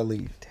don't gotta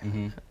leave.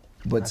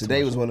 But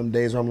today was one of them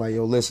days where I'm like,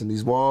 yo, listen,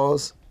 these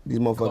walls, these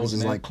motherfuckers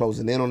is like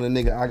closing in on the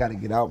nigga. I gotta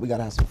get out. We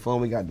gotta have some fun.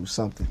 We gotta do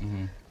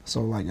something.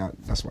 So like,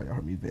 that's why y'all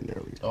heard me been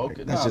early. Okay,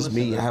 like, that's just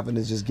me having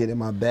to just get in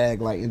my bag.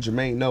 Like, and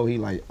Jermaine know, he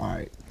like, all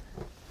right,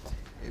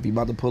 if he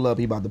about to pull up,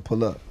 he about to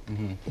pull up.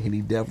 And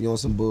he definitely on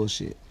some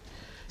bullshit.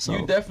 So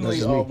you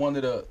definitely are one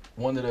of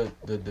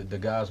the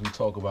guys we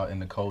talk about in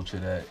the culture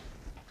that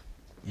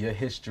your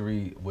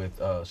history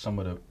with some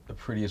of the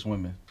prettiest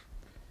women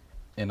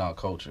in our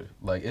culture.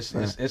 Like it's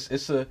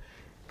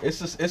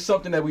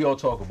something that we all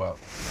talk about.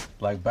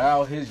 Like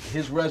Bow,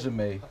 his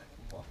resume.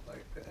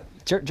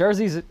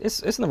 Jerseys,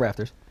 it's in the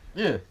rafters.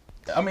 Yeah,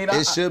 I mean,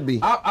 it should be.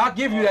 I'll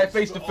give you that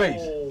face to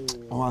face.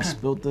 Oh, I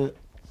spilled it.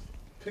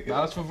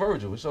 Nah, that's for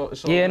Virgil. It's all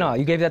Yeah, no,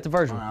 you gave that to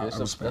Virgil.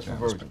 that's for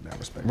Virgil.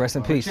 Rest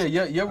in peace.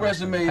 Yeah, your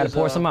resume Had is to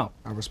pour some out.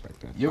 I respect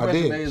that. Your I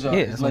resume did. is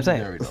that's what I'm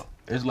saying. legendary though.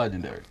 It's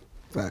legendary.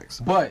 Facts.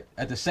 But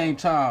at the same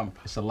time,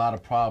 it's a lot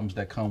of problems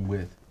that come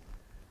with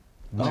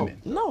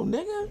women. No,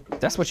 nigga.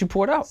 That's what you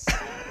poured out.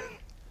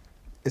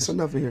 It's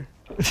enough in here.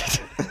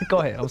 Go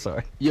ahead. I'm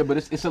sorry. Yeah, but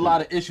it's a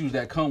lot of issues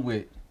that come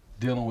with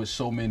dealing with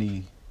so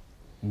many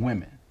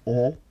women.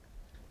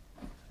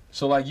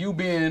 So like you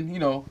being,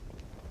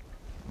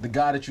 the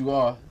guy that you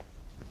are,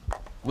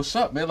 what's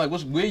up, man? Like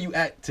where you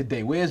at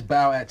today? Where's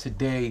Bow at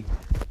today?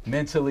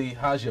 Mentally,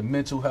 how's your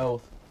mental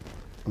health?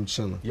 I'm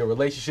chilling. Your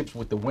relationships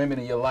with the women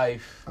in your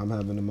life? I'm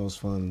having the most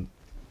fun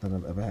that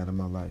I've ever had in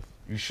my life.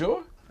 You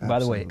sure? By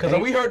the way, because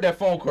we heard that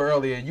phone call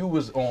earlier, and you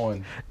was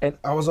on. And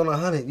I was on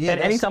 100. Yeah.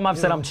 And anytime I've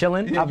said I'm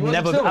chilling, Yeah, I've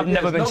never been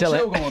no chilling.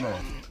 chill going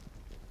on.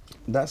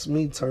 That's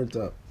me turned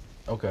up.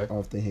 Okay.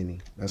 Off the Henny.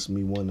 That's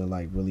me wanting to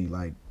like really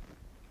like,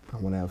 I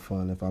want to have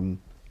fun. If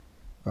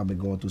I've been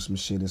going through some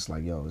shit, it's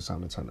like, yo, it's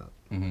time to turn up.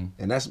 And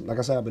that's, like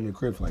I said, I've been in the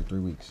crib for like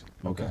 3 weeks.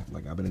 Okay.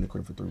 Like I've been in the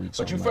crib for 3 weeks.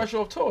 But so you fresh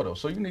off tour though,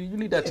 so you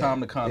need that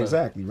time to kind of.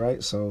 Exactly,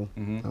 right? So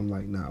I'm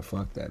like, nah,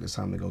 fuck that. It's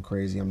time to go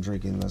crazy. I'm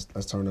drinking.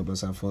 Let's turn up.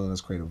 Let's have fun.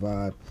 Let's create a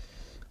vibe.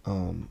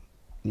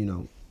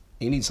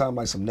 Anytime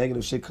like some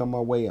negative shit come my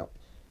way, I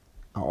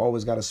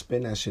always gotta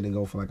spin that shit and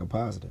go for like a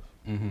positive.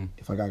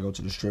 If I gotta go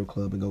to the strip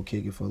club and go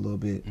kick it for a little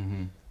bit,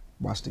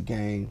 watch the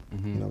game,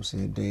 you know what I'm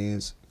saying,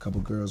 dance, a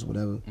couple girls,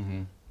 whatever,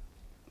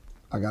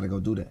 I gotta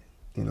go do that.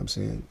 You know what I'm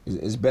saying?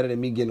 It's better than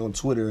me getting on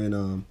Twitter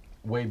and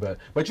way better.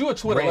 But you a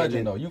Twitter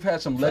legend though. You've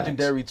had some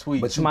legendary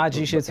tweets. But my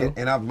G shit too.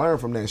 And I've learned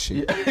from that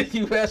shit. Yeah,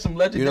 you've had some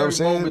legendary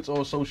moments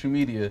on social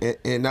media.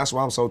 And that's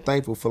why I'm so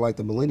thankful for like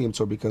the Millennium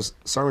Tour, because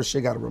certain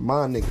shit gotta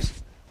remind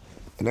niggas.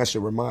 And that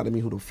shit reminded me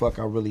who the fuck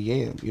I really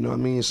am. You know what I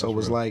mean? So it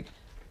was like,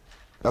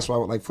 that's why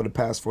like for the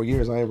past 4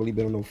 years, I ain't really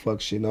been on no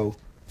fuck shit, all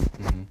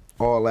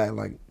that.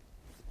 Like,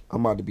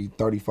 I'm about to be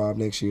 35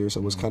 next year,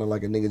 so it's kind of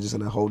like a nigga just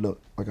in a whole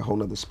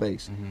nother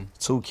space.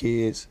 2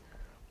 kids,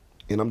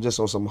 and I'm just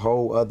on some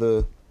whole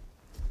other,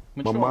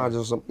 my mind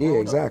just some,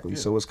 exactly.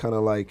 So it's kind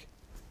of like,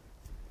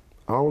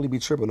 I don't really be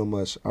tripping on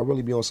much. I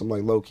really be on some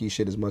like low key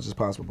shit as much as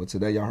possible. But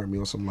today y'all heard me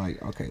on some like,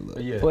 okay,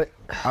 look, But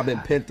I've been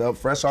pent up,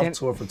 fresh off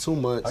tour for 2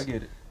 months. I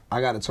get it. I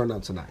got to turn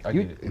up tonight. I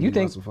get it. Do you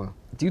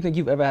think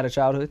you've ever had a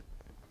childhood?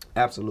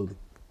 Absolutely.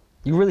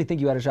 You really think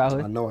you had a I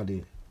childhood? know I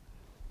did.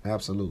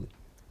 Absolutely.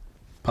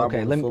 Pop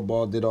Okay, on the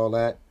football, did all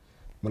that.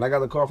 When I got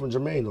the call from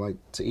Jermaine, like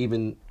to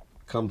even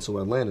come to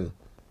Atlanta,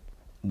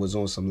 was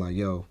on some like,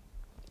 yo,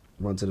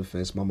 run to the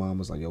fence. My mom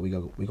was like, yo, we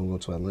gonna go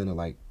to Atlanta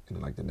like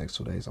in like the next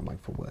 2 days. I'm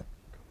like, for what?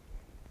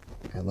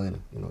 Atlanta,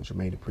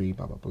 Jermaine Dupri,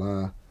 blah blah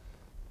blah.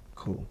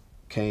 Cool.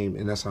 Came,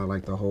 and that's how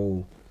like the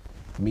whole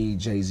me,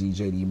 Jay-Z,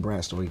 JD, and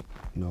Brad story,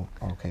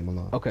 all came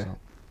along. Okay. So,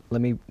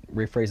 Let me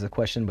rephrase the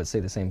question, but say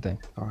the same thing.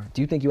 all right.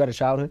 Do you think you had a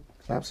childhood?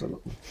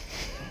 Absolutely.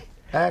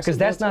 Because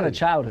that's not a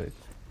childhood.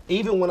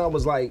 Even when I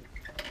was like,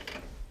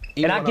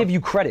 and I give you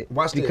credit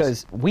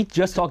because we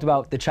just talked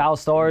about the child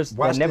stars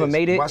that never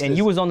made it, and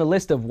you was on the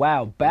list of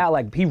Bow,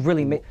 like he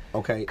really made.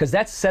 Okay. Because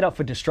that's set up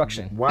for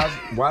destruction.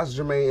 Why's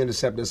Jermaine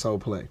intercept this whole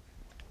play?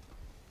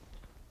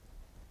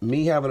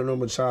 Me having a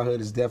normal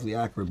childhood is definitely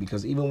accurate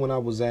because even when I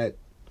was at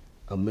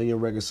 1 million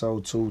records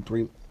sold, 2,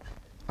 3,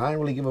 I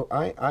ain't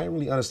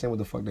really understand what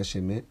the fuck that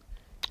shit meant.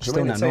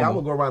 Jermaine would say I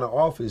would go around the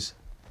office,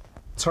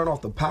 turn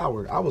off the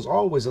power. I was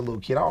always a little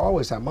kid. I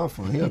always had my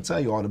fun. He'll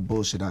tell you all the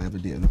bullshit I ever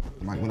did.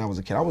 Like when I was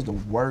a kid, I was the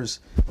worst.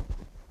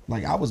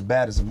 Like I was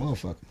bad as a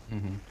motherfucker.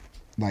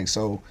 Like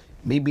so,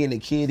 me being a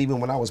kid,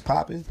 even when I was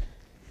popping,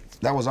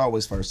 that was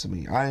always first to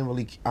me. I ain't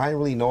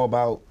really know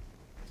about.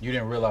 You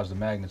didn't realize the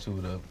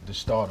magnitude of the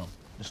stardom,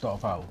 the star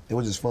power. It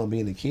was just fun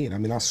being a kid. I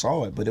mean, I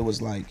saw it, but it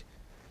was like,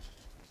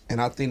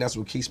 and I think that's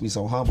what keeps me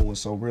so humble and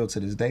so real to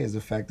this day is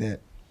the fact that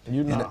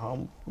you're not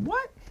humble.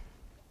 What?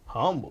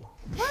 Humble.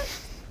 What?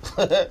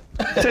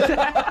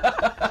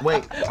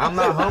 Wait, I'm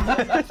not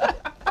humble?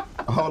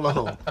 Hold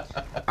on.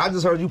 I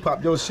just heard you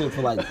pop your shit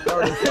for like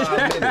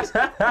 35 minutes,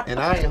 and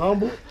I ain't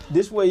humble?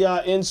 This way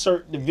y'all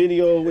insert the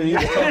video when he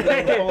was talking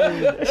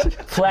on the phone.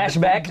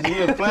 Flashback.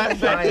 Yeah,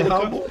 flashback. I ain't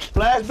humble?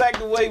 Flashback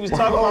the way he was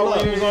talking about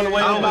when he was on the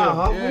way I'm not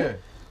humble? Yeah.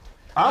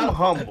 I'm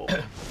humble.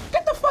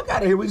 Get the fuck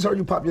out of here. We just heard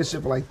you pop your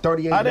shit for like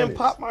 38 minutes. I didn't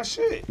pop my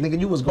shit. Nigga,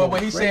 you was going But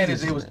what he's saying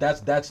is crazy.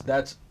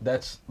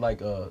 that's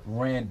like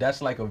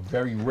a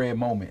very rare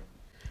moment.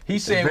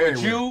 He's saying very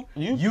with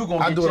you gonna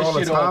I get do it your all the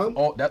shit time?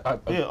 off.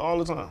 Yeah, all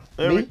the time.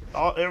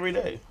 Every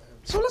day.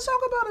 So let's talk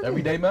about it.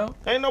 Every day, Mel?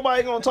 Ain't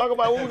nobody gonna talk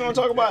about what we gonna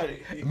talk about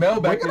it.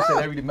 Mel back there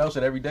said every day. Mel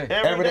said every day.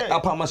 Every day. I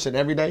pop my shit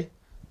every day.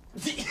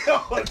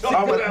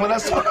 When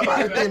let's talk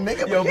about it then,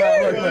 nigga. Yo,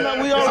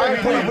 we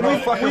already two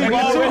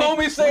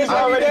homies say it's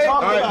every day.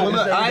 talked All right, about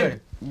well,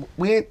 it.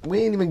 look, we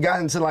ain't even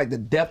gotten to like the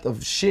depth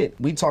of shit.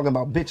 We talking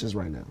about bitches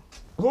right now.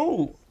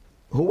 Who?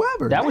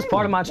 Whoever. That was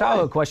part of my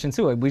childhood question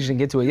too. We just didn't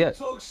get to it yet.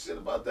 Talk shit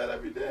about that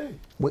every day.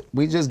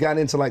 We just got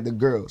into like the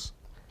girls,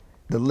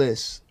 the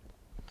list.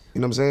 You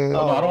know what I'm saying?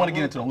 No, I don't want to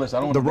get into the list. I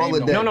don't want The to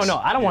name Rolodex. no No.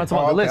 I don't want to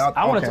talk about the list.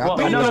 I want to talk.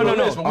 We know the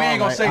list, but we ain't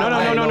gonna say No.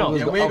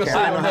 Yeah, we ain't gonna say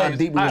I know no how names.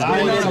 deep we was All right,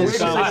 going into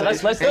this all right,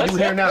 shit. let's- And you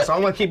here now, so I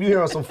want to keep you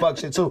here on some fuck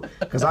shit too.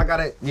 Cause I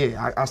gotta,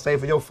 I stay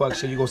for your fuck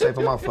shit. You gonna stay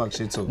for my fuck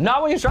shit too.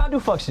 No, when you trying to do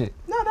fuck shit.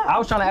 No. I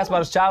was trying to ask about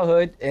his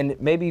childhood, and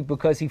maybe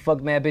because he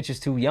fucked mad bitches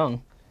too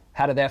young,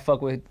 how did that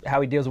fuck with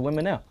how he deals with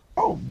women now?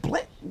 Oh,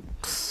 Blake.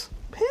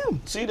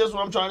 Him. See, that's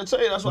what I'm trying to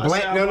tell you. That's why I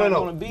Blame, said I'm no, not no.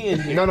 gonna be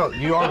in here. No,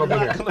 you are gonna be I'm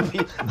here. not gonna be.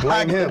 Blame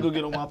I gotta him. go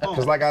get on my phone.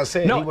 Cause like I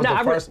said, he was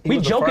the first. We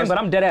joking, but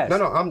I'm dead ass.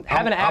 No, I'm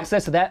having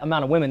access to that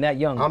amount of women that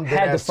young I'm dead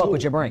had to ass fuck too,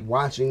 with your brain.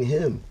 Watching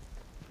him.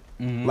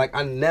 Like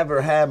I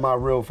never had my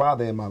real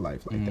father in my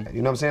life like that.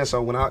 You know what I'm saying?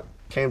 So when I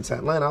came to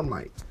Atlanta, I'm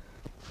like,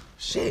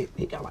 shit,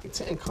 he got like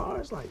 10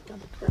 cars, like got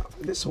the crowd.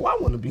 This is who I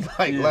want to be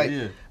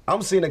like.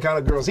 I'm seeing the kind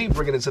of girls he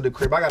bringing into the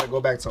crib. I gotta go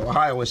back to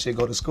Ohio and shit,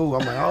 go to school. I'm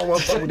like, I don't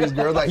want to fuck with these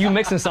girls. Like You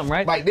mixing something,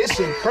 right? like this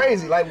shit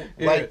crazy. Like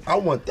I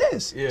want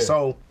this.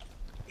 So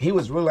he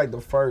was really like the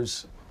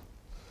first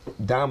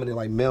dominant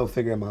like male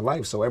figure in my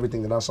life. So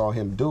everything that I saw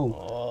him do,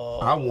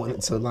 I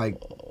wanted to like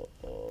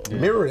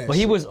mirror that. But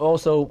he shit. was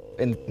also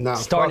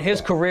starting fuck his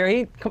that.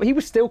 career. He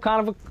was still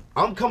kind of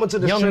I'm coming to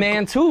the young strip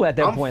man too at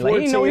that I'm point. Like he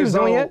didn't know what he was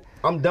 14 doing years yet.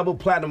 old. I'm double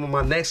platinum on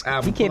my next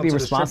album. He can't Coming be to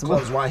the strip responsible.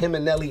 clubs while him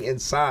and Nelly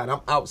inside.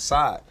 I'm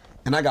outside,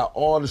 and I got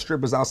all the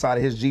strippers outside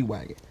of his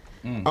G-Wagon.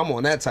 I'm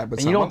on that type of time.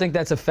 And you don't think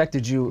that's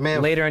affected you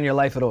later in your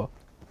life at all?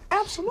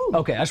 Absolutely.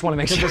 Okay, I just want to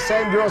make Because sure. the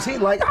same girls he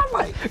like, I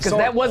like. Because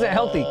that wasn't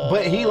healthy.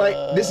 But he like,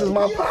 this is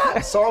my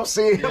pop. So I'm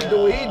seeing him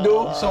do what he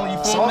do. So you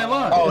falling in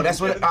line. Oh, that's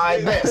what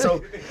I bet. So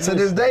to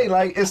this day,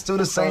 like, it's still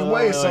the same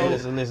way. So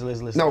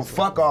listen. no,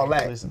 fuck all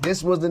that.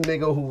 This was the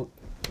nigga who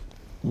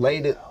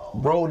laid it,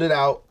 rolled it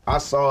out. I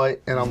saw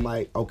it, and I'm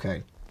like,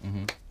 okay.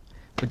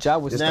 But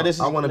y'all was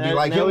I want to be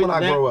like him when I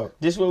grow up.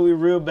 This is where we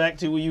reel back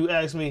to when you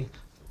asked me,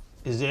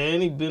 is there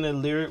any been a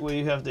lyric where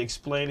you have to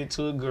explain it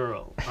to a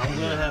girl? I'm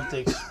gonna have to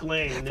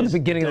explain this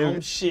beginning of dumb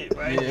the- shit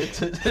right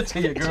to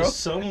your girl. to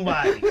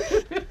somebody.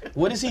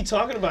 What is he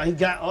talking about? He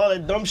got all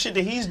that dumb shit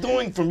that he's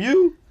doing from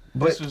you?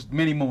 This was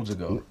many moons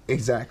ago.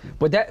 Exactly.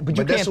 But you But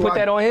that's can't put why-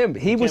 that on him.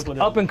 He was put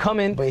it up on and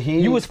coming. But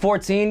he- you was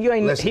 14.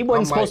 Listen, he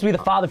wasn't I'm supposed to be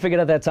like- the father figure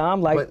at that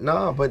time. Like,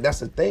 But that's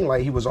the thing.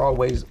 Like, he was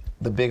always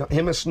the big.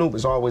 Him and Snoop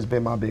has always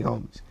been my big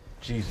homies.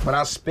 Jesus. But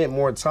I spent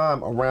more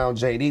time around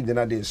JD than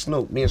I did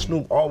Snoop. Me and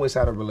Snoop always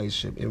had a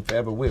relationship and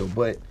forever will.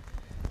 But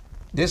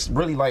this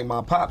really like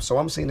my pop. So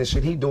I'm seeing the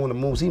shit he doing, the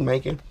moves he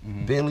making.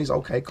 Bentley's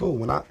okay, cool.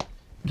 When I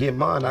get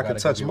mine, I can gotta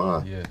touch go get mine.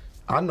 one, yeah.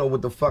 I know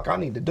what the fuck I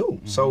need to do.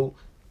 So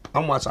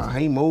I'm watching how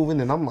he moving,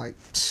 and I'm like,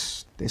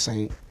 this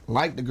ain't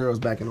like the girls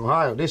back in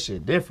Ohio. This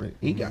shit different.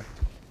 He got,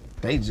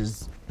 they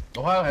just.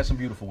 Ohio has some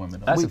beautiful women.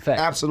 Though. That's a fact.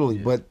 Absolutely,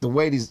 but the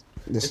way these.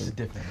 It's Listen,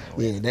 different.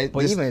 Though. yeah,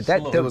 but even that,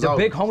 it was the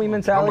always- big homie I'm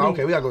mentality. like,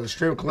 okay, we gotta go to the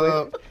strip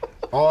club,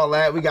 all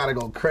that. We gotta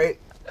go crazy.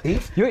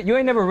 You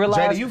ain't never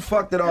realized. JD, you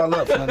fucked it all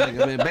up, my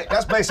nigga. Man.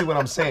 That's basically what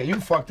I'm saying. You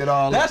fucked it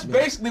all That's up.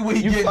 basically what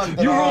he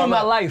gets. You ruined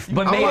my life,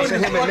 but I'm maybe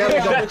watching him and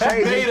never go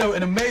crazy. Made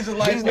an amazing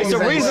life. it's the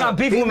reason I'm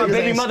beefing with my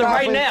baby mother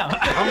right now.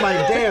 I'm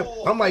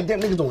like,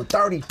 damn, niggas doing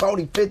 30,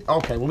 40, 50.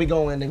 Okay, when we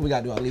go in, nigga, we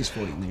gotta do at least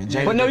 40, nigga.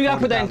 JD But no, you gotta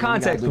put that in 40,000,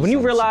 context. we gotta When do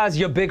you realize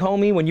your big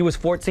homie when you was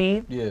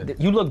 14,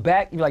 you look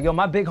back, you're like, yo,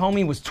 my big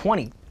homie was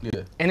 20. Yeah.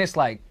 And it's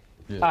like,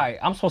 all right,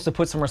 I'm supposed to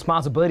put some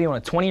responsibility on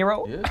a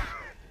 20-year-old? Yeah.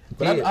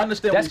 But I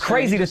understand. That's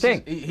crazy to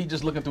think. He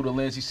just looking through the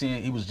lens.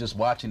 He was just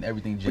watching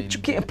everything JD. But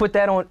you can't put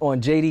that on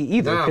JD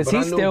either, because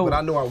he's still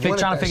trying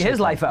to figure his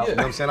life out. You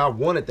know what I'm saying? I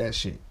wanted that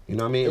shit. You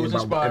know what I mean? It was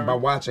inspiring. And by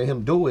watching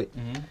him do it,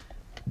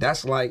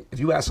 that's like, if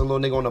you ask a little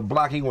nigga on the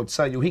block, he gonna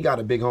tell you he got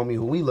a big homie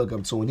who we look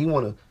up to, and he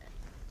wanna,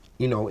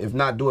 you know, if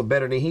not do it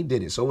better than he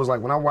did it. So it was like,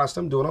 when I watched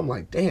him do it, I'm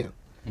like, damn.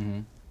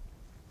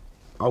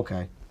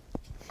 Okay.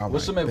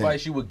 What's some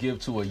advice you would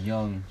give to a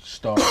young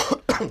star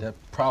that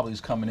probably is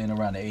coming in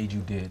around the age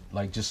you did?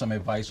 Like, just some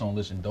advice on,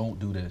 listen, don't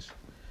do this.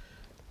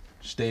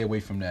 Stay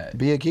away from that.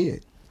 Be a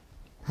kid.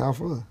 Have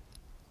fun.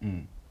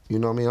 You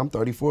know what I mean? I'm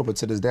 34, but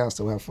to this day, I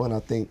still have fun.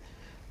 I think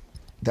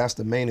that's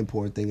the main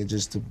important thing, is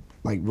just to,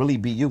 like, really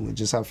be you and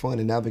just have fun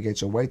and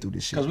navigate your way through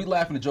this shit. Because we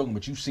laughing and joking,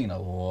 but you've seen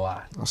a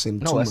lot. I've seen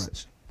too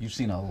much. You've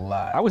seen a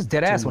lot. I was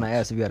dead ass when I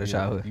asked if you had a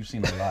childhood. You've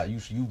seen a lot.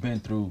 You've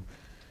been through,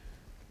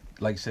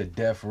 like you said,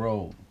 death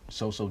row.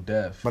 So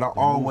deaf. But I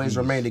always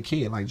remained a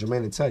kid, like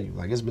Jermaine will tell you.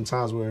 Like, it's been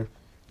times where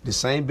the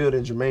same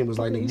building Jermaine was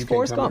like, nigga, you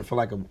can't come here for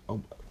like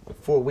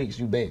 4 weeks,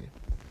 you banned.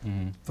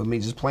 For me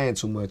just playing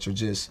too much, or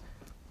just,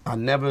 I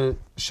never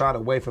shied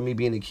away from me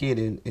being a kid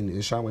and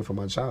shied away from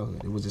my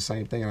childhood. It was the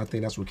same thing, and I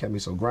think that's what kept me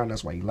so grounded.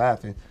 That's why he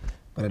laughing.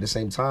 But at the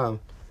same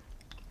time,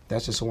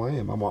 that's just who I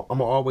am. I'm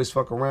gonna always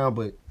fuck around,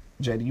 but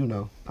JD, you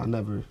know, I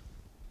never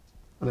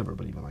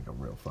really been like a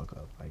real fuck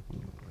up. Like, you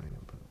know,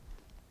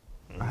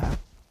 I have.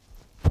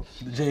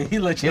 He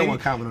let you.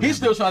 He's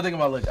still trying to think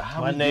about, like,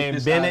 how my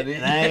name Bennett,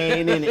 and I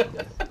ain't in it.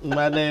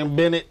 My name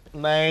Bennett,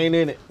 and I ain't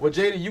in it. Well,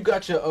 JD, you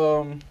got your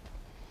you're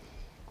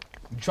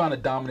trying to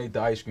dominate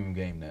the ice cream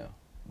game now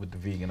with the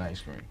vegan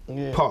ice cream.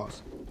 Yeah.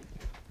 Pause.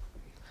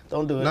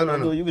 Don't do it.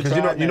 No. You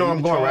Because you know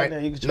I'm going, right? No.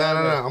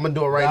 I'm gonna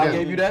do it right now. I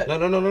gave you that?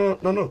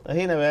 No.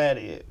 He never had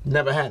it yet.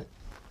 Never had it.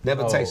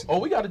 Never tasted it. Oh,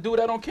 we got to do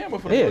that on camera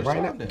for the first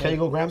right time. now. Can you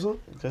go grab some?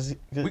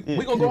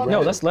 We gonna go out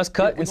No, there. let's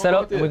cut and set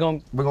up, and we're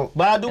gonna.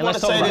 But I do want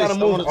to say this.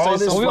 I want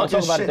to say We want to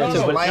talk about it there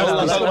too. But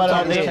let's talk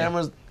about it here.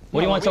 What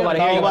do you want to talk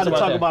about here? I want to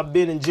talk about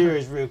Ben and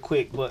Jerry's real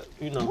quick, but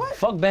you know.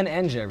 Fuck Ben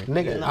and Jerry.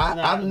 Nigga,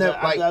 I've never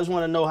like. I just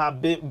want to know how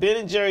Ben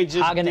and Jerry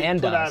just Hagen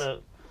and put Dice.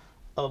 out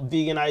a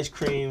vegan ice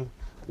cream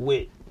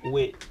with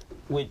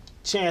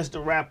Chance the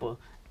Rapper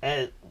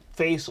as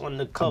face on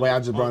the cover. The way I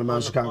just brought him out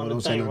of Chicago, on don't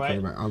the say thing, nothing right?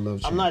 crazy, right? I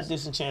love Chance. I'm not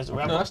dissing Chance the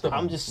Rapper. No, that's the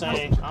I'm just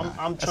saying,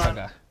 I'm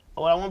trying.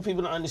 What I want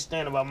people to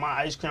understand about my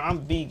ice cream,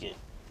 I'm vegan,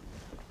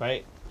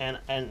 right?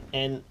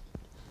 And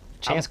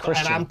Chance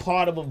Christian. And I'm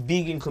part of a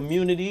vegan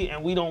community,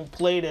 and we don't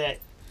play that.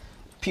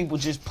 People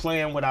just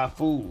playing with our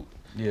food,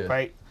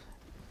 right?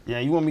 Yeah,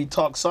 you want me to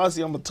talk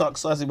saucy? I'm gonna talk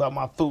saucy about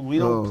my food. We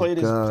don't play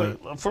this.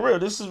 For real,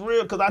 this is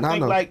real, because I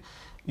think, like,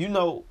 you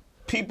know,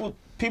 people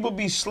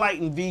be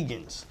slighting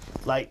vegans.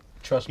 Like,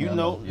 trust me, you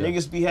know,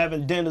 niggas be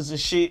having dinners and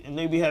shit, and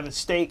they be having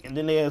steak, and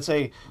then they'll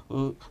say,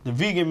 the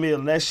vegan meal,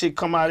 and that shit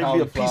come out, it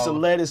be a piece of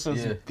lettuce and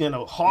some, you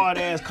know, hard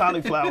ass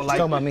cauliflower. Like,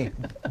 talking about me.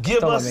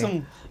 Give us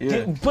some,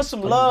 put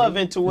some love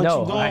into what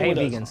you're doing I hate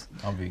with vegans. us.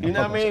 I'm vegan. You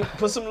know what I mean?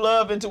 Put some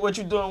love into what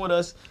you're doing with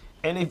us.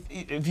 And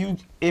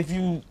if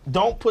you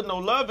don't put no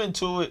love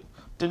into it,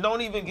 then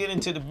don't even get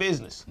into the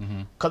business.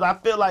 Cause I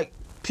feel like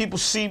people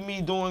see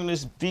me doing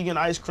this vegan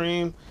ice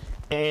cream,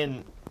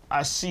 and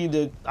I see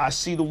the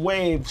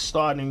wave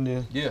starting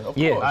to. Yeah, of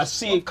course. I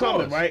see it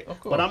coming, right?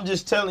 But I'm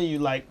just telling you,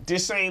 like,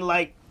 this ain't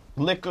like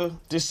liquor.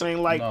 This ain't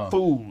like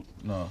food.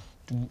 No.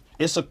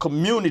 It's a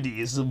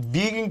community. It's a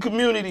vegan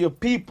community of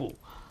people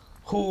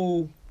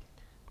who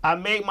I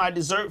made my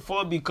dessert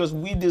for, because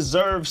we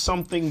deserve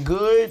something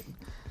good.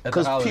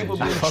 Because people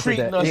been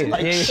treating us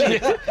like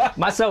shit.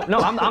 Myself, no,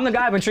 I'm the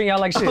guy been treating y'all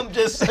like shit. I'm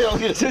just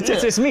saying.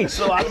 It's me.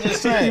 So I'm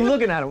just saying. You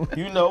looking at him.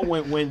 You know,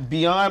 when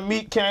Beyond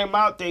Meat came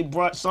out, they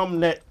brought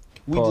something that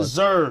we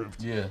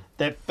deserved. Yeah.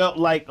 That felt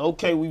like,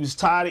 okay, we was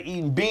tired of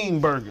eating bean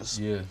burgers.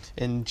 Yeah.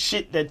 And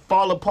shit that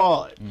fall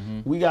apart.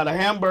 We got a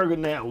hamburger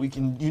now. We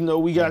can, you know,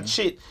 we got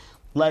shit.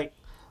 Like,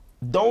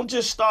 don't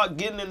just start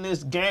getting in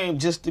this game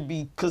just to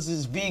be, because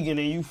it's vegan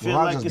and you feel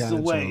like it's the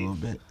way.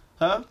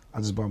 Huh? I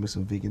just bought me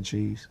some vegan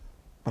cheese.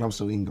 But I'm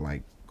still eating,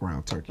 like,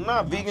 ground turkey.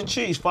 Nah, vegan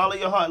cheese. Follow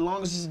your heart.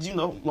 Long as it's, you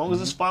know,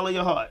 it's follow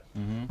your heart.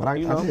 But I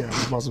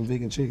just bought some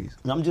vegan cheese.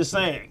 I'm just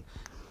saying.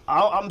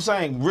 I'm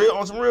saying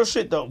on some real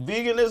shit though.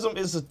 Veganism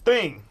is a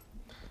thing,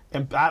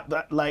 and I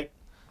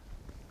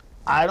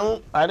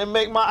didn't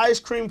make my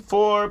ice cream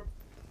for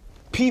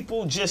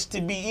people just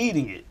to be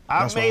eating it.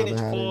 I made it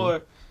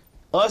for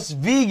us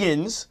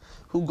vegans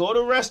who go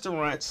to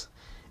restaurants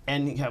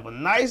and have a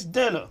nice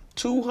dinner,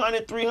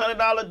 $200,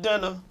 $300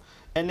 dinner.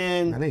 And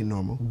then that ain't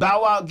normal.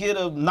 Bow Wow get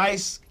a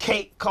nice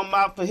cake come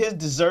out for his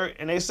dessert,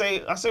 and I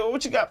say, well,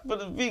 what you got for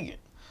the vegan?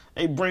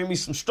 Hey, bring me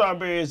some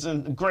strawberries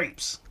and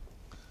grapes.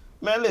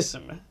 Man,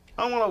 listen, man.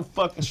 I don't want no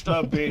fucking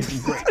strawberries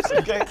and grapes,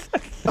 okay?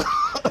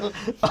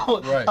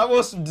 I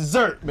want some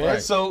dessert, man.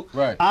 Right. So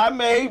Right. I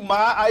made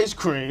my ice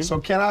cream. So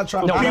can I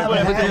try? No, I people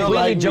haven't that had feel any.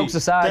 like jokes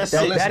aside, that is No,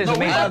 we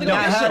amazing. have I've to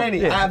not get had some. any.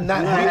 Yeah. I have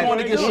not We had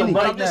want to get some any.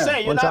 right I'm just now.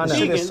 saying, you're I'm not trying to-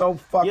 vegan. Shit is so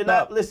fucked You're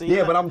not, up. listen, Yeah,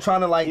 you're but not, I'm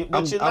trying to like.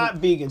 but you're not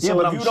vegan. Yeah, So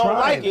but if I'm you don't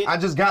like trying. it, I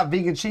just got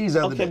vegan cheese the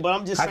other okay, day. but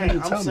I'm just How saying. can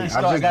you I'm tell me? saying.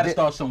 I just Gotta did-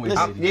 start somewhere.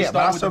 Listen, baby. Yeah, Start but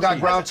I with still the got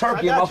cheese. ground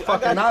turkey and my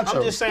fucking nachos.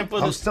 I'm just saying for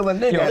I'm the. still a nigga.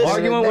 Yo, at the end of the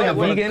arguing day, with I a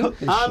wanna vegan cook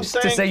this I'm shit.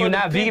 saying to say for you're the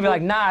not vegan, be people-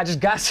 like, nah, I just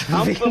got some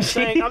I'm vegan just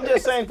saying. I'm cheese.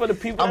 just saying for the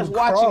people that's I'm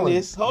watching crawling.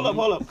 this. Hold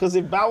up, because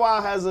if Bow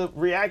Wow has a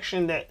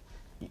reaction that,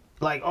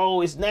 like,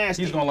 oh, it's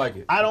nasty, He's gonna like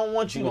it. I don't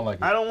want He's you. gonna like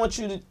it. I don't want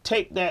you to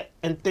take that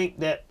and think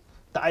that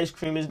the ice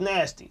cream is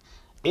nasty.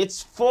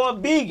 It's for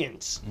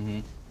vegans.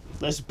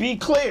 Let's be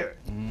clear.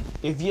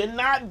 If you're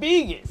not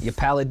vegan, Your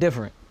palate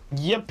different.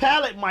 your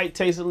palate might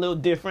taste a little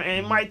different,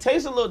 and it might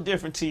taste a little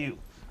different to you.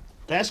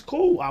 That's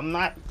cool. I'm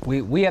not.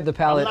 We have the I'm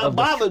palate not of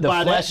bothered the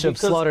by flesh that of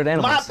because slaughtered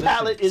animals. my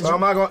palate is. So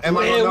am I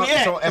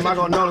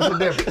gonna notice a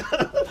difference?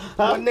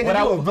 What nigga, What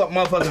I- you a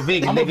motherfucking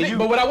vegan, I'm a nigga. big- You,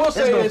 but what I will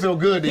say it's gonna is, feel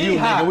good to he you,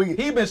 high. nigga.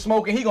 He been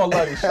smoking. He gonna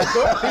love this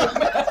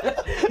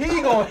shit.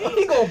 he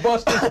gonna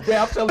bust this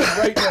down. I'm telling you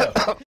right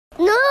now.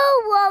 No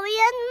worry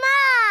and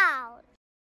mouth.